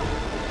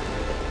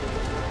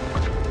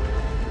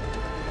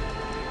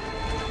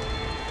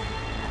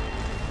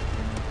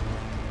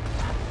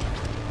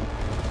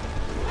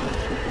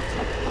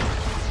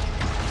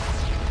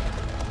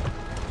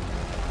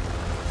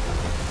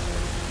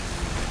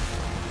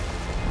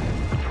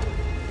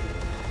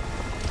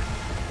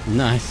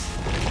 Nice.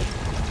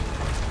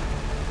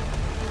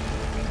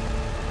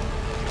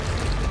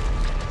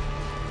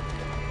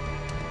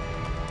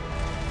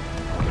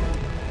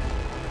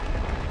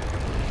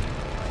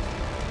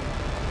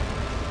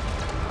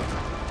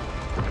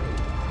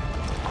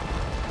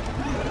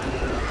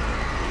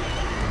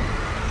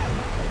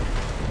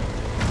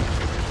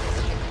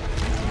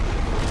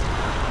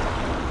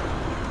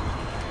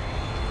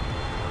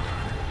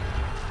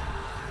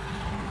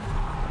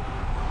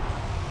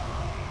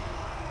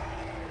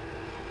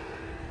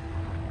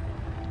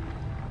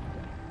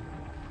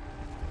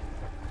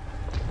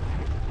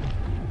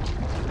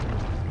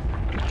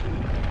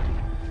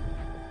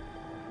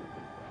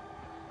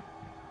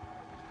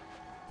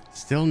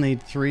 Still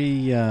need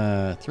three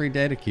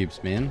data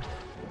cubes, man.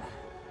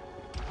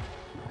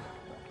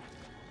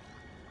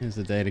 Here's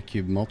the data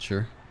cube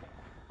mulcher.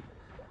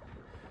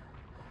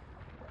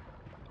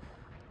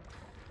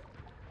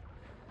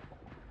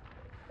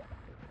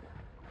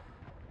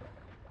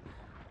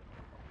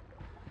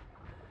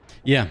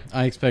 Yeah,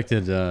 I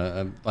expected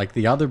like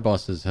the other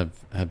bosses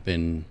have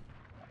been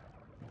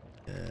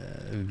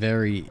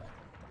very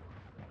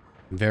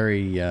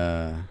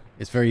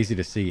it's very easy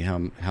to see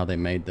how they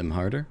made them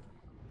harder.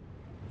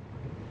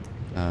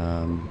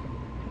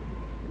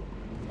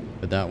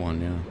 But that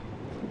one, yeah.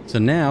 So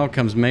now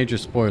comes major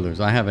spoilers.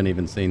 I haven't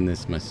even seen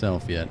this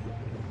myself yet.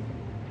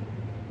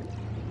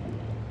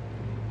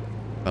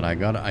 But I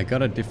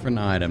got a different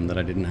item that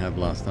I didn't have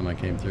last time I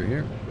came through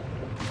here.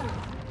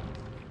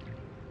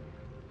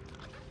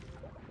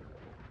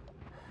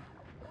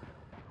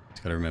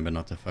 Just gotta remember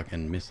not to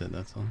fucking miss it,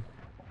 that's all.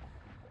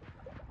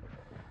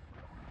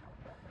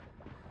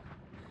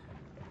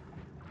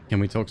 Can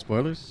we talk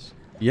spoilers?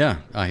 Yeah.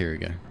 Ah, here we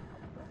go.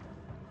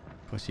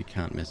 Of course you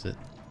can't miss it.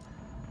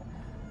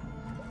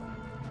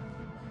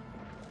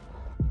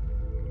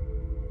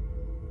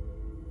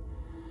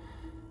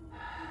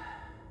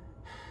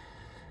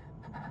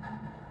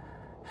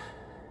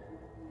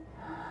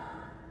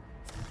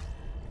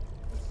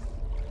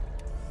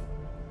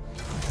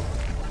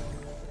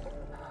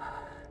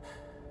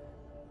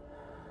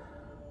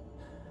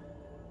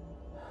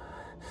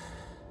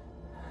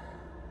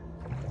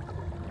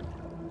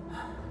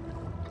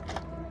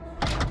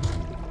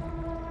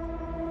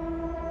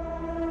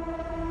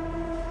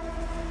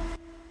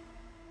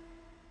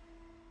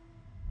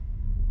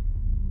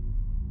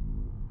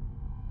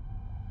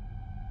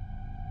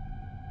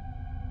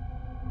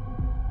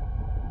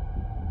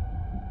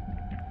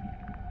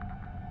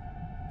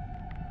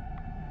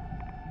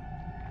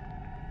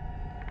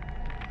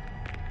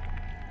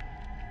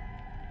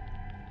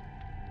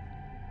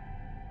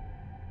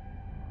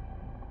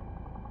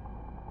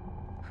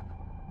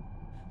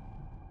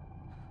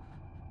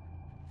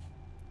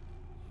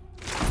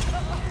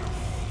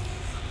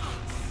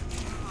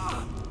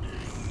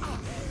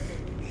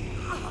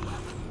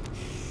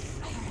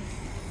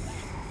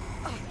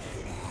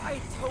 I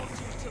told you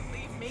to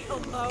leave me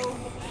alone.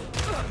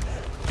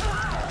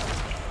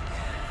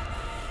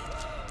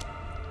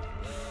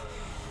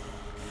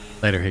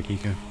 Later,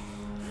 Hikiko.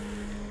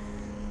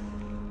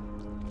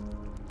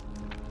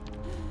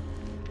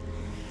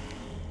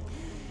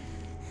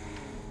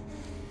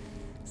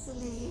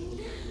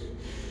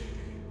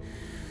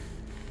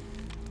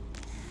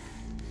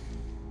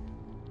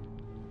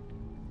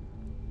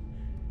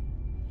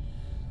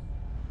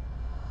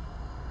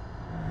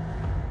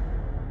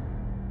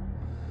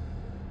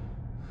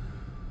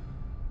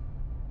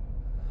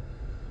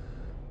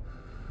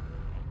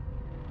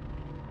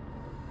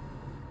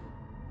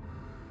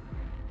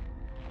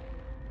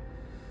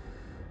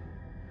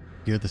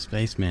 You're the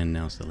spaceman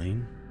now,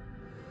 Celine.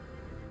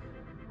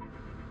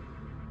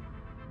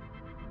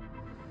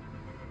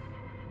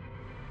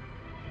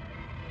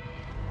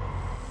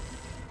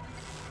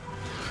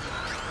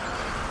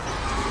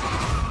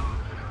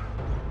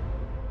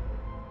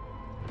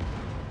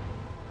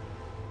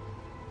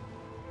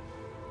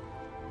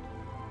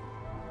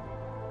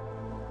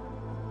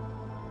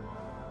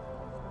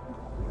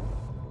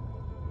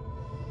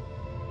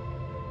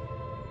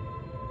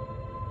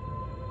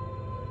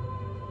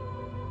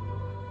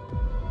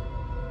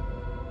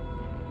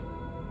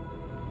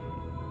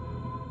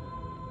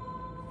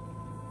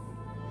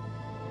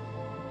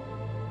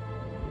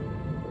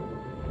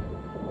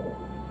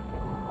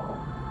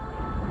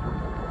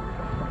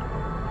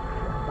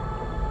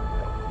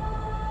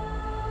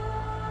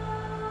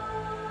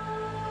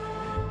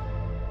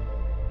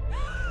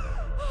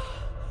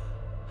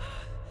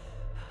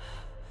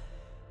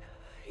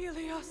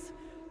 Helios.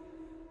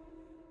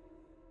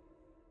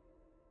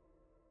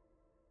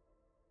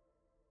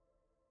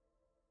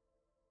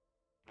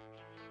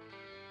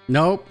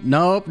 Nope,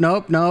 nope,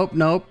 nope, nope,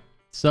 nope.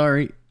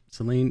 Sorry,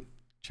 Celine,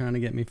 trying to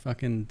get me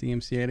fucking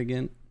DMCA'd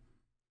again.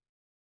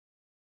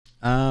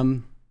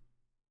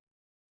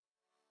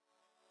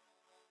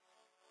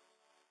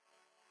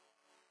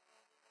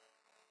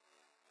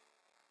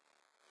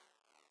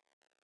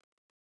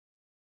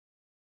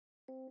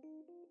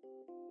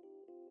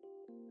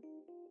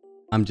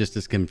 I'm just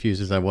as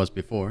confused as I was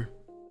before.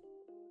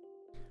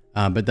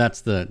 But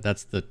that's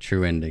the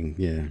true ending,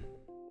 yeah.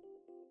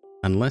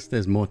 Unless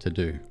there's more to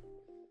do.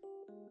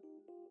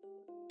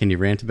 Can you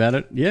rant about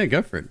it? Yeah,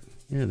 go for it.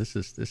 Yeah, this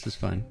is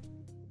fine.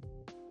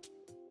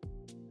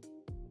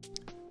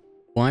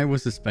 Why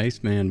was the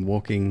spaceman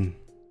walking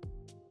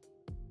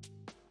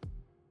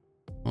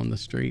on the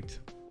street?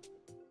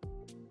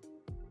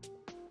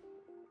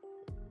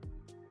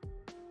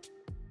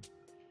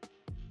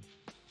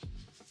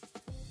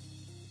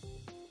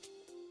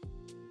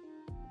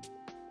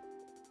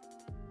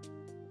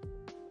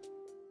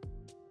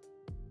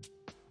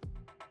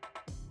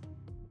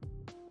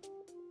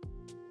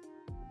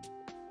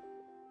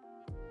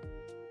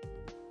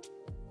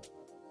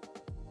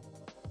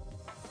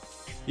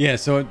 Yeah,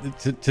 so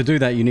to do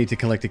that, you need to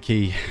collect a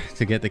key.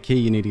 To get the key,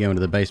 you need to go into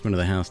the basement of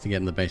the house. To get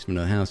in the basement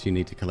of the house, you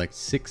need to collect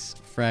 6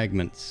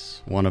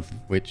 fragments, one of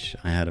which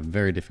I had a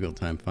very difficult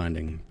time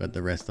finding, but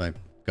the rest I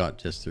got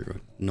just through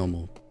a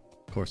normal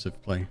course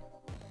of play.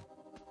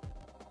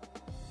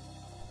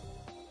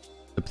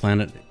 The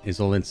planet is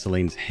all in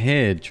Celine's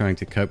head, trying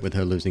to cope with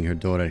her losing her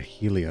daughter,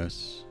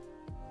 Helios.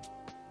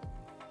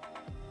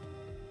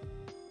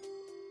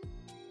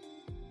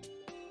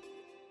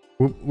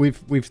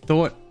 We've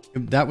thought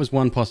that was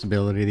one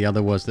possibility. The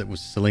other was that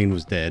Celine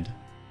was dead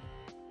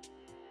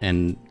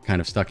and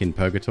kind of stuck in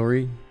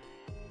purgatory.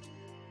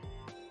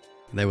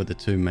 They were the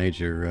two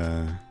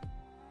major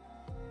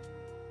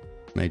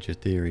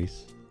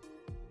theories.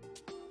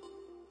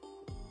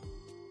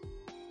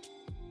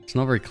 It's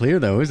not very clear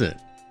though, is it?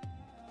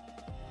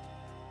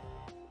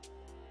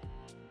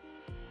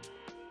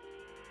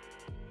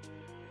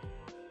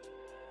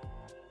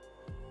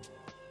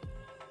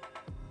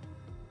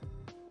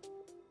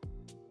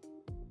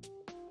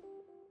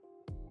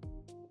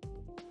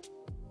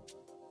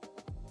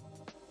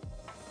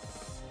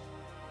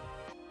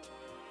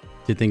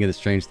 Did think of the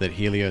strange that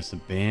Helios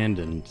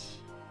abandoned.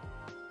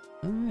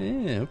 Oh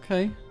yeah,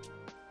 okay.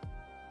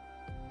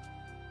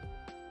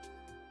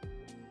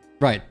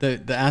 Right, the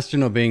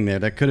astronaut being there,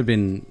 that could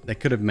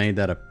have made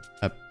that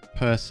a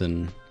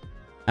person.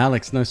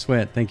 Alex, no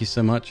sweat. Thank you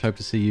so much. Hope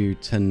to see you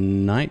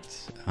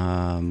tonight.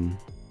 Oh,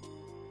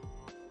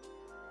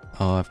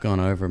 I've gone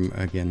over 'em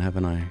again,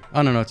 haven't I?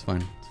 Oh no, it's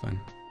fine. It's fine.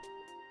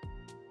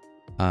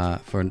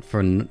 For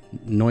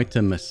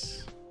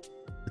Noitimus,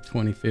 the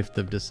 25th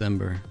of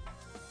December.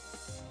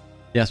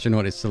 The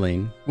astronaut is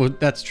Celine. Well,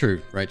 that's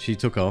true, right? She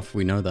took off.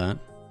 We know that.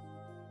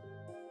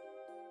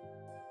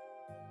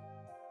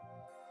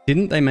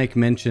 Didn't they make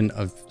mention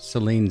of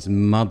Celine's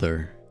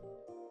mother,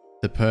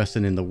 the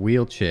person in the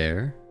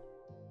wheelchair?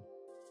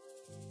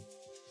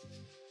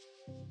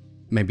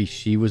 Maybe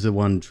she was the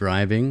one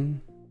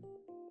driving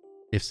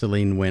if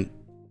Celine went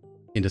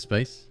into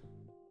space?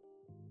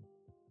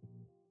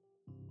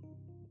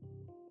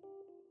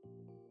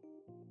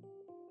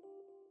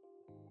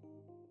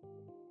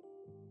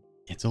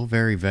 It's all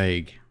very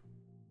vague.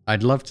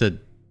 I'd love to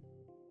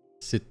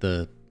sit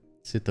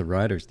sit the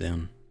riders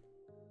down.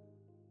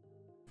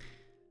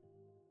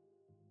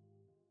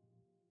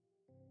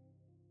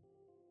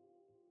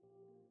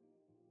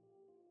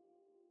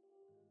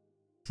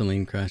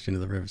 Celine crashed into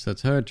the river. So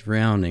it's her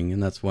drowning,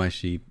 and that's why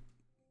she...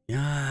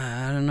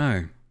 Yeah, I don't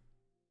know.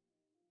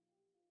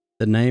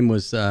 The name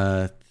was...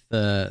 what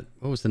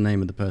was the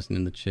name of the person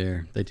in the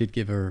chair? They did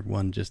give her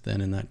one just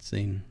then in that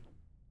scene.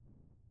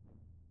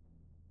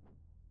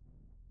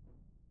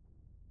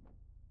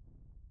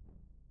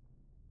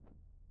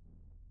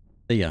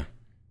 Yeah.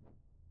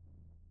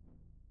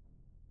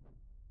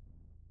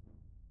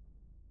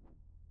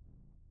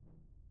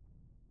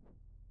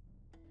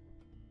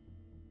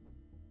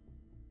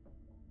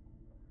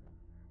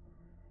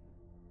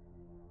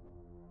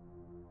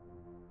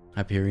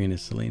 Hyperion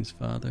is Celine's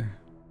father.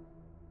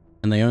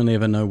 And they only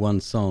ever know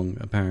one song,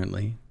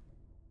 apparently.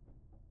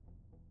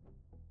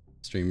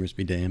 Streamers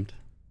be damned.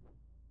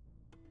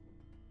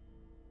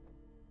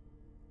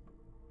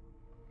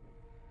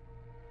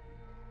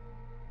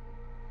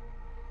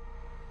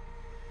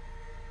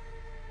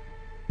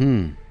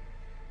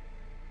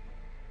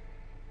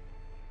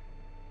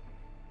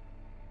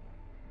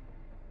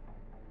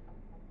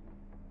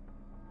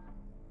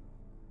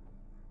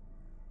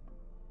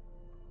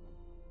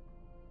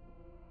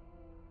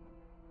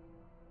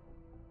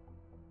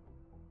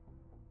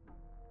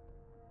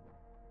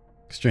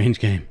 Strange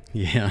game.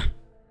 Yeah.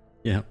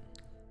 Yeah.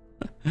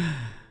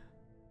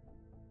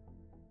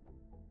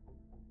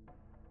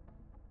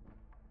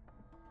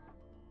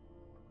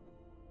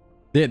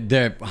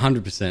 They're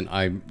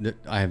 100%.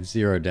 I have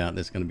zero doubt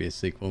there's going to be a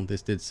sequel.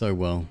 This did so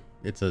well.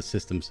 It's a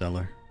system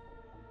seller.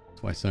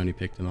 That's why Sony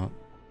picked them up.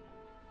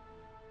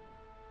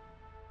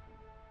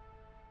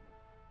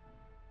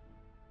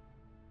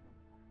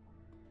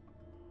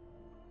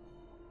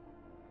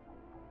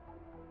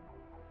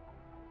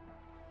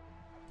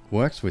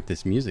 Works with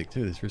this music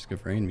too, this Risk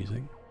of Rain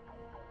music.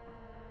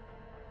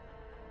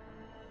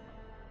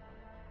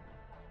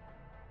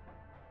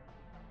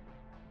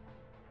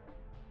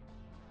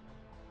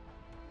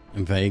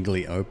 And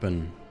vaguely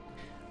open.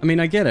 I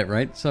mean, I get it,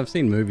 right? So I've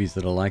seen movies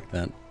that are like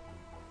that.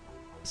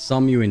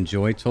 Some you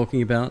enjoy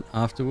talking about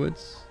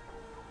afterwards,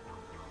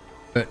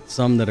 but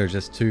some that are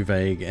just too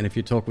vague. And if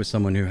you talk with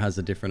someone who has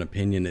a different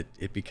opinion,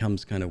 it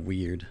becomes kind of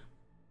weird.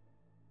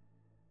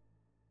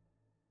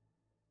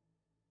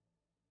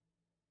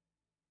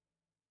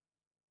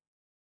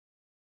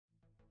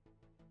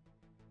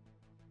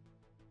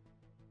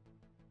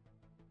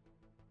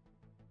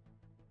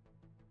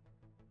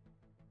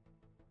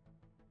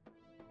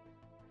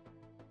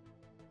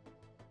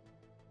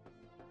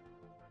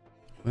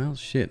 Well,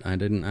 shit, I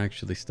didn't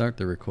actually start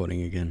the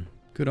recording again.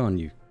 Good on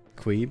you,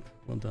 Queeb.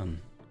 Well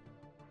done.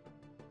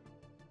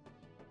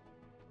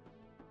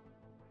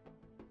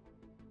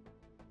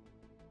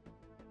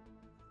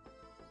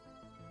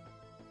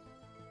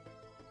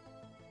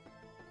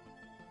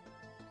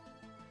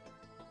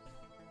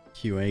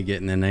 QA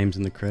getting their names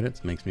in the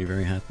credits makes me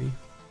very happy.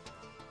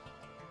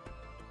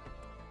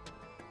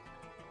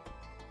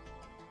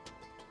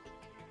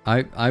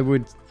 I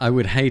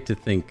would hate to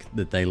think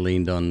that they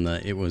leaned on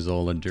the "it was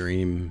all a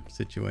dream"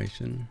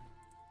 situation.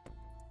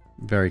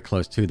 Very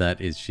close to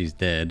that is "she's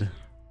dead,"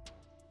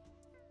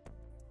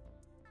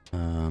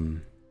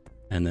 and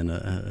then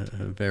a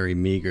very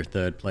meager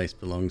third place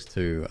belongs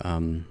to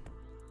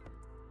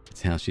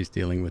it's how she's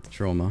dealing with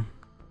trauma.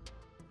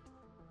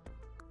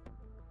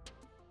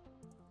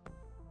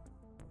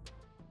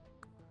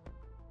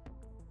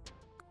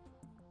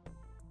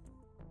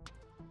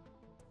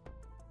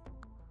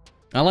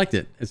 I liked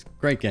it. It's a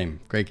great game.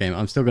 Great game.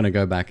 I'm still going to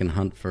go back and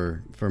hunt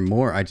for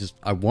more. I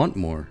want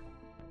more.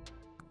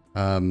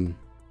 I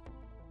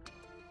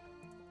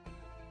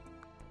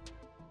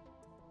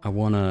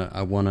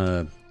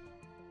wanna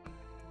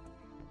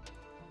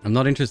I'm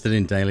not interested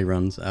in daily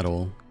runs at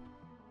all.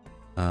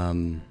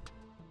 I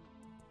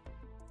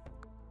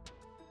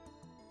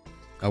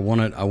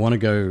want to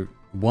go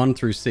 1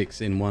 through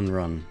 6 in one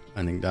run.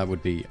 I think that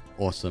would be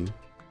awesome.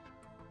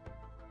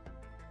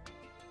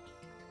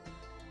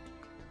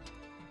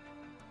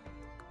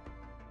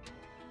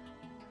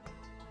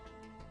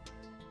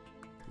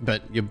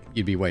 But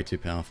you'd be way too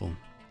powerful.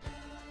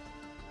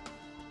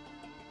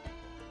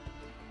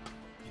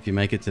 If you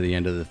make it to the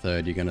end of the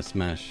third, you're gonna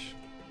smash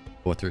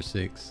 4 through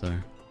 6, so...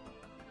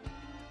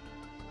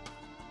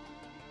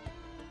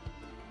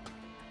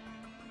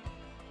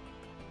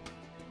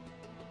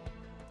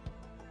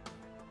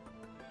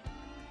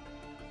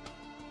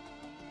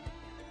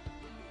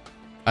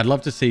 I'd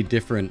love to see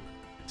different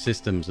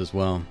systems as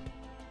well.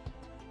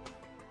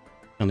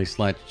 Only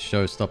slight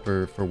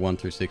showstopper for 1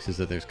 through 6 is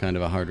that there's kind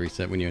of a hard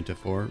reset when you enter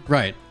 4.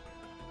 Right.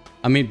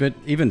 I mean, but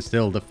even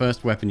still, the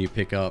first weapon you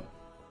pick up,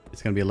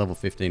 it's going to be a level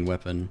 15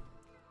 weapon.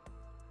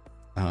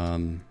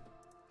 But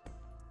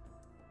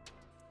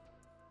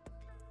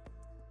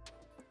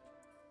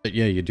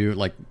yeah, you do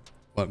like,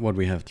 what do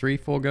we have?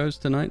 3-4 goes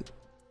tonight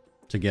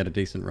to get a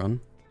decent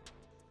run.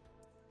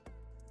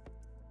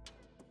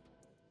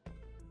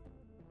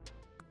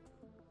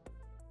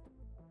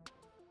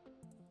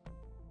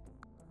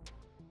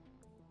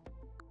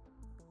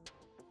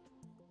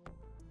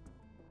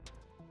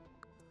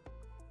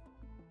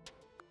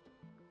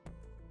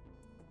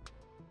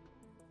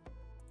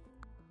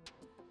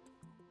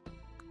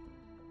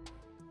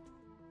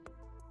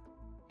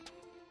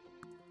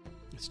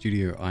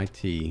 Studio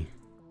IT.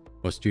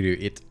 Or Studio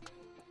IT.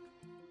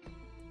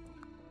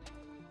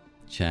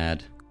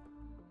 Chad.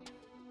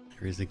 There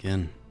he is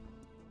again.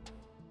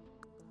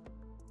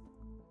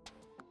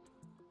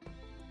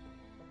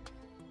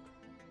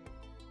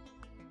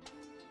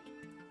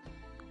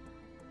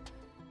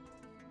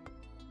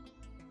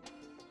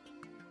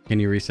 Can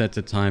you reset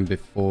to time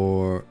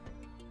before...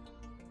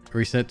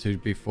 Reset to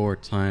before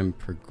time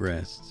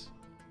progressed?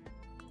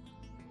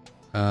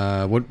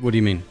 What do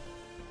you mean?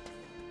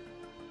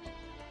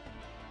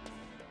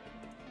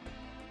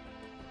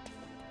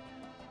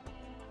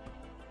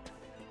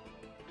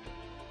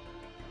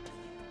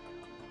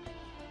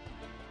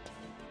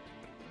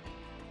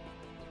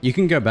 You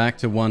can go back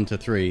to 1 to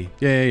 3.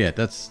 Yeah.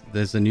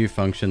 There's a new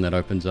function that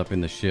opens up in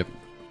the ship.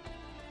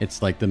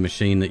 It's like the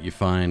machine that you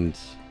find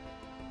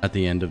at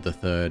the end of the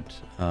third.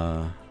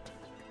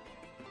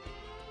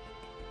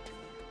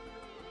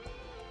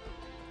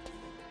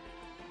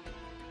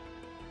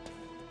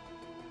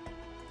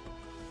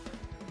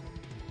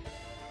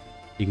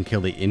 You can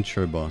kill the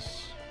intro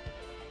boss.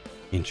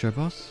 Intro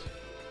boss?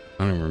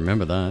 I don't even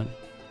remember that.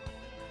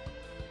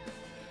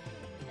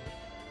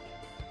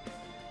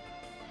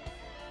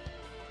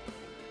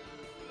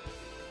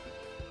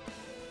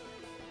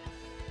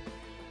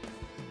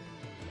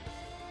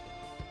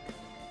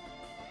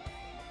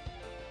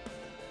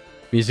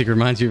 Music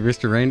reminds you of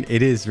Risk of Rain?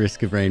 It is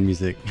Risk of Rain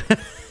music.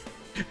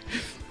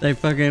 They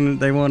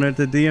wanted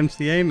to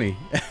DMCA me.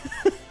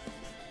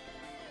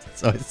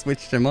 So I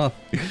switched him off.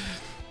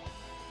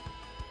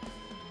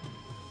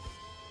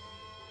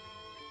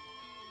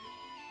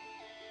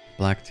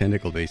 Black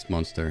Tentacle Beast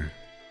Monster.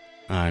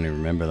 I don't even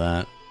remember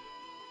that.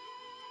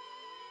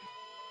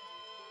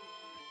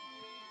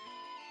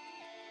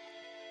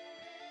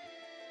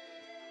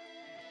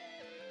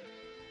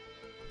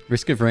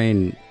 Risk of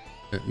Rain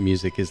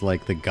music is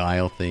like the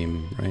Guile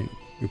theme, right?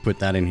 We put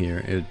that in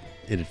here,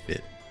 it'd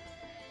fit.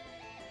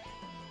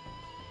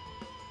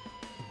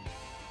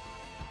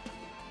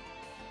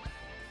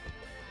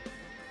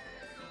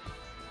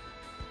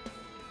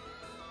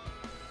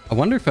 I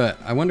wonder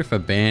if a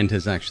band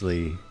has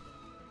actually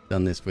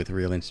done this with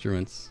real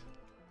instruments.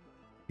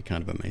 It'd be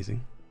kind of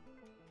amazing.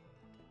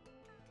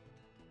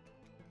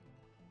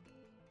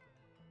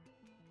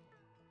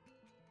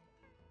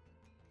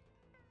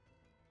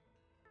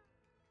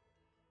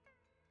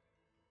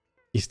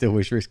 You still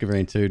wish Risk of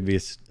Rain 2 would be a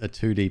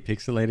 2D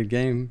pixelated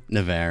game?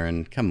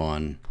 Navarin, come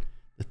on.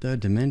 The third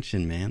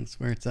dimension, man. That's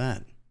where it's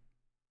at.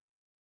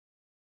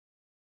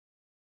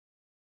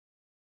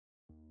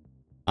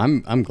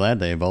 I'm glad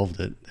they evolved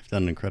it. They've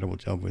done an incredible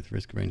job with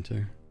Risk of Rain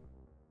 2.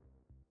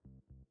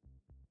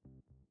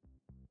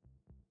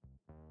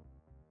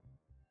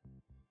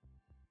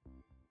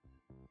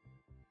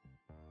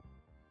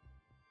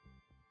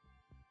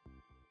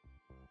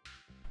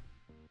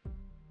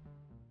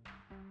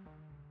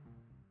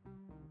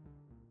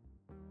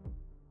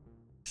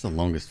 It's the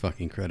longest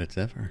fucking credits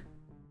ever.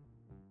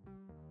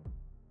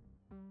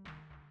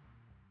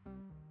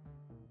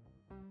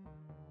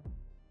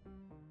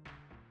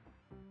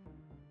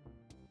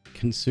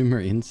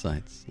 Consumer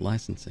Insights,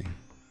 licensing.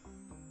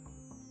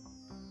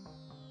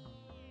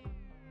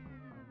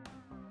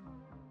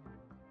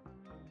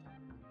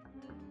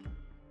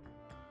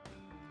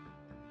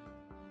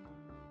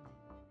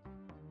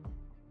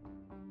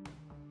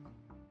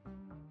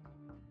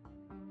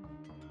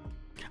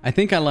 I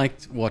think I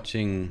liked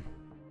watching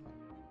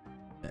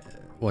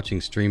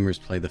streamers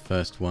play the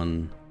first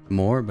one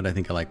more, but I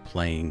think I like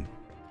playing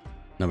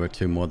number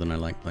 2 more than I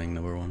like playing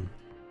number 1.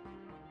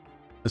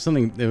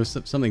 There was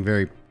something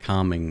very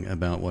calming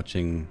about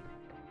watching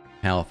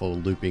powerful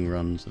looping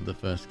runs of the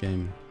first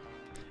game,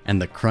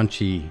 and the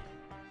crunchy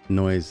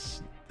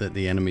noise that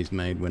the enemies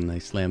made when they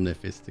slammed their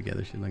fists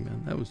together, shit like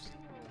that. That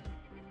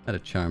had a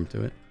charm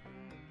to it.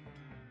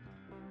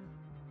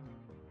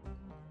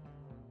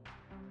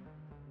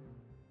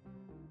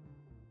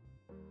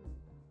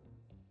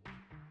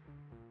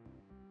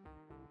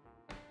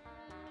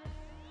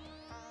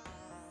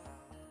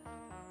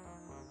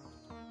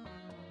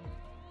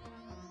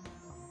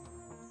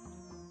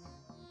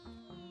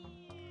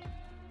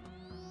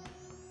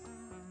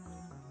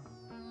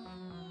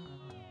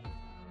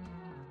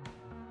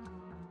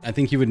 I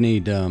think you would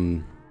need,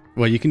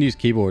 well, you can use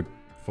keyboard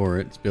for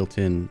it. It's built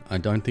in. I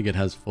don't think it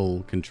has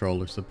full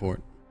controller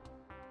support.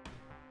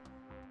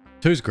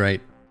 2's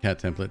great. Cat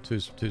template.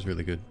 2's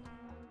really good.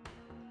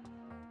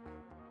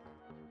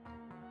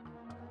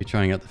 You're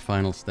trying out the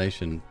final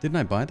station. Didn't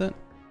I buy that?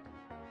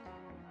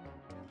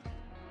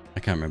 I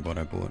can't remember what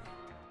I bought.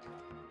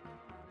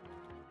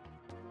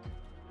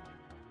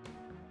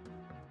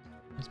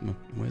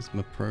 Where's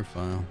my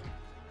profile?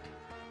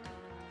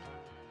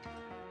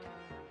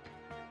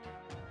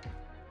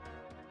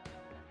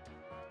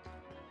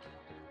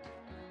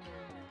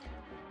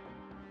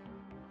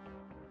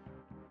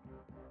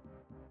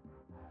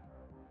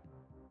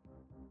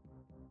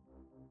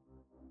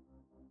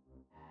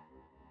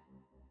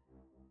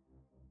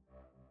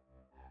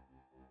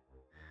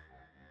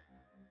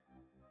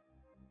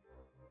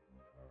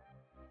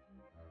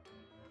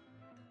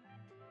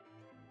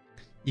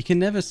 You can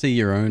never see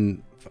your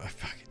own...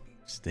 Fucking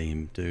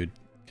Steam, dude.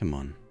 Come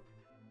on.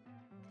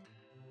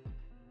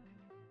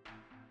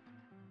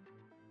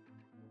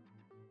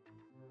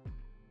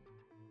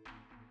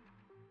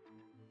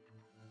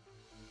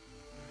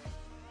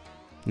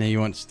 Now you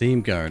want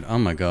Steam Guard. Oh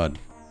my god.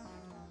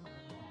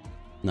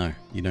 No,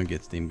 you don't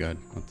get Steam Guard.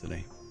 Not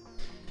today.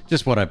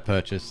 Just what I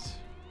purchased.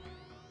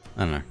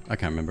 I don't know. I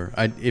can't remember.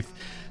 If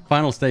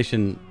Final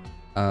Station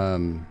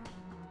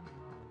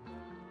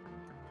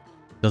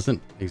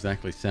doesn't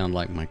exactly sound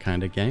like my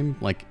kind of game.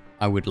 Like,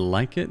 I would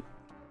like it,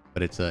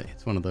 but it's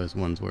one of those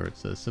ones where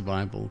it's a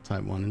survival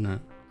type one, isn't it?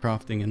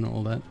 Crafting and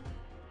all that.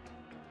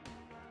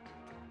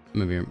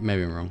 Maybe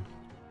I'm wrong.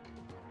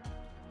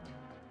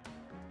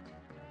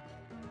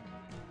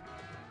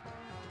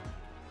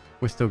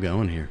 We're still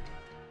going here.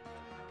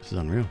 This is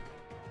unreal.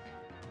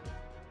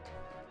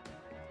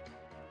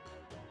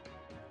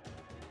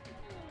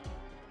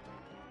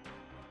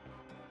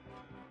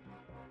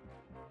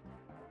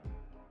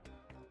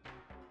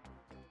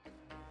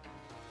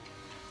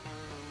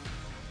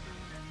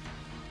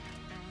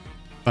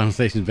 Final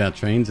Station's about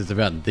trains. It's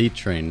about the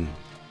train.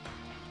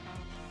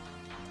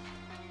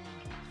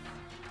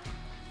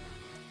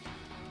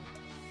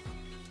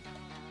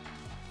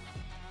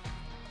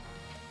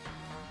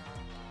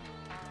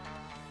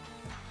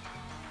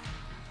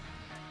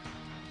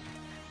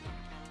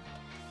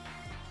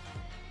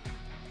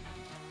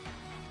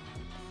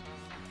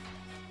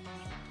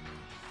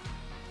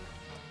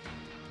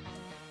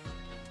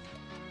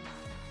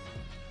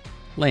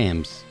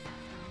 Lambs.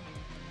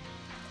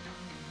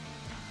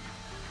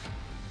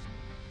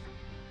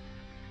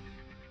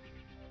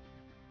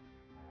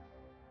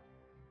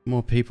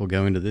 More people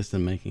go into this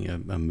than making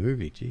a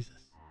movie, Jesus.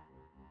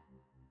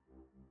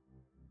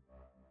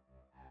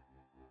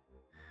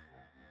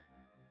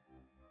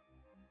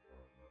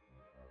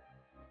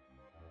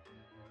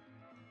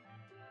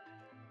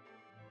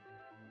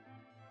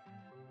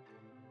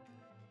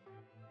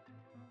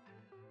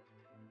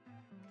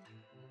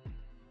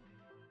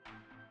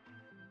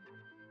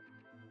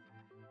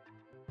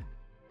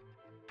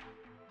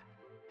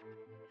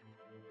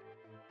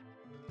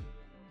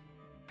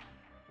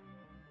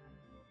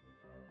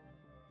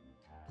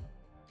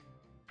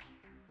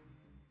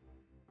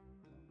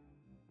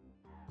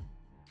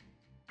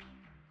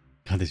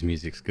 God, this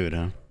music's good,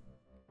 huh?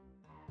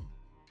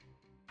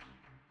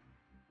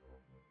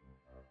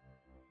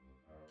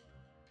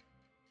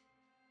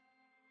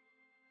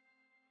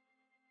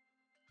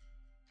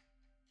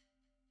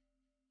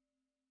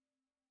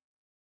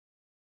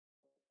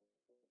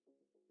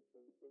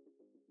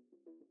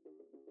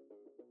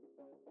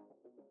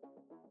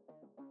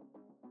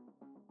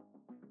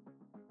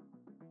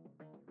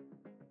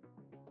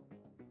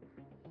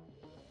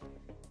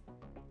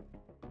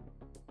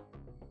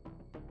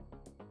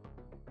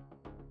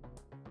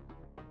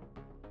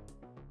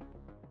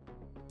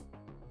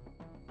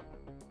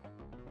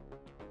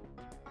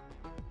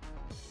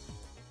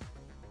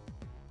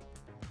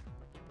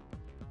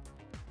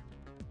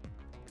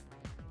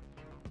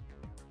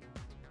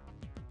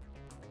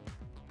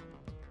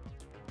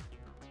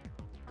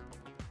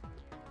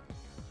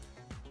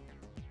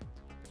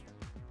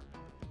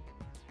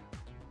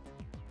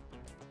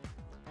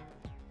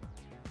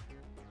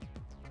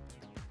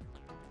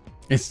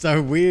 It's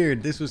so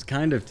weird. This was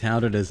kind of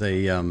touted as a,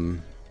 you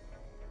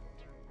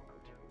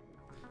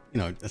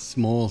know, a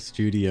small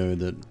studio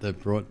that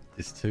brought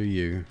this to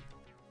you.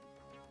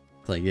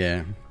 It's like,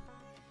 yeah.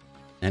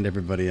 And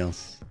everybody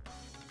else.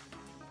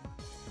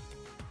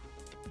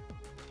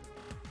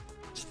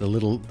 Just the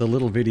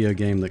little video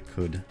game that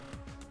could.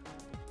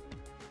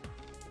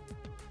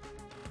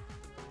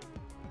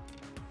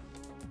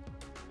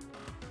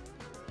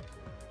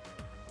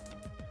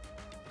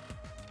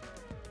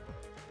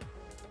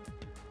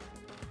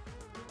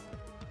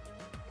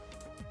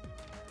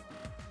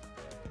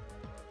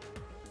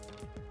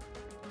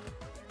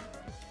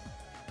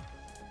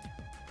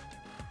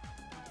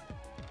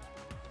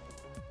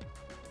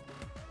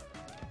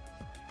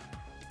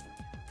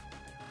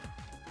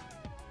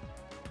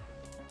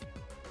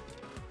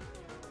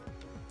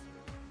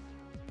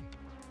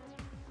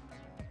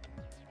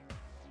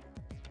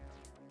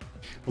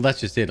 Well,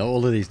 that's just it.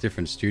 All of these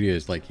different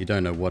studios, like, you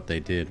don't know what they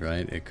did,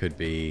 right? It could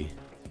be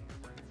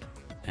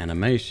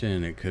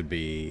animation, it could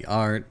be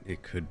art,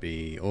 it could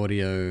be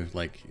audio,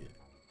 like,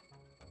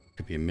 it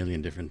could be a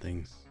million different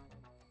things.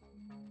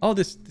 Oh,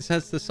 this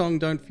has the song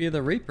Don't Fear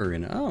the Reaper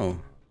in it. Oh,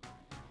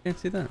 can't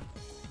see that.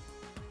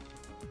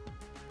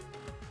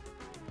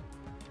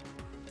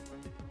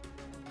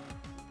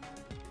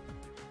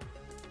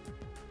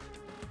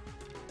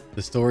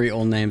 The story,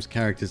 all names,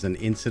 characters, and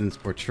incidents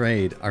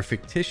portrayed are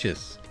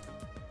fictitious.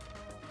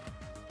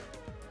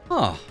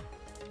 Oh.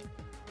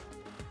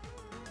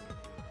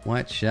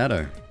 White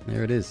Shadow.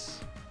 There it is.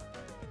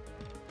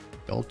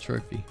 Gold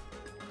trophy.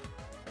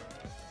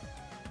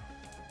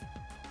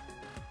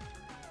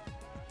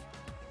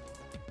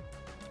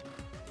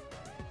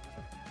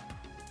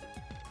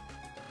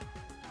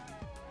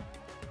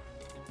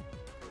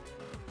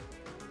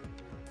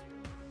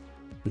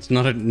 It's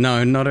not a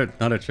no, not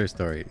a true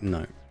story.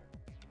 No.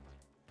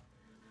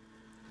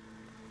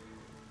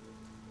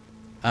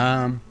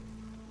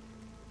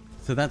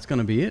 So that's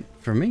gonna be it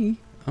for me.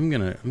 I'm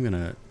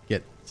gonna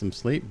get some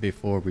sleep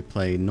before we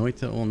play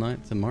Noita all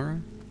night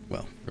tomorrow.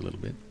 Well, for a little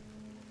bit,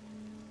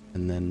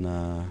 and then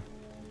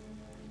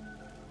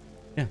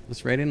yeah,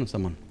 let's raid in on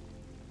someone.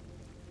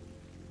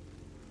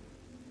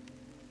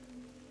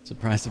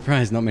 Surprise,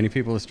 surprise! Not many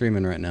people are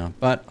streaming right now,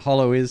 but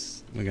Hollow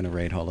is. We're gonna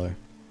raid Hollow.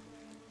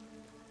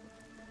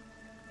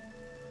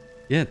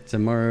 Yeah,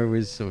 tomorrow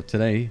is, or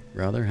today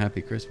rather.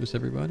 Happy Christmas,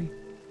 everybody.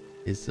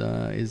 Is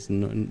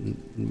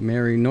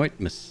Merry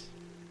Noitmas.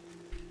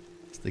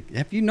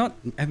 Have you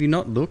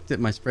not looked at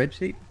my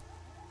spreadsheet?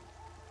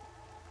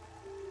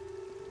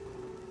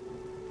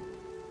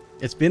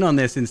 It's been on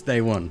there since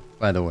day one,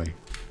 by the way.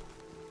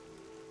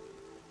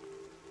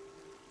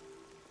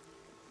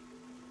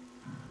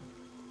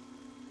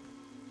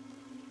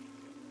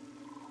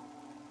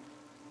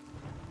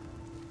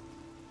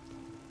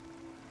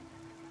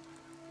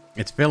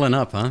 It's filling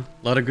up, huh?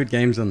 A lot of good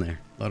games on there.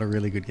 A lot of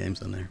really good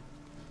games on there.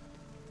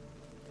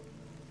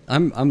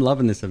 I'm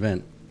loving this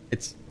event.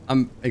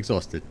 I'm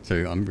exhausted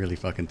too. I'm really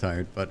fucking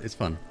tired, but it's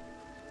fun.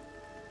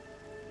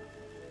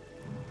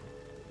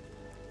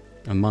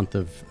 A month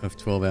of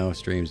 12-hour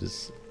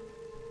streams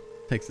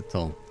takes a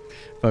toll.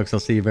 Folks, I'll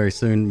see you very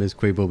soon.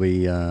 MzQueeb will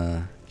be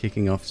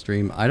kicking off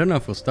stream. I don't know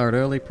if we'll start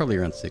early, probably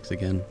around 6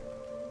 again.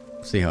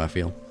 See how I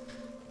feel.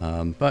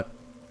 But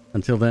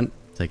until then,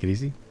 take it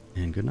easy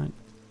and good night.